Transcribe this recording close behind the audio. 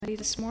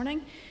this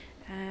morning.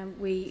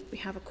 We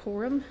have a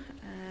quorum.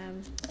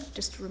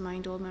 Just to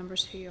remind all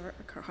members who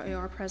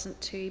are present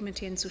to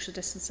maintain social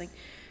distancing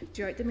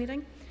throughout the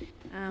meeting.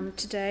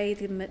 Today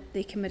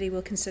the committee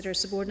will consider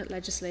subordinate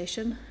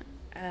legislation,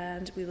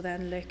 and we will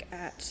then look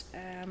at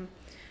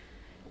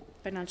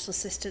financial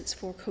assistance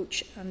for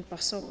coach and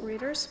bus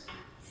operators,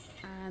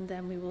 and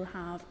then we will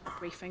have a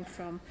briefing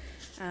from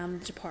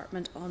the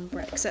department on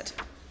Brexit.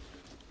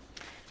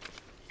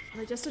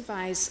 I just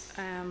advise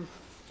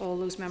all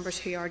those members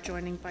who are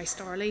joining by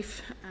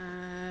Starleaf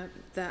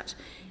that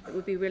it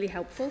would be really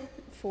helpful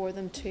for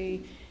them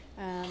to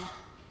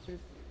sort of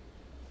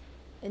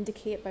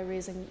indicate by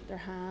raising their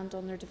hand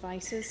on their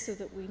devices so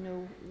that we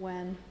know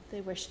when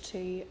they wish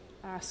to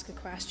ask a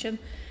question,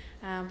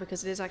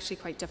 because it is actually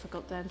quite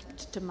difficult then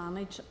to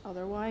manage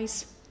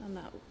otherwise, and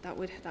that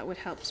would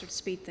help sort of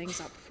speed things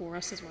up for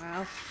us as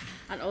well.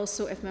 And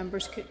also, if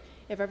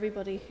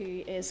everybody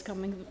who is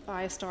coming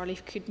via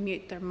Starleaf could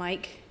mute their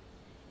mic,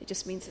 it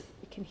just means that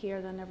we can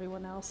hear then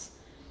everyone else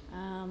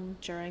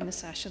during the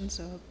session,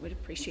 so we'd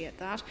appreciate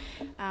that.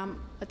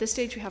 At this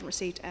stage we haven't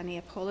received any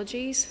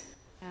apologies.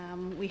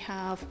 We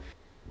have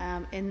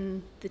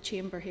in the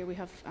chamber here we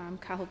have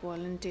Cathal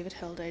Boylan, David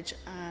Hilditch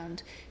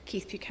and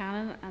Keith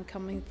Buchanan, and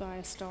coming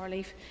via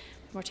Starleaf,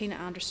 Martina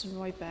Anderson,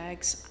 Roy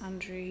Beggs,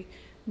 Andrew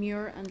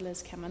Muir and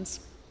Liz Kimmins.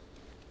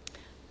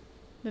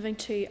 Moving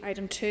to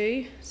item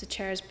 2, it's the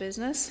Chair's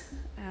business.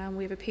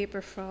 We have a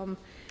paper from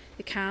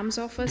the CAMS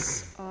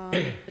office on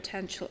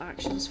potential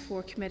actions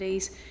for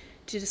committees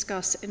to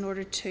discuss in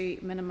order to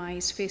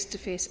minimise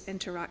face-to-face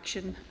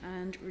interaction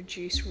and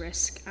reduce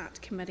risk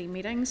at committee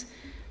meetings.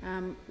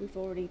 We've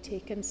already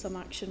taken some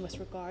action with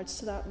regards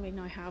to that, and we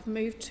now have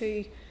moved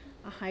to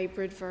a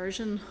hybrid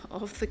version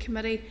of the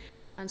committee,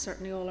 and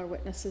certainly all our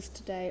witnesses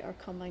today are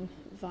coming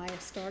via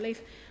Starleaf.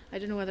 I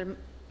don't know whether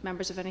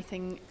members have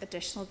anything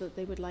additional that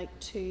they would like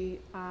to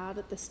add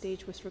at this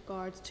stage with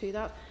regards to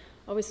that.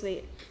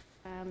 Obviously,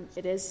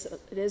 it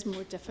is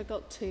more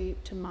difficult to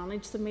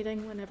manage the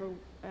meeting whenever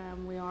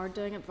we are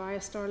doing it via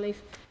Starleaf,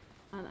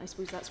 and I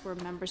suppose that's where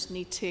members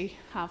need to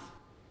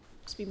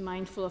be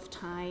mindful of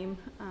time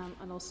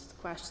and also the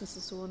questions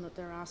and so on that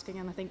they're asking,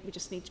 and I think we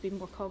just need to be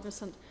more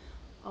cognizant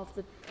of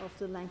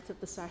the length of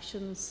the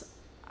sessions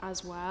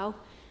as well.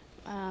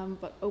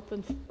 But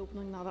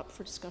opening that up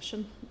for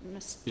discussion,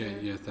 Mr.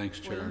 Yeah, thanks,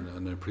 Chair,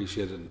 and I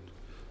appreciate it.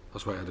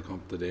 That's why I had to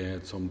come today. I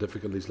had some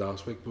difficulties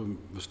last week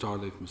with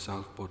Starleaf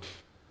myself, but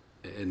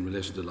in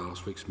relation to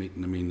last week's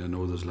meeting, I mean, I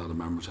know there's a lot of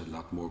members had a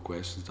lot more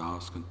questions to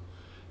ask, and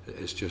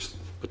it's just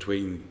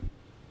between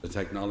the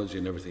technology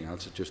and everything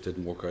else, it just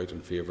didn't work out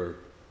in favour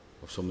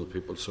of some of the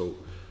people. So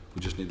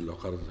we just need to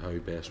look at it how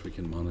best we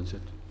can manage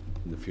it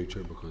in the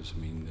future, because I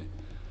mean,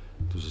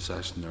 there's a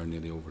session there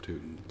nearly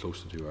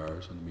close to 2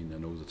 hours, and I mean, I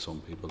know that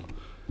some people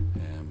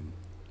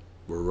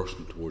were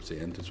rushing towards the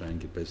end to try and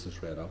get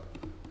business read up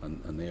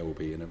and the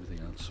AOB and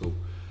everything else. So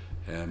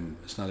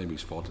it's not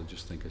anybody's fault. I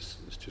just think it's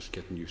just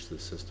getting used to the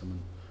system.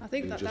 And I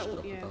think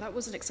that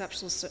was an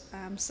exceptional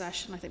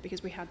session, I think,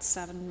 because we had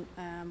 7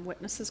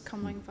 witnesses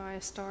coming via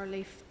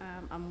Starleaf,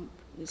 and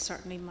we'll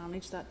certainly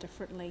manage that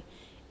differently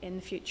in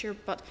the future.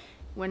 But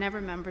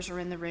whenever members are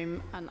in the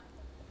room, and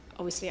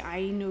obviously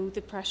I know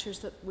the pressures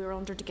that we're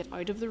under to get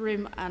out of the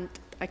room, and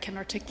I can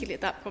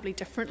articulate that probably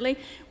differently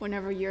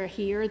whenever you're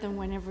here than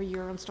whenever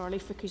you're on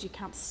Starleaf, because you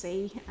can't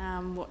see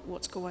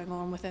what's going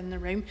on within the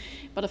room.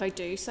 But if I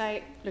do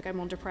say, look, I'm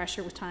under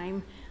pressure with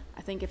time,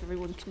 I think if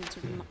everyone can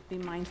sort of be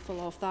mindful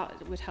of that,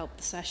 it would help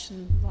the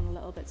session run a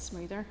little bit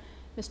smoother.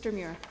 Mr.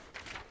 Muir.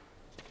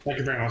 Thank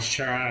you very much,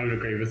 Chair. I would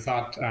agree with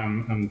that.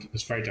 And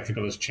it's very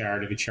difficult as Chair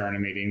to be chairing a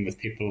meeting with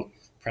people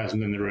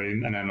present in the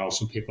room and then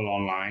also people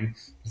online.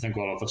 I think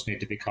all of us need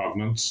to be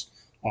cognizant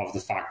of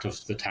the fact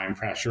of the time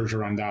pressures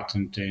around that,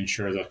 and to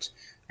ensure that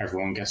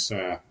everyone gets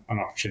an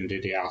opportunity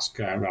to ask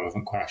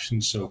relevant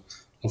questions. So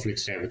hopefully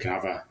today we can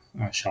have a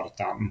shot at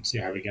that and see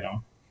how we get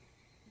on.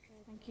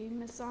 Okay, thank you.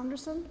 Ms.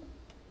 Anderson.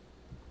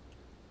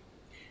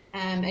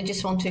 I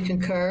just want to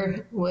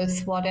concur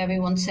with what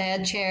everyone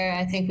said, Chair.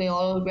 I think we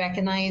all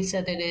recognise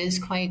that it is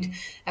quite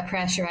a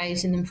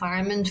pressurising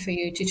environment for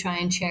you to try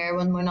and chair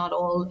when we're not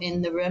all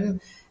in the room.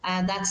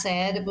 That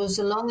said, it was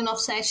a long enough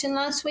session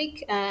last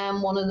week,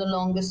 one of the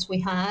longest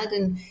we had,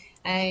 and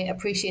I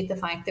appreciate the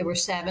fact there were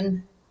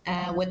 7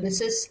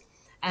 witnesses.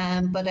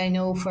 But I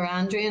know for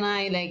Andrea and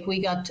I,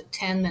 we got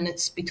 10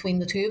 minutes between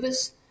the two of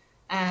us,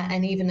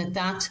 and even at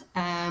that,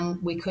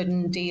 we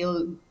couldn't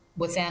deal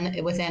with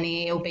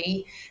any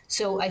AOB.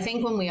 So I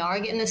think when we are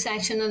getting a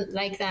session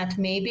like that,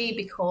 maybe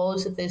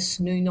because of this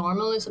new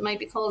normal, as it might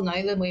be called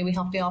now, the way we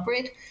have to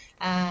operate,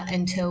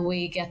 until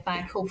we get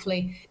back,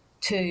 hopefully,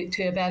 to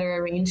a better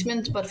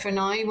arrangement. But for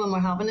now, when we're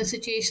having a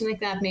situation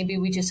like that, maybe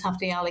we just have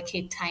to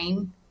allocate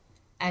time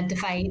and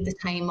divide the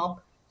time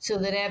up so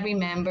that every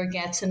member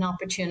gets an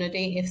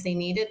opportunity if they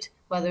need it,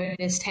 whether it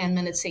is 10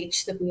 minutes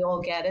each, that we all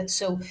get it.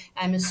 So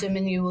I'm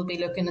assuming you will be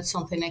looking at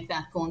something like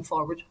that going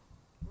forward.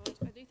 Well,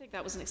 I do think think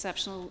that was an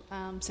exceptional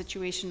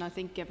situation, I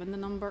think, given the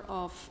number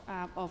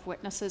of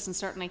witnesses, and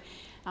certainly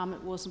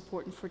it was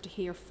important to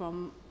hear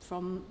from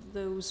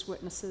those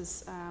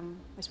witnesses,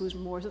 I suppose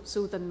more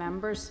so than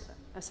members,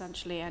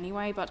 essentially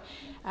anyway. But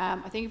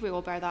I think if we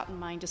all bear that in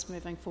mind just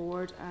moving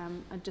forward,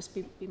 and just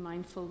be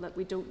mindful that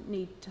we don't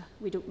need to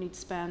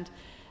spend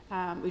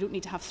we don't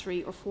need to have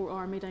 3 or 4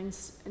 hour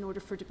meetings in order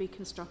for it to be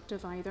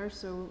constructive either.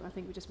 So I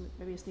think we just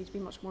need to be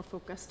much more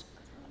focused.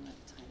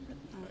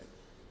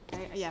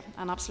 Yeah,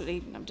 and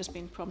absolutely, I'm just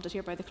being prompted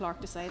here by the clerk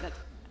to say that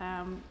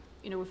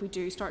if we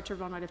do start to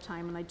run out of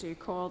time, and I do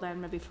call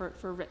then maybe for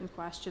written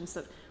questions,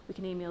 that we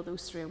can email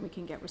those through and we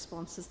can get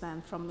responses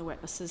then from the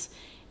witnesses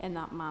in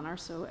that manner.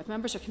 So if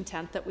members are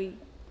content that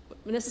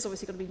this is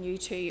obviously going to be new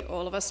to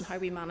all of us and how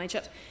we manage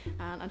it,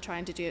 and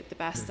trying to do it the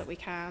best that we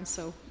can.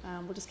 So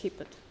we'll just keep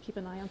an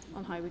eye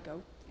on how we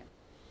go. Yeah.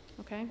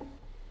 Okay.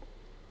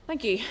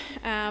 Thank you.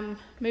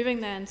 Moving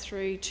then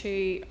through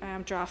to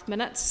draft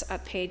minutes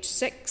at page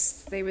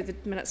 6. They were the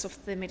minutes of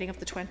the meeting of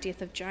the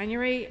 20th of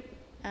January.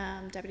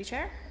 Deputy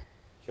Chair.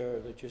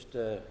 Sure, just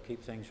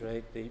keep things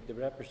right. The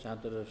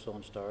representatives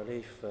on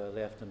Starleaf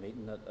left the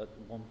meeting at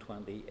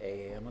 1:20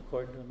 a.m.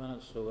 according to the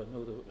minutes. So I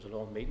know that it was a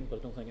long meeting, but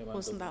I don't think it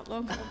wasn't that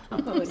long.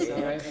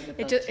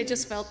 It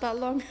just felt that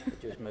long.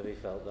 It just maybe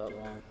felt that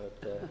long, but.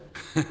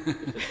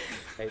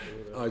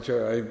 I'll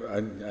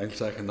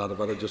second that.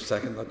 I'll just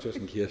second that just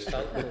in case.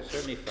 It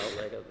certainly felt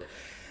like it.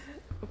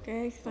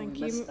 Okay, thank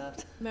you.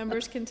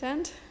 Members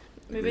content?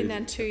 Moving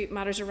then to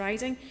matters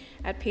arising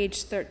at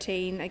page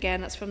 13.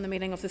 Again, that's from the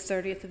meeting of the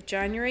 30th of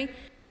January.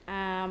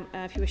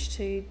 If you wish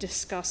to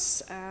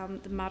discuss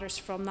the matters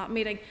from that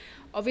meeting.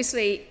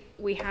 Obviously,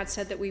 we had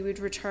said that we would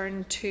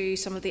return to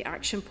some of the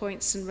action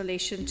points in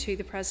relation to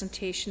the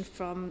presentation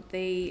from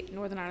the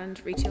Northern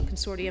Ireland Retail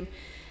Consortium,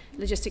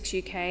 Logistics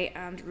UK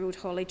and Road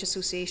Haulage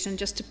Association.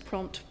 Just to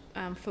prompt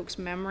folks'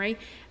 memory,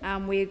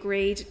 we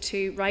agreed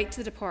to write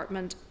to the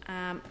Department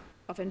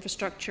of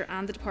Infrastructure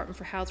and the Department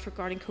for Health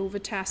regarding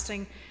COVID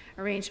testing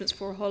arrangements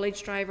for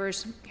haulage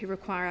drivers who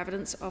require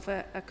evidence of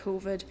a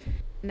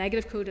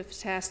negative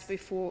COVID test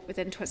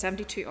within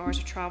 72 hours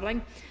of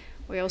travelling.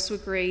 We also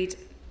agreed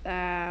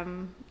that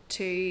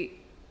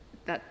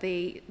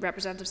the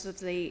representatives of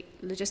the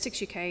Logistics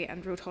UK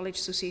and Road Haulage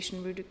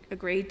Association would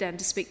agreed then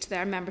to speak to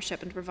their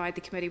membership and to provide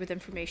the committee with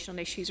information on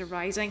issues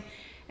arising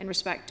in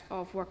respect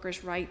of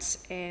workers'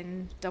 rights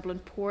in Dublin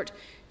Port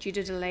due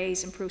to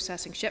delays in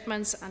processing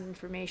shipments, and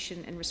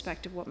information in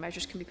respect of what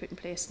measures can be put in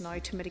place now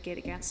to mitigate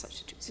against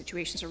such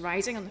situations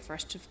arising on the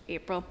 1st of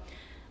April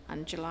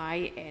and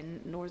July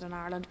in Northern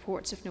Ireland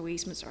ports if no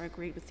easements are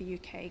agreed with the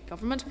UK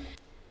Government.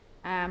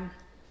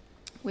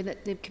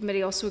 The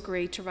committee also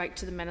agreed to write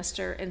to the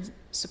Minister in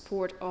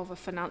support of a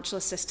financial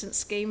assistance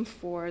scheme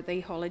for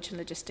the haulage and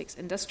logistics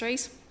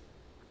industries.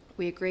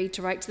 We agreed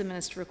to write to the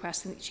Minister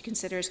requesting that she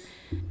considers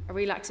a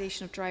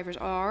relaxation of drivers'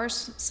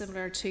 hours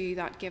similar to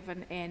that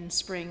given in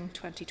spring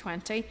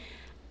 2020.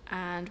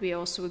 And we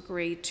also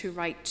agreed to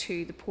write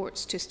to the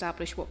ports to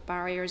establish what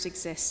barriers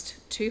exist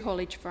to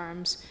haulage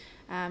firms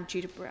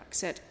due to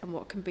Brexit and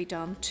what can be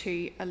done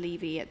to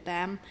alleviate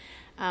them.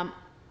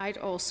 I'd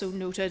also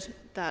noted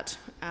that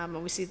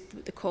obviously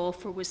the call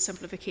for was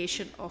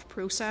simplification of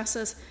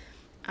processes,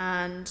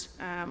 and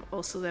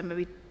also then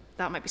maybe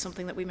that might be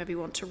something that we maybe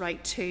want to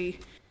write to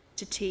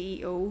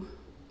TEO,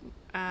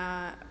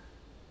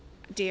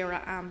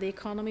 DAERA and the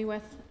economy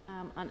with,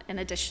 and in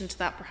addition to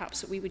that perhaps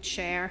that we would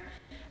share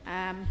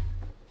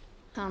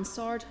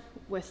Hansard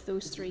with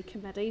those 3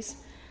 committees,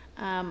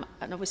 and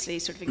obviously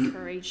sort of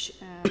encourage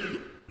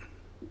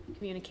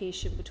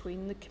communication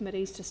between the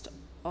committees just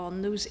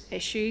on those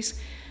issues,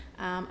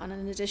 and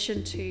in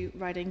addition to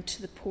writing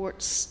to the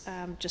ports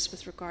just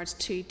with regards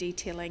to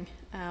detailing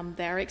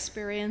their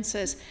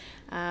experiences,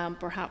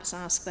 perhaps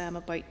ask them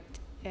about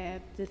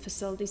the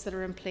facilities that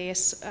are in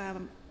place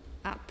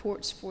at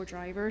ports for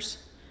drivers.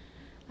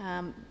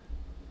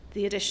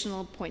 The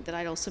additional point that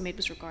I'd also made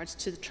was regards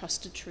to the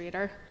trusted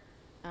trader,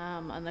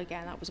 and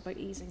again that was about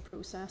easing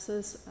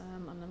processes,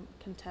 and I'm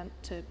content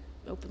to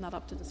open that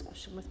up to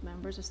discussion with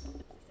members. I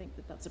think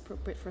that that's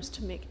appropriate for us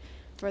to make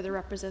further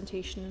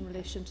representation in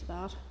relation to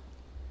that.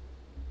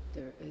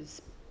 There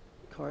is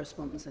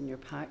correspondence in your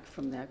pack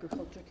from the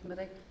Agriculture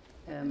Committee.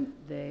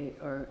 They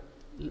are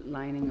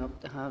lining up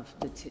to have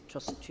the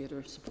trusted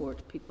trader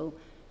support people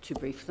to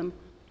brief them,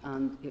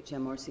 and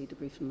HMRC to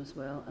brief them as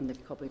well, and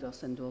they've copied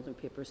us into all their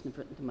papers and have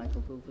written to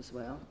Michael Gove as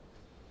well.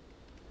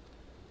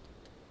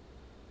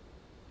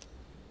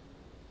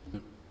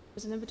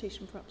 There's an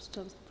invitation perhaps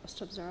to us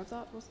to observe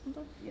that, wasn't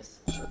there? Yes.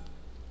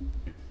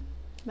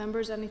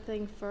 Members,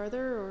 anything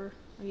further, or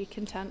are you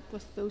content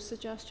with those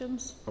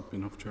suggestions? Up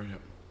enough, Chair, yeah.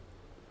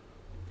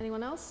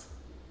 Anyone else?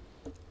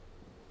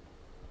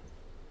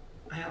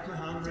 I have my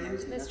hand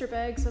raised. Mr.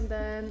 Beggs and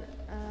then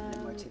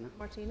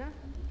Martina.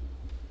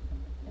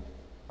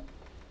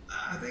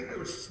 I think there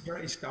was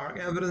very stark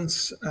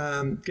evidence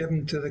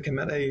given to the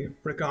committee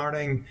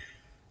regarding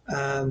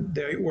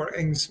the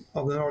workings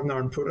of the Northern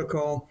Ireland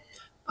Protocol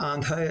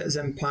and how it is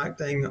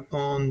impacting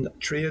on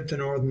trade to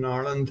Northern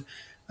Ireland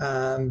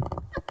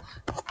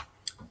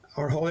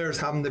our hauliers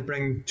having to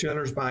bring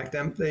trailers back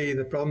empty,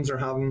 the problems they're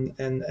having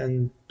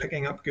in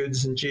picking up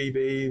goods in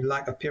GB,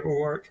 lack of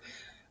paperwork,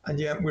 and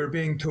yet we're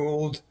being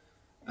told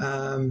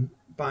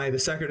by the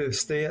Secretary of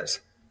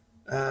State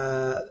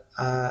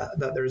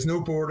that there is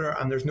no border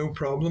and there's no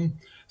problem.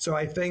 So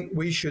I think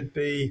we should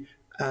be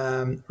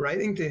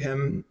writing to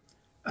him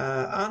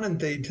and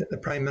indeed the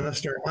Prime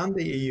Minister and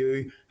the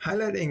EU,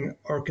 highlighting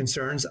our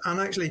concerns and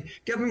actually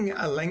giving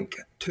a link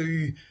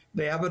to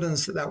the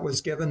evidence that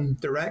was given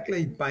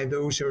directly by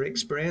those who are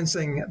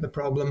experiencing the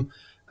problem,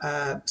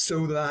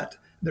 so that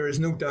there is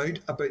no doubt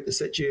about the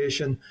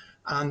situation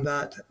and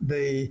that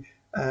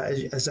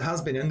as it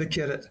has been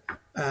indicated,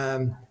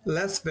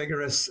 less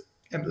vigorous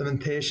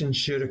implementation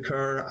should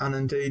occur, and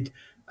indeed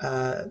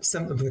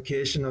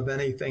simplification of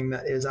anything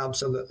that is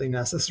absolutely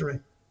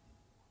necessary.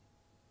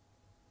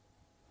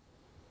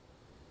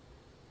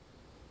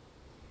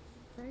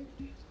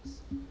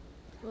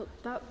 Well,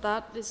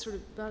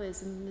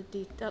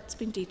 that's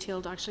been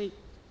detailed actually.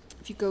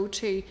 If you go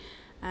to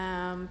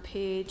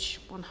page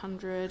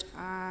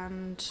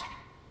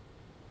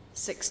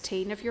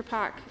 116 of your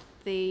pack,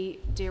 the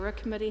DAERA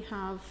committee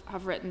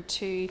have written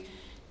to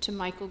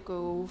Michael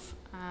Gove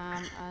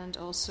and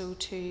also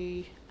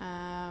to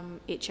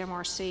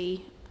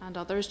HMRC and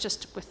others,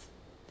 just with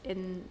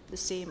the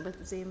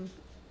same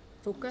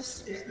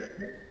focus.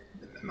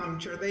 Madam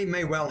Chair, they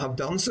may well have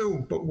done so,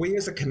 but we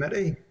as a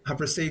committee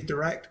have received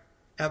direct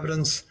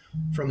evidence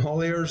from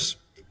hauliers,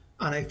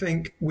 and I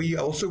think we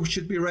also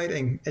should be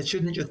writing. It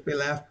shouldn't just be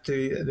left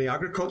to the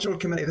Agricultural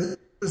Committee. This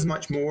is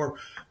much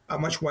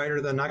wider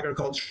than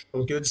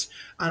agricultural goods,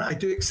 and I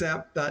do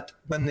accept that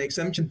when the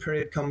exemption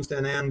period comes to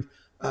an end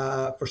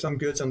for some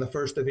goods on the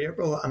 1st of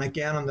April and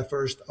again on the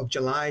 1st of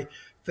July,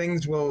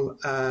 things will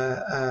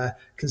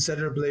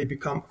considerably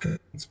become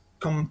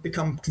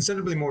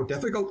considerably more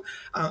difficult,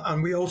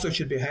 and we also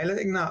should be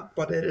highlighting that.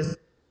 But it is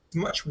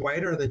much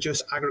wider than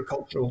just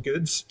agricultural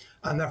goods,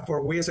 and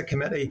therefore we as a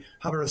committee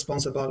have a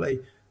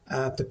responsibility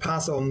to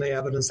pass on the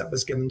evidence that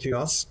was given to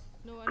us.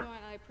 No, I know,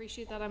 and I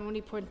appreciate that. I'm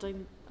only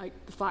pointing out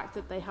the fact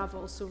that they have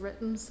also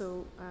written,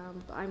 so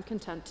I'm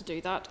content to do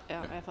that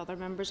if other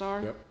members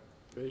are. Yep.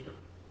 Very good.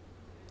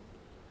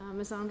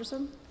 Ms.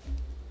 Anderson?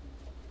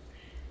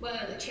 Well,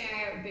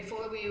 Chair,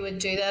 before we would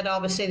do that,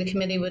 obviously the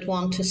committee would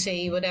want to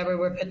see whatever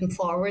we're putting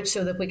forward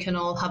so that we can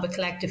all have a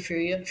collective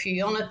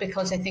view on it,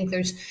 because I think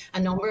there's a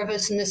number of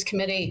us in this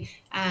committee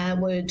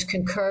would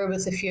concur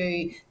with the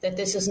view that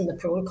this isn't the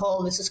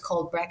protocol, this is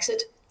called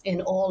Brexit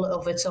in all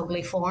of its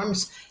ugly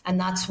forms, and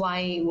that's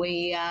why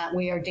we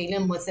are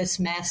dealing with this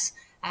mess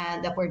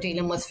that we're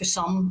dealing with for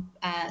some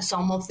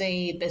of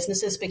the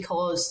businesses,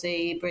 because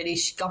the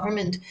British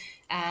government,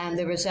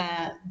 there was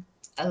a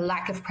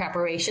lack of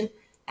preparation,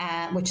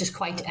 which is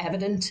quite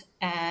evident,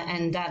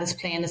 and that is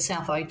playing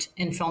itself out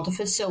in front of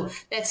us. So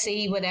let's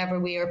see whatever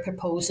we are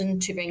proposing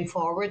to bring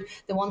forward.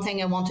 The one thing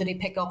I wanted to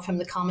pick up from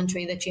the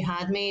commentary that you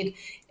had made,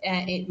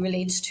 it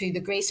relates to the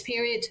grace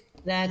period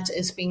that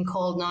is being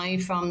called now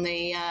from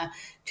the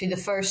to the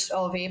 1st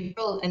of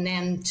April and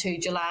then to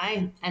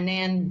July, and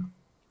then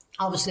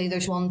obviously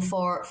there's one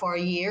for a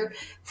year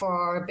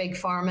for big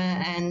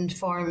pharma and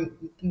for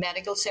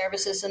medical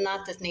services, and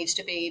that needs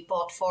to be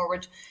brought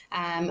forward,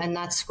 and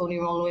that's going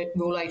to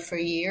roll out for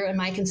a year. And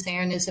my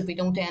concern is that we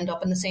don't end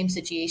up in the same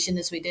situation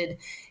as we did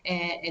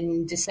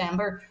in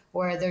December,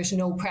 where there's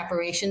no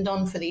preparation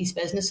done for these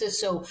businesses.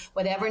 So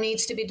whatever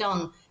needs to be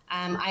done,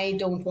 I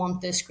don't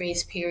want this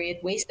grace period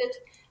wasted.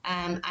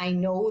 I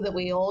know that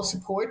we all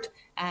support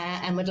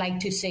and would like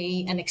to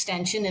see an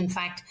extension. In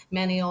fact,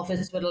 many of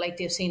us would like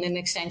to have seen an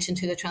extension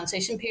to the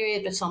transition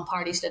period, but some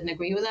parties didn't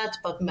agree with that.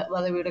 But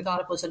whether we would have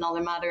got it was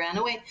another matter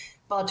anyway.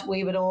 But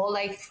we would all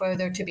like for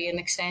there to be an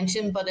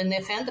extension. But in the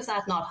event of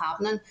that not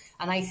happening,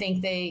 and I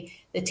think the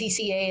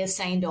TCA has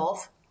signed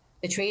off,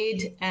 the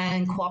trade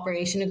and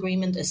cooperation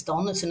agreement is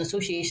done. It's an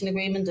association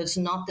agreement. It's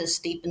not this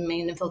deep and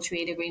meaningful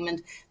trade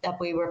agreement that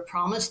we were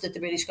promised that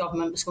the British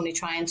government was going to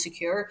try and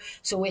secure.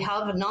 So we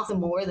have nothing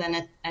more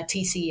than a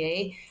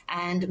TCA,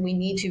 and we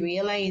need to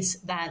realise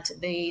that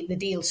the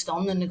deal's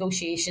done. The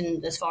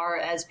negotiation, as far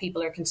as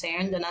people are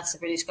concerned, and that's the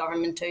British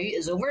government too,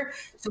 is over.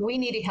 So we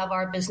need to have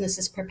our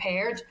businesses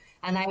prepared.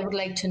 And I would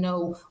like to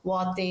know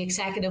what the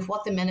executive,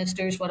 what the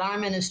ministers, what our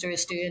minister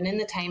is doing in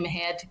the time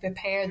ahead to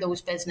prepare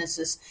those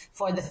businesses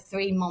for the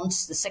 3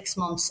 months, the 6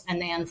 months, and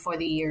then for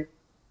the year.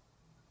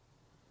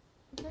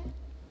 Okay,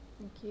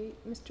 thank you.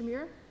 Mr.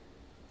 Muir?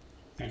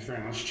 Thanks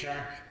very much,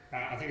 Chair.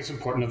 I think it's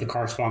important that the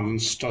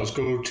correspondence does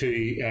go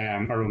to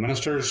our own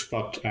ministers,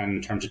 but in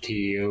terms of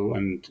TEO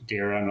and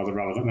DAERA and other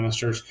relevant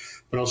ministers,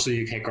 but also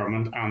the UK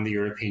government and the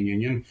European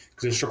Union,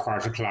 because this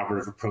requires a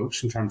collaborative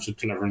approach in terms of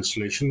delivering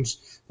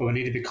solutions. But we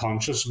need to be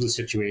conscious of the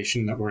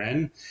situation that we're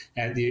in.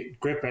 The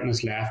Great Britain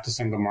has left the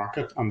single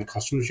market and the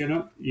customs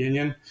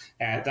union.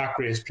 That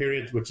grace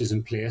period, which is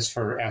in place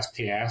for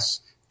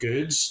SPS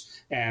goods,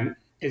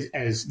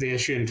 is the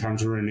issue in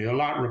terms of renewal.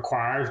 That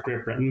requires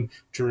Great Britain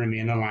to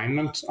remain in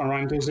alignment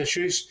around those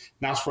issues.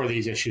 And that's where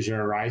these issues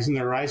are arising.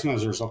 They're arising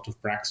as a result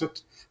of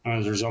Brexit and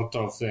as a result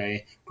of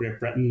Great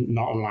Britain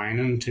not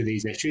aligning to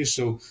these issues.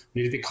 So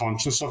we need to be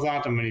conscious of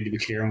that, and we need to be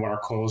clear on what our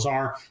calls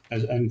are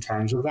in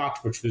terms of that,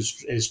 which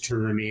is to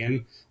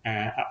remain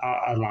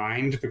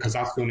aligned, because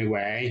that's the only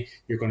way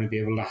you're going to be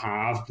able to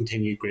have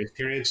continued grace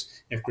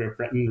periods if Great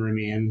Britain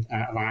remain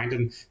aligned.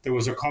 And there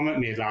was a comment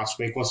made last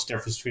week, what's the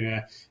difference between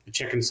a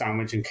chicken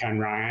sandwich in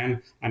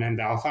Kenryan and in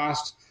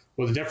Belfast?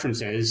 Well, the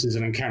difference is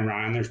that in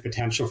Kenryan there's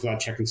potential for that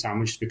chicken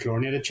sandwich to be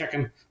chlorinated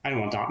chicken. I don't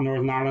want that in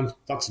Northern Ireland.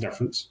 That's the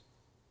difference.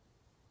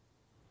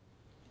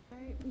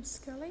 Okay,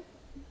 Ms. Kelly.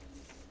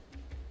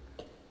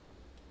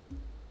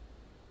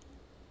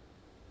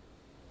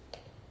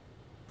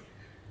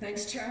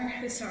 Thanks,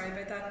 Chair. Sorry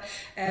about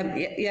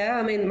that. Yeah,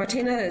 I mean,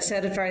 Martina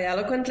said it very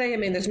eloquently. I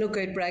mean, there's no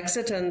good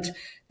Brexit, and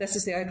this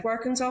is the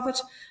outworkings of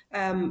it.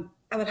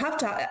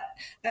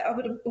 I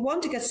would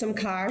want to get some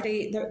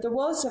clarity. There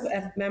was,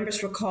 if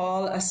members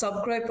recall, a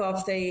subgroup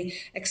of the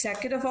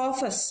Executive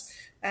Office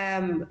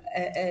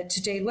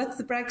to deal with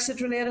the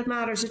Brexit-related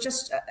matters.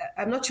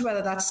 I'm not sure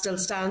whether that still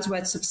stands,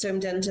 whether it's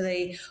subsumed into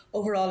the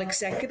overall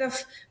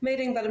executive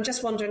meeting, but I'm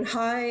just wondering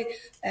how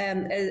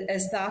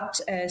is that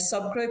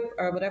subgroup,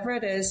 or whatever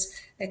it is,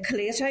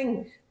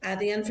 collating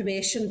the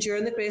information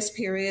during the grace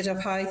period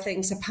of how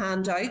things have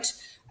panned out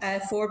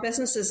for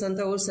businesses and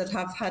those that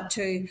have had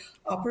to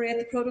operate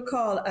the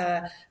protocol,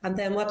 and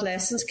then what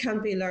lessons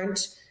can be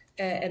learnt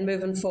in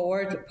moving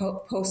forward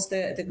post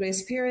the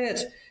grace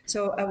period.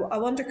 So I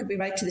wonder, could we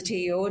write to the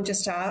TEO and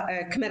just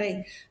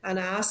committee and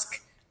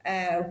ask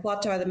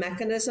what are the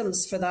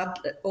mechanisms for that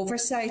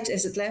oversight?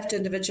 Is it left to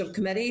individual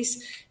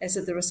committees? Is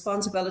it the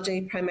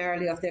responsibility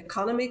primarily of the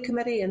Economy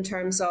Committee in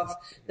terms of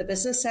the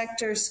business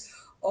sectors?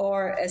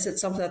 Or is it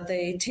something that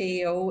the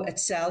TEO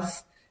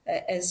itself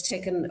is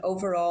taking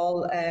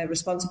overall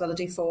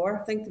responsibility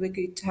for? I think that we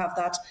could have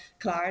that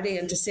clarity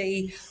and to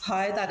see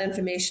how that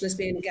information is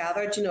being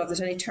gathered, if there's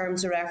any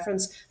terms of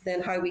reference,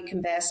 then how we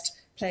can best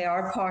play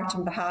our part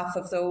on behalf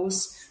of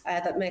those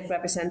that make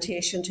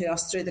representation to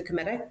us through the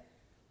committee.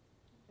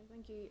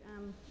 Thank you.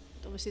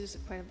 Obviously, there's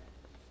quite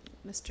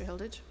a Mr.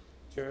 Hilditch.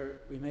 Sure,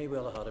 we may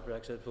well have had a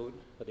Brexit vote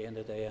at the end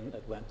of the day, and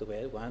it went the way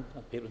it went,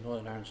 and people in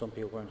Northern Ireland, some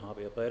people weren't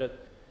happy about it.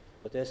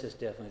 But this is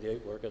definitely the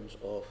outworkings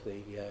of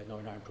the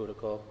Northern Ireland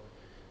Protocol.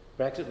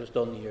 Brexit was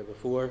done the year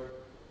before. At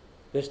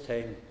this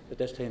time,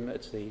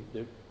 it's the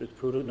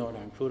Northern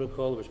Ireland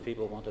Protocol, which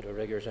people wanted a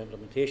rigorous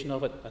implementation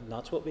of it, and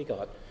that's what we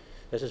got.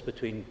 This is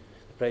between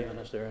the Prime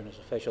Minister and his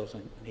officials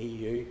in the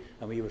EU,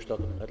 and we were stuck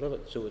in the middle of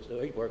it. So it's the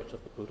outworkings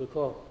of the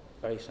protocol,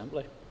 very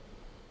simply.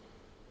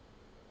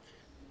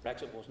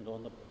 Brexit wasn't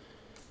on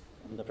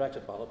the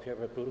Brexit ballot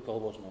paper, the protocol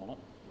wasn't on it.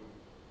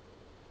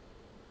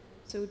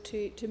 So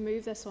to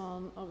move this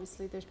on,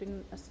 obviously there's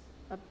been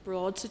a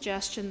broad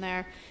suggestion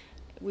there.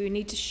 We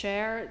need to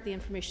share the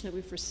information that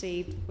we've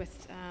received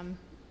with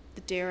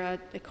the DAERA,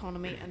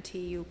 Economy and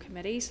TEO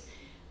committees.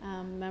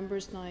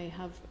 Members now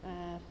have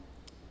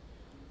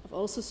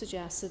also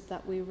suggested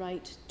that we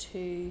write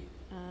to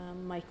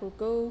Michael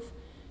Gove,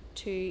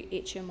 to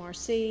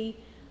HMRC,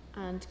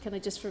 and can I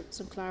just, for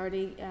some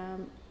clarity,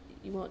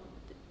 you want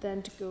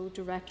then to go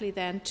directly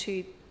then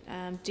to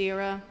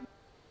DAERA,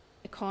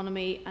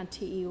 Economy and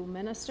TEO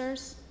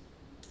ministers,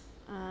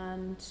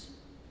 and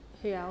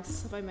who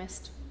else have I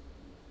missed?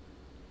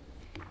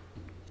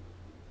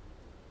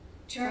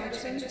 Chair,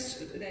 just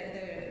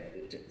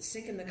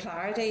seeking the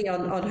clarity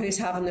on who's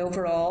having the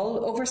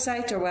overall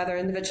oversight, or whether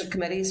individual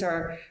committees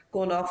are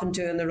going off and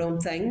doing their own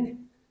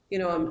thing.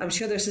 I'm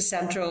sure there's a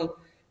central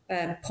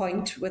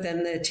point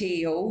within the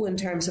TEO in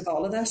terms of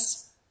all of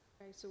this.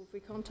 So if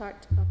we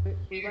contact,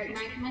 we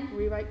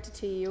write to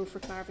TEO for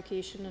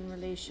clarification in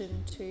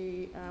relation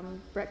to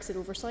Brexit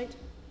oversight.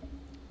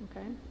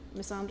 Okay,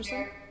 Ms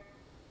Anderson.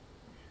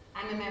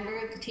 I'm a member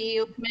of the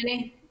TEO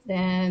committee.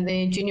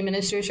 The junior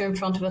ministers are in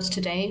front of us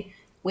today.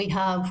 We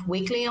have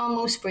weekly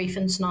almost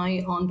briefings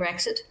now on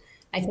Brexit.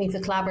 I think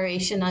the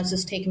collaboration as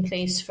has taken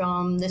place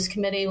from this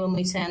committee when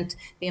we sent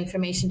the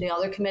information to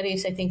other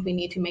committees, I think we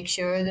need to make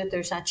sure that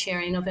there's that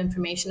sharing of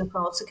information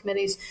across the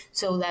committees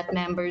so that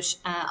members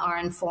are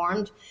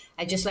informed.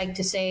 I'd just like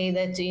to say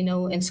that,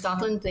 in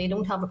Scotland, they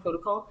don't have a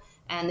protocol,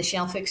 and the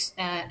shellfish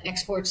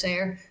exports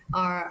there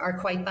are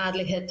quite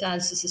badly hit,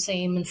 as is the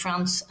same in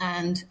France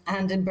and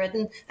in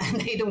Britain,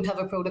 and they don't have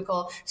a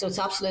protocol. So it's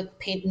absolute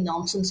patent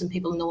nonsense, and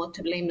people know it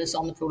to blame this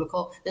on the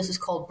protocol. This is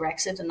called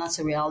Brexit, and that's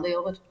the reality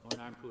of it. Northern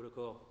Ireland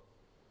Protocol.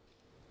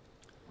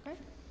 Okay,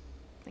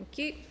 thank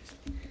you.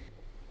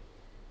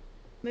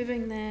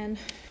 Moving then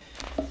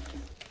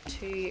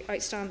to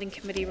outstanding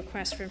committee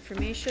requests for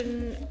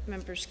information.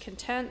 Members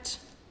content?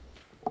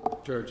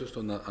 Chair, just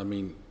on that,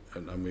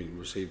 and we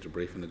received a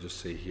briefing, I just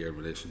say here in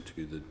relation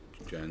to the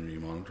January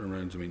monitoring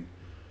rounds.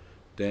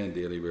 Day and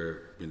daily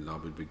we're being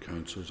lobbied by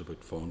councillors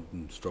about fund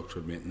and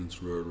structured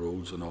maintenance, rural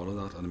roads and all of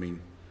that.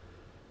 And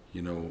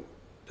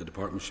the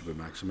department should be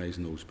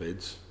maximising those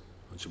bids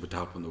and should be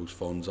tapping those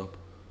funds up.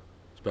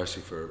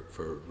 especially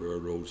for rural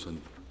roads and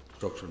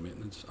structural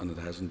maintenance, and it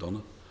hasn't done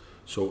it.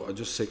 So I'm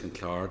just seeking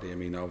clarity. I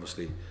mean,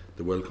 obviously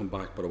they will come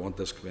back, but I want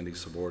this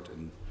committee's support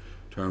in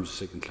terms of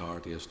seeking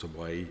clarity as to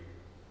why,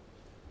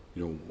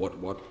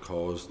 what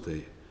caused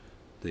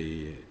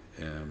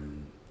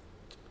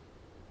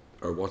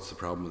or what's the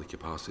problem with the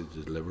capacity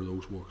to deliver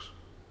those works.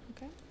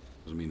 Okay.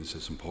 I mean,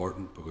 it's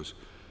important because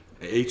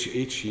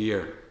each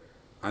year,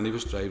 any of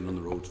us driving on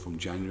the roads from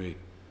January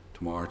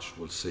to March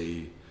will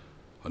see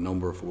a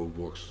number of road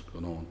works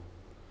going on.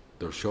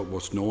 They're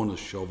what's known as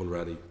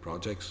shovel-ready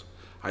projects.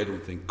 I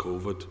don't think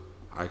COVID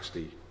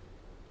actually.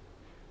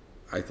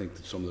 I think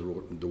that some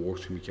of the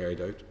works can be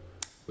carried out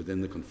within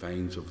the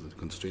confines of the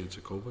constraints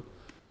of COVID.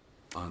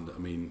 And I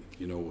mean,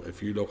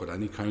 if you look at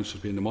any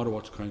council, no matter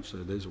what council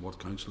it is or what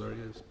council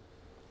area it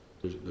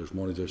is, there's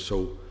money there.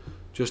 So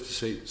just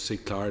to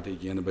seek clarity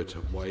again about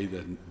why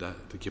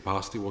the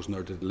capacity wasn't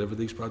there to deliver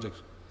these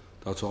projects.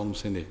 That's all I'm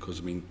saying, because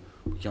I mean,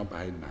 we can't be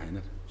hiding behind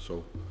it.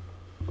 So.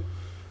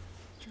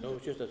 No, I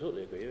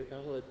totally agree with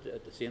Cathal.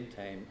 At the same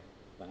time,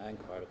 when I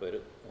inquired about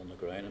it on the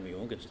ground in my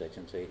own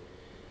constituency,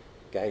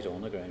 guys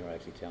on the ground were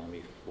actually telling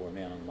me,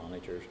 foremen and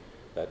managers,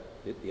 that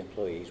the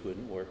employees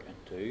wouldn't work in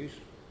twos,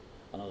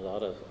 and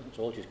it's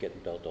all just getting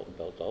built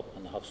up,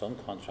 and they have some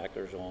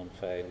contractors on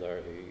file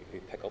there who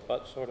pick up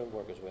that sort of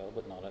work as well,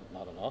 but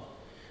not enough.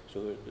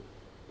 So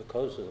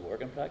because of the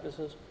working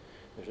practices,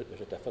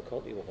 there's a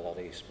difficulty with a lot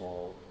of these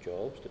small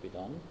jobs to be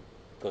done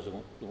because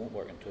they won't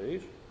work in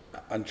twos.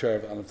 And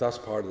Chair, and if that's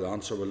part of the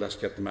answer, well, let's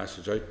get the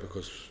message out,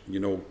 because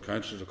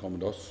councillors are coming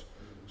to us.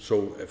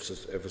 So if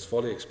it's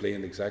fully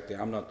explained exactly,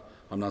 I'm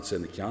not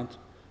saying they can't,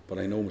 but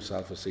I know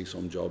myself, I see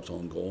some jobs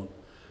ongoing,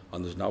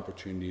 and there's an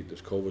opportunity.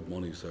 There's COVID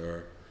monies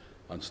there,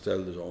 and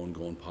still there's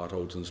ongoing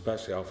potholes, and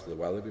especially after the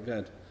weather we've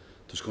had,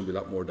 there's going to be a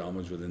lot more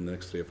damage within the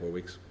next 3 or 4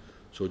 weeks.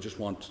 So I just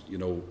want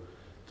to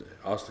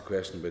ask the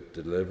question about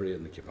the delivery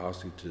and the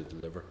capacity to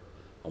deliver,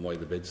 and why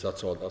the bids.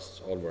 That's all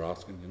we're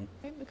asking.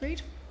 Okay,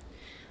 agreed.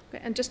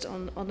 Okay, and just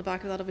on the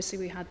back of that, obviously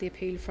we had the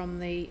appeal from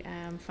the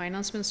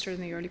Finance Minister in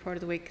the early part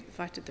of the week, the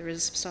fact that there is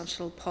a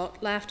substantial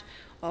pot left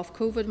of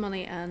COVID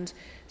money, and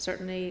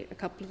certainly a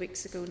couple of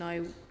weeks ago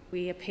now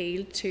we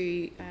appealed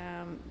to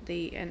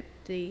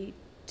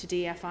to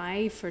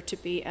DFI to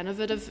be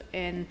innovative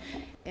in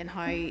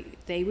how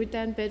they would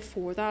then bid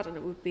for that, and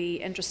it would be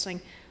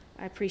interesting.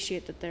 I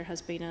appreciate that there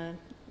has been a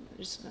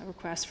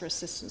request for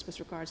assistance with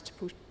regards to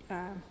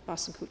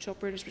bus and coach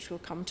operators, which we'll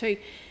come to.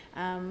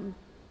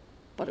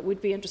 But it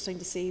would be interesting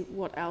to see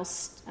what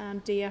else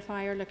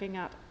DFI are looking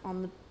at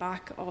on the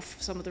back of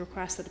some of the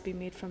requests that have been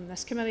made from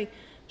this committee,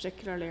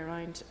 particularly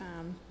around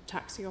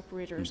taxi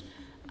operators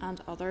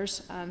and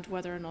others, and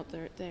whether or not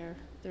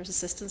there's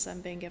assistance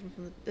then being given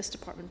from this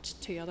department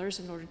to others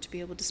in order to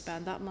be able to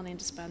spend that money and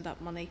to spend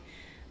that money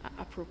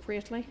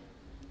appropriately.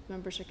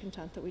 Members are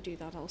content that we do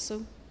that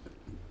also.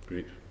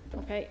 Great.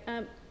 Okay.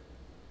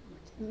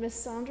 Ms.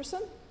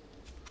 Sanderson?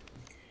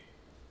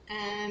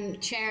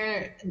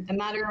 Chair, a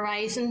matter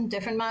arising,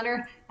 different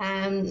matter.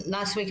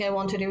 Last week I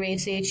wanted to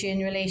raise the issue in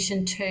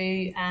relation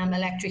to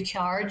electric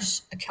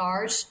cars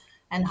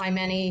and how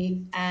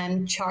many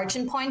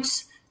charging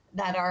points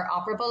that are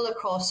operable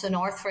across the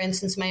north. For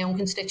instance, my own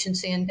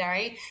constituency in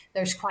Derry,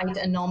 there's quite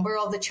a number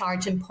of the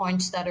charging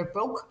points that are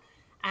broke,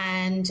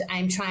 and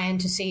I'm trying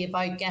to see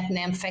about getting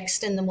them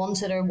fixed, and the ones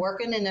that are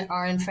working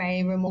are in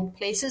very remote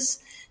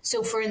places.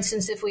 So, for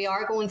instance, if we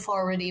are going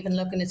forward, even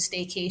looking at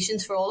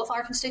staycations for all of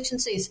our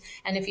constituencies,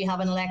 and if you have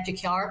an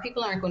electric car,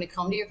 people aren't going to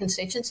come to your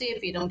constituency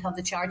if you don't have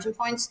the charging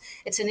points.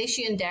 It's an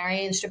issue in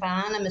Derry and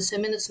Strabane. I'm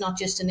assuming it's not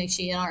just an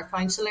issue in our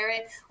council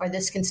area or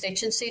this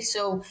constituency.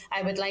 So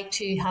I would like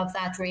to have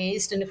that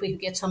raised, and if we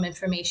could get some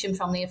information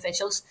from the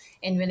officials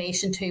in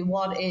relation to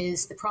what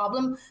is the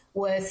problem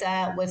with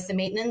the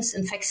maintenance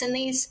and fixing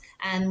these,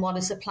 and what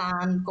is the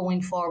plan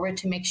going forward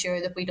to make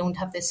sure that we don't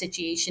have this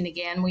situation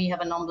again where you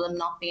have a number of them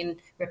not being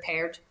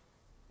repaired.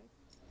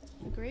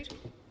 Agreed.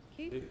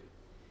 Thank you.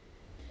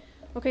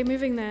 Okay,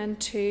 moving then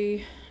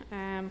to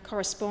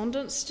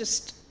correspondence.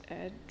 Just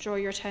draw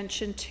your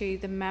attention to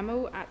the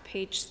memo at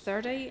page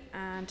 30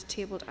 and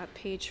tabled at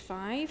page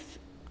 5.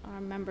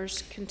 Are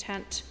members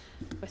content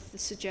with the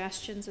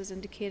suggestions as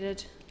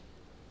indicated?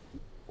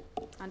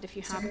 And if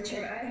you haven't,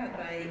 Chair, I had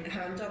my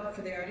hand up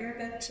for the earlier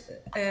bit.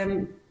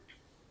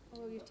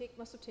 Oh, you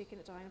must have taken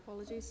it down.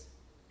 Apologies.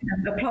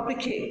 I probably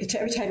keep,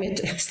 every time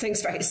this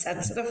thing's very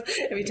sensitive,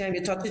 every time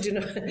you touch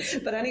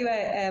it, But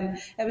anyway,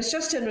 it was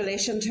just in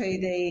relation to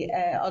the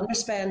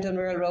underspend on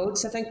rural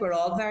roads. I think we're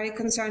all very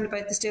concerned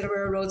about the state of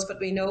rural roads, but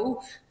we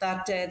know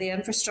that the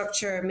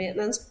infrastructure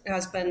maintenance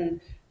has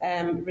been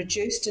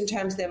reduced in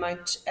terms of the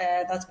amount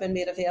that's been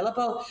made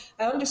available.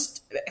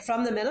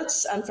 From the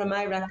minutes and from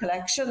my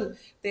recollection,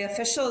 the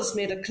officials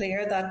made it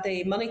clear that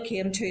the money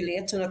came too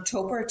late in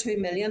October. 2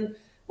 million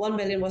 1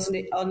 million was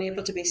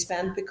unable to be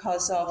spent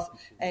because of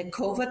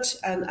COVID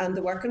and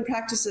the working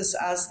practices,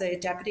 as the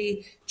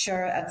Deputy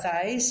Chair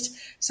advised.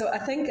 So I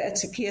think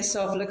it's a case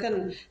of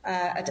looking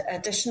at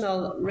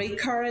additional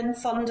recurring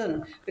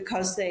funding,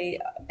 because the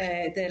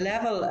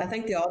level, I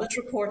think the audit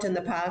report in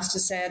the past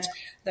has said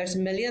there's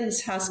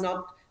millions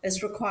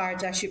is required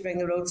to actually bring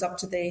the roads up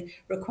to the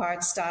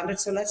required standard.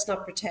 So let's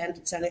not pretend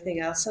it's anything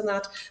else than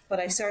that. But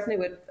I certainly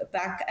would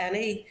back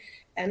any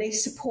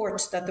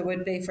support that there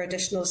would be for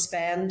additional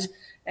spend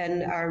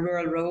in our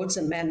rural roads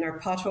and mending our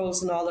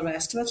potholes and all the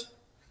rest of it.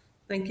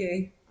 Thank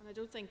you. And I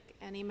don't think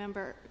any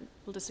member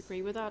will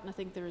disagree with that, and I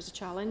think there is a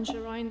challenge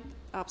around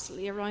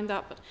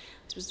that, but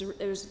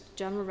there's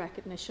general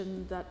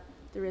recognition that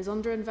there is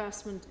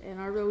underinvestment in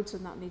our roads,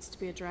 and that needs to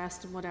be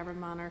addressed in whatever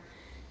manner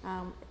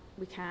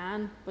we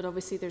can. But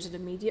obviously there's an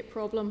immediate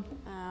problem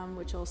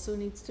which also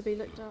needs to be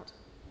looked at.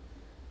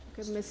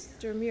 Okay,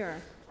 Mr.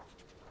 Muir.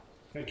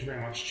 Thank you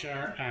very much,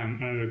 Chair. I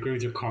agree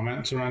with your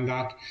comments around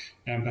that.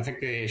 I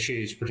think the issue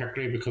is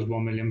particularly because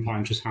 £1 million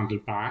was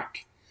handed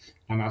back,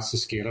 and that's the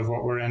scale of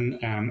what we're in.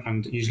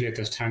 And usually at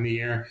this time of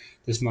year,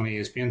 this money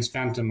is being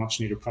spent and much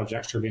needed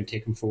projects are being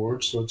taken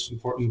forward. So it's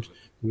important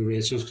we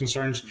raise those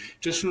concerns.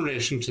 Just in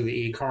relation to the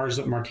e-cars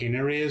that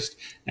Martina raised,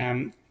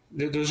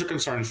 those are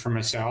concerns for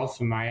myself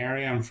in my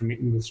area and from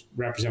meeting with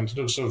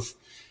representatives of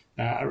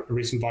a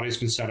recent body that's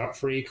been set up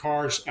for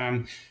e-cars.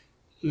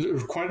 There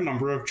were quite a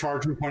number of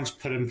charging points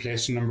put in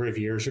place a number of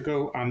years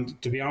ago, and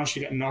to be honest,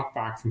 you get knocked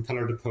back from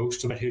pillar to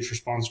post about who's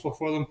responsible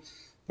for them.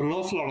 But an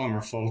awful lot of them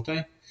are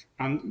faulty,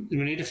 and we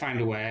need to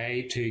find a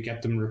way to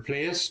get them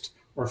replaced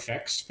or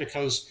fixed,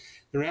 because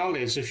the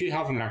reality is if you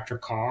have an electric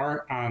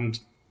car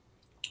and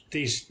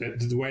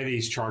the way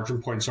these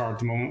charging points are at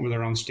the moment where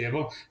they're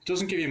unstable, it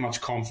doesn't give you much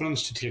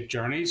confidence to take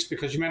journeys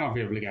because you may not be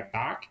able to get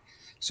back.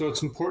 So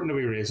it's important that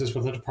we raise this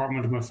with the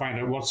department and we find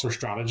out what's their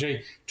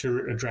strategy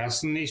to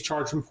addressing these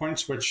charging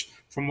points, which,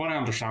 from what I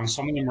understand,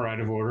 some of them are out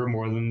of order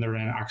more than they're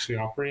actually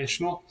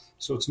operational.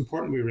 So it's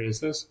important we raise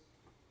this.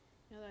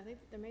 Yeah, I think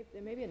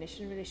there may be an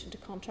issue in relation to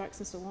contracts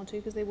and so on too,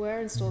 because they were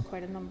installed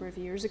quite a number of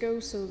years ago.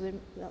 So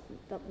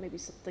that may be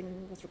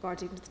something with regard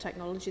to even to the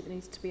technology that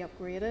needs to be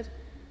upgraded.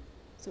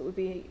 So it would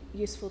be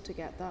useful to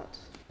get that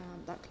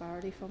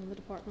clarity from the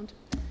department.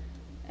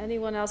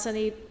 Anyone else,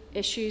 any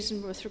issues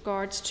with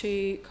regards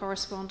to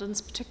correspondence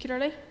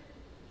particularly?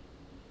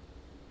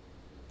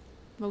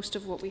 Most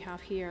of what we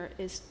have here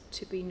is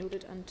to be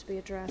noted and to be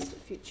addressed at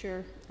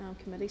future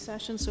committee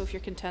sessions. So if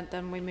you're content,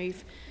 then we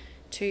move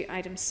to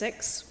item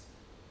 6,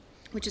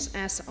 which is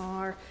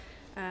SR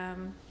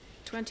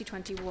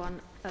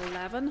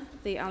 2021-11,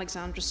 the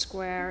Alexandra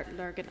Square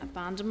Lurgan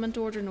Abandonment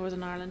Order,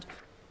 Northern Ireland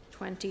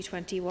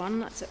 2021.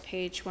 That's at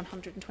page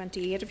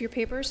 128 of your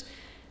papers.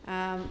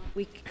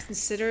 We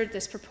considered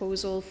this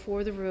proposal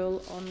for the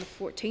rule on the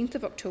 14th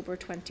of October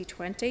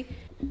 2020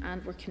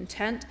 and we're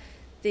content.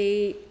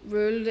 The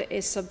rule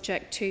is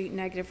subject to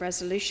negative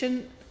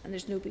resolution and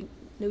there's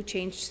no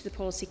change to the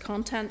policy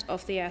content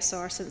of the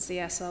SR since the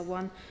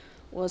SL1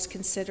 was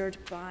considered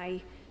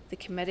by the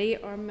committee.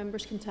 Are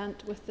members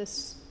content with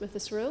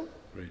this rule?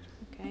 Right.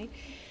 Okay.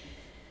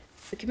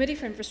 The Committee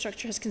for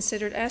Infrastructure has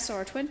considered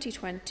SR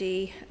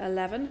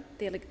 2020-11,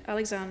 the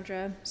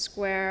Alexandra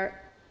Square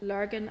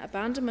Lurgan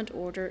Abandonment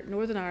Order,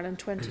 Northern Ireland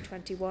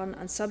 2021,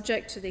 and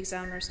subject to the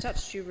examiner's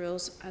statutory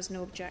rules, has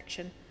no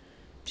objection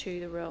to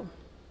the rule.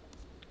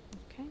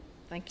 Okay,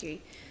 thank you.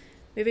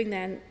 Moving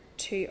then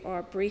to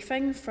our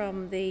briefing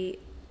from the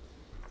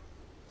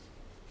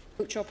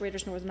Coach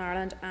Operators Northern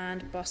Ireland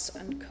and Bus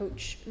and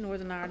Coach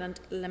Northern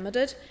Ireland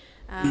Limited.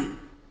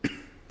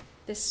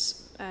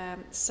 This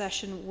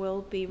session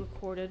will be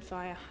recorded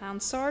via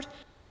Hansard.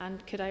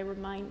 And could I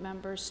remind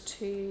members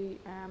to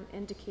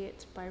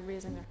indicate by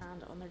raising their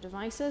hand on their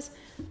devices,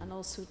 and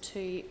also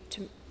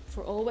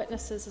for all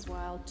witnesses as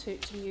well to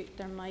mute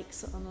their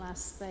mics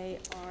unless they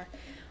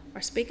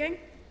are speaking.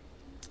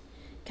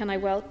 Can I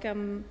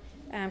welcome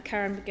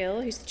Karen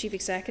McGill, who's the Chief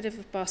Executive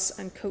of Bus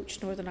and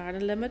Coach Northern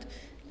Ireland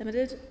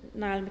Limited,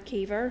 Niall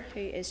McKeever,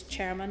 who is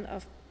Chairman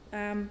of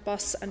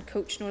Bus and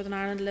Coach Northern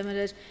Ireland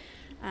Limited,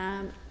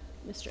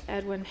 Mr.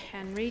 Edwin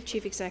Henry,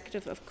 Chief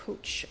Executive of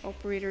Coach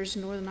Operators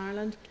Northern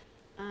Ireland,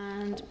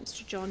 and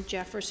Mr. John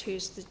Jeffers,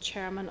 who's the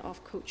Chairman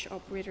of Coach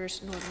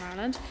Operators Northern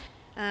Ireland.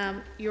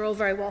 You're all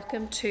very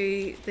welcome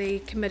to the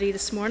committee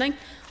this morning.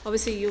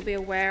 Obviously, you'll be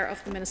aware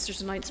of the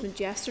Minister's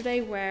announcement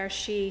yesterday, where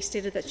she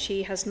stated that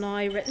she has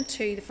now written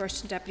to the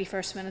First and Deputy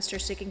First Minister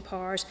seeking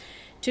powers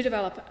to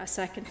develop a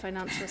second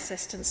financial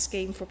assistance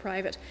scheme for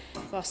private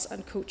bus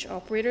and coach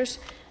operators.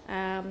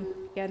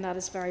 Again, that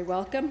is very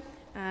welcome.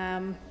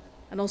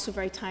 And also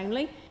very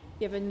timely,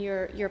 given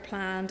your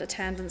planned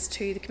attendance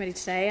to the committee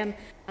today. And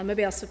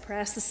maybe I'll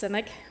suppress the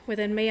cynic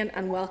within me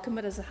and welcome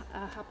it as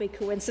a happy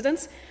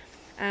coincidence.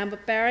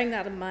 But bearing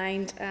that in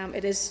mind,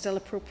 it is still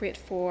appropriate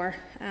for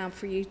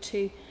you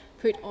to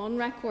put on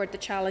record the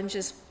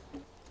challenges,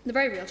 the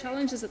very real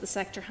challenges that the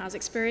sector has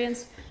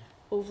experienced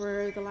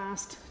over the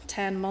last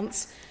 10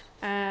 months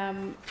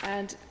And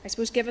I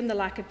suppose given the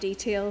lack of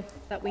detail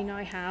that we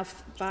now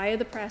have via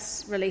the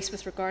press release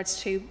with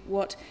regards to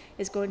what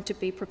is going to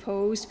be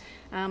proposed,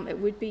 it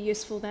would be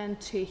useful then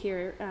to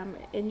hear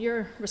in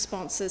your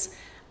responses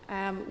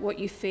what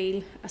you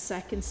feel a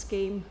second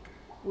scheme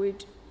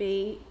would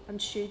be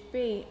and should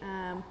be.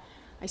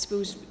 I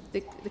suppose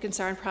the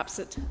concern perhaps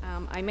that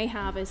I may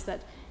have is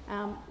that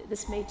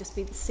this may just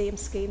be the same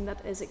scheme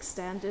that is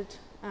extended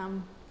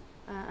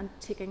and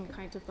taking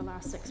account of the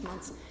last 6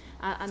 months.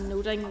 And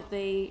noting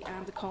the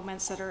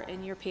comments that are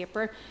in your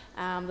paper,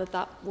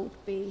 that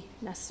won't be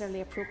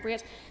necessarily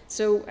appropriate.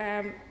 So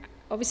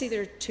obviously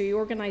there are two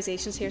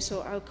organisations here,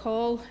 so I'll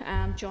call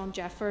John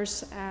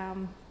Jeffers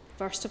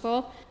first of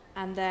all,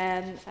 and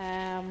then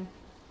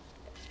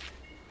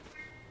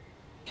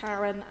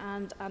Karen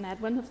and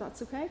Edwin, if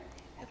that's okay.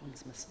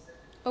 Edwin's missing.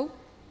 Oh,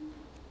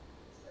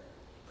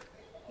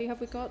 who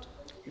have we got?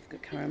 We've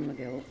got Karen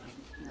McGill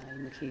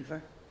and Niall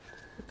McKeever.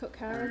 We've got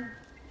Karen.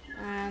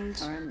 And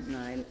Karen,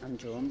 Niall and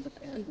John, but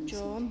Edwin's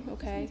John,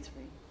 okay.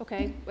 three.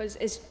 Okay,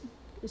 is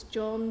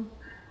John,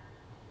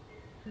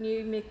 can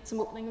you make some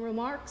opening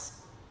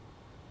remarks?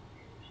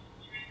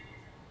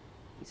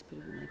 He's put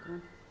the mic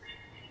on.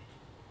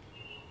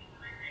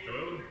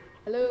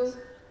 Hello?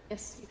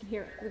 Yes, you can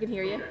hear, we can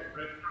hear you.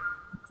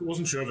 I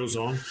wasn't sure if it was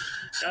on.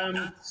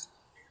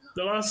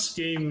 The last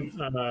scheme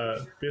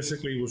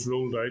basically was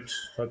rolled out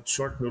at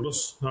short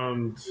notice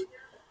and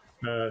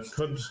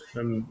could,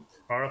 in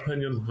our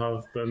opinion,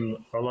 have been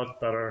a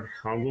lot better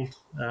handled.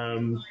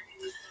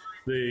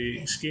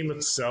 The scheme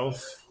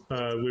itself,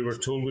 we were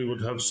told we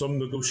would have some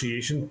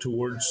negotiation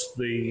towards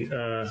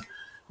the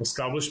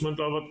establishment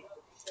of it.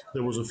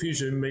 There was a few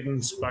Zoom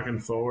meetings back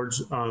and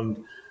forwards,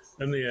 and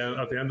in the end,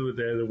 at the end of the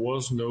day, there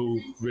was no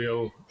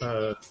real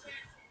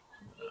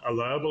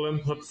allowable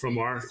input from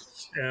our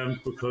end,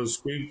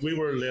 because we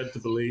were led to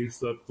believe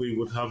that we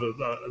would have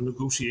a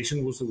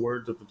negotiation was the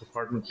word that the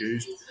department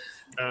used.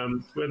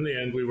 In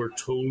the end, we were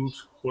told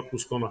what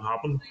was going to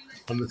happen,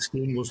 and the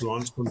scheme was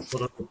launched and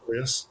put into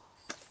place.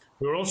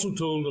 We were also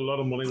told a lot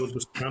of money would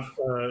be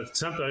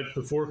sent out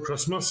before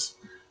Christmas,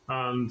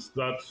 and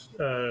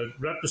that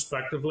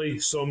retrospectively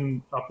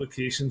some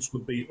applications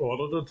would be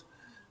audited.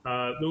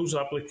 Those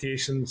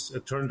applications,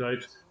 it turned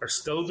out, are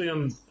still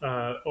being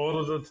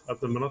audited at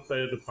the minute by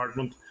the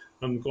department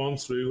and gone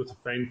through with a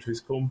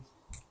fine-tooth comb.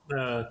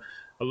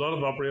 A lot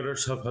of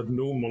operators have had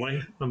no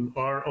money and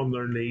are on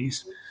their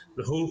knees.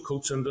 The whole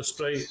coach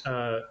industry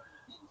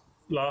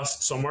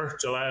last summer,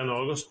 July and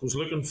August, was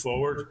looking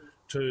forward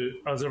to,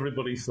 as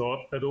everybody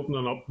thought, it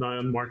opening up now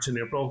in March and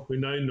April. We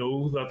now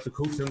know that the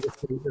coach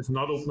industry is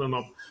not opening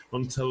up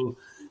until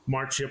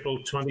March, April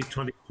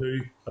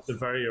 2022 at the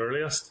very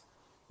earliest.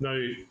 Now,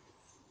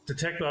 to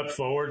take that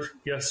forward,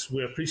 yes,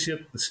 we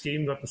appreciate the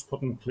scheme that was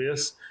put in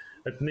place.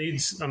 It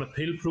needs an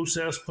appeal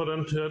process put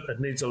into it. It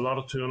needs a lot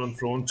of to and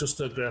fro just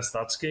to address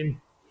that scheme.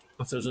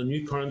 If there's a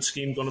new current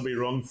scheme going to be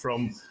run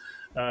from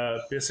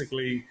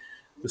basically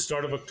the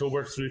start of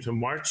October through to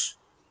March,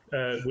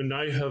 we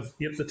now have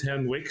 8 to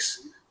 10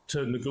 weeks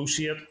to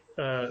negotiate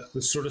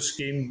the sort of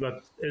scheme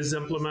that is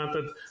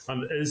implemented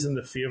and is in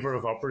the favour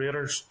of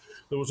operators.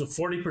 There was a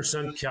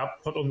 40%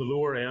 cap put on the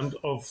lower end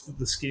of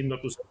the scheme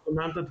that was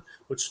implemented,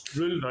 which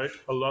ruled out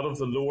a lot of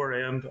the lower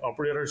end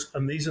operators,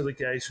 and these are the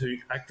guys who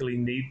actually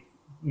need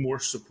more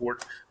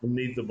support and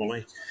need the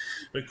money.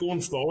 But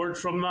going forward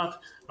from that,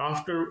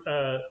 after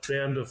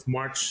the end of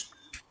March,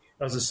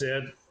 as I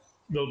said,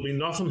 there'll be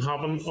nothing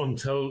happen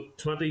until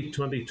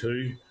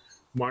 2022,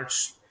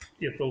 March,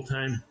 April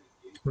time.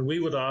 And we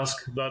would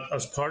ask that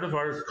as part of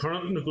our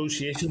current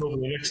negotiation over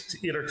the next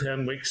 8 or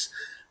 10 weeks,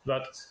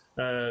 that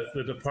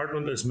the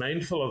department is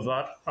mindful of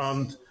that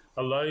and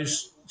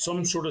allows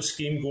some sort of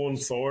scheme going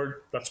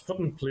forward that's put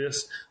in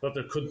place, that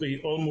there could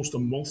be almost a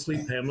monthly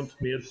payment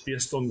made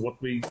based on what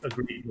we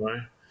agreed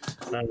now.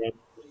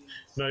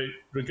 Now,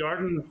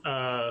 regarding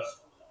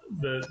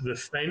the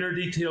finer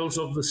details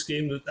of the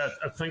scheme,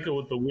 I think it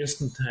would be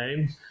wasting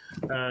time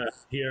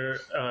here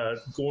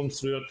going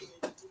through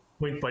it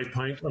point by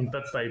point and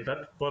bit by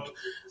bit. But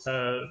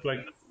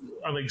like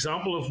an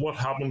example of what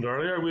happened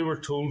earlier, we were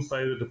told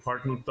by the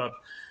department that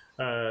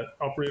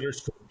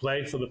operators could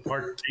apply for the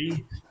Part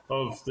D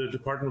of the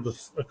Department of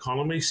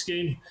Economy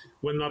scheme.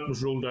 When that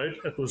was rolled out,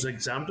 it was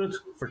exempted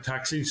for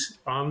taxis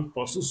and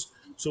buses.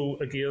 So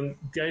again,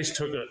 guys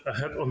took a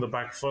hit on the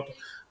back foot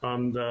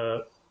and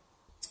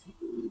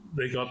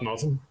they got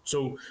nothing.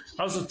 So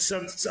as it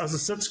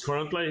sits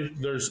currently,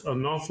 there's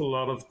an awful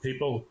lot of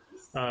people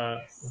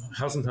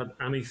hasn't had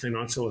any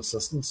financial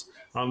assistance.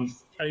 And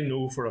I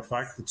know for a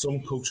fact that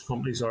some coach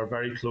companies are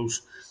very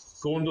close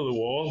going to the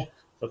wall.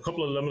 A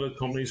couple of limited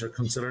companies are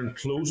considering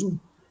closing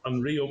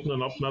and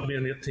reopening up maybe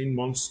in 18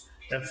 months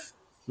if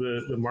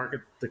the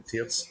market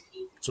dictates.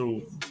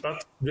 So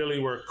that's really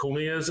where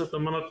Coney is at the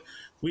minute.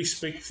 We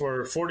speak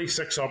for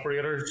 46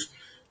 operators,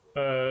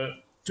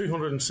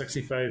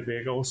 265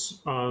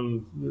 vehicles,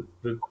 and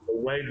the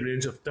wide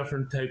range of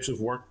different types of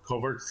work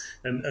covered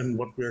in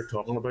what we're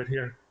talking about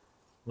here.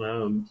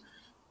 Are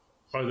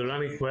there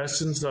any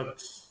questions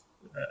that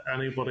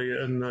anybody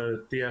in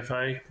the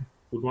DFI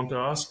would want to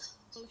ask?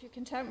 Well, if you're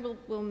content,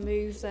 we'll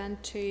move then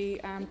to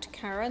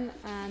Karen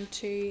and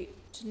to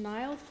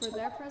Niall for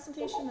their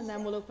presentation, and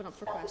then we'll open up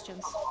for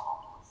questions.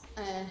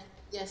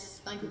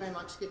 Yes, thank you very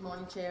much. Good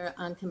morning, Chair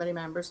and committee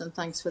members, and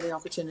thanks for the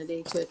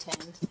opportunity to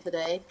attend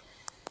today.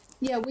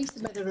 Yeah, we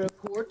submitted a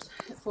report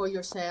for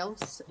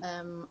yourselves.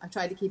 I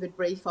tried to keep it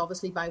brief,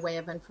 obviously, by way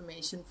of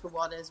information for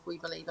what is, we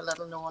believe, a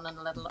little known and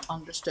a little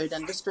understood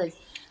industry.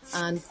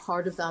 And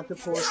part of that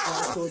report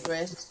also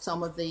addressed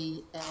some of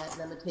the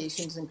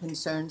limitations and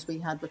concerns we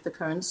had with the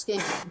current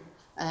scheme,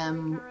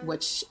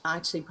 which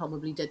actually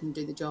probably didn't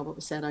do the job it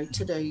was set out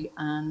to do.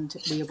 And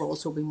we have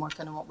also been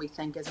working on what we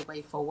think is a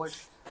way forward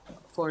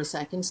for a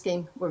second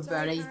scheme. We're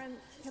very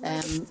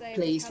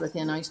pleased with the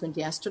announcement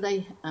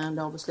yesterday, and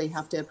obviously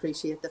have to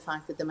appreciate the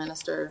fact that the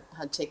Minister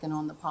had taken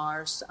on the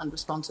powers and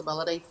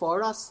responsibility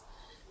for us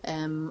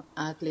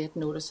at late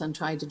notice and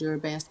tried to do our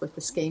best with the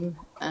scheme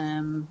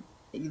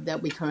that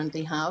we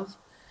currently have.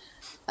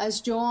 As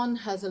John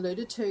has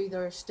alluded to,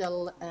 there are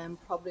still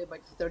probably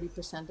about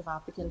 30% of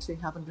applicants who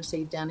haven't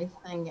received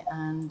anything,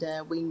 and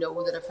we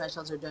know that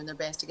officials are doing their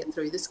best to get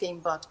through the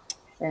scheme, but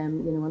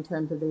in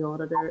terms of the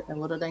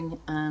auditing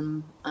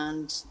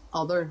and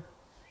other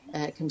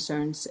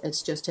concerns,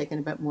 it's just taken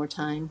a bit more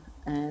time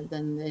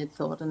than they had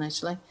thought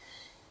initially.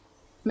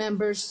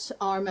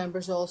 Our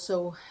members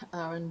also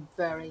are in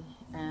very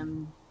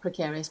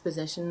precarious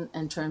position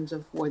in terms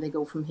of where they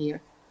go from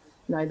here.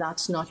 Now,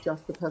 that's not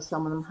just because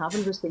some of them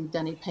haven't received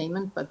any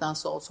payment, but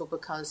that's also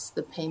because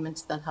the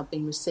payments that have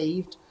been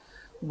received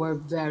were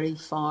very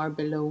far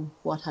below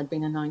what had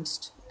been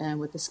announced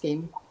with the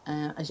scheme.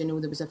 As you know,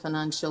 there was a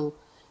financial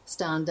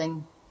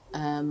standing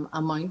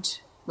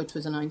amount which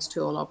was announced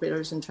to all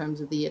operators in terms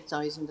of the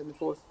 8,000 and the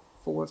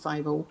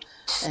 450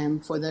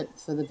 for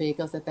the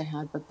vehicles that they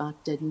had, but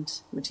that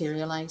didn't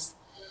materialise.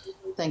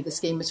 I think the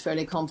scheme was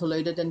fairly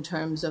convoluted in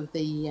terms of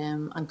the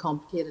and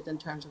complicated in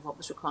terms of what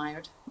was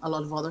required. A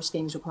lot of other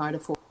schemes required a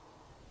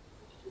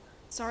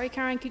Sorry,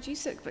 Karen, could you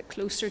sit a bit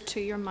closer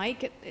to your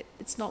mic?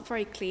 It's not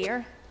very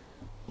clear.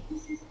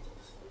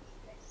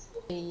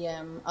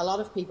 A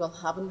lot of people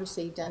haven't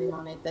received any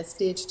money at this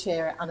stage,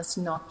 Chair, and it's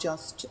not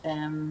just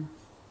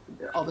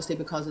obviously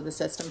because of the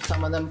system.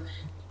 Some of them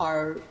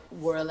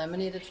were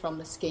eliminated from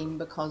the scheme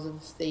because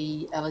of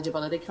the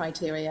eligibility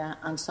criteria,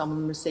 and some of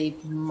them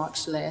received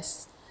much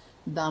less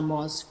than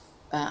was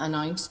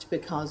announced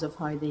because of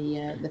how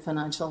the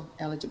financial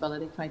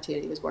eligibility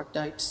criteria was worked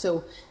out.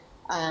 So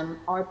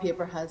our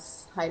paper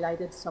has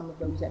highlighted some of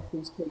those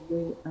issues to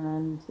you,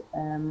 and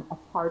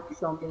apart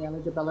from the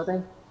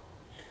eligibility,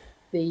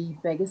 the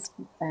biggest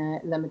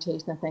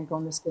limitation, I think,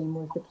 on the scheme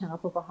was the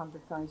cap of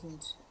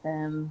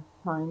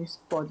 £100,000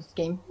 for the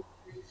scheme.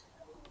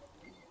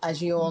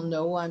 As you all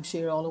know, I'm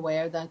sure you're all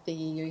aware that the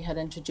EU had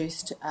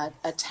introduced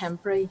a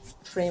temporary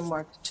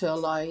framework to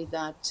allow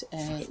that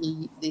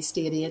the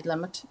state aid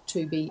limit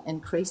to be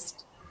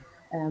increased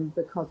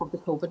because of the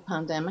COVID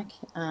pandemic,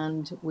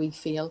 and we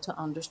fail to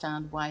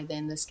understand why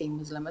then the scheme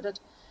was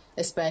limited,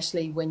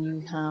 especially when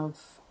you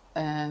have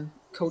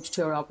coach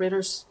tour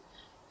operators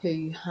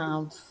who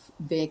have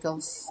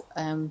vehicles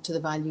to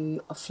the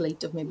value of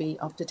fleet of maybe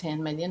up to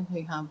 10 million,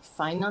 who have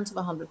finance of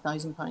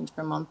 £100,000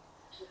 per month,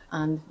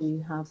 and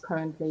who have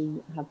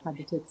currently had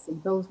to take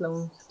CBILS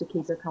loans to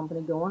keep their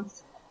company going.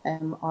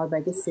 Our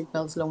biggest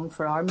CBILS loan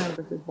for our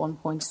members is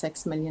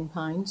 £1.6 million,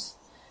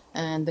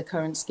 and the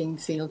current scheme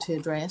failed to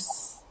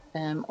address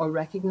or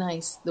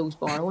recognise those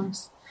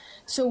borrowings.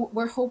 So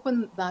we're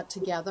hoping that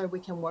together we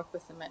can work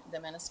with the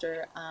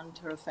Minister and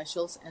her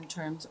officials in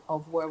terms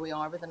of where we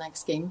are with the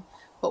next scheme.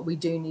 But we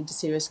do need to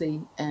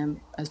seriously,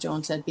 as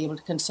John said, be able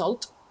to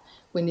consult.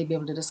 We need to be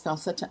able to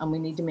discuss it, and we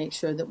need to make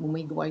sure that when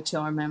we go out to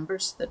our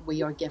members that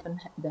we are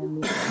giving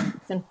them the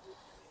information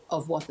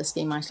of what the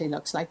scheme actually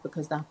looks like,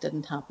 because that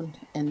didn't happen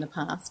in the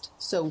past.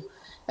 So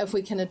if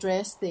we can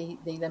address the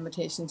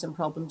limitations and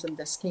problems in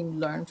this scheme,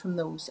 learn from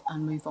those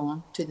and move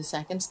on to the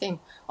second scheme.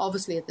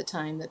 Obviously, at the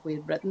time that we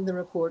had written the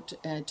report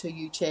to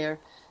you, Chair,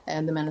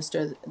 and the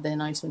Minister, the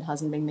announcement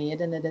hasn't been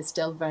made, and it is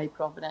still very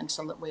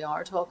providential that we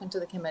are talking to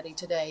the committee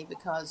today,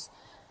 because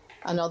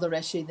another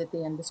issue that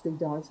the industry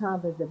does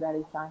have is the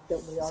very fact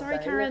that we are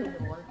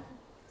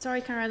Sorry,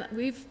 Karen,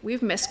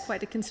 we've missed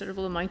quite a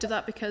considerable amount of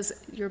that because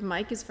your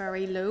mic is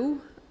very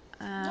low.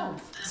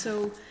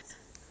 So.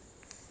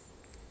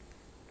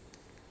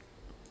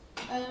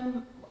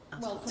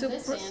 Well, from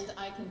this end,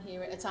 I can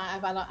hear it.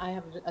 I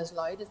have it as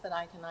loud as that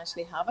I can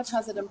actually have it.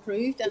 Has it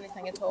improved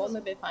anything at all?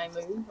 Maybe if I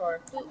move, or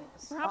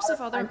perhaps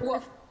if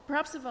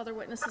other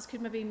witnesses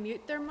could maybe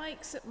mute their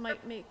mics, it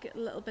might make it a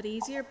little bit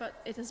easier. But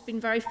it has been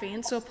very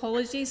faint, so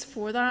apologies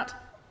for that.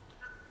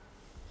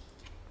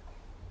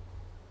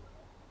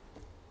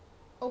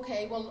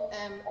 Okay. Well,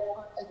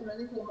 is there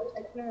anything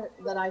particular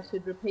that I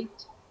should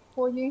repeat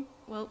for you?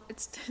 Well,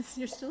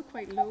 you're still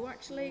quite low,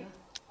 actually.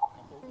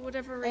 For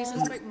whatever reason,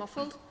 it's quite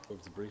muffled. It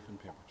was a briefing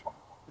paper.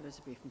 There is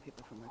a briefing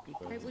paper from our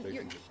group. Right, well,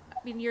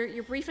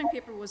 your briefing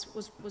paper was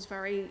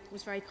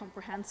very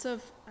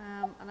comprehensive,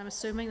 and I'm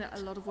assuming that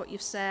a lot of what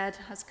you've said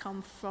has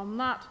come from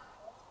that.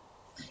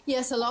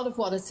 Yes, a lot of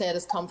what I said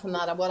has come from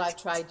that, and what I've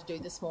tried to do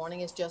this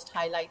morning is just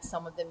highlight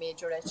some of the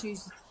major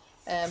issues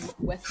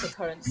with the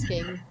current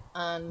scheme,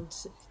 and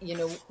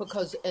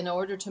because in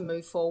order to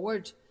move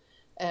forward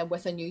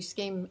with a new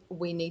scheme,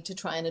 we need to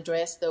try and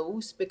address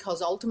those,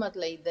 because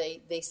ultimately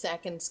the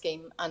second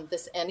scheme and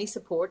any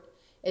support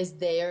is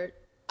there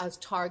as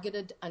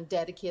targeted and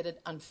dedicated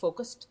and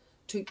focused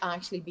to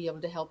actually be able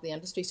to help the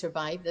industry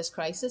survive this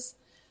crisis.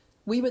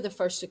 We were the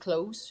first to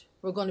close.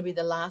 We're going to be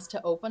the last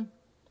to open.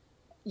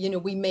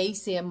 We may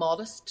see a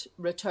modest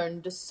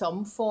return to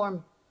some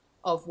form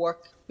of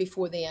work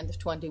before the end of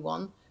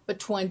 21, but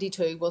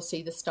 22 will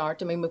see the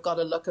start. I mean, we've got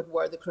to look at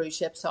where the cruise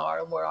ships are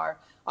and where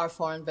our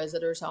foreign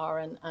visitors are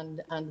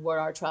and where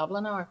our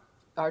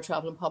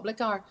travelling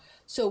public are.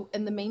 So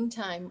in the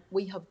meantime,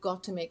 we have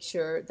got to make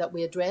sure that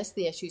we address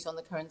the issues on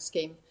the current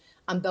scheme,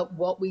 and that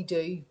what we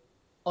do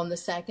on the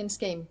second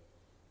scheme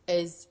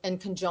is in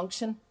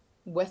conjunction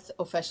with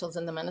officials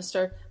and the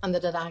Minister, and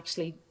that it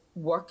actually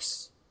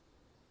works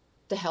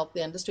to help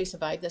the industry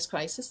survive this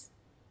crisis.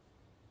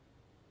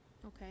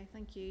 Okay,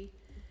 thank you.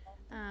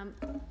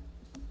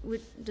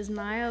 Does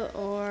Niall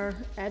or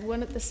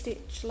Edwin at this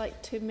stage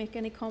like to make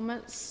any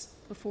comments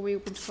before we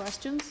open to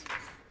questions?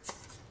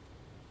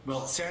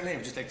 Well, certainly I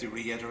would just like to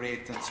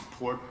reiterate and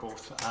support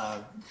both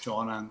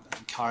John and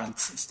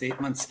Karen's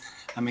statements.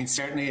 I mean,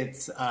 certainly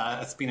it's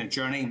been a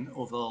journey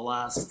over the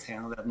last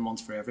 10, 11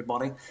 months for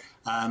everybody.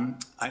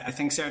 I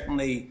think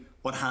certainly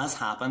what has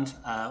happened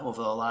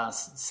over the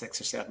last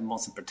 6 or 7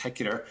 months in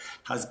particular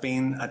has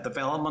been a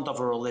development of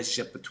a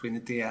relationship between the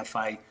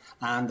DFI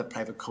and the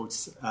private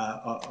coach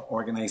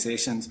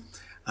organisations.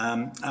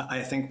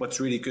 I think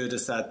what's really good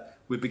is that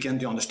we begin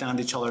to understand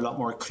each other a lot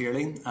more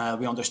clearly.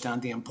 We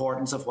understand the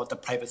importance of what the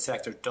private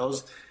sector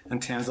does in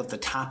terms of the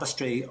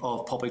tapestry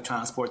of public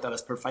transport that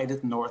is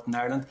provided in Northern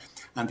Ireland,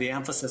 and the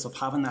emphasis of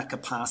having that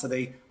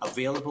capacity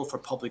available for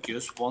public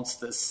use once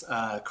this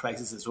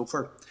crisis is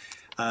over.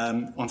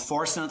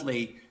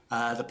 Unfortunately,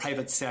 the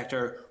private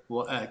sector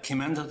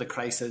came into the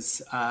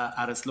crisis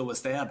at its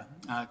lowest ebb,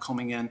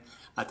 coming in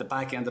at the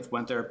back end of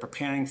winter,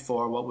 preparing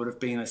for what would have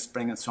been a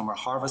spring and summer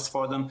harvest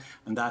for them,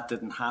 and that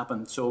didn't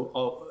happen.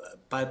 So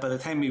by the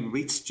time we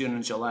reached June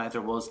and July,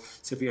 there was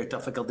severe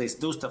difficulties.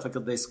 Those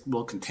difficulties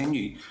will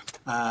continue,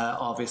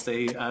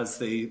 obviously, as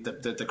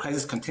the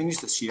crisis continues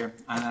this year,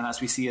 and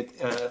as we see it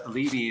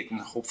alleviating,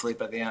 hopefully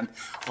by the end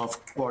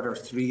of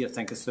Q3, I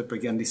think it's to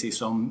begin to see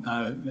some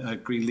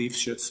green leaf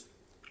shoots.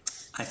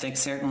 I think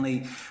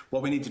certainly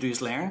what we need to do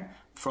is learn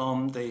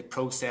from the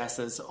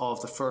processes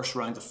of the first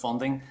round of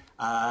funding.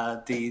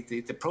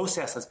 The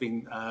process has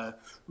been,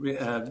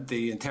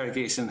 the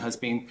interrogation has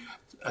been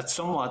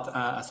somewhat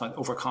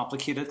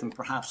overcomplicated and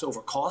perhaps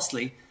over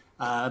costly,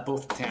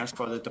 both in terms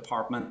for the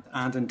department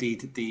and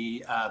indeed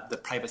the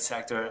private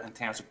sector in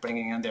terms of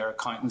bringing in their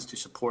accountants to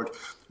support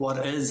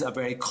what is a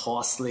very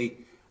costly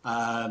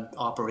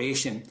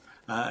operation,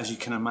 as you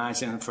can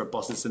imagine, for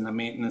buses and the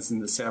maintenance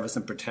and the service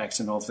and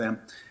protection of them.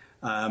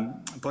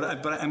 But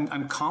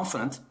I'm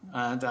confident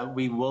that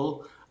we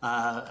will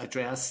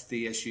address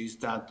the issues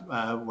that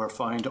were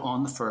found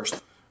on the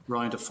first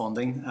round of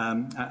funding.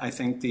 I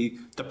think the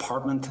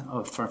Department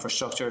for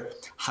Infrastructure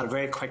had a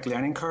very quick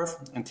learning curve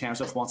in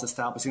terms of once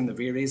establishing the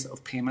various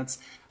of payments.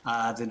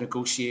 The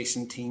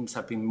negotiation teams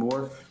have been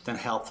more than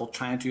helpful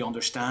trying to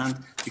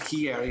understand the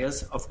key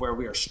areas of where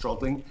we are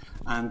struggling.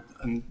 And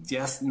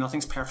yes,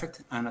 nothing's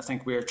perfect, and I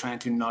think we are trying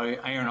to now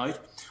iron out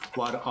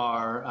what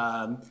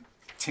are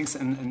things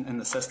in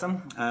the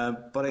system,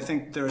 but I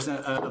think there's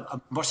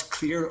a much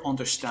clearer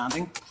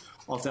understanding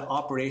of the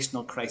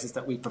operational crisis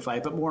that we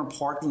provide, but more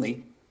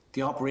importantly,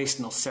 the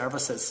operational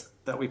services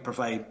that we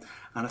provide.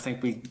 And I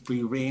think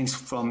we range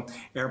from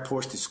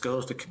airports to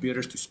schools to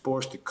commuters to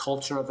sports to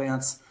culture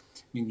events.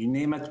 I mean, you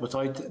name it.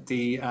 Without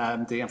the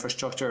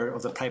infrastructure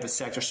of the private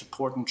sector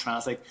supporting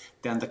Translink,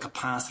 then the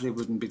capacity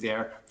wouldn't be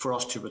there for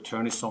us to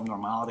return to some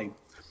normality.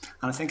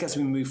 And I think as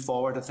we move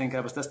forward, I think I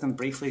was listening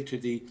briefly to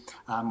the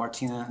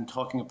Martina and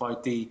talking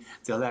about the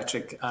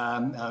electric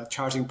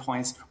charging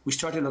points. We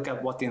start to look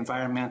at what the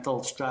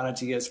environmental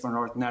strategy is for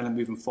Northern Ireland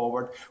moving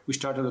forward. We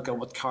start to look at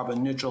what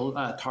carbon neutral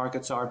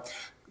targets are.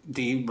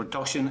 The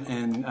reduction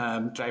in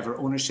driver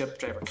ownership,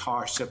 driver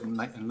carship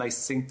and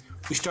licensing.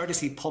 We start to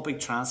see public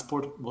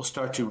transport will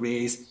start to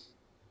raise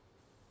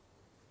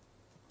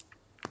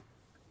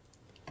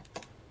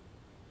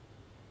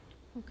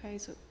Okay,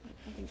 so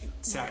I think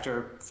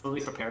sector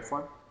fully prepared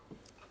for.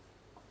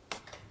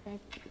 Okay.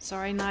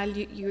 Sorry, Niall,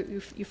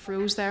 you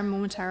froze there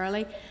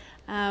momentarily.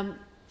 Are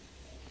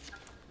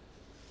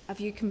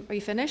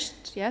you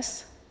finished?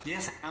 Yes.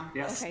 Yes, I am.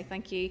 Yes. Okay,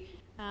 thank you.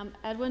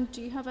 Edwin,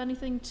 do you have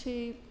anything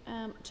to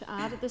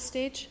add at this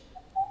stage?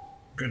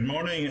 Good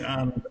morning,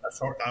 and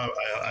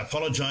I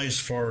apologise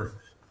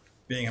for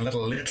being a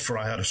little late.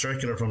 I had a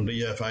circular from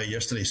DFI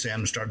yesterday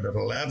saying it started at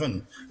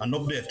 11, an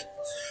update,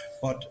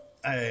 but.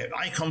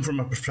 I come from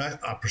a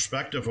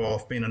perspective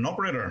of being an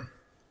operator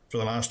for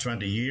the last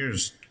 20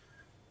 years,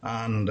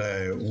 and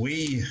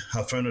we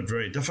have found it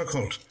very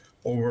difficult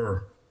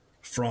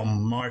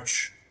from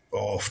March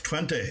of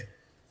 20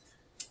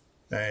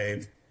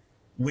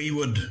 we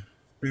would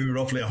do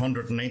roughly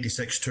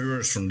 196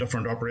 tours from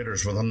different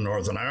operators within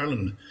Northern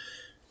Ireland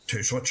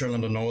to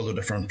Switzerland and all the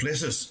different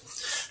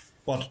places.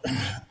 But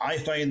I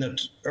find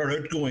that our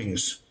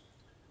outgoings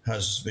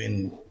has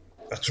been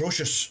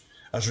atrocious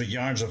as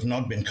regards have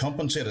not been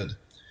compensated.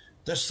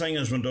 This thing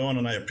has went on,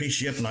 and I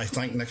appreciate and I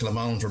thank Nicola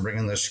Mallon for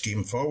bringing this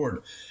scheme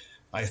forward.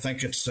 I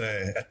think it's,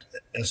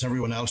 as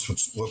everyone else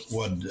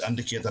would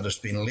indicate, that it's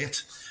been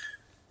late.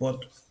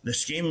 But the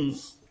scheme,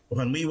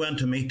 when we went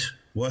to meet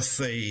with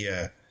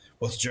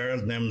with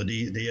Gerald and them,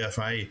 the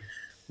DFI,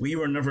 we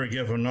were never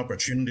given an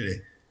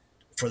opportunity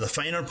for the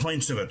finer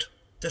points of it.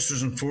 This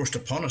was enforced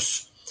upon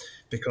us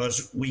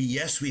because we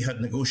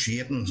had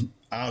negotiating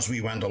as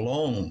we went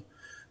along,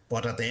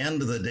 but at the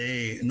end of the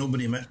day, the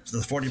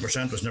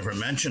 40% was never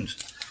mentioned.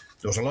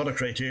 There was a lot of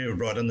criteria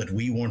brought in that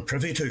we weren't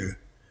privy to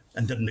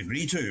and didn't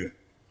agree to.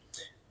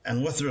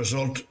 And with the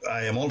result,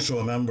 I am also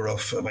a member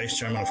of Vice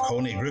Chairman of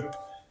Coney Group,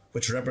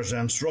 which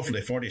represents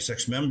roughly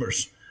 46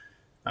 members.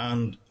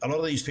 And a lot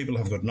of these people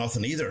have got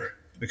nothing either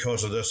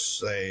because of this,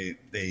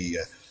 the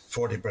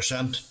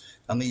 40%,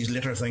 and these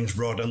later things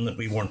brought in that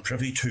we weren't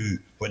privy to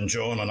when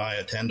John and I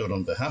attended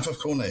on behalf of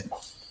Coney.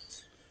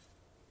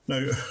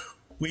 Now,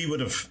 we would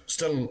have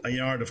still a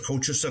yard of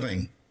coaches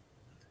sitting,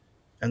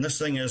 and this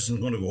thing isn't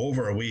going to go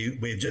over.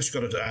 We've just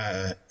got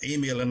an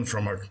email in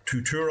from our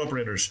two tour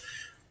operators,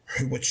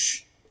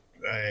 which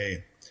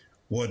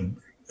would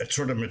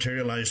sort of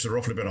materialise to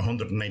roughly about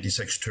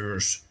 196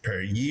 tours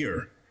per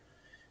year.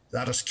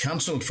 That is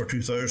cancelled for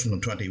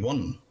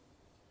 2021.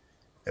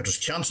 It was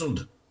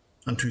cancelled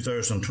in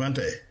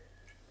 2020.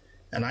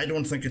 And I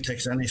don't think it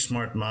takes any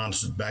smart man to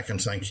sit back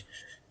and think,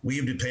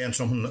 we'd be paying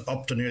something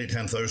up to nearly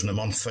 10,000 a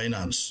month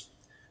finance.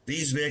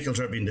 These vehicles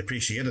are being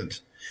depreciated.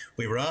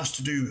 We were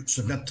asked to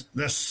submit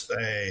this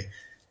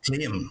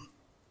claim.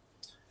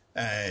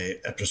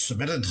 It was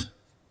submitted.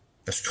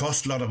 It's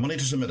cost a lot of money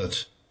to submit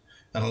it.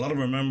 And a lot of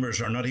our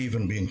members are not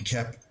even being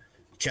kept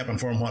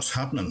informed what's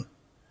happening.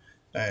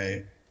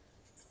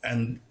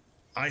 And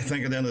I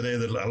think at the end of the day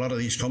that a lot of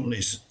these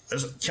companies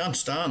can't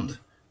stand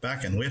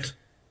back and wait.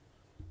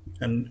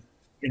 And,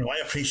 I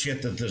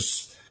appreciate that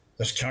this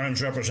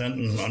Karen's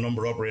representing a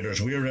number of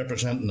operators. We're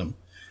representing them.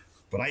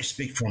 But I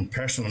speak from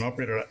personal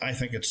operator. I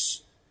think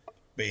it's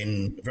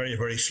been very,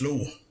 very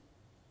slow.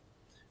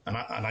 And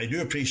I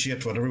do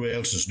appreciate what everybody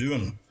else is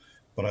doing.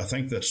 But I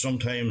think that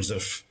sometimes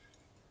if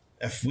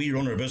we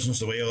run our business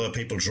the way other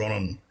people's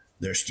running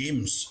their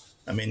schemes,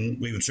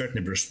 we would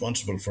certainly be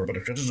responsible for a bit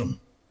of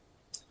criticism.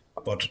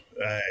 But,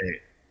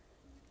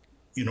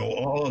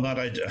 all of that,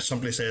 I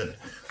simply said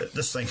that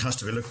this thing has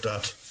to be looked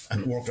at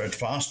and worked out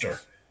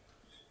faster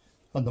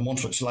than the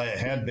months which lie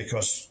ahead,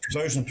 because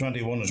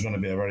 2021 is going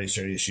to be a very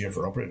serious year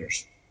for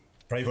operators,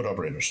 private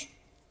operators.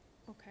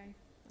 Okay,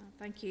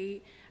 thank you.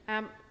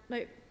 Now,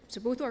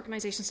 so both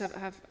organisations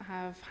have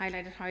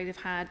highlighted how they've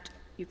had,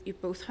 you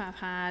both have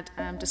had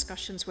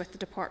discussions with the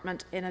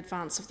department in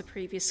advance of the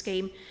previous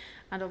scheme,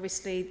 and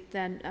obviously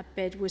then a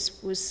bid was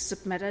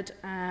submitted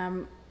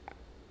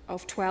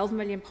of £12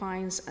 million,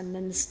 and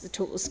then the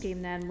total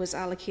scheme then was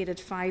allocated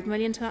 £5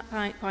 million.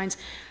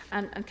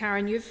 And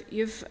Karen, you've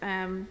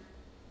given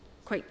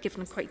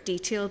a quite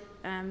detailed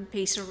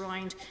piece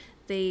around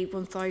the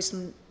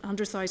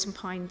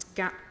 £100,000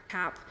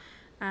 cap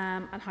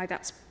and how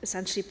that's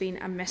essentially been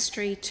a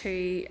mystery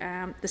to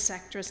the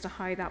sector as to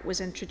how that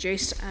was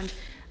introduced. And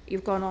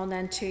you've gone on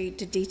then to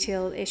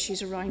detail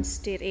issues around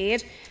state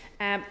aid.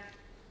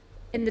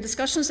 In the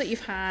discussions that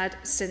you've had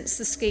since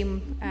the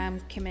scheme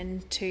came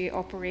into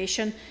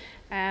operation,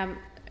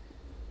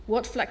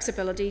 what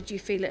flexibility do you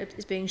feel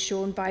is being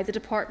shown by the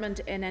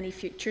department in any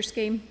future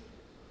scheme?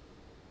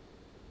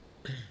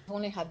 We've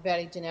only had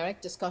very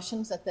generic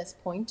discussions at this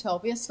point,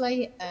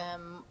 obviously.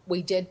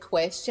 We did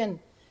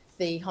question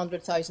the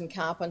 100,000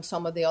 cap and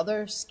some of the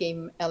other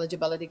scheme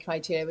eligibility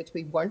criteria which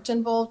we weren't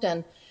involved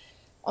in.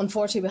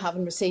 Unfortunately, we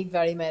haven't received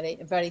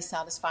very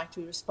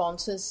satisfactory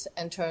responses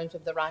in terms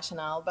of the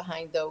rationale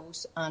behind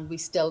those, and we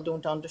still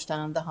don't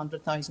understand the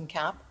 100,000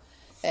 cap,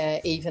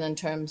 even in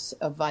terms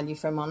of value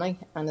for money.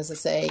 And as I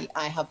say,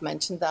 I have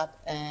mentioned that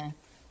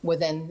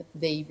within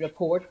the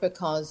report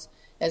because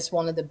it's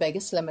one of the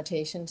biggest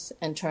limitations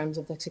in terms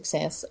of the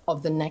success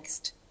of the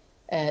next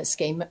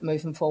scheme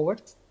moving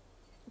forward.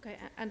 Okay,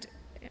 and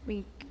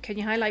can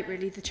you highlight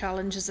really the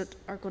challenges that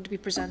are going to be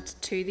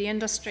presented to the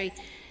industry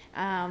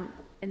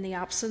in the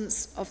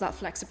absence of that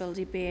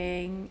flexibility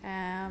being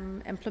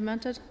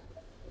implemented?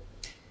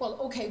 Well,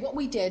 okay, what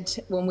we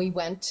did when we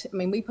went,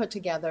 we put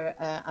together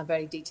a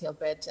very detailed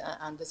bid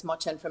and as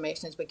much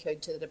information as we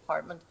could to the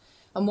department.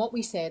 And what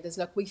we said is,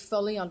 look, we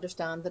fully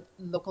understand that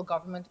local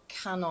government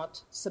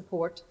cannot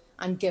support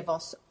and give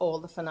us all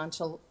the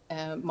financial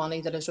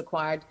money that is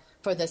required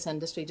for this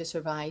industry to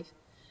survive.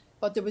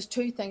 But there was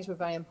two things were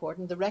very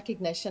important. The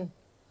recognition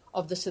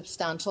of the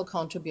substantial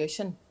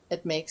contribution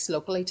it makes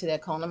locally to the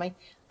economy.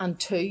 And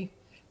two,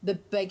 the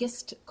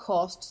biggest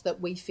costs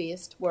that we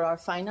faced were our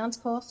finance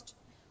cost,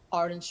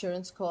 our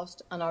insurance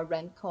cost and our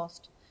rent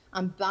cost.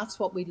 And that's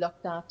what we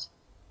looked at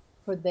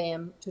for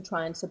them to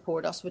try and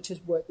support us, which is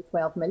where the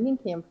 12 million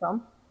came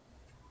from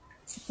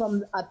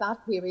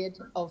that period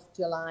of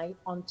July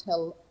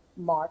until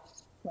March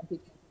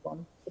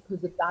 2021,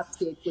 because at that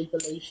stage we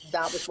believed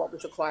that was what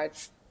was required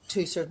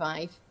to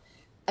survive.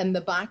 In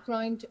the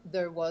background,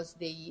 there was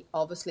the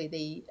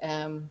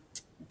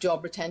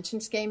job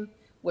retention scheme,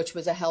 which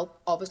was a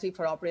help obviously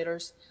for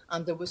operators,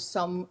 and there was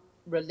some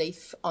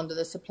relief under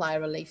the supply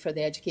relief for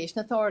the Education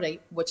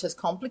Authority, which has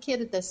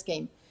complicated this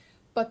scheme.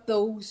 But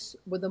those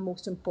were the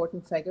most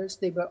important figures.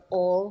 They were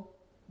all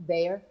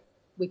there.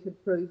 We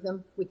could prove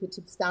them, we could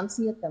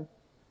substantiate them,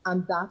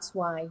 and that's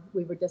why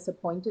we were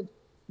disappointed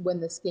when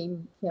the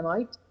scheme came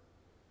out,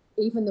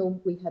 even though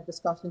we had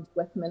discussions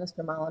with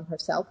Minister Mallon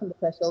herself and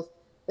officials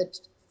that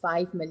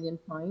 £5 million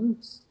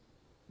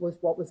was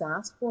what was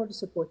asked for to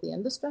support the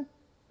industry.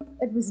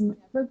 It was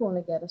never going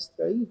to get us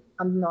through,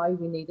 and now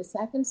we need a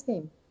second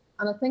scheme.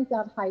 And I think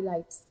that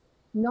highlights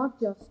not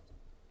just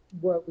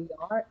where we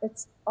are,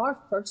 it's our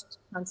first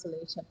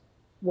cancellation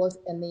was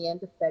in the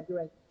end of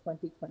February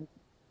 2020.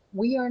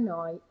 We are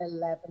now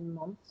 11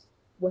 months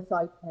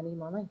without any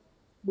money.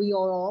 We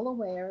are all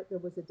aware there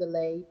was a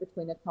delay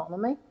between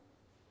economy,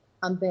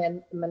 and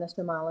then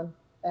Minister Mallon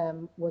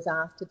was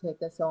asked to take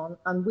this on,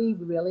 and we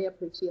really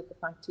appreciate the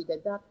fact she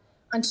did that.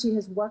 And she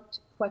has worked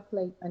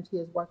quickly and she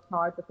has worked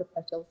hard with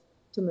officials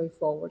to move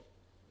forward.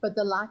 But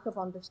the lack of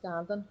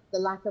understanding, the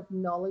lack of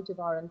knowledge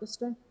of our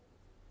industry,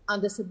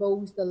 and I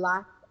suppose the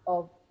lack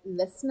of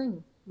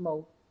listening,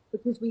 Mo,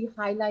 because we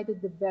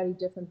highlighted the very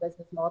different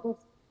business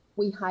models.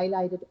 We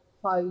highlighted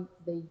how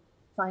the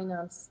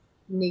finance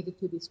needed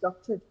to be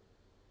structured,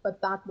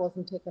 but that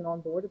wasn't taken on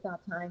board at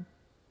that time.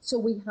 So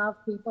we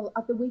have people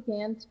at the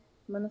weekend,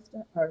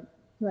 Minister or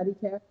Committee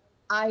Chair,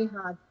 I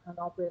had an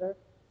operator,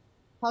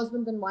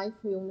 husband and wife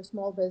who own a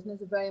small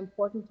business, very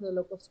important to the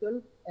local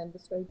school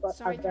industry. But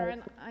sorry,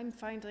 Karen, I'm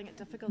finding it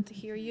difficult to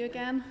hear you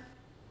again.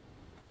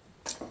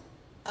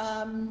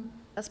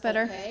 That's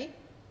better. Okay.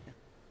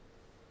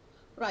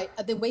 Right,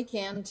 at the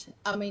weekend,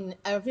 I mean,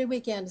 every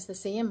weekend is the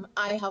same.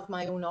 I have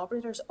my own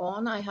operators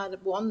on. I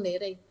had one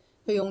lady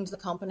who owns the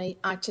company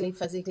actually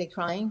physically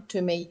crying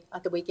to me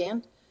at the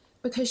weekend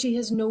because she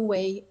has no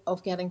way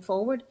of getting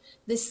forward.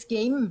 The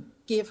scheme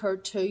gave her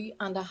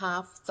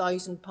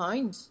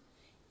 £2,500,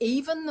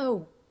 even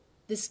though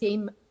the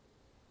scheme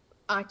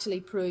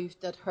actually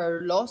proved that her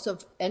loss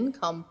of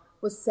income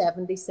was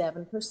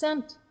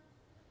 77%.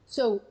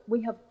 So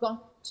we have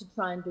got to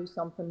try and do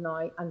something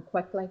now and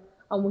quickly.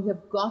 And we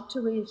have got to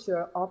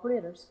reassure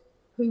operators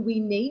who we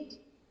need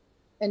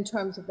in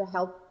terms of the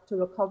help to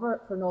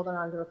recover, for Northern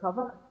Ireland to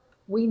recover.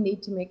 We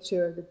need to make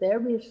sure that they're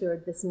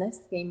reassured this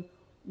next scheme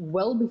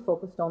will be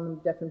focused on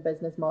the different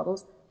business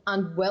models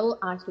and will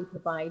actually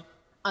provide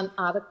an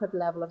adequate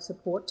level of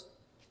support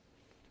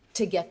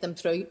to get them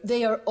through.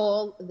 They are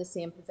all in the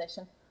same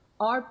position.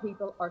 Our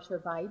people are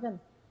surviving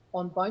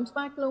on bounce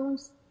back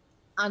loans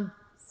and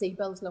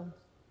CBILS loans.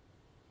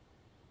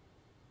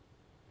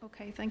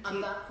 Okay, thank you.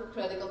 And that's the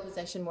critical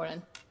position we're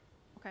in.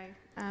 Okay,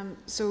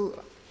 so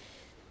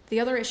the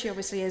other issue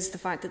obviously is the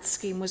fact that the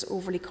scheme was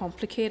overly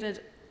complicated,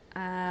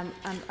 and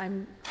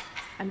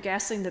I'm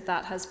guessing that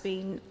that has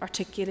been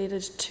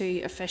articulated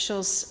to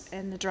officials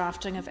in the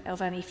drafting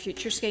of any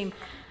future scheme.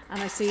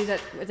 And I see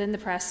that within the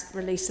press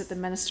release that the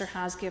Minister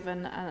has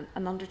given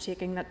an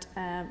undertaking that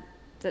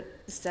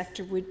that the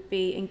sector would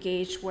be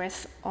engaged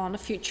with on a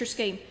future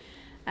scheme.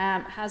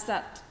 Has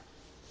that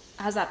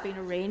been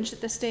arranged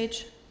at this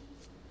stage?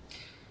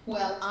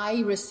 Well,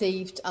 I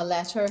received a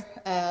letter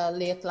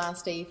late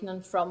last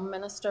evening from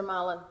Minister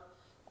Mallon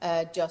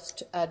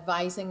just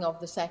advising of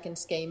the second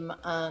scheme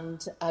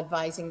and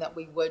advising that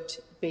we would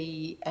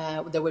be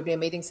there would be a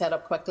meeting set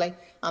up quickly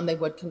and they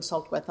would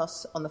consult with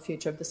us on the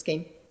future of the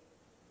scheme.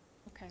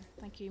 Okay,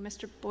 thank you.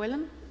 Mr.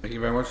 Boylan. Thank you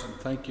very much, and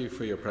thank you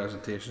for your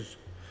presentations.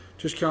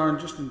 Just Karen,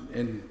 just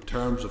in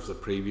terms of the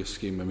previous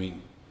scheme, I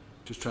mean,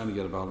 just trying to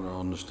get a better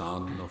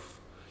understanding of,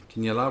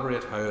 can you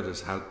elaborate how it has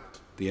helped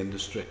the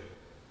industry?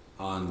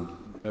 And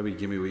maybe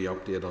give me a wee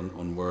update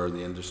on where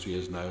the industry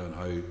is now and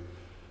how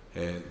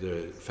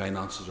the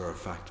finances are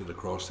affected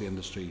across the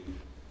industry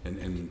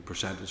in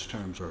percentage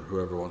terms, or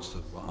whoever wants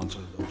to answer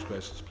those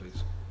questions,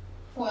 please.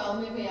 Well,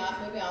 maybe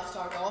I'll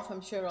start off.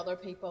 I'm sure other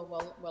people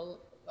will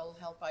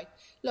help out.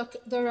 Look,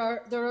 there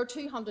are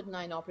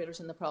 209 operators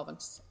in the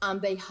province,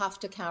 and they have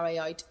to carry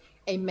out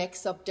a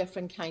mix of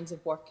different kinds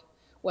of work,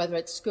 whether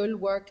it's school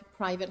work,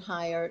 private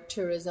hire,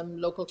 tourism,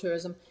 local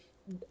tourism.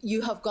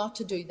 You have got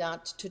to do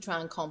that to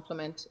try and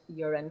complement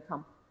your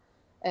income.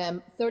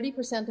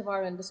 30% of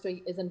our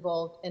industry is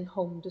involved in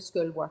home to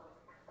school work,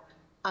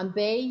 and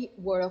they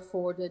were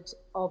afforded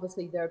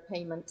obviously their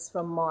payments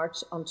from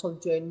March until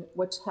June,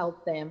 which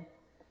helped them.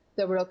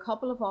 There were a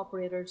couple of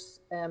operators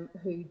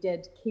who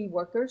did key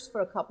workers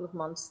for a couple of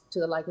months to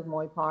the like of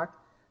Moy Park.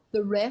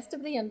 The rest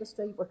of the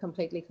industry were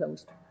completely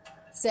closed.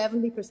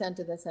 70%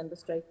 of this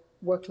industry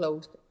were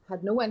closed,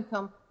 had no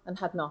income and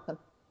had nothing.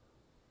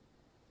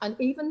 And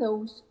even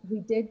those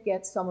who did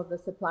get some of the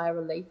supply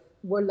relief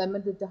were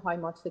limited to how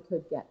much they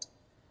could get.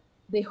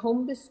 The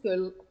home to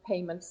school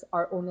payments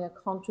are only a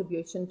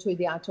contribution to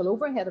the actual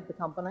overhead of the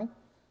company,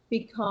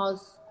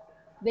 because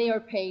they are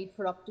paid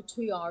for up to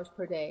 2 hours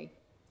per day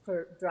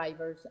for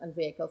drivers and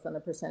vehicles, and a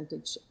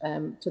percentage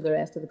to the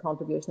rest of the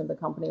contribution of the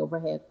company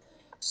overhead.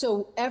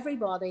 So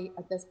everybody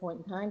at this point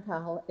in time,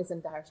 Cathal, is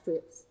in dire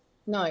straits.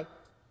 Now,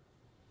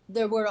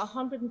 there were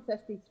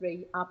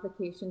 153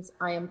 applications,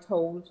 I am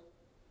told,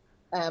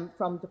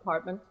 from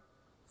department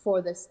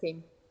for this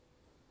scheme.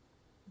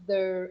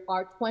 There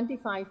are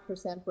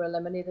 25% were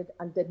eliminated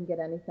and didn't get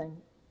anything.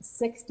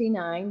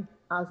 69,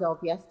 as of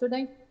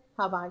yesterday,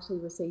 have actually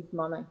received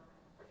money.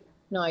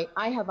 Now,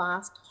 I have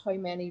asked how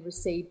many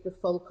received the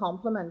full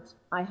complement.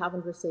 I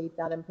haven't received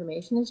that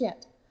information as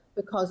yet,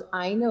 because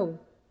I know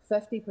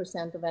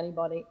 50% of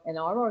anybody in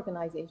our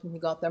organisation who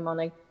got their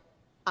money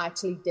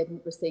actually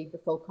didn't receive the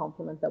full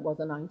complement that was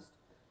announced.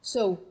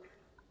 So,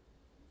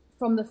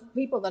 from the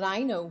people that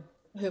I know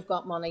who've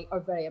got money are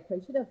very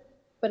appreciative,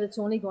 but it's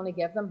only going to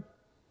give them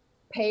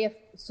pay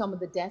some of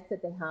the debt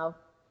that they have.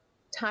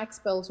 Tax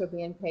bills are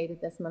being paid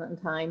at this minute in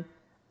time,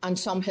 and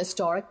some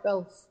historic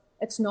bills.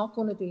 It's not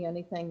going to do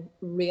anything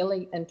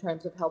really in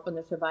terms of helping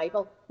their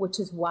survival, which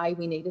is why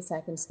we need a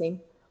second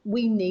scheme.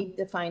 We need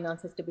the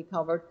finances to be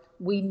covered.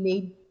 We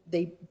need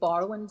the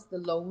borrowings, the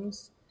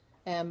loans.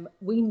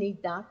 We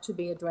need that to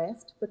be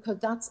addressed, because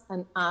that's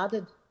an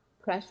added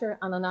pressure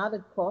and an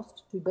added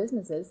cost to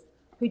businesses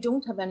who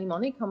don't have any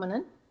money coming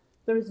in.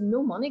 There is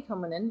no money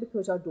coming in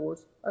because our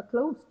doors are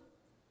closed.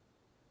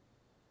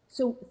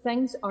 So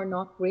things are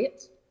not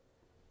great,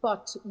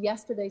 but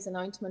yesterday's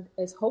announcement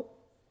is hope,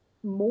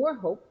 more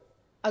hope,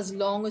 as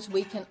long as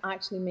we can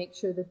actually make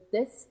sure that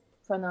this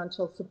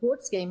financial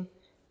support scheme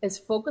is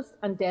focused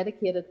and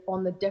dedicated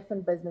on the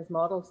different business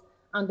models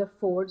and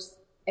affords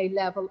a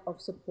level of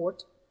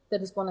support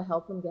that is going to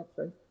help them get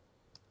through.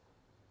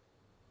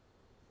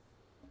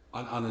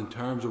 And in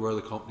terms of where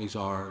the companies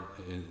are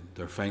in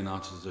their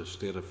finances, their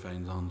state of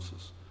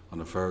finances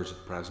and affairs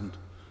at present,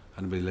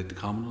 anybody like to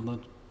comment on that?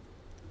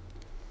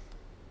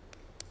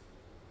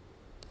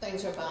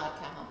 Things are bad,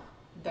 Cathal.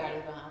 Very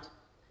bad.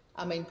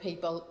 I mean,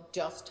 people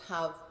just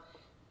have...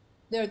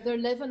 They're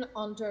living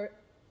under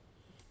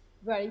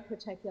very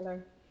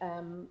particular,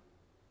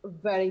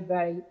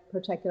 very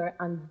particular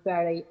and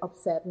very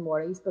upsetting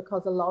worries,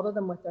 because a lot of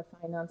them with their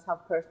finance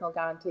have personal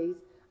guarantees,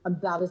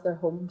 and that is their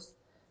homes.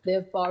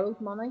 They've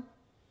borrowed money,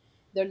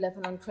 they're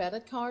living on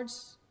credit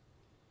cards,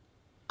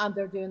 and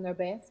they're doing their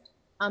best,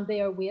 and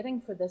they are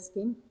waiting for this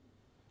scheme.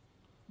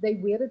 They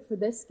waited for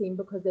this scheme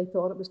because they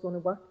thought it was going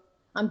to work,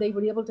 and they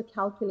were able to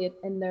calculate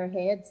in their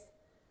heads,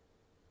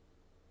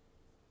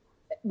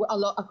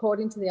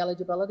 according to the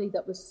eligibility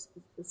that was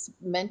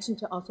mentioned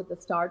to us at the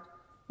start,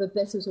 that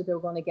this is what they were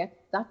going to get.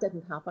 That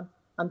didn't happen,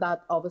 and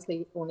that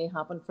obviously only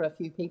happened for a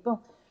few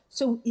people.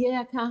 So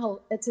yeah,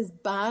 Cathal, it's as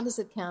bad as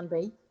it can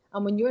be.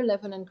 And when you're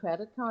living in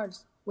credit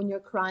cards, when you're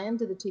crying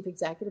to the chief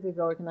executive of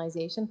your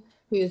organisation,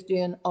 who is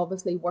doing,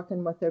 obviously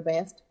working with their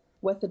best,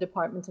 with the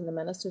departments and the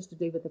ministers to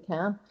do what they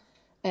can,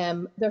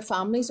 their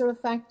families are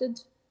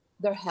affected,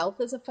 their health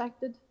is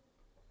affected,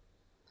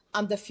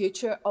 and the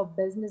future of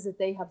business that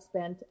they have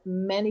spent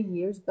many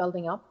years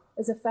building up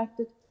is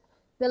affected.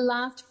 The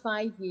last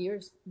 5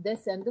 years,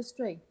 this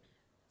industry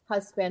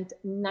has spent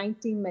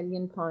 £90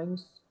 million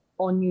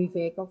on new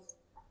vehicles,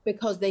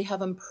 because they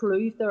have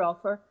improved their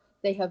offer,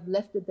 they have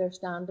lifted their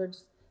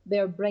standards,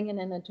 they're bringing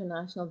in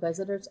international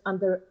visitors, and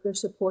they're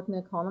supporting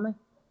the economy.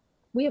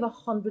 We have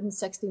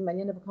 160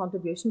 million of a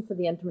contribution for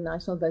the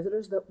international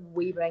visitors that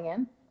we bring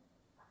in.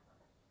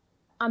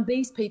 And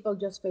these people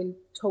just feel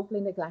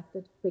totally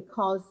neglected,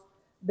 because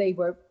they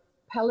were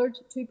pillared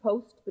to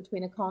post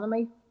between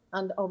economy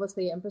and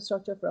obviously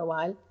infrastructure for a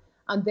while.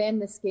 And then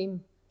the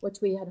scheme, which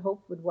we had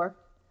hoped would work,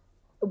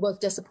 was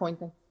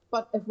disappointing.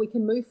 But if we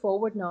can move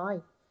forward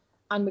now,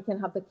 and we can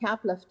have the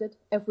cap lifted,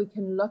 if we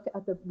can look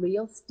at the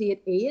real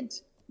state aid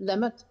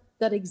limit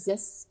that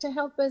exists to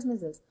help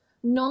businesses.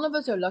 None of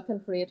us are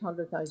looking for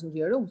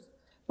 €800,000,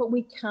 but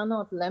we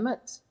cannot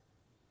limit,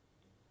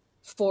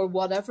 for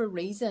whatever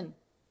reason,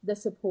 the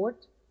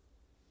support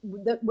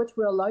which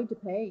we're allowed to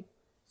pay,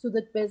 so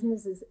that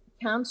businesses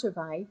can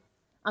survive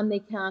and they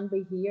can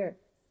be here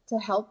to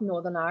help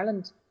Northern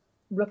Ireland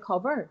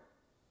recover,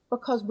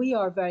 because we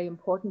are a very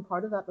important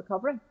part of that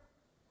recovery.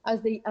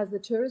 As the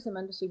tourism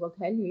industry will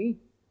tell you,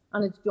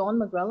 and as John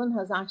McGrillen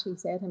has actually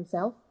said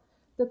himself,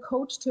 the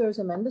coach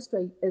tourism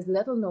industry is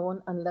little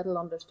known and little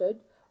understood,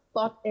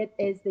 but it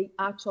is the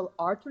actual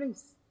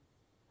arteries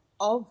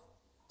of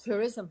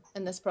tourism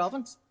in this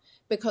province,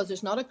 because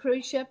there's not a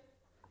cruise ship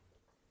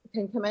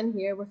can come in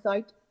here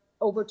without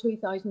over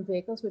 2,000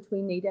 vehicles, which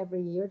we need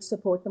every year to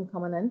support them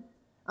coming in.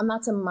 And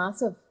that's a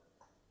massive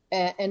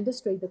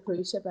industry, the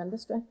cruise ship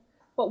industry.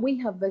 But we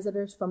have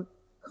visitors from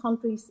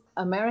countries,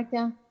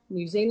 America,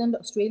 New Zealand,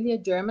 Australia,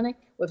 Germany.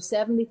 We have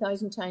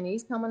 70,000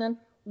 Chinese coming in.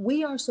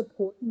 We are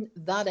supporting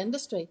that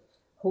industry.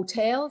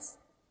 Hotels,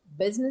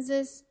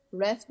 businesses,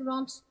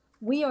 restaurants,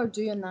 we are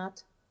doing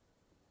that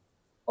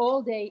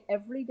all day,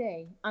 every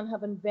day, and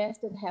have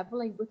invested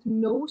heavily with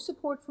no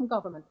support from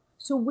government.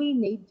 So we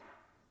need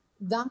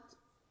that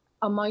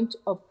amount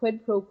of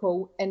quid pro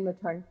quo in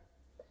return.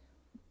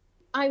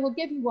 I will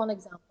give you one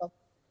example.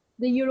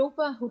 The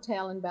Europa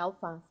Hotel in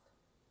Belfast,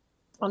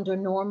 under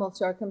normal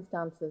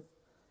circumstances,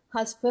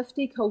 has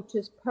 50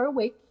 coaches per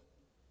week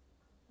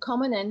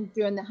coming in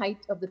during the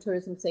height of the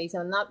tourism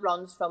season, and that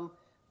runs from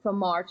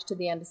March to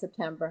the end of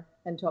September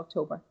into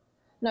October.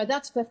 Now,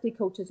 that's 50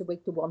 coaches a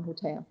week to one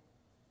hotel.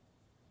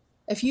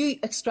 If you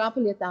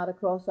extrapolate that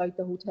across out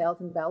the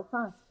hotels in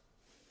Belfast,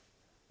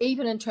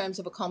 even in terms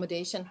of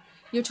accommodation,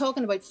 you're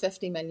talking about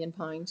 £50 million.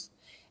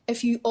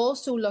 If you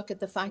also look at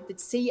the fact that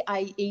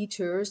CIE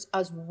Tours,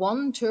 as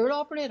one tour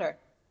operator,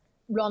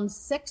 runs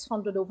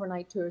 600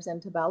 overnight tours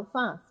into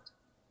Belfast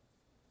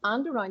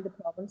and around the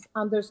province,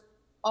 and there's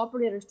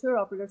tour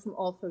operators from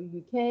all through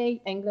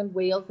UK, England,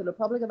 Wales, the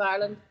Republic of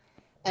Ireland,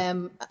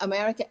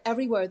 America,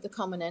 everywhere they're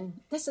coming in.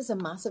 This is a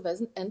massive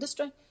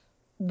industry.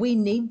 We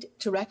need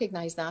to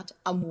recognise that,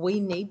 and we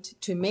need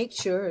to make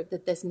sure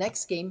that this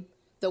next scheme,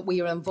 that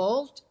we are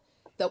involved,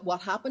 that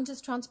what happens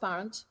is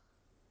transparent.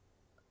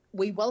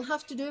 We will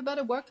have to do a bit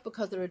of work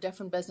because there are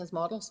different business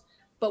models,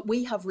 but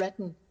we have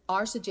written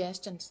our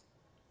suggestions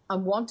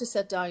and want to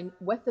sit down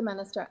with the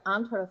Minister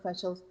and her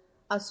officials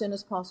as soon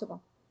as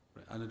possible.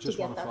 And I just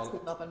to want get to that follow.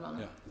 scheme up and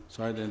running. Yeah,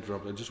 sorry to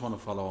interrupt. I just want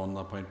to follow on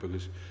that point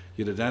because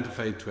you'd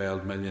identified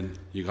 12 million,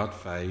 you got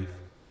 5.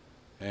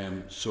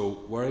 So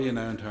where are you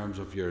now in terms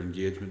of your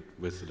engagement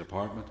with the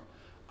department?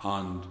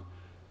 And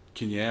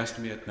can you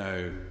estimate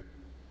now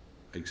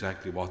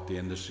exactly what the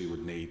industry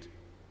would need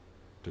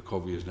to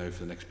cover you now for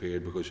the next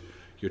period? Because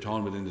you're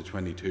talking about into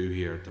 22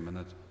 here at the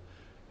minute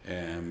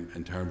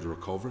in terms of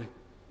recovery.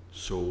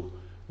 So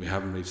we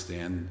haven't reached the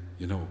end,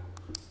 Well,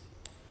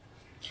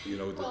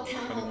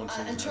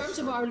 in terms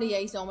of our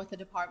liaison with the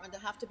department, I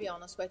have to be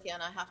honest with you,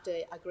 and I have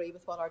to agree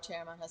with what our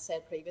chairman has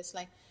said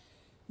previously.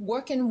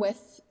 Working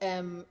with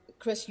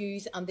Chris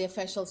Hughes and the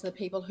officials, the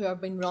people who have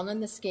been running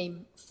the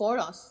scheme for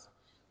us,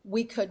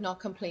 we could not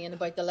complain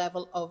about the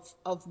level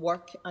of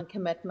work and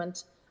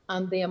commitment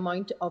and the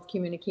amount of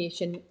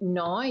communication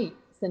now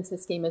since the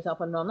scheme is up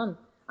and running,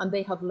 and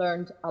they have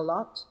learned a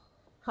lot.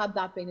 Had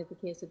that been the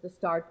case at the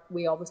start,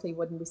 we obviously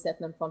wouldn't be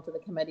sitting in front of the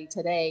committee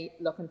today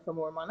looking for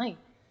more money.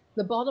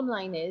 The bottom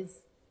line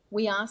is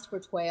we asked for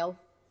 12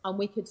 and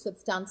we could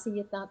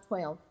substantiate that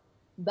 12.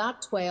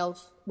 That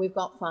 12, we've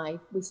got 5.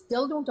 We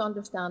still don't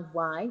understand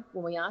why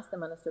when we asked the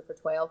Minister for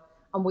 12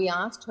 and we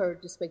asked her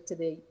to speak to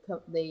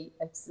the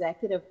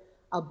executive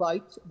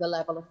about the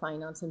level of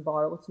finance and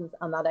borrowings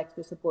and that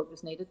extra support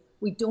was needed.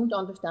 We don't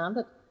understand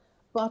it,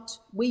 but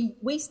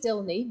we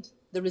still need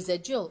the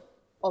residual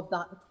of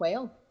that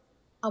 12.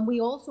 And we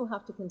also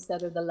have to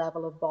consider the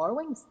level of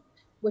borrowings,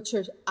 which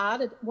are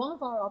added. One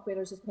of our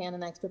operators is paying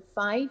an extra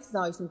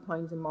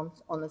 £5,000 a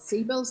month on the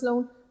CBILS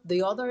loan.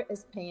 The other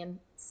is paying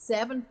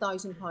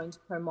 £7,000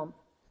 per month.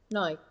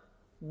 Now,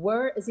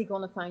 where is he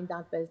going to find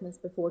that business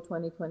before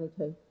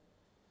 2022?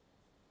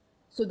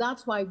 So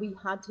that's why we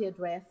had to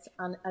address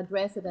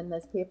it in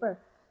this paper,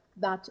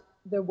 that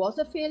there was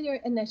a failure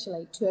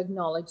initially to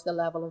acknowledge the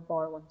level of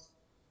borrowings.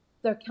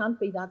 There can't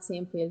be that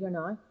same failure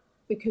now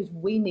because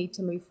we need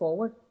to move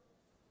forward.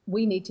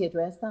 We need to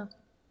address that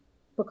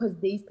because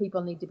these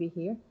people need to be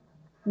here,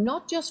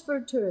 not just for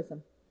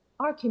tourism.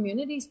 Our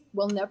communities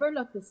will never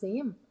look the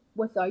same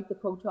without the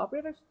coach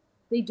operators.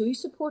 They do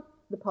support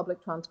the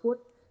public transport.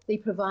 They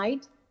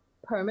provide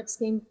permit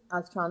schemes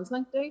as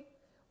TransLink do.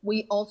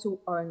 We also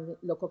are in the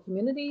local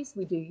communities.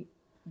 We do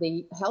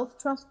the health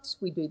trusts.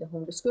 We do the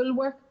home to school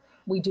work.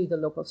 We do the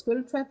local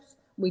school trips.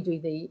 We do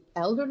the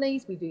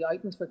elderlies. We do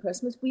outings for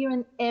Christmas. We are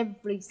in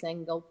every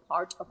single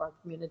part of our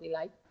community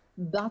life.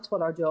 That's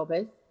what our job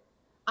is.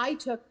 I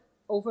took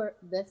over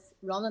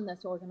running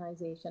this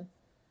organisation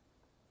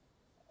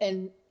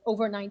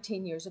over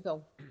 19 years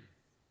ago.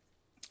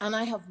 And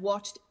I have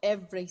watched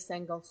every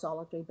single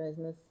solitary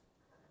business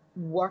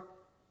work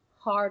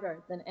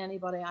harder than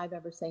anybody I've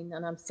ever seen.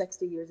 And I'm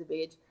 60 years of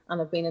age and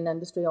I've been in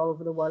industry all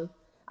over the world.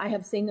 I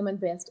have seen them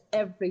invest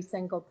every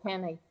single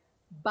penny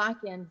back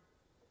in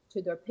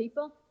to their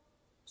people,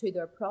 to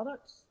their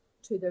products,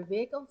 to their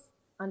vehicles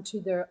and to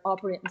their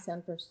operating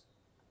centres.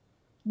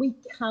 We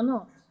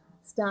cannot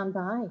stand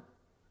by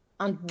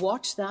and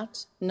watch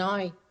that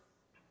now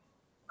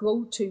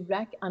go to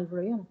wreck and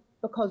ruin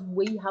because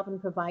we haven't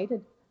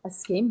provided a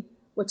scheme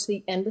which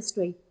the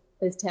industry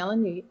is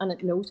telling you and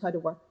it knows how to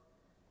work.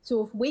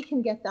 So if we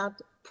can get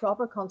that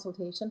proper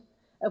consultation,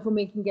 if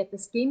we can get the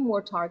scheme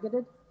more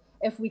targeted,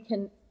 if we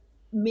can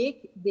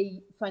make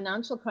the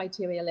financial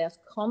criteria less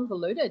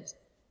convoluted,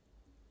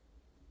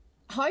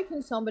 how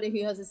can somebody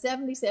who has a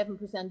 77%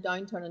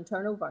 downturn in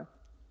turnover,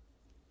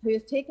 who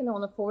has taken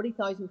on a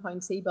 £40,000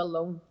 CBIL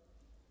loan,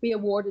 be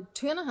awarded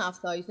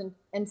 £2,500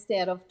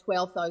 instead of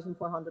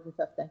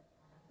 £12,450?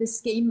 The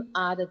scheme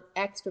added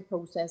extra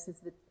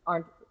processes that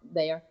aren't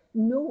there.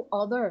 No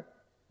other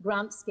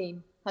grant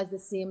scheme has the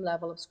same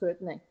level of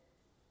scrutiny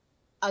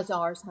as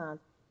ours had.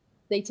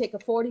 They take a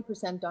 40%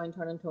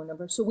 downturn in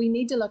turnover. So we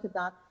need to look at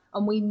that,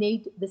 and we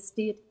need the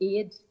state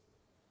aid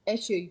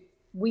issue.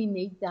 We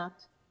need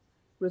that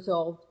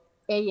resolved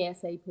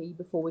ASAP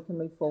before we can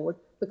move forward,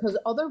 because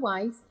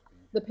otherwise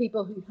the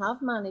people who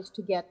have managed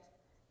to get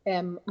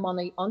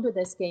money under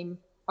this scheme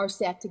are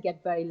set to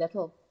get very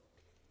little.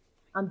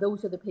 And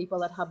those are the people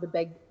that have the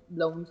big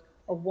loans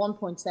of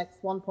 1.6,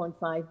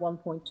 1.5,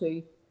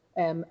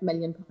 1.2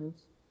 million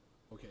pounds.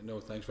 Okay, no,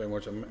 thanks very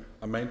much. I'm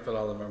mindful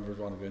all the members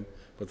want to go in,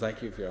 but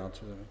thank you for your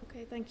answer.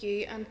 Okay, thank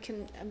you. And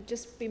can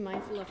just be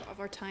mindful of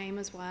our time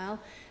as well.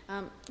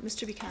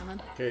 Mr.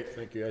 Buchanan. Okay,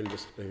 thank you. I'll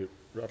just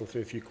rattle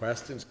through a few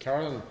questions.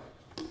 Carolyn,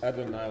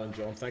 Edwin, Niall and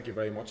John, thank you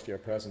very much for your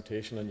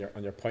presentation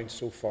and your points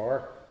so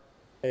far.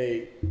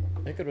 I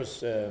think it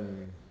was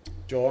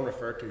John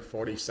referred to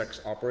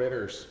 46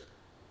 operators.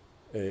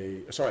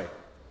 Sorry,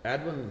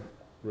 Edwin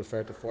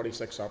referred to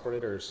 46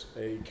 operators.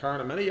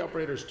 Karen, how many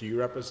operators do you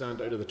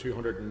represent out of the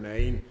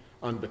 209?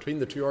 And between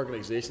the two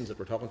organisations that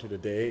we're talking to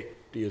today,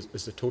 does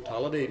the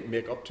totality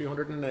make up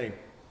 209?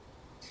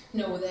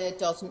 No, it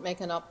doesn't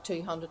make up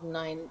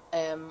 209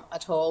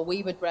 at all.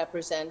 We would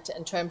represent,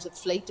 in terms of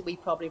fleet, we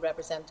probably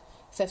represent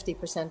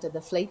 50% of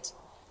the fleet,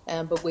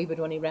 but we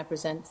would only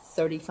represent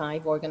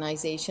 35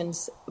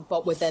 organisations.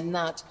 But within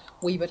that,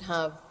 we would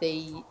have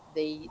the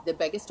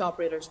biggest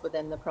operators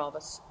within the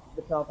province.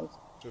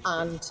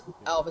 And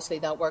obviously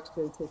that works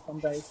through to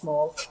some very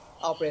small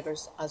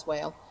operators as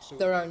well.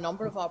 There are a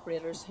number of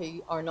operators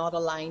who are not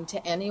aligned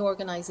to any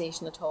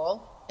organisation at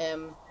all.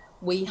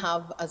 We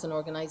have, as an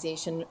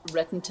organisation,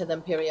 written to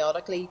them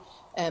periodically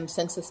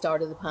since the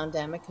start of the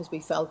pandemic, because we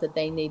felt that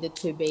they needed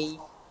to be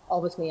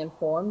obviously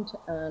informed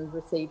and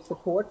receive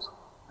support.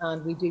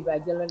 And we do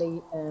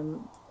regularly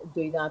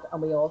do that,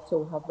 and we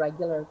also have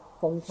regular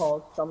phone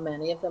calls from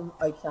many of them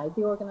outside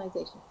the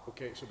organisation.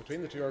 Okay, so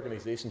between the two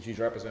organisations, you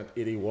represent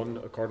 81,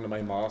 according to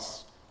my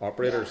maths,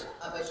 operators.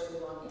 Yeah,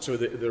 so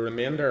the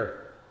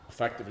remainder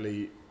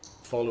effectively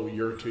follow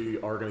your two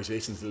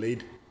organisations'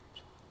 lead,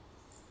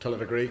 till a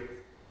degree.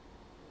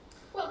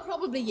 Well,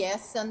 probably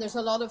yes, and there's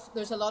a lot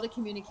of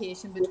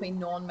communication between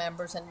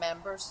non-members and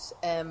members,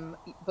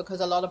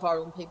 because a lot of our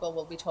own people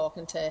will be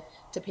talking to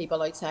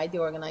people outside the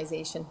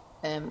organisation.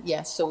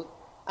 Yes, so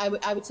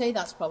I would say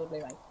that's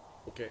probably right.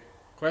 Okay.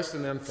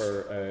 Question then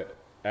for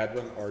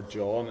Edwin or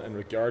John in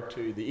regard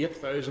to the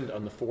 8,000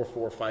 and the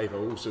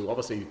 4450. So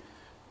obviously,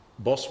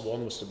 bus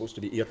 1 was supposed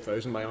to be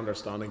 8,000, my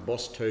understanding.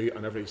 Bus 2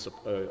 and every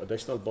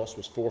additional bus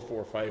was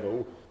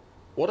 4450.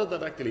 What did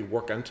that actually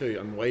work into,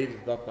 and why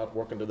did that not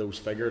work into those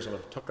figures? And I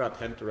took that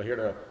hint to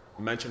hear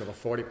a mention of a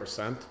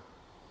 40%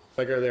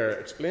 figure there.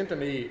 Explain to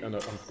me, and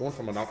I'm going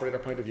from an operator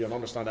point of view, and I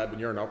understand, Edwin,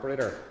 you're an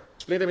operator.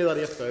 Explain to me that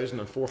 8,000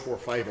 and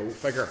 4450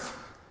 figure.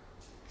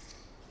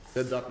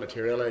 Did that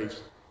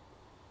materialise?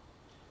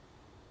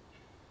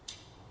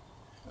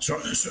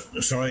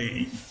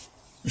 Sorry,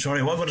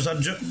 what was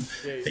that?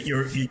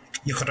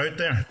 You cut out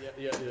there.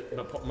 Yeah.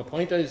 My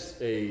point is,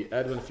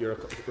 Edwin, if you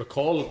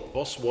recall,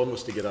 bus 1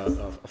 was to get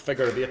a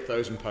figure of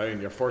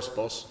 £8,000, your first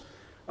bus,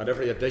 and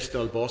every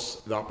additional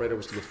bus, the operator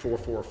was to get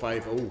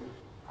 4450.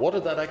 What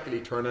did that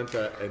actually turn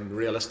into in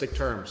realistic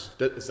terms?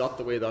 Is that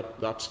the way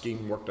that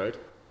scheme worked out?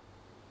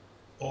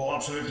 Oh,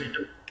 absolutely.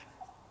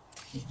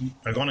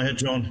 Go on ahead,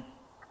 John.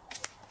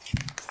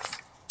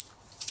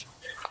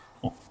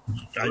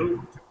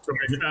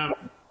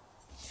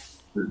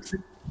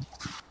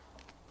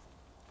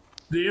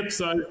 The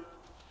 8,000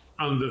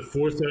 and the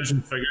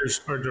 4,000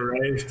 figures are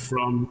derived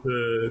from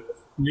the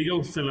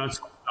legal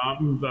financial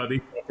statement that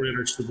each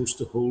operator is supposed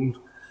to hold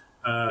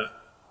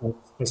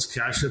as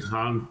cash at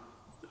hand,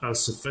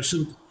 as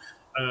sufficient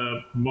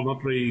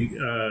monetary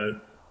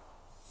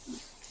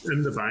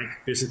in the bank,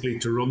 basically,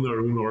 to run their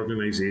own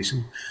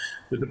organisation.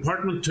 The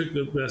department took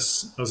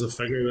this as a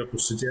figure that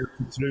was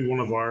suggested through one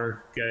of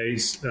our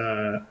guys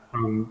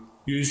and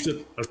used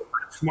it as a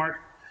benchmark.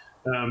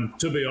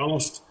 To be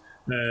honest,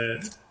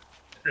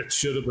 it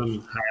should have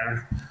been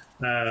higher.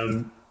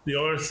 The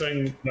other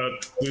thing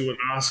that we would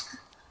ask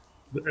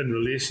in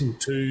relation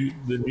to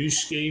the new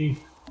scheme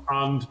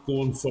and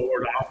going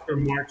forward after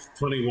March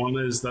 21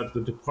 is that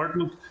the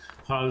department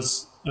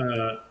has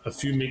a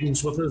few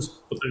meetings with us,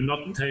 but they're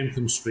not time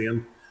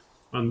constrained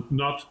and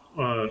not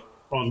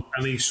on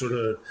any sort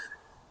of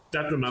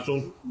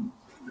detrimental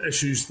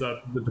issues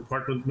that the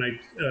department might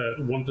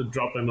want to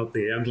drop in at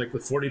the end, like the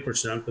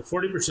 40%. The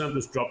 40%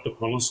 was dropped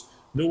upon us.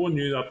 No one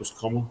knew that was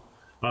coming.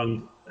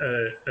 And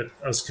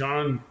as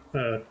Karen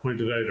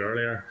pointed out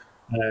earlier,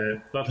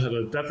 that had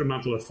a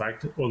detrimental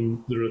effect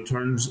on the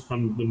returns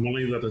and the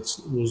money that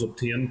was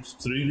obtained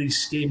through these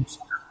schemes,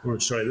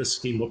 this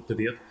scheme up to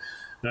date.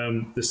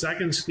 The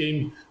second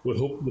scheme, we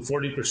hope the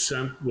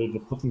 40% will be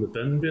put in the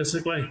bin,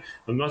 basically,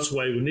 and that's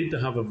why we need to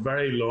have a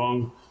very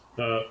long,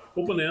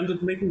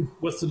 open-ended meeting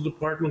with the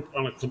department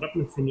and a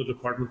commitment from the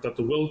department that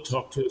they will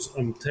talk to us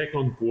and take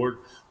on board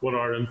what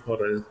our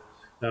input is.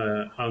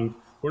 And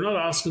we're not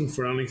asking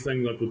for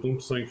anything that we don't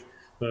think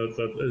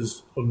that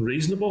is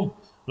unreasonable,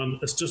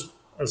 and it's just,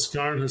 as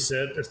Karen has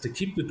said, is to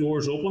keep the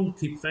doors open,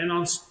 keep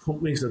finance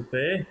companies at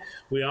bay.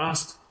 We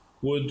asked,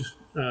 would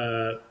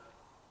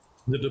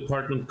the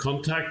department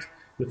contact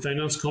the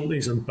finance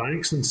companies and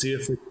banks and see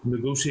if they could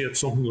negotiate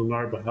something on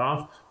our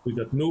behalf. We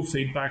got no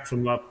feedback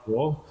from that at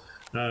all.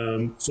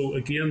 So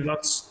again,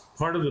 that's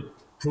part of the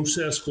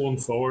process going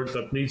forward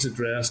that needs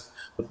addressed,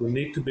 but we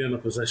need to be in a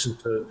position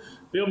to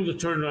be able to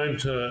turn around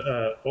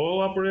to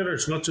all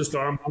operators, not just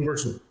our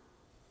members and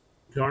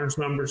Cairns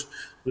members,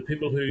 the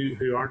people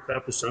who aren't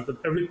represented.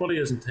 Everybody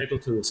is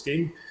entitled to the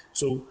scheme.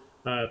 So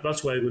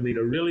that's why we need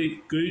a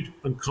really good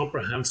and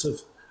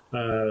comprehensive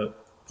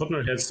putting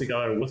our heads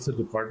together with the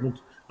department,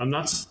 and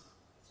that's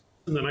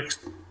in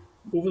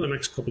over the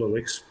next couple of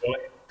weeks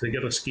to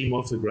get a scheme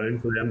off the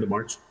ground for the end of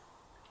March.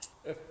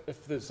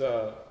 If there's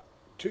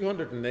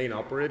 209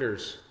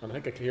 operators, and I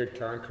think I heard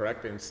Karen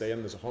correctly in saying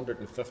there's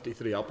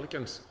 153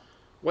 applicants,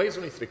 why is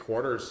only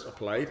 3/4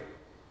 applied?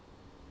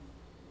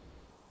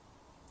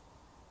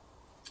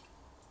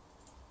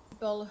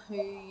 People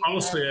who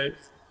honestly,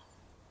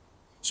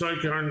 sorry,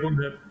 Karen, go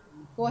ahead.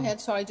 Go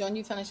ahead. Sorry, John,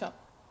 you finish up.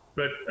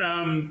 But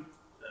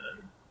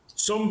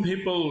some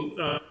people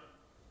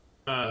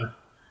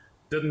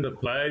didn't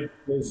apply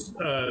because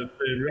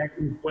they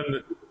reckoned when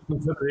the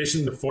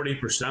consideration the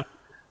 40%,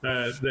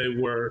 they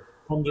were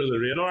under the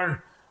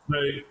radar.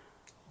 Now,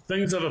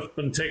 things that have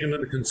been taken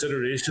into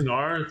consideration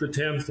are the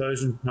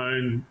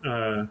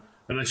 £10,000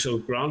 initial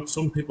grant.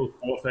 Some people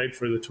qualified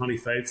for the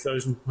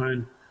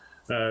 £25,000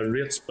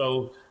 rates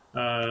bill,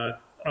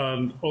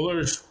 and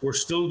others were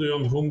still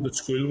doing home to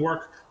school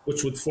work,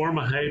 which would form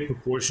a high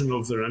proportion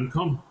of their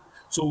income.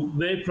 So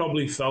they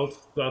probably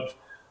felt that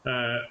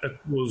it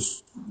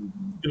was,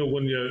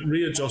 when you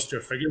readjust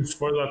your figures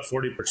for that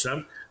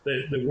 40%,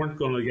 they weren't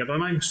going to get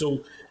anything.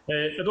 So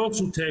it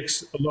also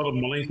takes a lot of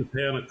money to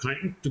pay an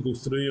accountant to go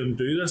through and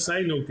do this.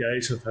 I know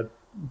guys have had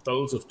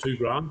bills of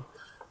 £2,000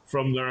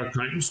 from their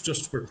accountants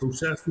just for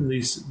processing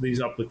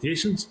these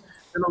applications.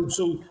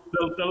 So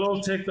they'll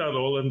all take that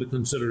all into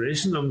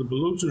consideration, and there'll be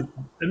loads of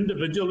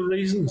individual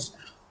reasons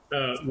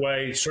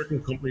why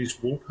certain companies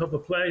won't have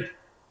applied.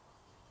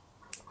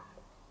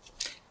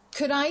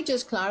 Could I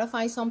just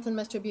clarify something,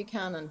 Mr.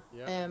 Buchanan?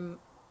 Yeah.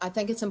 I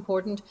think it's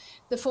important.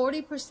 The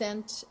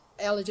 40%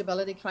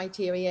 eligibility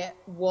criteria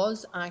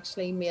was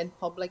actually made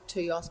public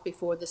to us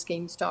before the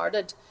scheme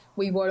started.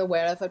 We were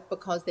aware of it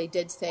because they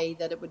did say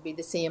that it would be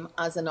the same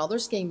as in other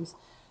schemes.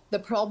 The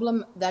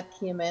problem that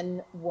came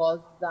in was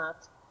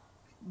that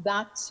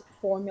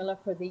formula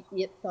for the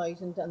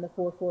 8,000 and the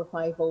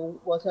 4450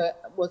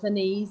 was an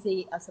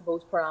easy, I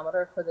suppose,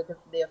 parameter for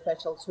the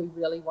officials who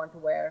really weren't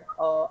aware,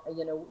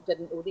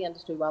 didn't know the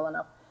industry well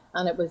enough.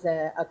 And it was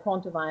a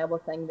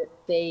quantifiable thing that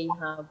they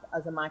have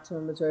as a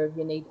maximum reserve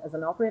you need as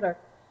an operator.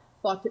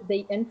 But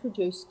they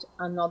introduced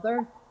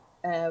another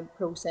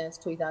process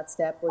to that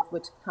step, which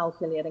was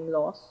calculating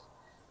loss.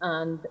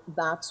 And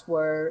that's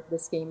where the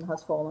scheme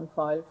has fallen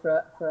foul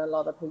for a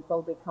lot of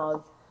people,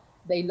 because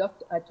they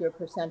looked at your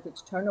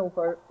percentage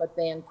turnover, but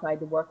then tried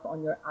to work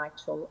on your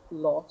actual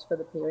loss for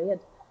the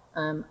period.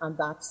 And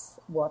that's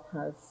what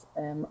has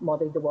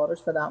muddied the waters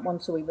for that one.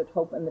 So we would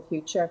hope in the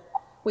future.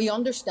 We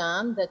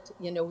understand that,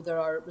 there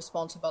are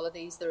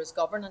responsibilities, there is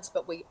governance,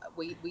 but we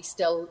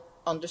still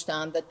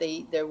understand that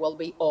there will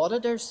be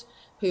auditors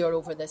who are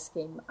over this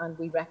scheme, and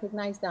we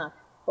recognise that.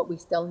 But we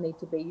still need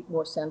to be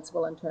more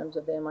sensible in terms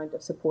of the amount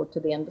of support to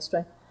the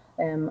industry.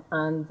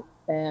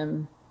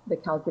 The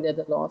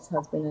calculated loss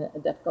has been a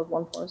difficult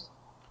one for us.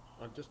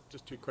 And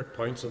just 2 quick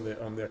points on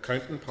the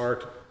accounting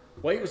part.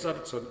 Why was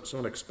that so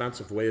an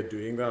expensive way of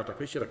doing that? I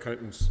appreciate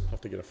accountants have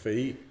to get a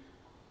fee,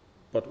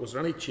 but was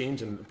there any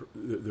change in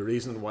the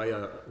reason why?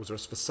 Was there a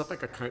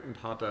specific accountant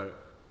had to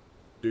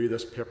do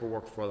this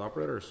paperwork for the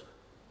operators?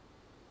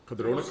 Could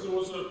there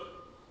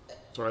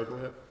Sorry, go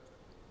ahead.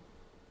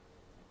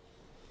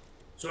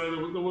 Sorry,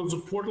 there was a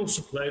portal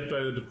supplied by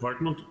the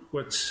department,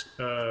 which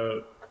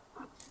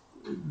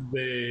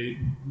the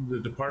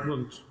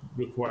department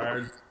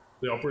required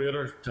the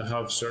operator to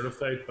have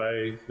certified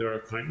by their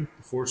accountant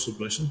before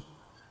submission.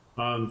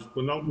 And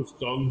when that was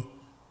done,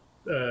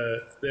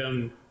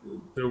 then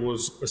there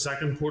was a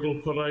second portal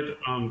put out,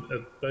 and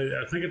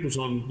I think it was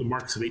on the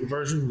Mark III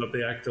version that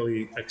they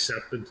actually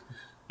accepted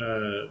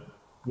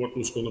what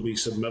was going to be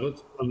submitted.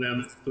 And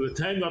then by the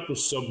time that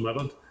was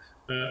submitted,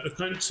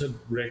 accountants had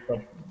raked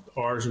up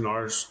hours and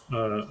hours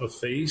of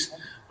fees,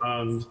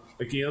 and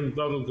again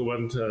that'll go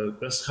into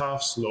this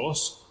half's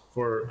loss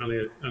for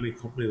any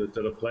company that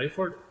did apply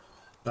for it.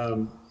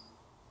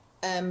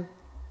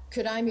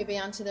 Could I maybe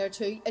answer there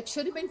too? It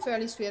should have been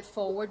fairly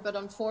straightforward, but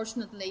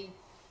unfortunately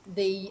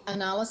the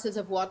analysis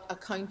of what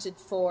accounted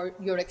for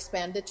your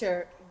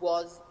expenditure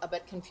was a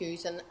bit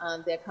confusing,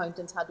 and the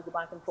accountants had to go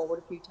back and forward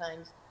a few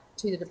times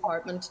to the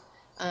department.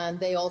 And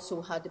they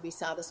also had to be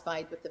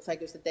satisfied with the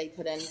figures that they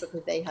put in,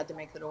 because they had to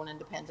make their own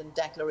independent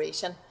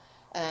declaration.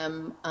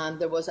 And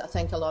there was, I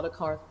think, a lot of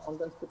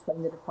correspondence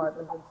between the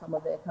department and some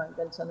of the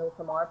accountants. I know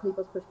from our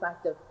people's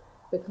perspective,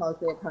 because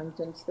the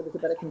accountants, there was a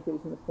bit of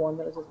confusion with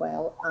formulas as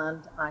well,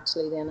 and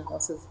actually the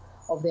analysis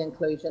of the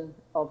inclusion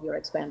of your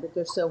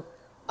expenditure. So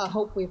I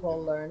hope we've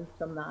all learned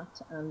from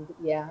that. And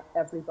yeah,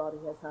 everybody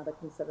has had a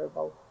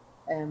considerable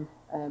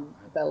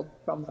bill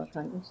from the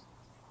accountants.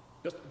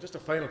 Just a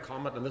final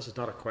comment, and this is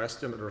not a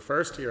question. It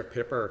refers to your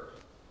paper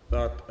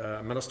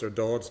that Minister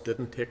Dodds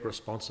didn't take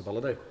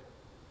responsibility.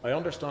 I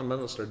understand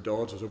Minister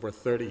Dodds has over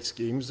 30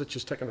 schemes that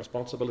she's taken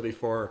responsibility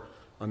for,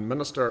 and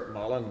Minister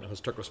Mallon has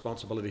took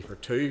responsibility for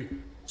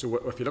 2. So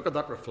if you look at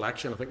that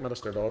reflection, I think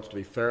Minister Dodds, to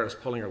be fair, is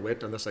pulling her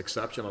weight in this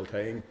exceptional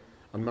time,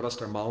 and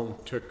Minister Mallon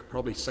took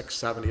probably 6,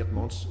 7, 8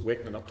 months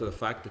waking up to the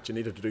fact that you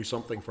needed to do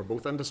something for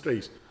both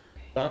industries.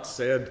 That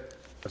said,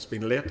 it's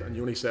been late, and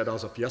you only said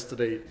as of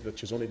yesterday that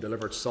she's only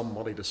delivered some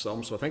money to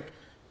some, so I think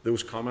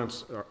those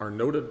comments are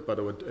noted, but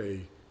I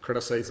would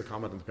criticise the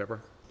comment in the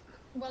paper.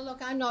 Well, look,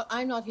 I'm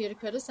not here to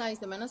criticise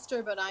the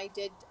minister, but I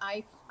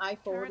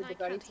forwarded the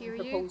very same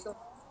proposal.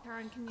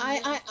 Karen, can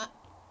you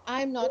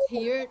I'm not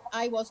here.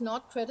 I was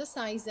not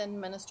criticising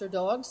Minister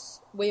Dodds.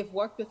 We've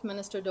worked with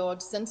Minister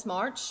Dodds since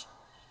March,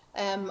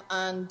 and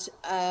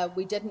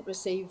we didn't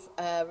receive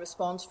a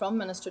response from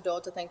Minister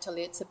Dodds, I think, till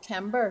late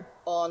September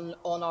on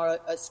our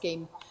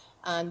scheme.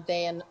 And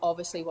then,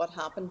 obviously, what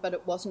happened. But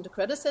it wasn't a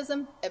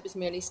criticism. It was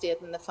merely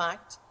stating the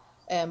fact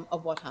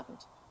of what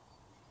happened.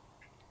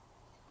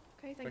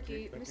 Okay, thank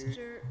you.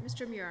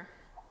 Mr. Muir.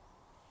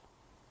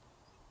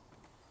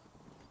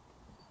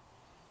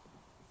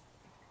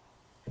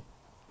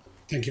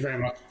 Thank you very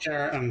much,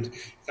 Chair, and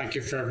thank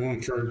you for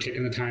everyone for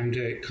taking the time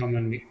to come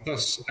and meet with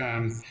us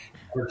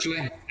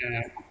virtually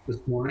this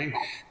morning.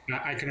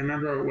 I can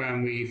remember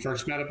when we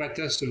first met about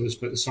this, it was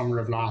about the summer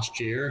of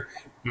last year,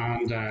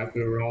 and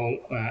we were all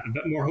a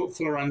bit more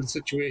hopeful around the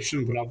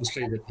situation, but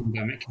obviously the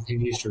pandemic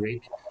continues to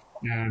wreak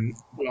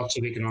lots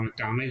of economic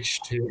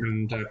damage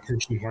and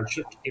personal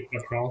hardship to people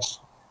across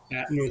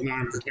Northern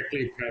Ireland,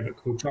 particularly private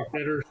coach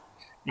operators.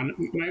 And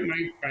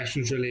my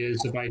question really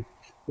is about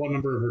what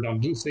number of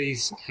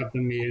redundancies have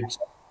been made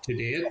to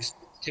date,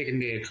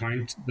 taking into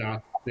account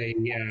that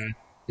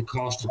the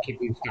cost of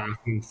keeping staff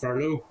on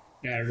furlough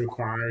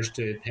requires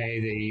to pay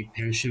the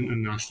pension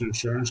and national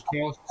insurance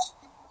costs,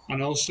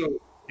 and also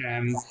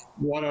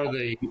what are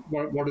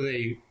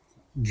the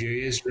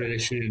views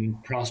relation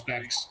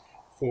prospects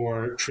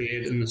for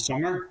trade in the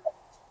summer?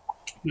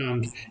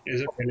 And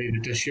is it really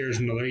that this year is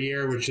another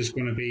year which is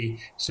going to be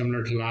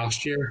similar to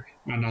last year,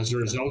 and as a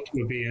result it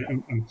would be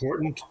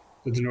important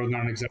that the Northern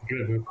Ireland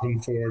Executive would come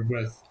forward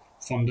with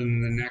funding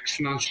in the next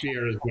financial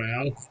year as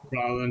well,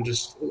 rather than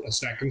just a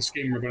second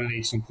scheme? We're going to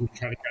need something to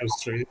try to get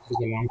us through. This is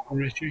a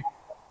long-term issue.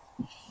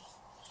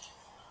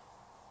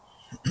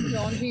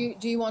 John,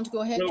 do you want to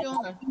go ahead,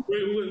 John?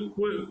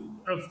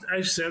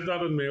 I said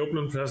that in my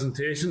opening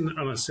presentation,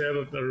 and I said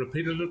it, I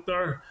repeated it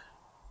there.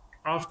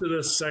 After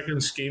this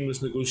second scheme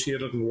is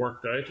negotiated and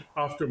worked out,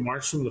 after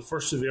March, from the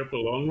 1st of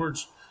April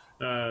onwards,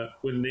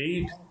 we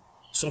need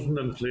something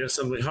in place,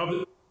 and we have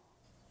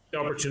the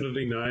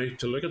opportunity now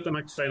to look at the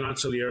next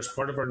financial year as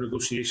part of our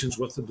negotiations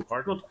with the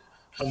department.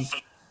 And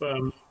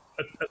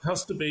it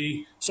has to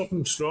be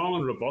something strong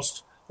and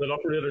robust that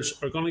operators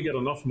are going to get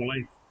enough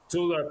money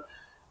so that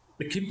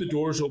they keep the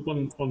doors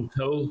open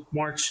until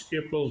March,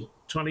 April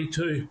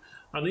 22.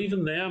 And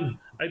even then,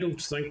 I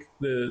don't think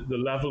the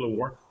level of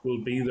work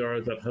will be there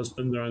that has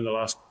been there in the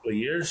last couple of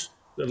years.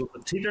 It'll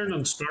be teetering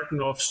and starting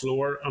off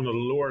slower on a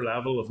lower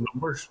level of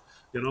numbers,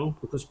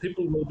 because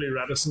people will be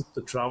reticent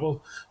to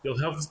travel. You'll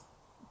have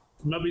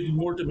maybe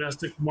more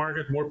domestic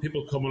market, more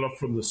people coming up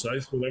from the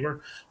south,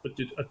 whatever. But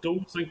I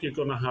don't think you're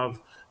going to have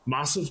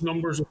massive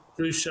numbers of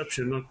cruise ships.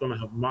 You're not going to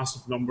have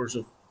massive numbers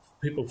of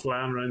people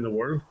flying around the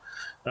world.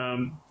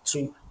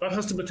 So that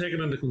has to be taken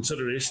into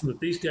consideration,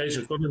 that these guys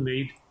are going to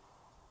need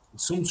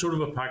some sort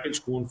of a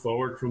package going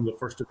forward from the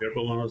 1st of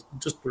April. And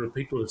just to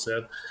repeat what I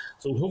said,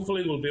 so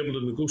hopefully we'll be able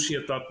to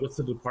negotiate that with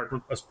the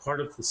department as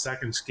part of the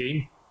second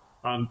scheme,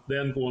 and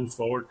then going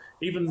forward,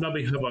 even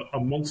maybe have a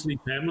monthly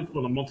payment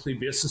on a monthly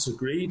basis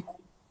agreed.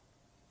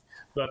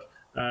 But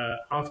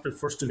after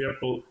 1st of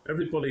April,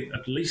 everybody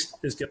at least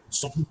is getting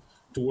something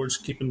towards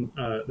keeping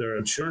their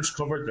insurance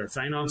covered, their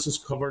finances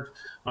covered,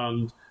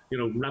 and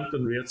rent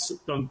and rates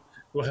done.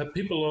 We had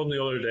people on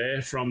the other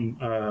day from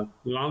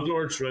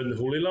landlords around the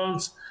Holy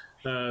Lands.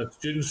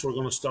 Students were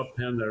going to stop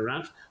paying their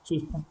rent. So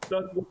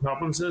that what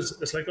happens is,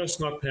 it's like us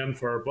not paying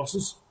for our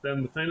buses.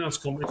 Then the finance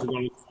companies are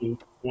going to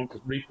want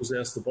to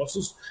repossess the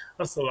buses.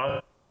 That's the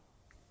last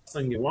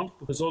thing you want,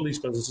 because all these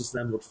businesses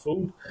then would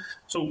fold.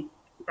 So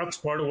that's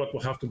part of what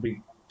we'll have to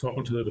be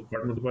talking to the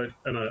department about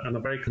in a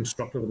very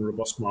constructive and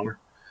robust manner.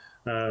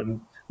 Now,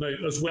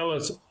 as well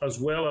as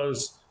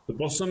the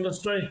bus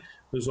industry,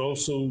 there's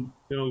also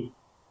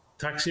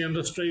taxi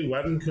industry,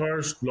 wedding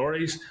cars,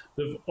 lorries.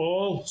 They've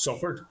all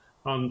suffered,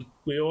 and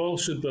we all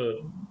should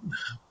be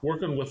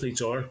working with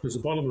each other, because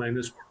the bottom line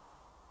is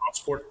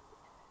transport.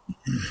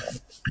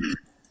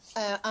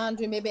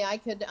 Andrew, maybe I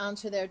could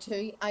answer there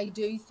too. I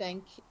do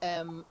think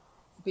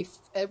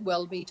it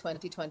will be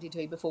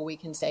 2022 before we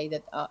can say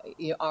that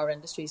our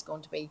industry is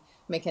going to be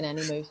making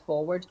any move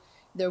forward.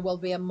 There will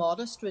be a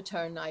modest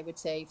return, I would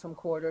say, from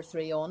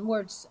Q3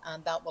 onwards,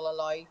 and that will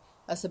allow,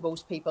 I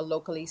suppose, people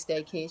locally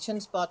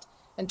staycations. But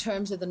in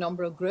terms of the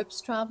number of groups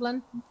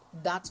travelling,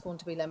 that's going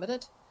to be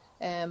limited.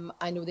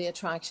 I know the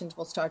attractions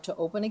will start to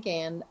open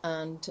again,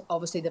 and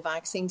obviously the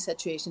vaccine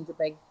situation is a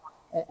big,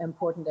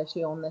 important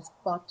issue on this.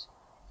 But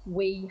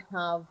we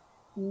have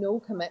no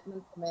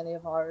commitment from any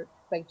of our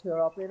big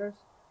tour operators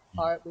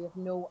we have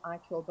no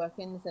actual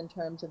bookings in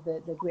terms of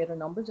the greater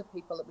numbers of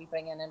people that we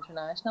bring in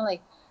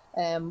internationally.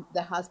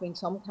 There has been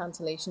some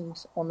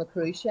cancellations on the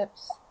cruise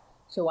ships,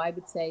 so I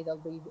would say there'll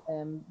be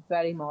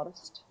very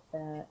modest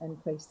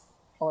increase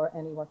or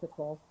any work at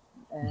all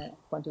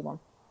 21.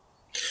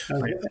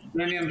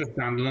 Any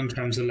understanding in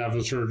terms of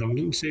levels of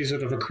redundancies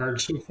that have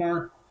occurred so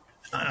far?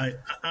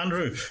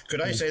 Andrew,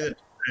 could I say that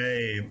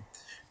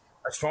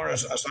as far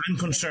as I'm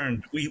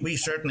concerned, we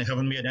certainly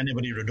haven't made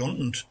anybody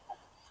redundant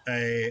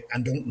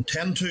and don't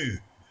intend to.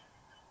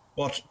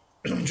 But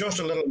just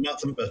a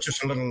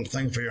little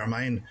thing for your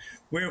mind.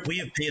 We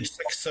have paid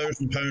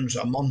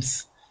 £6,000 a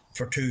month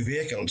for 2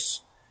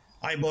 vehicles.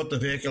 I bought the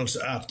vehicles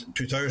at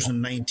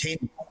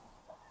 2019.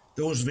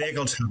 Those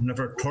vehicles have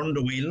never turned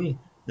a wheel.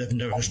 They've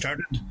never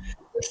started.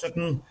 They're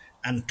sitting,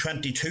 and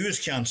 22 is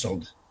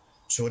cancelled.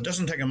 So it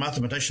doesn't take a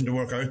mathematician to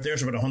work out.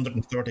 There's about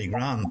 130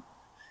 grand,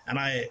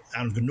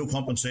 and no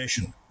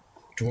compensation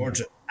towards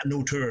it, and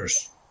no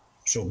tours.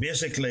 So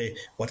basically,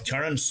 what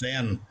Karen's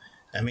saying,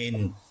 I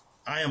mean,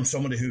 I am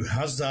somebody who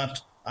has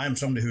that. I am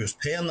somebody who is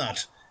paying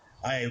that.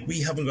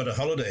 We haven't got a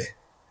holiday,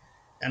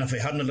 and if we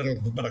hadn't a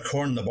little bit of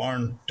corn in the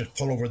barn to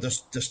pull over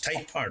this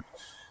tight part,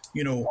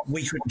 we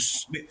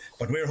couldn't.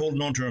 But we're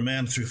holding on to our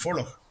men through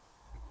furlough.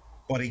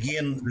 But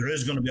again, there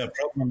is going to be a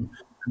problem,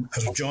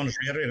 as John has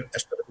reiterated,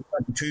 it's going to be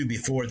 22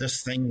 before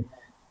this thing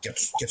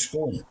gets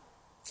going.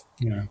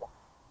 Yeah.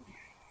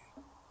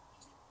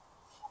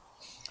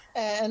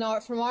 And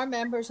from our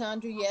members,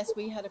 Andrew, yes,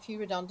 we had a few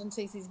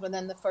redundancies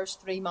within the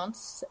first 3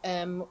 months.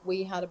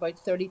 We had about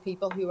 30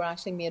 people who were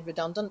actually made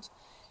redundant.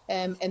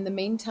 In the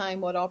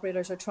meantime, what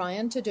operators are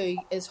trying to do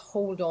is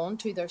hold on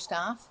to their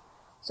staff.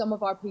 Some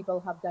of our people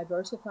have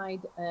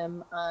diversified,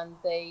 and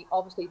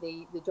obviously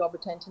the job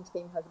retention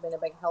scheme has been a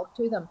big help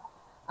to them.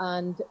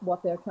 And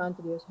what they're trying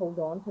to do is hold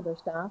on to their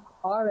staff.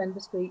 Our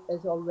industry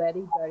is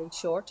already very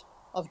short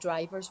of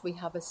drivers. We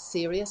have a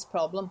serious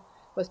problem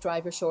with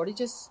driver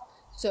shortages.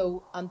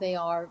 And they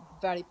are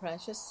very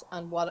precious.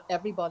 And what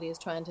everybody is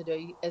trying to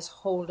do is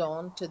hold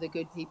on to the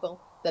good people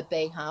that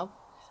they have.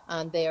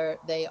 And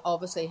they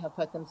obviously have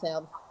put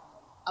themselves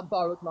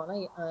borrowed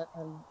money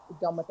and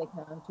done what they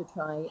can to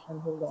try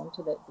and hold on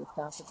to the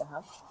staff that they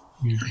have.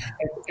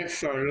 If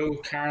furlough,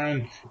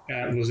 Karen,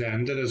 was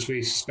ended, as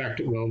we suspect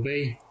it will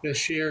be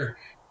this year,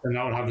 then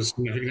that would have a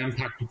significant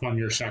impact upon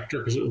your sector,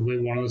 because it will be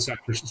one of the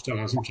sectors that still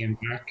hasn't came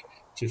back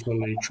to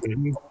fully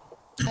trading.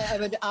 It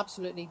would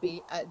absolutely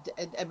be,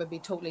 it would be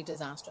totally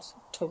disastrous,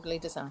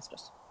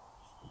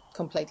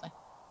 completely.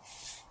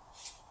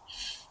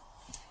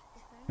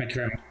 Thank you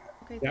very much.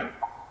 Okay,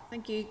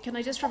 thank you. Can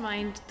I just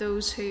remind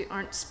those who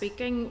aren't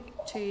speaking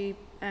to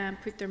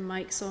put their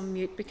mics on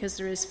mute, because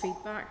there is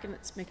feedback and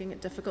it's making it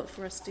difficult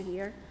for us to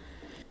hear.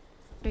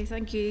 Okay,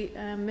 thank you.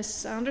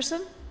 Ms.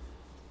 Anderson?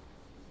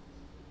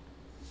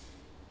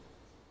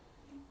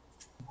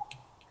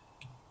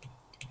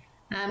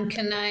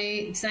 Can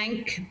I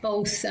thank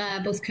both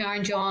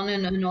Karen, John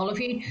and all of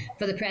you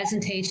for the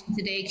presentation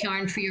today,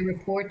 Karen, for your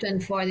report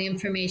and for the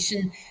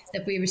information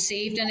that we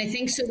received. And I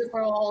think so that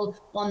we're all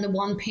on the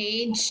one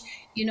page.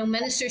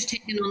 Ministers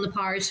taking on the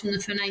powers from the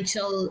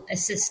Financial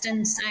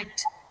Assistance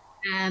Act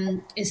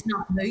is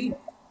not new.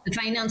 The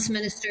Finance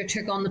Minister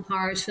took on the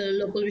powers for the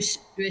local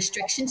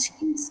restriction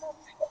schemes.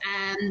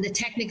 The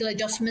technical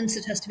adjustments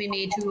that has to be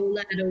made to roll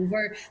that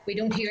over. We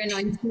don't hear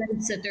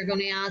announcements that they're going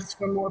to ask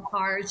for more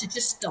powers. It's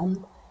just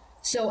done.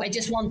 So I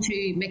just want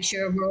to make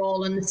sure we're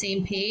all on the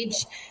same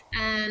page.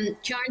 Karen,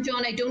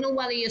 John, I don't know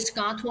whether you've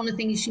got one of the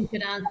things you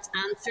could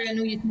answer. I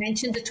know you've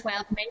mentioned the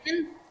 12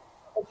 million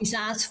that you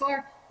asked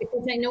for,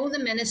 because I know the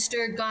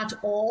Minister got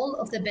all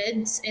of the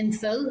bids in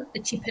full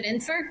that she put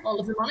in for, all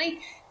of the money.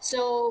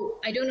 So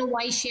I don't know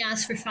why she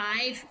asked for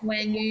 5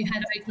 when you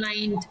had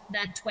outlined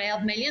that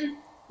 12 million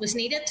was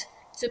needed.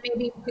 So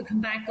maybe you could come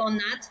back on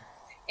that.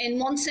 In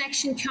one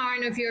section,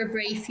 Karen, of your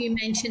brief, you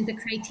mentioned the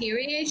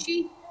criteria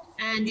issue,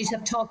 and you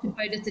have talked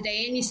about it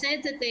today, and you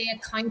said that the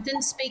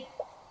accountants speak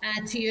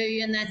to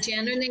you, and that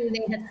generally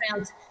they had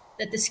felt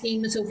that the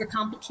scheme was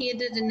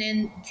overcomplicated, and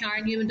then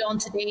Karen, you went on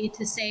today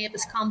to say it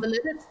was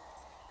convoluted.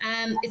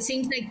 It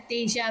seems like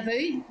deja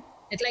vu.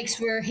 It's like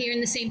we're hearing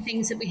the same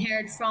things that we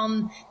heard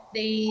from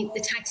the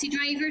taxi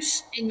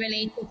drivers in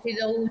relation to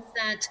those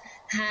that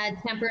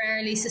had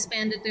temporarily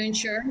suspended their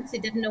insurance. They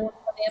didn't know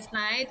until they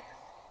applied.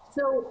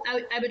 So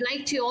I would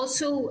like to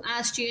also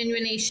ask you in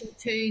relation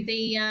to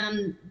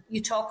the,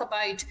 you talk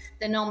about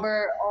the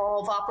number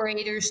of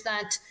operators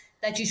that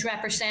you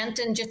represent,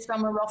 and just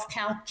from a rough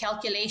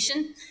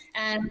calculation,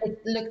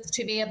 it looks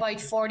to be about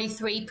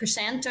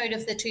 43% out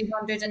of the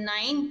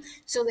 209.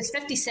 So there's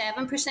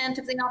 57%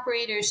 of the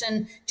operators,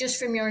 and just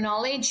from your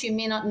knowledge, you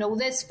may not know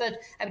this,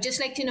 but I would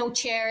just like to know,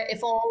 Chair,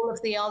 if all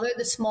of the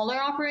smaller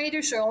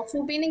operators are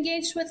also being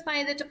engaged with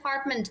by the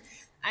department.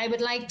 I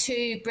would like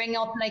to bring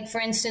up, like, for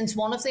instance,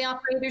 one of the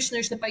operators, and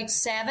there's about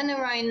 7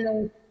 around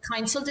the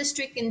council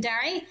district in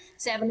Derry,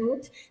 7 or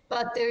 8,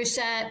 but there's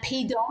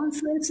P. Dunn,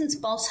 for instance,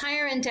 bus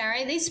hire in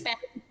Derry. They spent,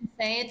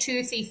 say,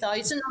 2,000 or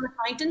 3,000 on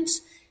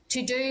accountants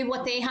to do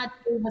what they had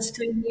to do was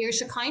 3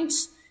 years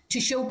accounts to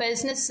show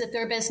business that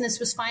their business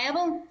was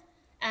viable.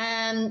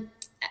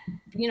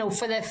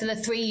 For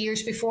the 3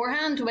 years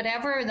beforehand,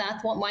 whatever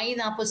why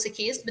that was the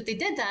case, but they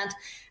did that,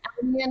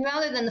 and then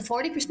rather than the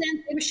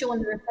 40%, they were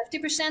showing they were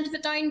 50% of a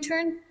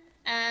downturn,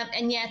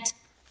 and yet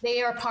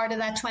they are part of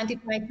that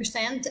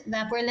 25%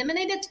 that were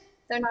eliminated.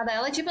 They're not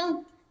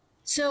eligible.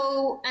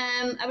 So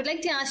I would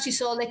like to ask you,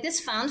 so like this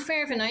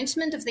fanfare of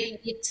announcement of the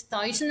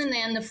 8,000 and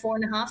then the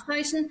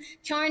 4,500,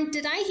 Karen,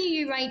 did I hear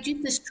you right?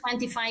 You this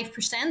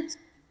 25%.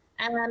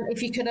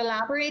 If you could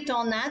elaborate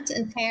on that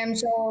in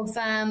terms of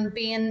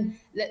being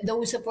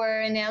those that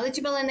were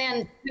ineligible, and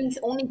then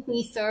only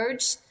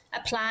 2/3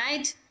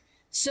 applied.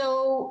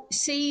 So,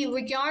 see,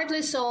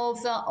 regardless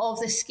of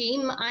the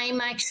scheme,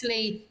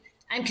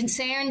 I'm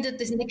concerned that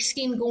the next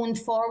scheme going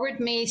forward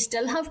may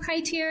still have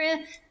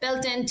criteria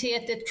built into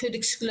it that could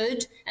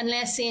exclude,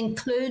 unless they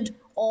include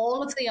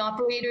all of the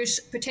operators,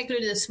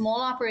 particularly the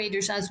small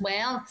operators as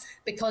well,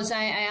 because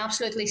I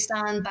absolutely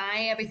stand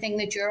by everything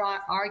that you're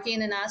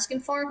arguing and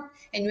asking for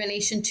in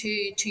relation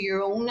to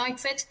your own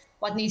outfit,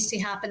 what needs to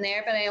happen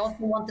there. But I also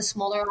want the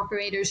smaller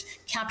operators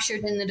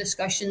captured in the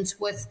discussions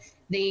with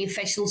the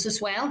officials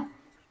as well.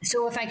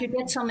 So if I could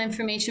get some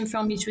information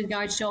from you with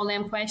regards to all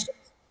them questions.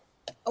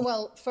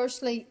 Well,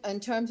 firstly, in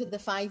terms of the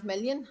 5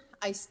 million,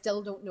 I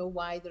still don't know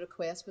why the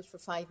request was for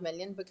 5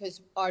 million,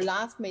 because our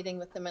last meeting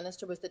with the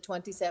Minister was the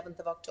 27th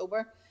of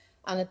October,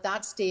 and at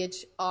that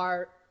stage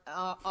our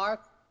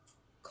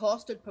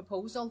costed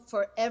proposal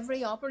for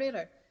every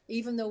operator,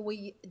 even though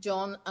we,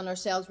 John and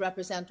ourselves,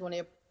 represent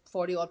only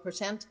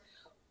 40-odd%,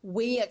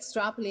 we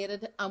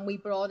extrapolated and we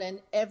brought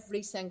in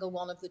every single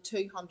one of the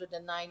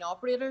 209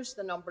 operators,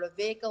 the number of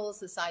vehicles,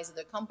 the size of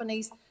their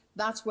companies.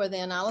 That's where the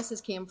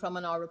analysis came from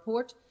in our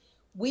report.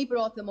 We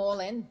brought them all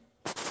in,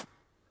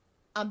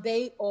 and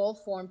they all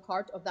form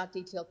part of that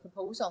detailed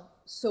proposal.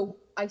 So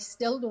I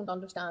still don't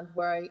understand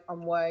where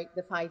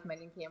the 5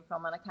 million came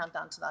from, and I can't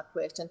answer that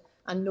question,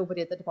 and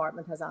nobody at the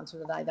department has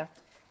answered it either.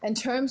 In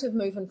terms of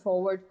moving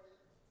forward,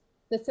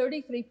 the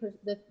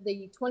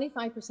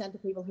 25%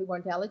 of people who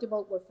weren't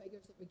eligible were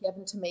figures that were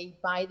given to me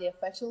by the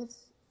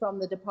officials from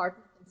the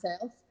department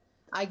themselves.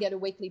 I get a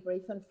weekly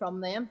briefing from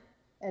them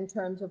in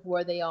terms of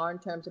where they are in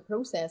terms of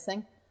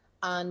processing.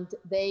 And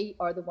they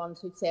are the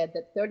ones who said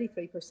that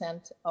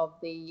 33% of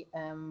the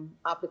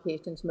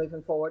applications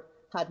moving forward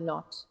had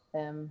not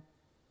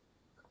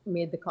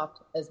made the cut,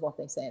 is what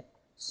they said.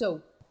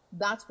 So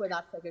that's where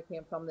that figure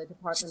came from, the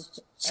department.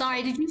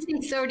 Sorry, did you say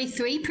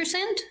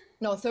 33%?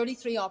 No,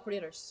 33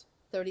 operators.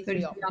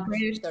 33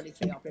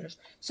 operators.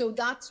 So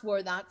that's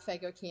where that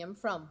figure came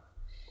from.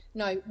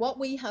 Now, what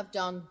we have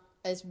done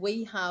is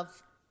we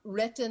have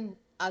written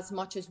as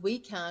much as we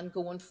can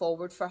going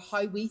forward for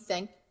how we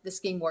think the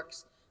scheme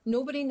works.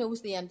 Nobody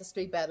knows the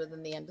industry better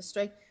than the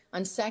industry.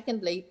 And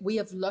secondly, we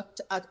have looked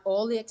at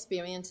all the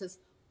experiences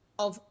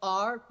of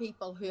our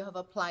people who have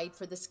applied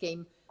for the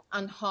scheme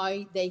and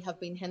how they have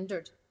been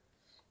hindered.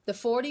 The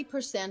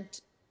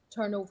 40%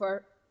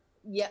 turnover,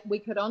 we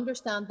could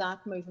understand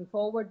that moving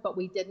forward, but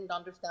we didn't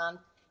understand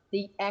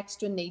the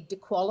extra need to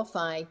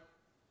qualify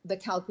the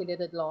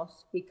calculated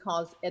loss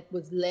because it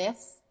was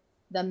less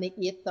than the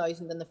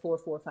 8,000 and the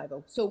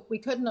 4,450. So we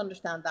couldn't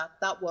understand that.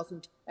 That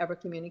wasn't ever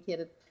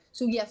communicated.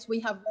 So yes,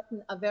 we have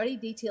written a very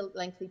detailed,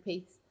 lengthy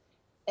piece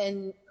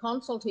in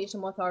consultation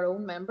with our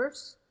own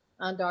members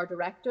and our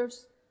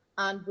directors,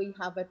 and we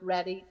have it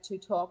ready to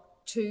talk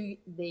to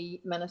the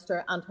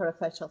Minister and her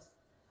officials.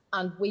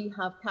 And we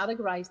have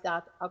categorised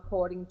that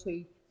according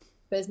to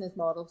business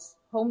models: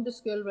 home to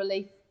school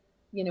relief,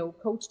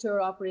 coach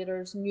tour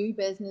operators, new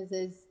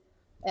businesses,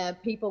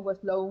 people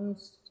with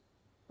loans,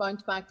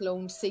 bounce back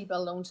loans,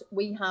 CBIL loans.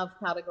 We have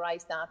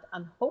categorised that,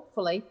 and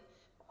hopefully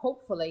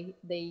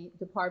the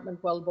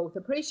department will both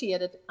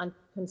appreciate it and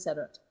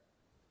consider it.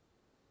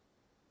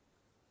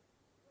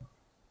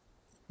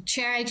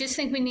 Chair, I just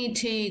think we need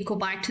to go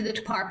back to the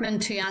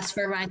department to ask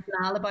for a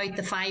rationale about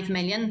the 5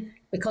 million,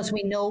 because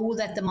we know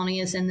that the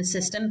money is in the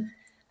system.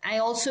 I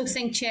also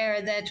think,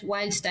 Chair, that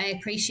whilst I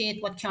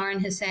appreciate what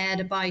Karen has said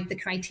about the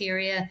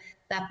criteria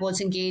that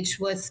was engaged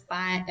with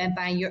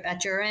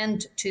at your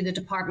end to the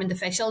department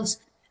officials,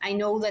 I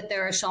know that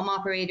there are some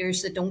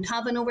operators that don't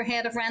have an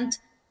overhead of rent.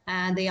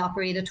 They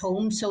operate at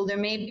home. So there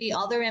may be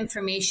other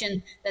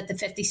information that the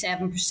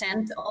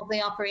 57% of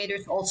the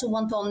operators also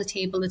want on the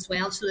table as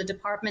well. So the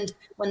department,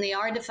 when they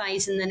are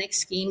devising the next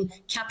scheme,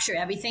 capture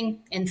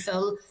everything in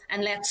full,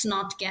 and let's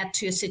not get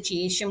to a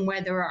situation where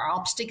there are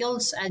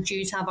obstacles, as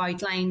you have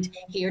outlined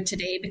here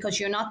today, because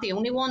you're not the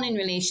only one in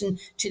relation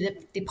to the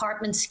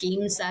department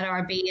schemes that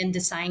are being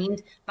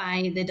designed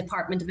by the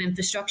Department of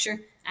Infrastructure.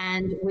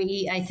 And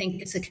we, I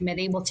think, as a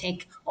committee, will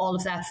take all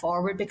of that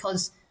forward,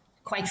 because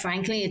quite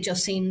frankly, it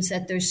just seems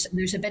that there's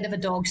a bit of a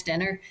dog's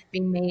dinner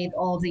being made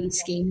of these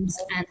schemes,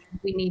 and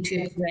we need to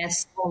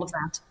address all of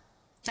that.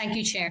 Thank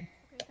you, Chair.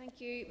 Okay, thank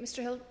you.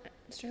 Mr.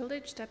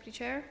 Hilditch, Deputy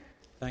Chair.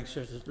 Thanks,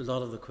 Chair. A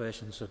lot of the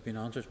questions have been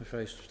answered. It's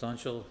very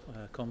substantial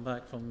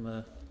comeback from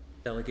the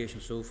delegation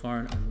so far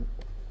and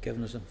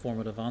given us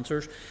informative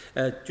answers.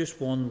 Just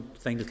one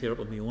thing to clear up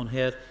in my own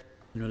head.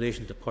 in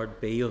relation to Part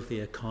B of the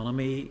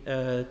Economy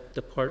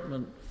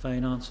Department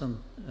financing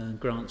and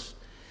grants.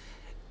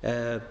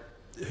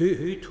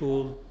 Who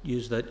told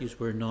you that you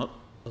were not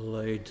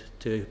allowed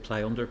to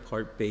apply under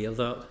Part B of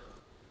that?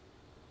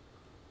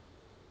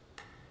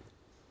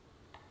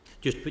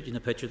 Just put you in the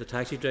picture, the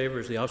taxi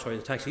drivers,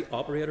 the taxi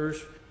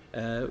operators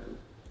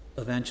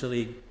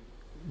eventually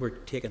were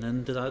taken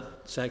into that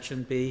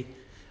Section B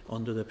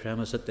under the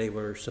premise that they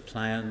were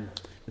supplying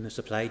in the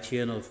supply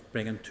chain of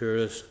bringing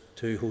tourists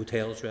to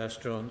hotels,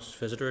 restaurants,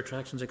 visitor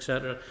attractions,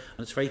 etc. And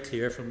it's very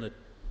clear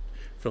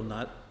from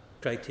that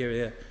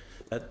criteria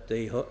that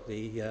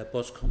the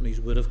bus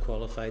companies would have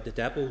qualified, the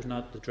depots,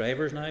 not the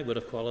drivers now, would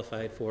have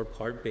qualified for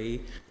Part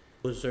B.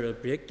 Was there a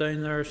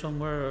breakdown there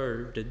somewhere,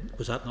 or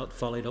was that not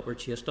followed up or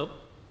chased up,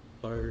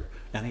 or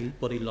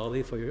anybody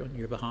lobby on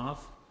your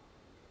behalf?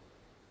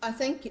 I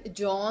think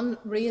John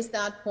raised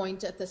that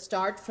point at the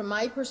start. From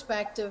my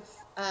perspective,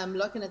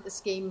 looking at the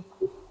scheme,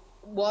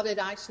 what it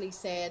actually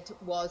said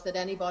was that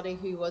anybody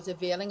who was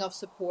availing of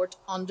support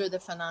under the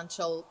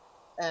financial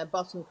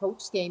bus and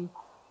coach scheme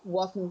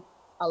wasn't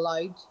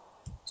allowed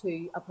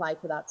to apply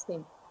for that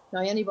scheme.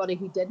 Now, anybody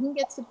who didn't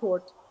get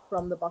support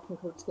from the bus and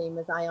coach scheme,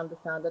 as I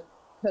understand it,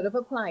 could have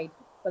applied.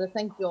 But I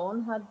think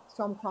John had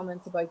some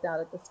comments about that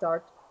at the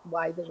start,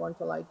 why they weren't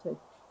allowed to.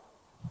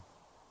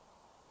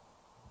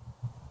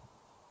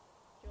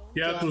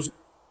 Yeah, it was.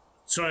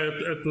 Sorry,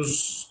 it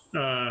was.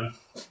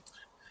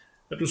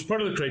 It was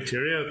part of the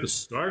criteria at the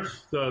start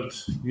that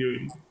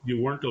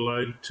you weren't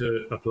allowed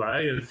to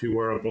apply if you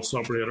were a bus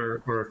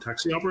operator or a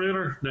taxi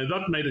operator. Now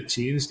that might have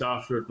changed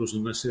after it was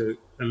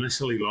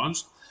initially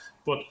launched,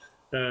 but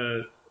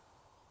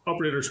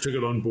operators took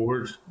it on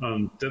board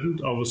and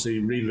didn't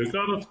obviously relook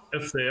at it.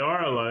 If they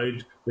are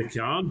allowed, they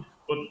can.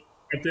 But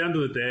at the end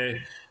of the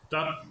day,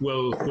 that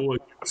will go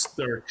against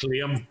their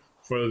claim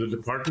for the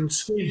department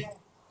scheme.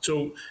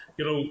 So,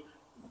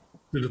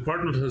 the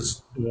department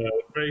has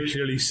very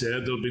clearly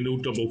said there'll be no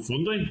double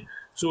funding.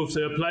 So if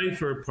they apply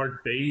for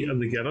Part B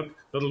and they get it,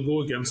 that'll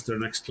go against their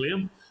next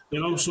claim. So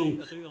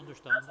I do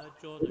understand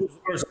that, John.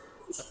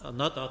 I'm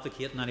not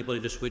advocating anybody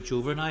to switch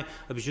over now.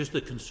 It was just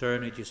the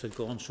concern that you had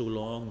gone so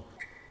long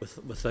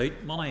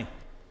without money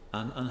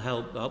and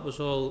help. That was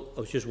all.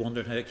 I was just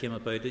wondering how it came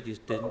about that you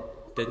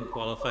didn't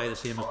qualify the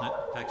same as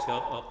taxi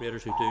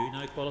operators who do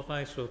now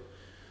qualify. So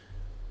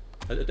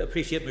I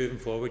appreciate moving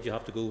forward. You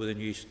have to go with a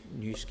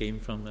new scheme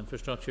from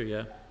infrastructure.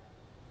 Yeah.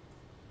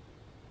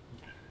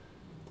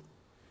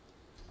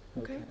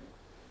 Okay.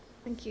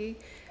 Thank you,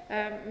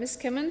 Ms.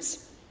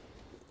 Kimmins.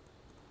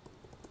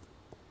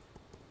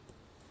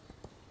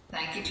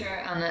 Thank you,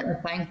 Chair,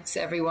 and thanks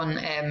everyone.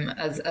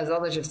 As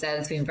others have said,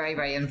 it's been very,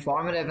 very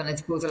informative, and I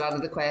suppose a lot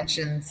of the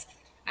questions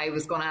I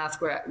was going to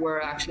ask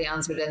were actually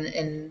answered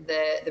in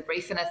the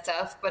briefing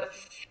itself. But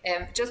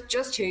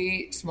just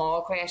two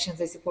small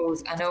questions, I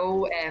suppose. I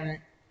know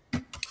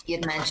you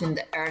had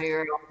mentioned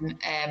earlier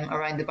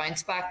around the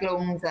bounce back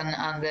loans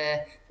and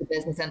the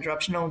business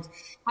interruption loans.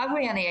 Have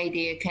we any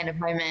idea kind of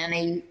how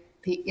many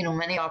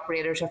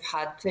operators have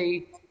had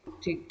to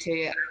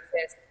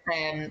access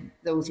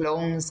those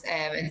loans?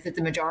 Is it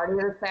the majority of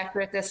the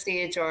sector at this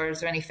stage, or is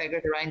there any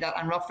figures around that?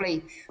 And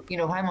roughly,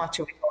 how much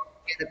of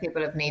the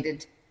people have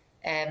needed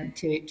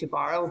to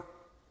borrow?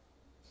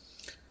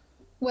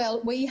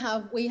 Well, we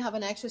have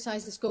an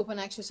exercise, the scope and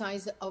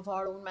exercise of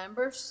our own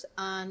members,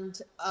 and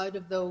out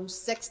of those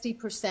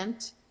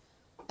 60%,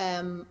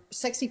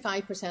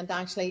 65%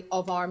 actually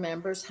of our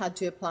members had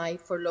to apply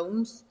for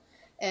loans.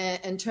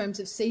 In terms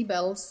of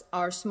CBILS,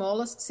 our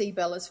smallest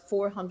CBIL is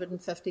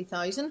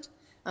 450,000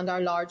 and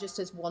our largest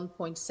is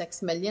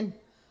 1.6 million.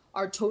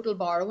 Our total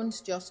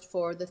borrowings just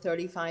for the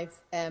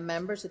 35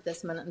 members at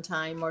this minute in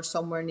time are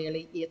somewhere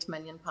nearly £8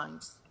 million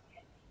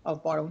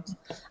of borrowings.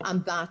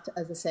 And that,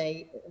 as I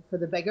say, for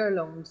the bigger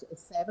loans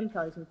is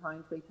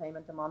 £7,000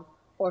 repayment a month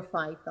or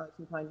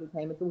 £5,000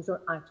 repayment. Those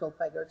are actual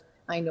figures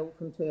I know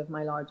from two of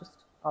my largest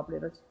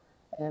operators.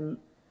 And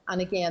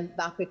again,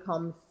 that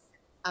becomes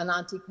an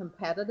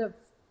anti-competitive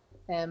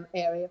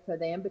area for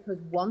them, because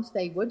once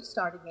they would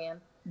start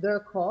again, their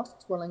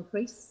costs will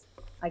increase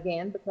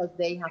again because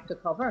they have to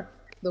cover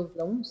those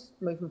loans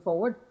moving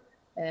forward.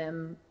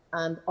 And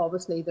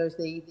obviously there's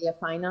the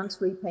finance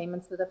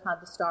repayments that have had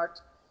to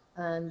start,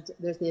 and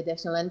there's the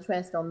additional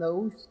interest on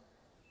those.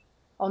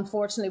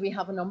 Unfortunately, we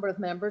have a number of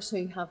members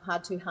who have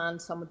had to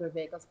hand some of their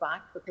vehicles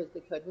back because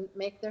they couldn't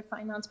make their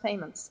finance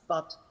payments,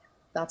 but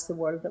that's the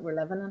world that we're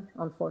living in,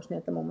 unfortunately,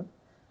 at the moment.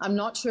 I'm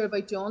not sure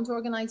about John's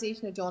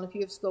organisation, or John, if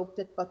you have scoped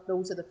it, but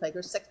those are the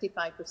figures.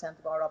 65%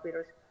 of our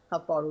operators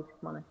have borrowed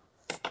money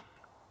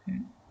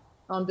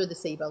under the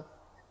CBIL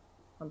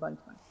on bounce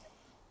back.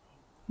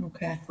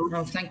 Okay.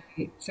 No, thank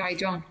you. Sorry,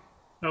 John.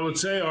 I would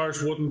say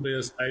ours wouldn't be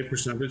as high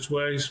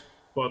percentage-wise,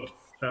 but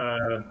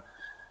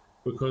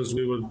because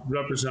we would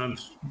represent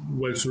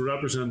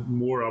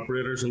more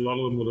operators, a lot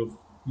of them would have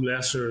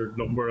lesser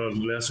number of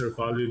lesser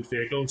valued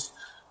vehicles.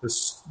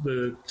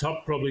 The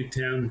top probably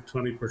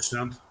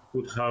 10-20%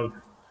 would have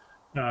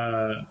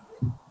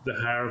the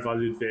higher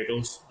valued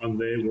vehicles, and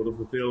they would have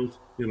availed.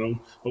 I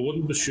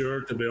wouldn't be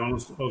sure, to be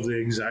honest, of the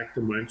exact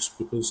amounts,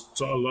 because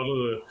a lot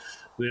of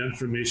the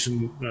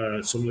information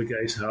some of the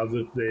guys have,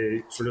 that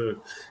they sort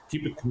of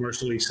keep it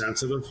commercially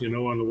sensitive, and I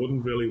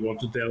wouldn't really want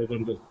to delve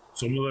into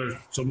some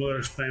of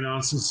their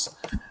finances.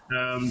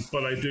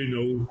 But I do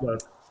know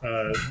that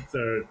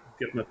they're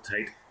getting it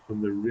tight,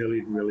 and they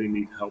really, really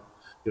need help.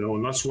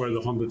 And that's where the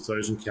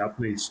 100,000 cap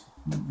needs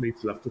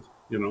lifted.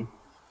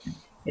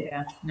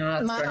 Yeah,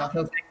 no, that's fair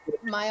enough.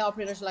 My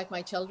operators are like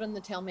my children; they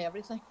tell me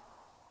everything.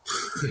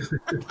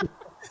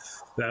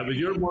 Yeah, but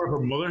you're more of a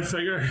mother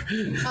figure.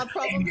 I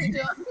probably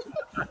do.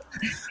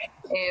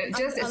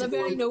 And a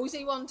very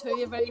nosy one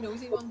too.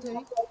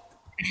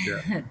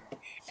 Yeah.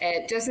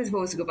 Just as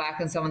opposed to go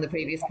back on some of the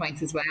previous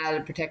points as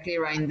well, particularly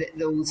around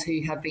those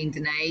who have been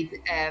denied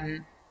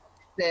in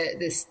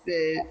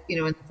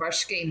the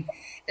first scheme.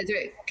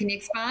 Can you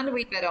expand a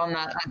wee bit on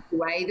that and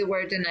why they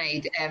were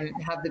denied?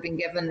 Have they been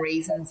given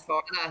reasons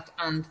for that?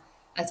 And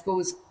I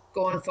suppose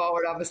going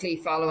forward, obviously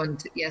following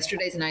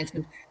yesterday's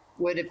announcement,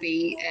 would it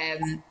be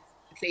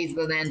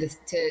feasible then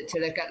to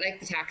look at like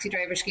the taxi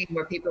driver scheme,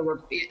 where people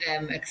were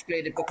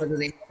excluded because of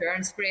the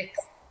insurance breaks,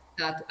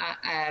 that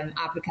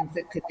applicants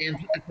that could then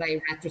apply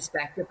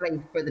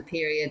retrospectively for the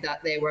period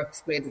that they were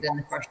excluded in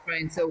the first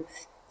round? So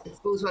I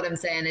suppose what I'm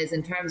saying is,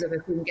 in terms of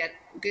if we can get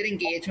good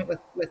engagement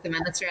with the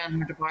Minister and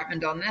her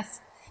department on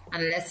this,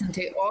 and listen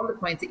to all the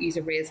points that you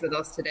have raised with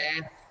us today,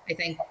 I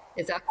think,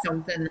 is that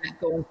something that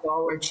going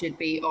forward should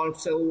be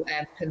also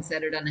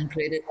considered and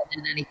included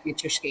in any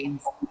future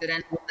schemes, that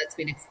anyone that's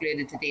been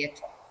excluded to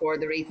date for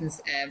the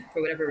reasons,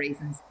 for whatever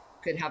reasons,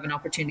 could have an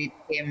opportunity to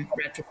claim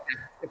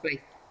retrospectively.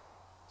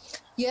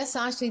 Yes,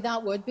 actually,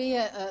 that would be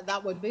a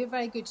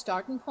very good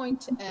starting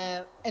point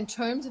in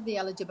terms of the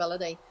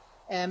eligibility.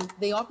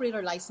 The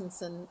operator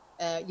licence, and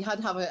you had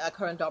to have a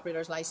current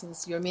operator's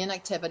licence. Your main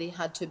activity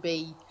had to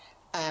be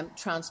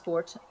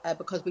transport,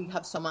 because we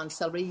have some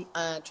ancillary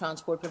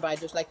transport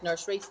providers like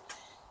nurseries.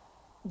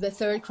 The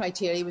third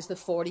criteria was the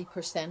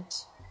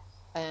 40%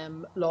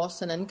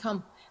 loss in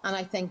income, and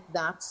I think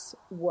that's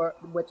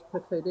which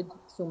precluded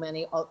so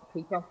many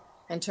people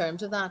in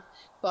terms of that.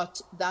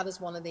 But that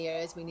is one of the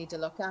areas we need to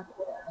look at,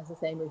 as I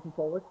say, moving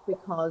forward,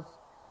 because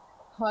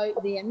how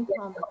the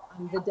income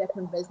and the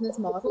different business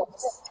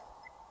models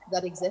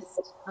that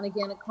exist. And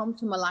again, it comes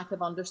from a lack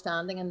of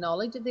understanding and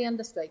knowledge of the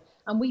industry.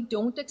 And we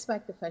don't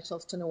expect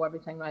officials to know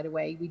everything right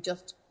away. We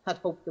just had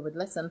hoped they would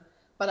listen.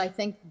 But I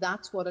think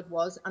that's what it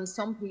was. And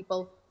some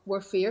people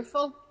were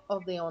fearful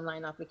of the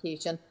online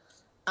application.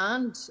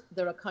 And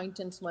their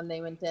accountants, when they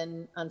went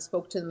in and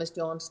spoke to them, as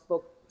John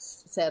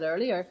said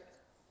earlier,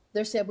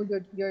 they said, well,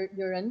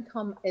 your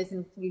income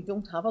isn't, you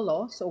don't have a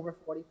loss over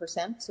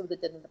 40%, so they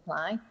didn't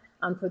apply.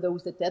 And for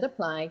those that did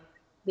apply,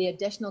 the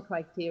additional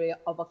criteria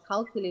of a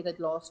calculated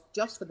loss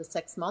just for the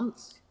 6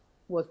 months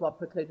was what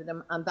precluded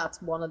them. And that's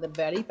one of the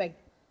very big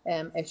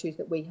issues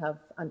that we have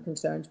and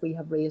concerns we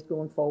have raised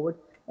going forward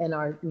in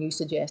our new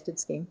suggested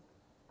scheme.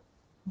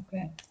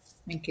 Okay,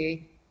 thank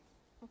you.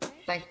 Okay.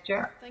 Thank you,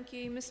 Chair. Thank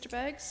you, Mr.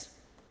 Beggs.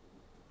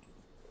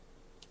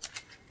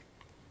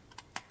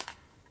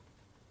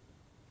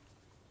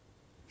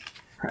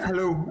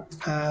 Hello.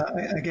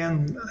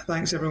 Again,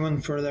 thanks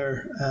everyone for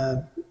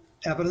their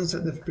evidence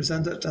that they've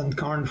presented, and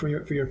Karen for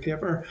your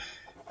paper.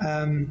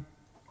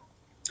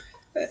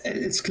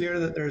 It's clear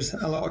that there's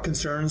a lot of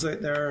concerns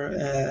out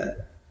there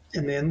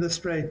in the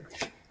industry,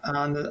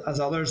 and as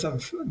others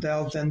have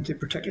delved into,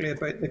 particularly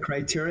about the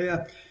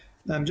criteria.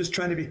 I'm just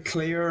trying to be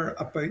clear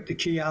about the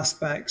key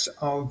aspects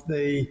of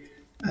the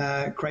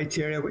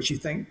criteria which you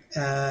think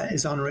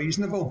is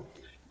unreasonable.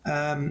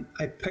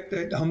 I picked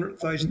out the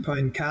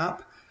 £100,000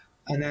 cap,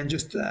 and then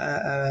just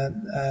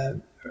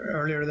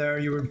earlier there,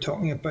 you were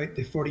talking about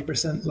the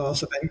 40%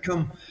 loss of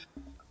income.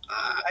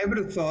 I would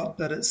have thought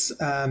that it's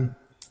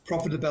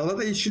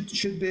profitability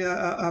should be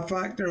a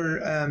factor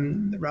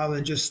rather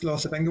than just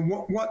loss of income.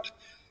 What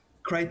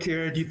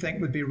criteria do you think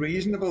would be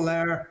reasonable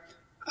there?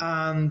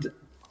 And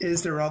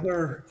is there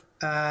other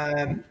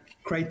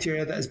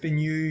criteria that has been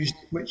used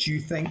which you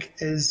think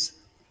is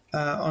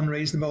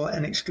unreasonable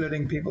in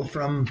excluding people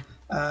from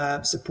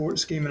support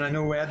scheme? And I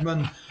know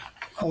Edmund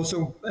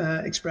also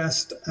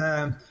expressed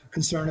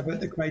concern about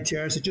the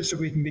criteria, so just so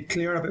we can be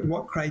clear about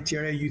what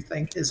criteria you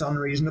think is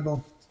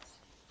unreasonable.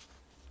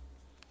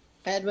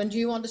 Edwin, do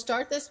you want to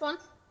start this one?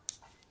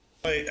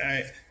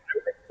 I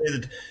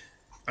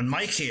in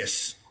my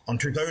case, on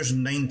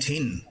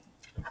 2019,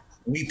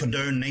 we put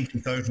down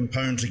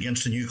 £90,000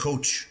 against a new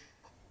coach.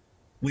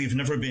 We've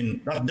never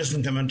been, that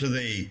doesn't come into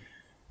the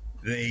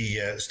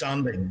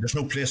standing. There's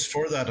no place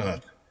for that in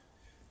it.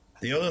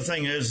 The other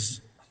thing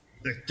is,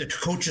 the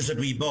coaches that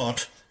we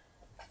bought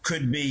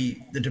could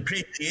be the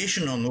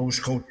depreciation on those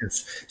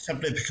coaches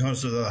simply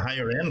because of the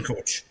higher end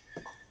coach.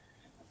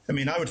 I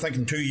mean, I would think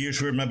in 2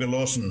 years we're maybe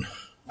losing,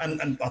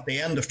 and at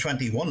the end of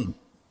 21,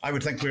 I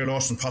would think we're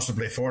losing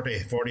possibly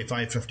 40,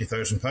 45,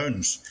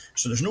 £50,000.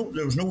 So there's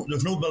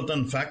no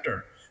built-in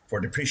factor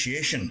for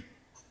depreciation.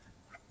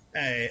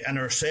 And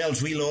our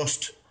sales, we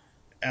lost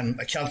and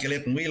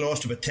calculating we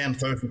lost about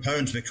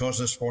 £10,000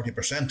 because it's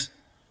 40%.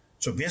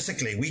 So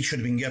basically, we should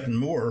have been getting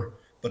more,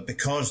 but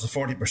because the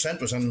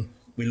 40% was in,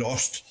 we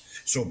lost.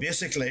 So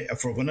basically,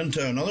 if we're going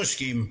into another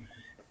scheme,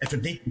 it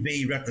would need to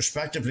be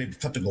retrospectively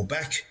fit to go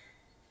back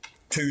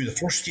to the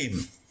first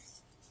scheme,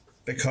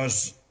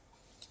 because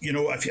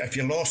if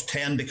you lost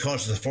 10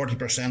 because of the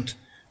 40%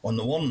 on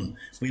the one,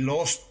 we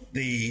lost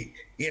the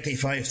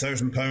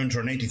 £85,000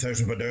 or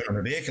 £90,000 per down on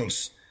our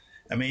vehicles.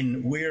 I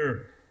mean,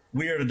 we're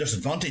at a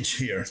disadvantage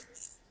here,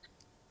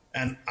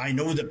 and I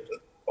know that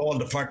all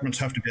departments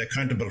have to be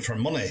accountable for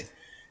money,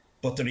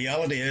 but the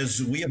reality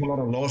is we have a lot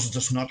of losses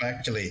that's not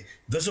actually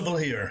visible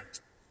here,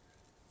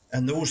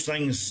 and those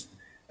things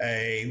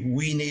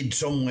we need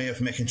some way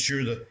of making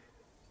sure that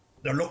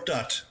they're looked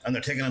at and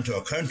they're taken into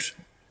account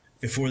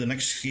before the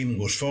next scheme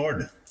goes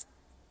forward.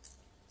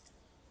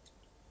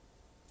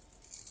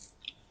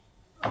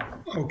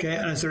 Okay,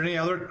 and is there any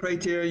other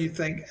criteria you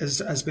think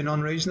has been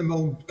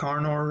unreasonable,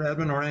 Karen or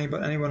Edwin or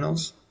anyone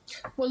else?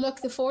 Well,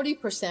 look, the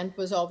 40%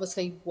 was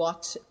obviously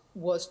what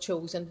was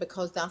chosen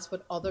because that's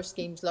what other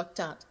schemes looked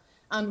at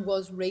and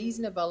was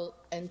reasonable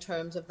in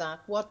terms of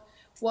that. What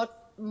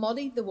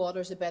muddied the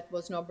waters a bit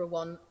was, number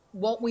one,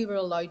 what we were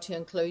allowed to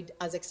include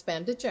as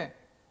expenditure.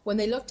 When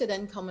they looked at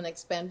income and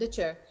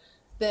expenditure,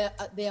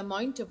 the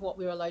amount of what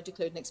we were allowed to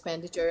include in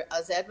expenditure,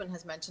 as Edwin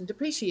has mentioned,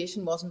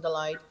 depreciation wasn't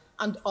allowed,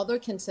 and other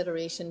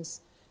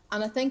considerations.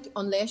 And I think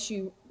unless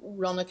you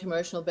run a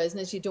commercial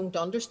business, you don't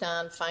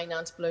understand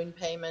finance balloon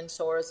payments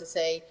or, as I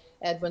say,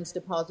 Edwin's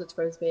deposits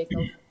for his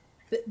vehicle.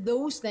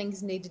 Those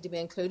things needed to be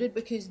included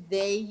because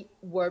they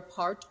were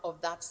part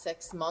of that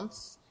 6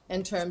 months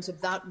in terms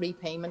of that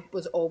repayment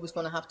was always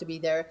going to have to be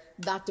there.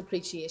 That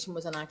depreciation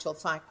was an actual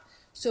fact.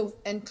 So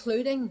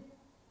including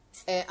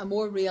a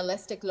more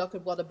realistic look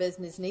at what a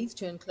business needs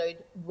to include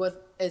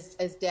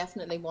is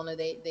definitely one of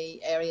the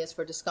areas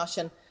for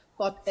discussion.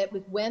 But it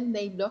was when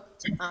they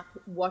looked at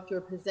what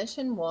your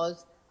position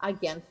was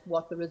against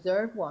what the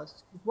reserve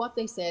was. What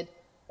they said,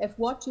 if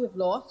what you have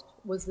lost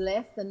was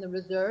less than the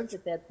reserve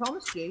that they had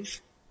promised you,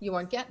 you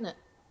weren't getting it.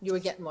 You were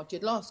getting what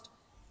you'd lost,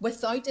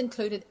 without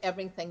included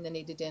everything they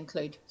needed to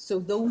include. So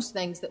those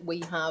things that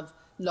we have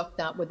looked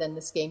at within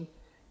the scheme.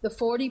 The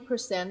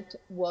 40%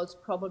 was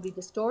probably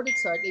distorted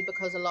slightly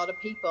because a lot of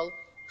people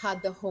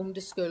had the home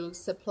to school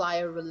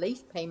supplier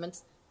relief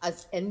payments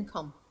as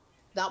income.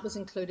 That was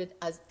included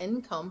as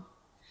income,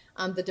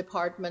 and the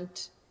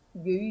department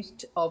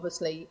used,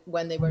 obviously,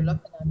 when they were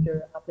looking at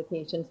your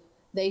applications,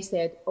 they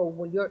said, oh,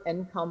 well, your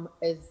income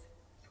is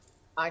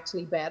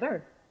actually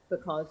better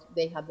because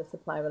they had the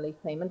supply relief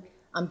payment,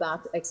 and that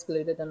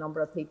excluded a number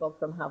of people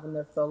from having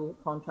their full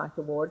contract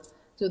award.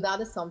 So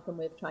that is something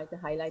we've tried to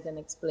highlight and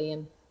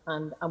explain,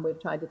 and we've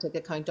tried to take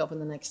account of in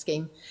the next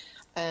scheme.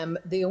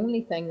 The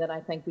only thing that I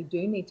think we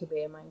do need to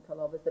be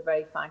mindful of is the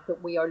very fact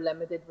that we are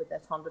limited with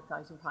this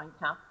 £100,000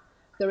 cap.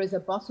 There is a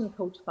bus and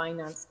coach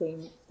finance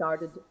scheme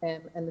started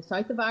in the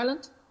south of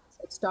Ireland.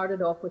 It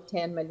started off with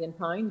 £10 million,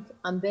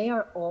 and they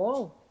are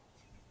all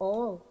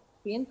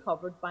being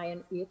covered by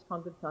an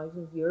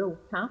 €800,000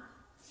 cap.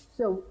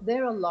 So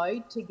they're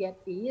allowed to get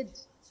aid,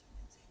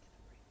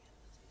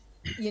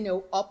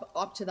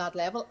 up to that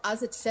level.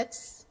 As it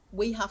sits,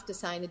 we have to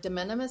sign a de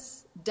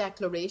minimis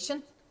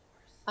declaration.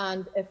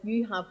 And if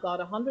you have got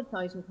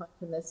 £100,000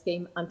 from this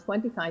scheme and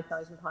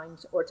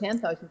 £25,000 or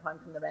 £10,000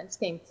 from the rent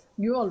scheme,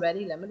 you're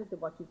already limited to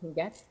what you can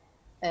get.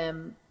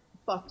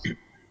 But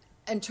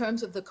in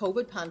terms of the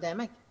COVID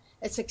pandemic,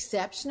 it's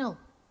exceptional.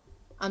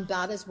 And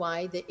that is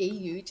why the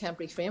EU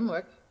temporary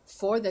framework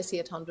for this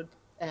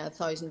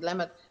 800,000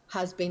 limit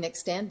has been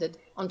extended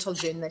until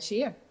June this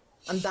year.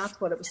 And that's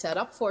what it was set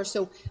up for.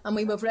 So, and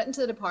we've written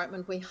to the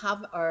department, we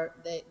have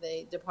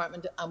the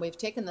department, and we've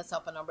taken this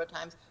up a number of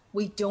times.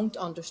 We don't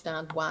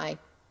understand why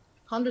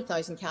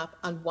 100,000 cap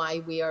and why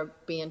we are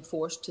being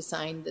forced to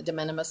sign the de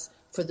minimis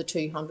for the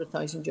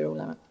 €200,000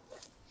 limit.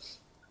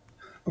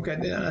 Okay,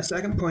 and a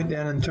second point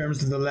then in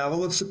terms of the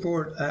level of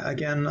support.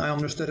 Again, I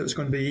understood it was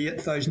going to be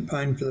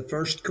 £8,000 for the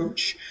first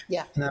coach,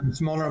 yeah, and then a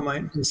smaller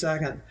amount for the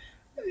second.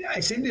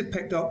 I seem to have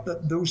picked up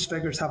that those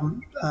figures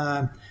haven't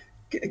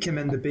came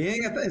into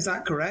being. Is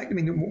that correct? I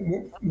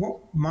mean, what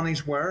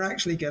monies were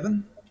actually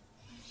given?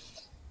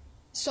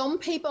 Some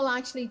people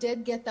actually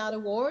did get that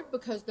award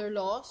because their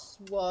loss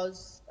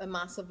was a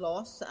massive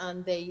loss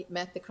and they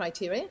met the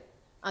criteria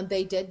and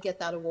they did get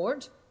that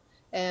award.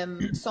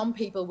 Some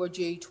people were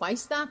due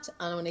twice that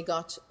and only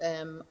got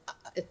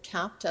it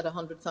capped at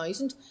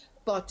 100,000.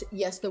 But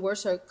yes, there were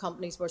certain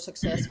companies were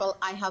successful.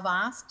 I have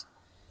asked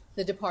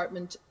the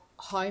department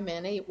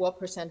what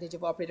percentage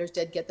of operators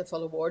did get the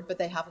full award, but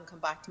they haven't come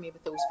back to me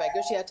with those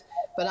figures yet.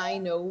 But I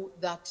know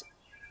that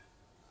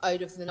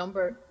out of the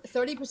number,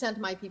 30% of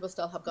my people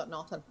still have got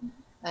nothing,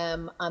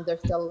 and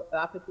there's still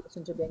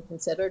applications are being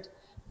considered.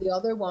 The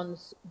other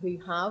ones who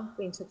have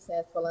been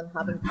successful in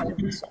having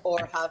payments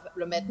or have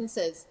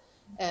remittances,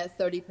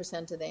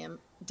 30% of them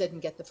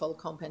didn't get the full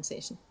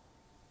compensation.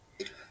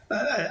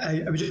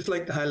 I would just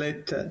like to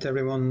highlight to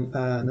everyone,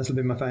 and this will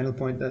be my final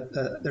point,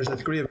 that there's a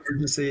degree of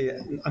urgency.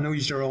 I know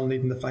you're all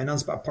needing the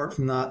finance, but apart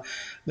from that,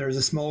 there's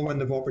a small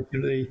window of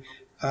opportunity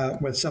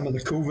with some of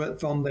the COVID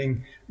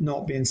funding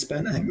not being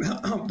spent. I think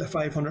up to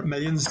 500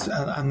 million,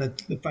 and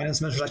the finance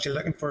minister is actually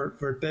looking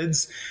for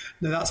bids.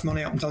 Now that's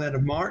money up until the end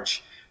of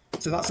March.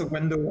 So that's a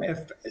window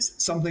if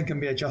something can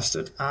be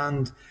adjusted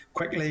and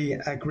quickly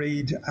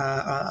agreed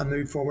and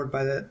moved forward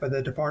by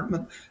the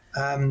department.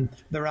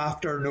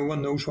 Thereafter, no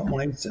one knows what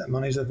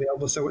money's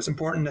available. So it's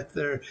important if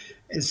there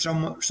is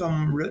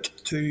some route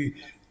to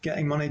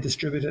getting money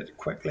distributed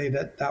quickly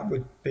that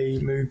would be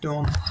moved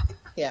on.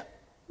 Yeah.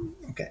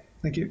 Okay.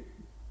 Thank you.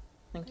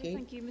 Thank you.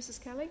 Thank you,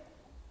 Mrs. Kelly.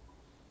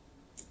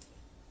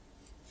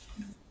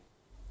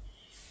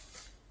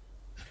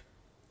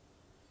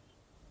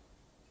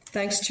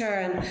 Thanks,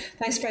 Chair, and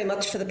thanks very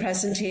much for the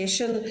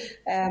presentation.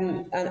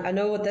 And I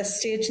know at this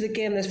stage of the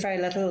game there's very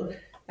little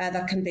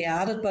that can be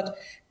added, but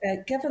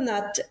given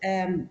that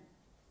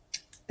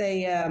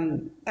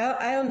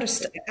I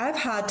understand, I've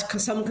had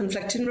some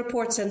conflicting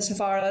reports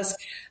insofar as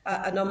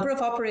a number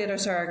of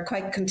operators are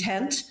quite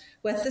content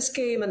with the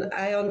scheme, and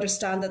I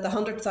understand that the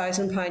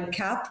 £100,000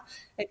 cap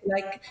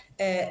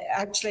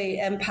actually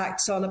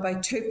impacts on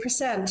about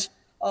 2%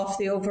 of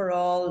the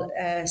overall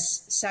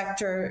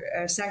sector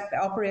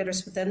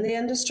operators within the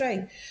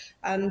industry.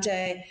 And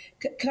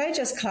can I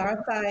just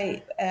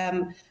clarify,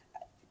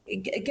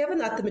 given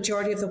that the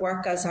majority of the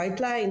work as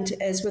outlined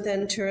is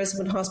within tourism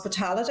and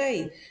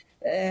hospitality,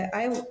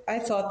 I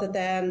thought that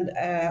then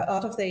a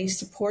lot of the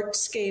support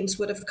schemes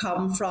would have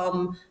come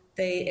from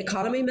the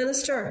Economy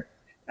Minister.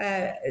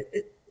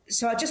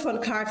 So I just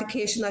want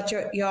clarification that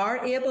you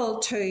are able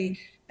to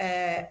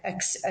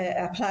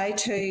apply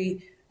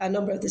to a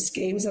number of the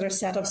schemes that are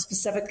set up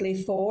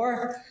specifically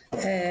for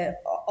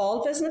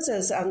all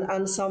businesses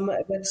and some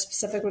with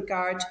specific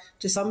regard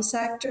to some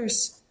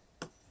sectors.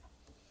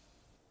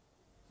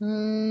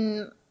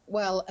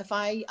 Well,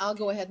 I'll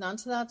go ahead and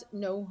answer that.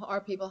 No, our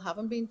people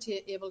haven't been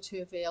able to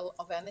avail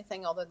of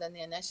anything other than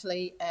the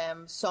initially.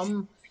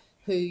 Some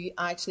who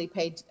actually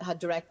had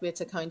direct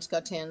rates accounts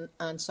got 10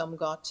 and some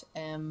got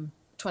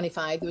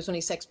 25. There was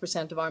only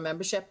 6% of our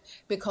membership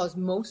because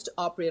most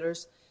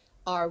operators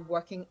are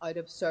working out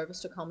of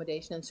serviced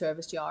accommodation and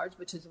serviced yards,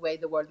 which is the way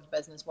the world of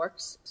business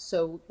works.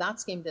 So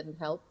that scheme didn't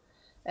help.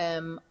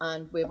 And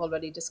we've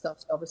already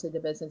discussed, obviously, the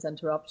business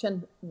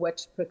interruption,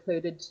 which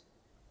precluded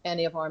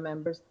any of our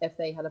members if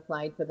they had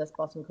applied for this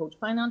bus and coach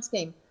finance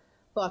scheme.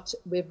 But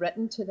we've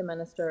written to the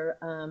Minister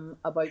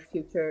about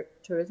future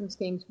tourism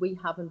schemes. We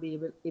haven't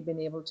been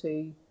able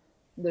to,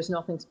 there's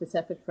nothing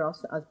specific for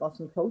us as bus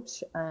and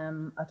coach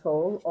at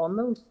all on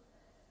those.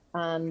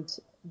 And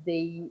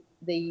there's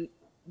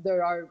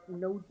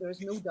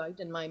no doubt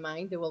in my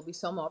mind there will be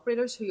some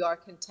operators who are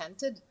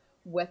contented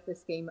with the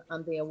scheme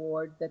and the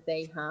award that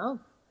they have.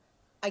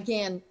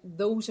 Again,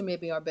 those are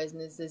maybe our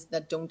businesses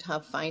that don't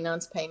have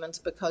finance payments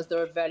because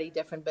there are very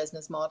different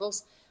business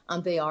models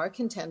and they are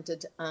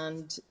contented,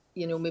 and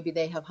maybe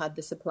they have had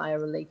the supplier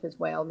relief as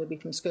well, maybe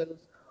from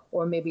schools,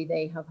 or maybe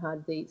they have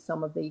had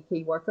some of the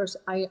key workers.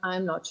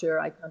 I'm not sure,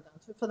 I can't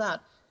answer for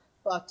that.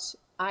 But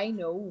I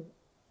know,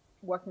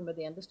 working with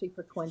the industry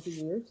for 20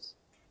 years,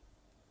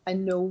 I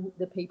know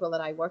the people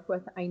that I work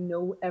with. I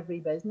know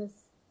every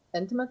business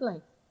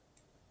intimately.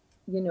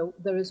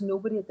 There is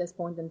nobody at this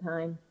point in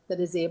time that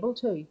is able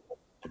to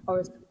or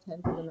is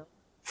contented enough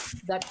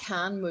that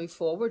can move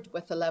forward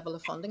with the level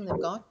of funding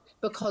they've got,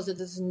 because it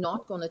is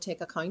not going to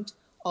take account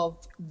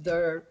of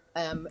their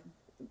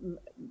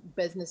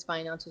business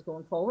finances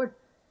going forward.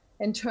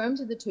 In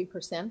terms of the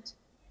 2%,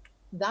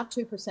 that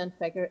 2%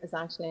 figure is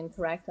actually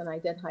incorrect, and I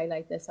did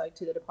highlight this out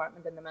to the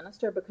department and the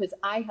Minister because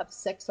I have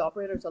 6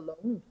 operators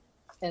alone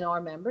in our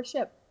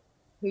membership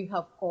who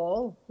have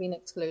all been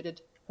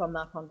excluded from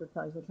that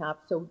 100,000 cap.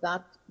 So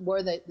that,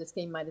 where the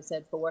scheme might have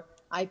said 4,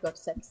 I've got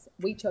 6.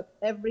 We took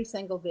every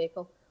single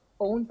vehicle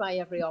owned by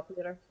every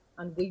operator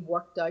and we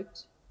worked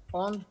out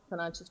on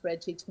financial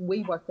spreadsheets,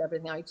 we worked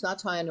everything out. So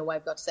that's how I know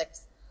I've got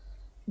 6.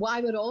 Well,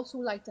 I would also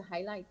like to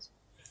highlight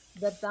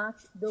that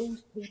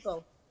those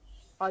people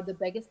are the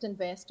biggest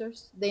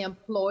investors. They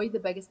employ the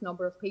biggest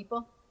number of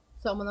people,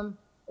 some of them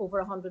over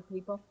 100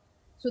 people.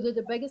 So they're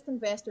the biggest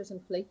investors in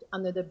fleet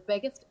and they're the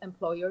biggest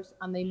employers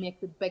and they make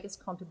the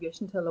biggest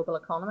contribution to the local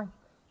economy.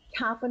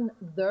 Capping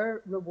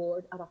their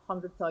reward at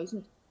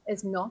 100,000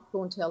 is not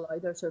going to allow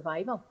their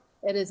survival.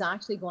 It is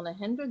actually going to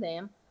hinder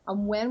them.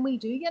 And when we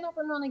do get up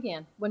and run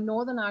again, when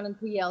Northern Ireland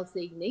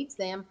PLC needs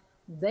them,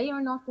 they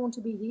are not going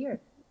to be here,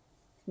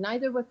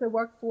 neither with their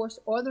workforce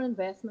or their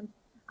investment.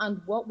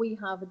 And what we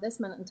have at this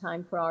minute in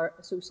time for our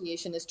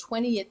association is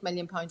 £28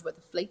 million worth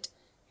of fleet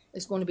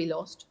is going to be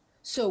lost.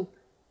 So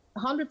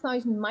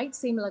 100,000 might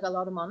seem like a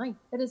lot of money.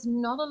 It is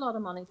not a lot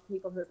of money to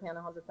people who are paying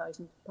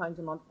 £100,000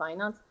 a month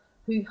finance,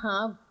 who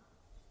have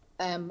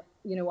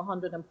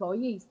 100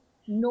 employees.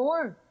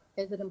 Nor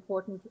is it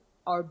important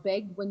or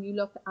big when you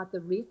look at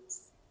the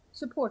rates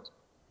support.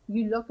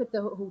 You look at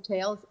the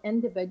hotels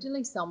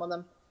individually, some of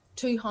them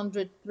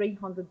 £200,000,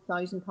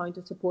 £300,000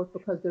 of support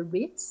because the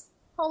rates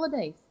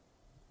holidays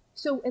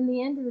So in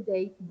the end of the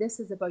day, this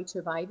is about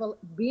survival,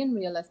 being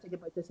realistic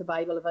about the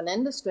survival of an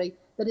industry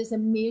that is a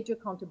major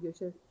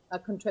contributor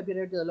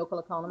to the local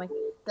economy,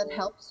 that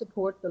helps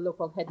support the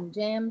local hidden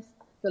gems,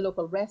 the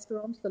local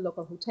restaurants, the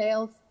local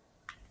hotels,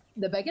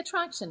 the big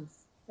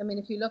attractions. I mean,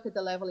 if you look at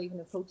the level even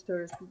of coach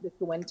tours that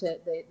go into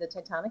the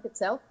Titanic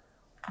itself,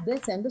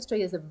 this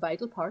industry is a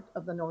vital part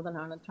of the Northern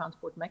Ireland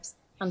transport mix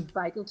and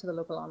vital to the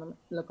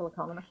local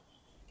economy.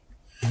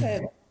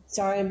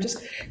 Sorry,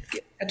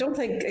 I don't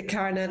think,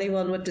 Karen,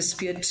 anyone would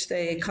dispute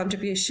the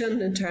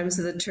contribution in terms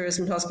of the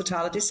tourism and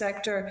hospitality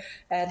sector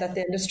that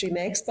the industry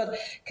makes. But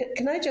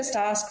can I just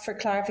ask for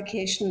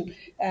clarification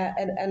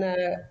in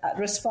a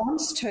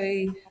response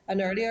to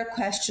an earlier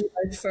question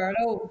about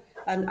furlough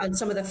and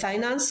some of the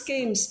finance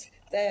schemes?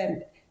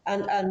 And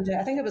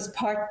I think it was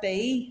Part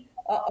B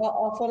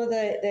of one of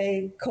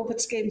the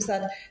COVID schemes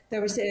that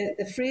there was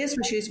the phrase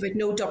was used about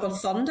no double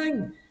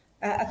funding.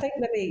 I think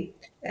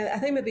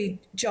maybe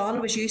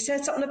John, was you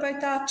said something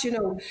about that,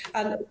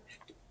 and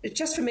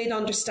just for me to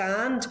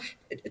understand,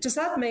 does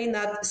that mean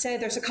that, say,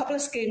 there's a couple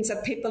of schemes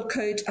that people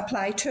could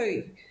apply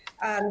to,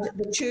 and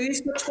they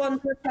choose which one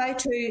to apply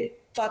to,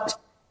 but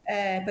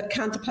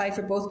can't apply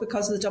for both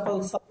because of the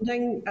double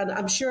funding? And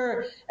I'm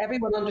sure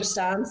everyone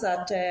understands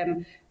that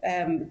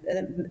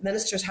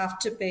ministers have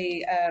to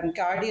be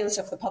guardians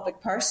of the public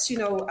purse,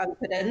 and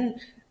put in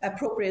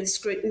appropriate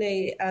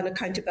scrutiny and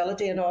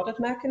accountability and audit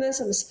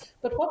mechanisms.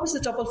 But what was the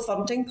double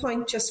funding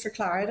point, just for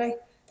clarity,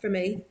 for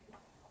me?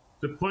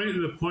 The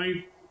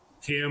point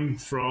came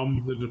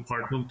from the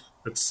department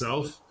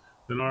itself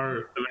in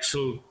our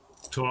initial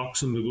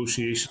talks and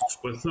negotiations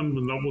with them,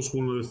 and that was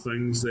one of the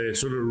things they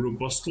sort of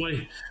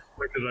robustly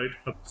pointed out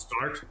at the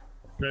start.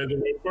 Now, they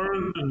were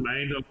bearing in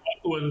mind, I'll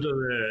not go into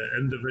the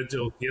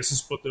individual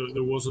cases, but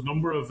there was a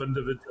number of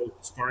individual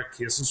historic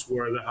cases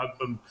where there had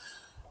been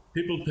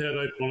people paid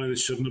out money that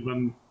shouldn't have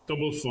been,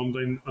 double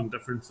funding and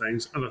different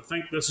things. And I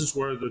think this is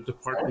where the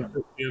department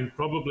is being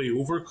probably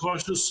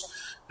overcautious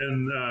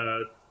in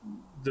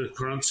the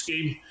current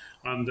scheme,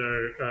 and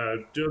they're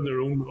doing their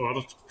own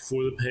audit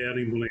before they pay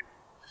any money.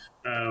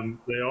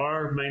 They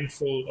are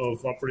mindful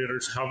of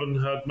operators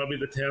having had maybe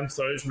the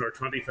 10,000 or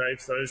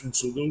 25,000,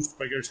 so those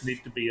figures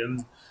need to be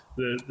in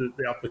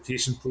the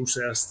application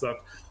process that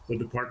the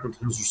department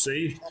has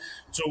received.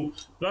 So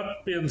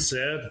that being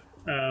said,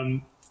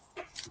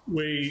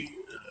 we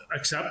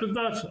accepted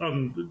that,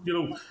 and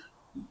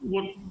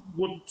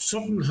what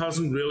something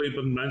hasn't really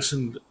been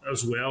mentioned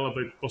as well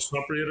about bus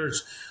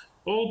operators.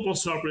 All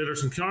bus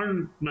operators, and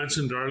Karen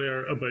mentioned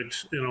earlier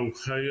about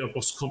how a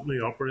bus company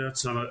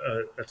operates and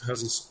it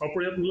has its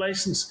operating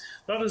licence.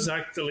 That is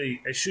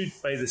actually issued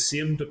by the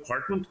same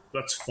department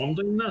that's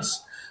funding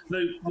this.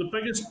 Now, the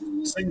biggest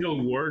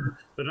single word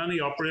that any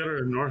operator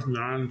in Northern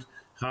Ireland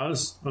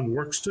has and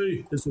works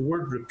to is the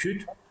word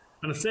repute.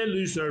 And if they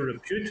lose their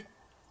repute,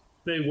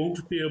 they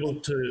won't be able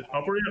to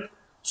operate.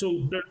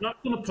 So they're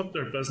not going to put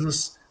their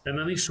business in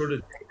any sort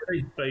of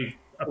jeopardy by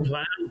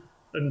applying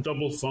in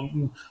double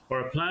funding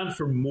or applying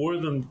for more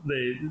than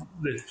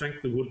they think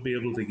they would be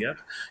able to get.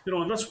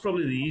 And that's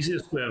probably the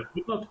easiest way of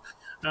putting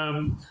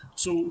it.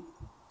 So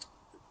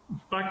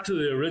back to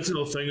the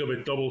original thing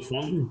about double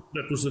funding,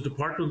 that was the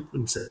department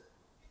themselves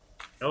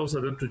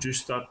that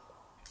introduced that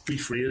wee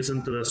phrase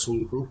into this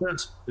whole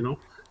process,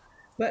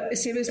 But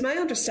see, it was my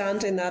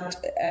understanding that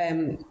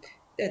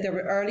there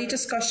were early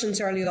discussions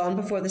early on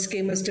before the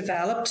scheme was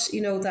developed,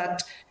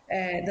 that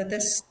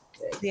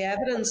the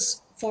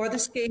evidence for the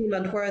scheme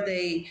and where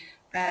the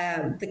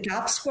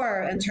gaps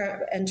were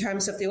in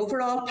terms of the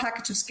overall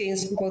package of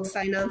schemes from both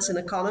finance and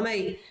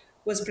economy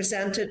was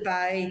presented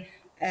by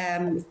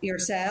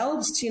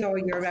yourselves,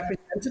 your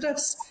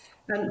representatives.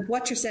 And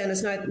what you're saying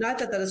is now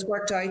that has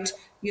worked out,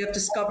 you have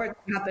discovered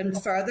there have been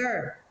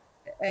further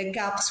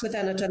gaps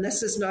within it, and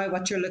this is now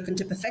what you're looking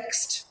to be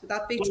fixed. Would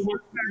that be true?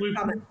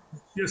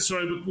 Yes,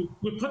 sorry, but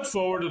we put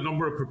forward a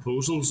number of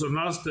proposals, and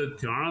as did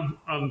Karen,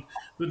 and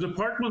the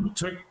department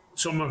took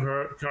some of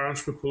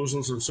Karen's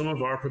proposals and some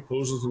of our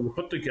proposals, and we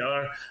put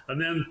together,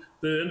 and then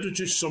they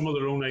introduced some of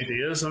their own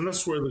ideas, and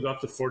that's where they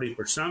got the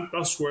 40%.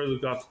 That's where they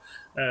got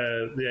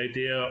the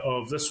idea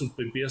of this would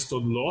be based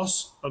on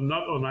loss and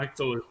not on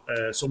actual.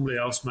 Somebody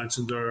else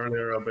mentioned there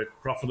earlier about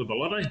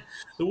profitability.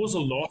 There was a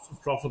loss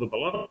of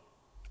profitability,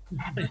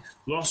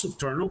 loss of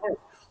turnover,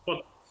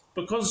 but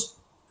because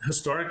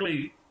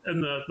historically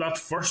in that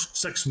first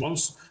 6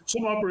 months,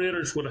 some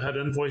operators would have had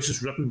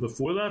invoices written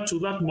before that, so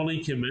that money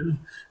came in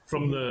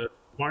from the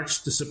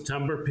March to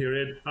September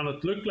period, and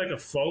it looked like a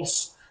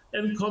false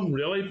income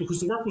really, because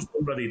the work was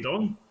already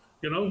done,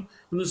 and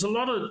there's a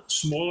lot of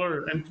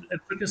smaller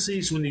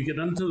intricacies when you get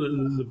into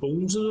the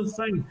bones of the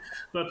thing.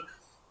 But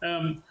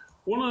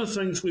one of the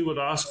things we would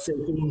ask for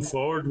going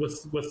forward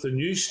with the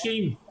new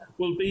scheme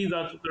will be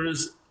that there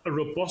is a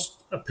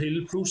robust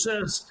appeal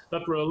process,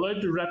 that we're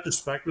allowed to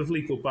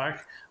retrospectively go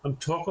back and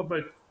talk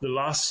about the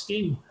last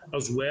scheme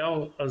as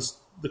well as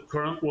the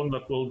current one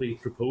that will be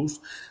proposed,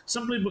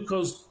 simply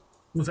because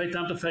we've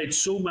identified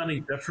so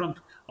many different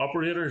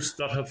operators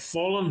that have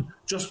fallen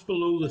just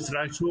below the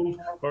threshold,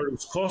 or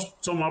it's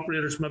cost some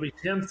operators maybe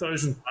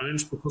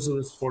 £10,000 because of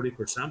this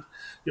 40%.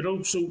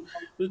 So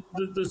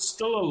there's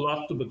still a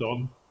lot to be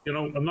done.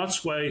 And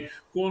that's why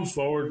going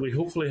forward we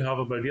hopefully have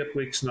about 8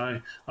 weeks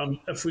now. And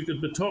if we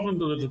could be talking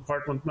to the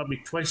department maybe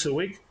twice a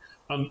week,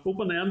 and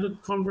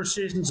open-ended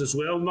conversations as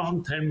well,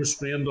 nothing time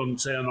restrained on,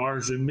 say, an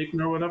hour Zoom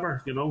meeting or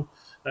whatever,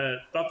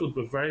 that would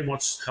be very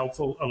much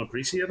helpful and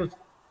appreciated.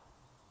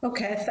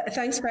 Okay,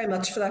 thanks very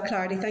much for that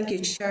clarity. Thank you,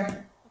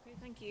 Chair. Okay,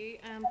 thank you.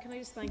 Can I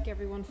just thank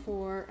everyone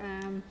for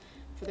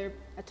their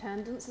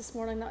attendance this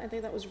morning? I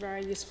think that was a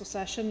very useful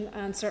session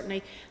and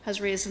certainly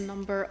has raised a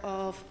number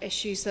of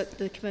issues that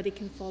the committee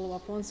can follow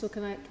up on. So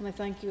can I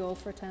thank you all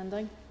for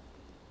attending?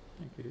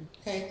 Thank you.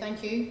 Okay,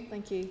 thank you.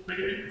 Thank you.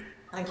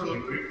 Thank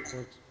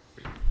you.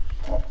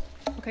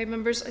 Okay,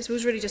 members, I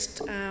suppose really just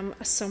a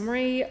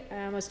summary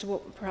as to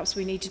what perhaps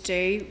we need to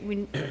do.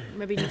 We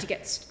maybe need to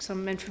get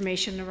some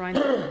information around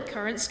the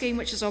current scheme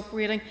which is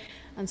operating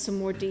and some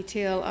more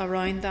detail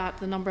around that,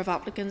 the number of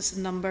applicants,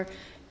 the number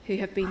who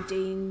have been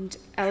deemed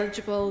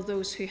eligible,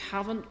 those who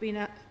haven't been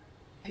have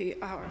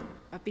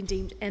been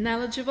deemed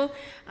ineligible,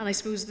 and I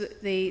suppose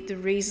the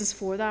reasons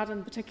for that,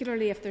 and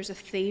particularly if there's a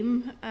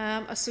theme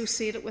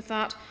associated with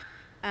that.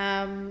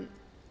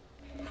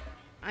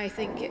 I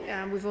think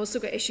we've also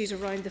got issues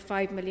around the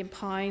 £5 million.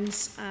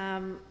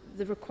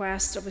 The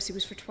request obviously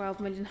was for 12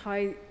 million.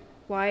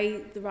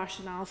 Why the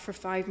rationale for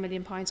 £5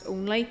 million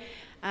only,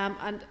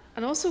 and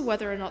also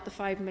whether or not the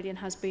 £5 million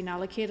has been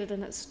allocated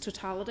in its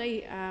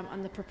totality,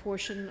 and the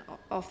proportion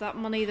of that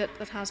money that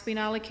has been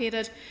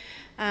allocated,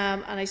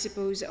 and I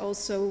suppose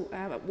also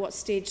at what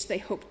stage they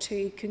hope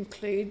to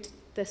conclude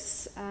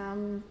this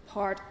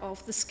part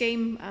of the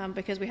scheme,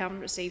 because we haven't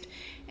received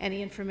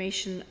any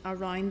information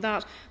around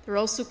that. There are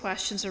also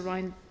questions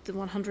around the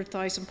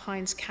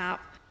 £100,000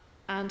 cap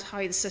and how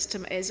the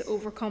system is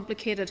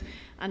overcomplicated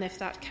and if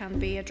that can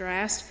be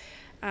addressed.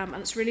 And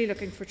it's really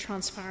looking for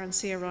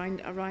transparency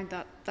around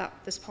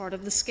this part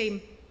of the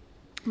scheme.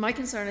 My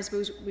concern, I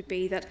suppose, would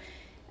be that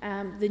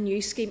the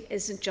new scheme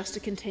isn't just a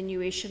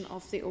continuation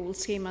of the old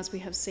scheme, as we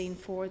have seen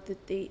for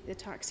the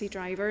taxi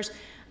drivers,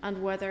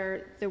 and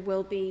whether there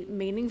will be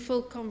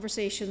meaningful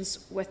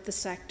conversations with the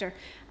sector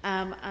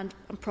and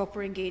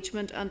proper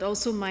engagement, and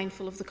also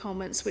mindful of the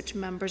comments which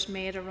members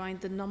made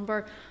around the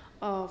number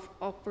of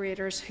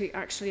operators who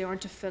actually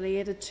aren't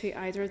affiliated to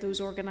either of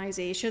those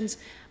organisations,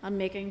 and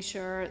making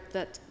sure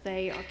that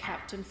they are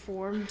kept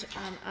informed,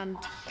 and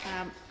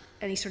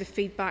any sort of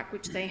feedback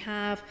which they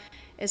have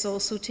is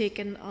also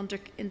taken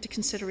into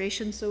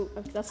consideration. So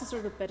that's a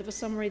sort of a bit of a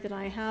summary that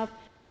I have.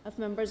 If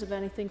members have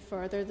anything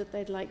further that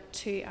they'd like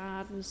to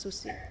add and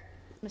associate,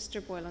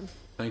 Mr. Boylan.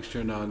 Thanks,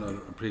 Chair. Now, I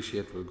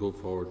appreciate we'll go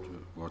forward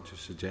to what you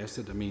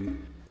suggested. I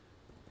mean,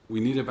 we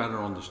need a better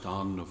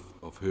understanding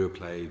of who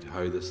applied,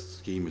 how this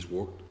scheme has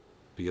worked,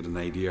 to get an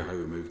idea how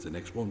we move to the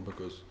next one,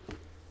 because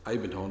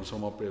I've been talking to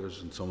some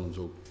operators and some of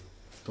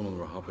them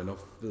were happy enough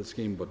with the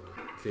scheme, but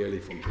clearly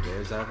from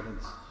today's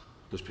evidence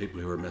there's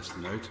people who are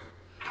missing out.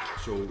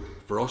 So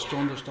for us to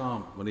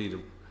understand, we need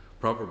a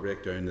proper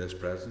breakdown of this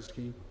present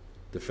scheme,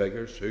 the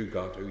figures, who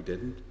got, who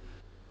didn't,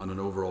 and an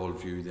overall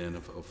view then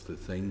of the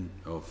thing,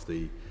 of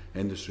the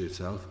industry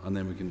itself, and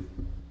then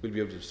we'll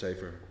be able to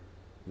decipher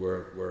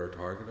where our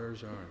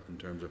targeters are in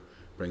terms of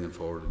bringing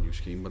forward a new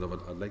scheme. But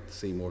I'd like to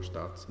see more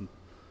stats. And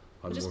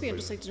I'd just be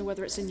interested to know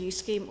whether it's a new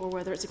scheme or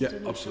whether it's a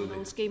continuation of the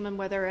old scheme, and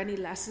whether any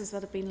lessons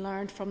that have been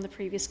learned from the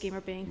previous scheme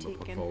are being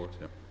taken forward,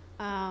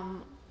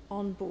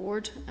 on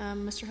board.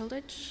 Mr.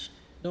 Hilditch?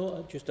 No,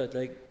 I'd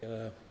like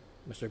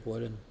Mr.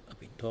 Boylan. I've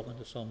been talking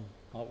to some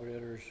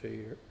operators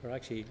who are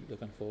actually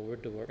looking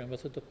forward to working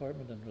with the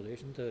department in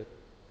relation to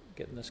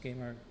getting the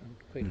scheme, and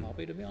quite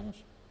happy, to be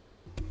honest.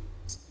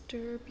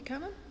 Mr.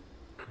 Buchanan?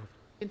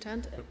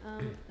 Content?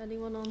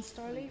 Anyone on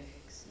Starleaf?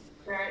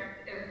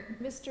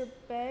 Mr.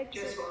 Beggs?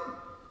 Just one.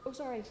 Oh,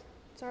 sorry,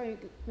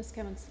 Ms.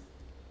 Kimmins.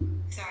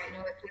 Sorry,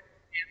 no, it's just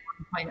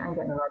I'm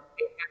getting a lot of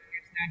feedback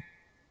here.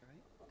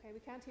 Okay, we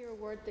can't hear a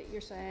word that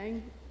you're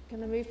saying.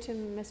 Can I move to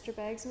Mr.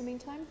 Beggs in the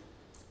meantime?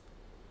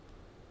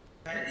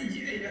 I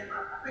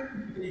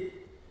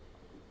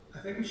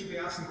think we should be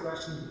asking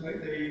questions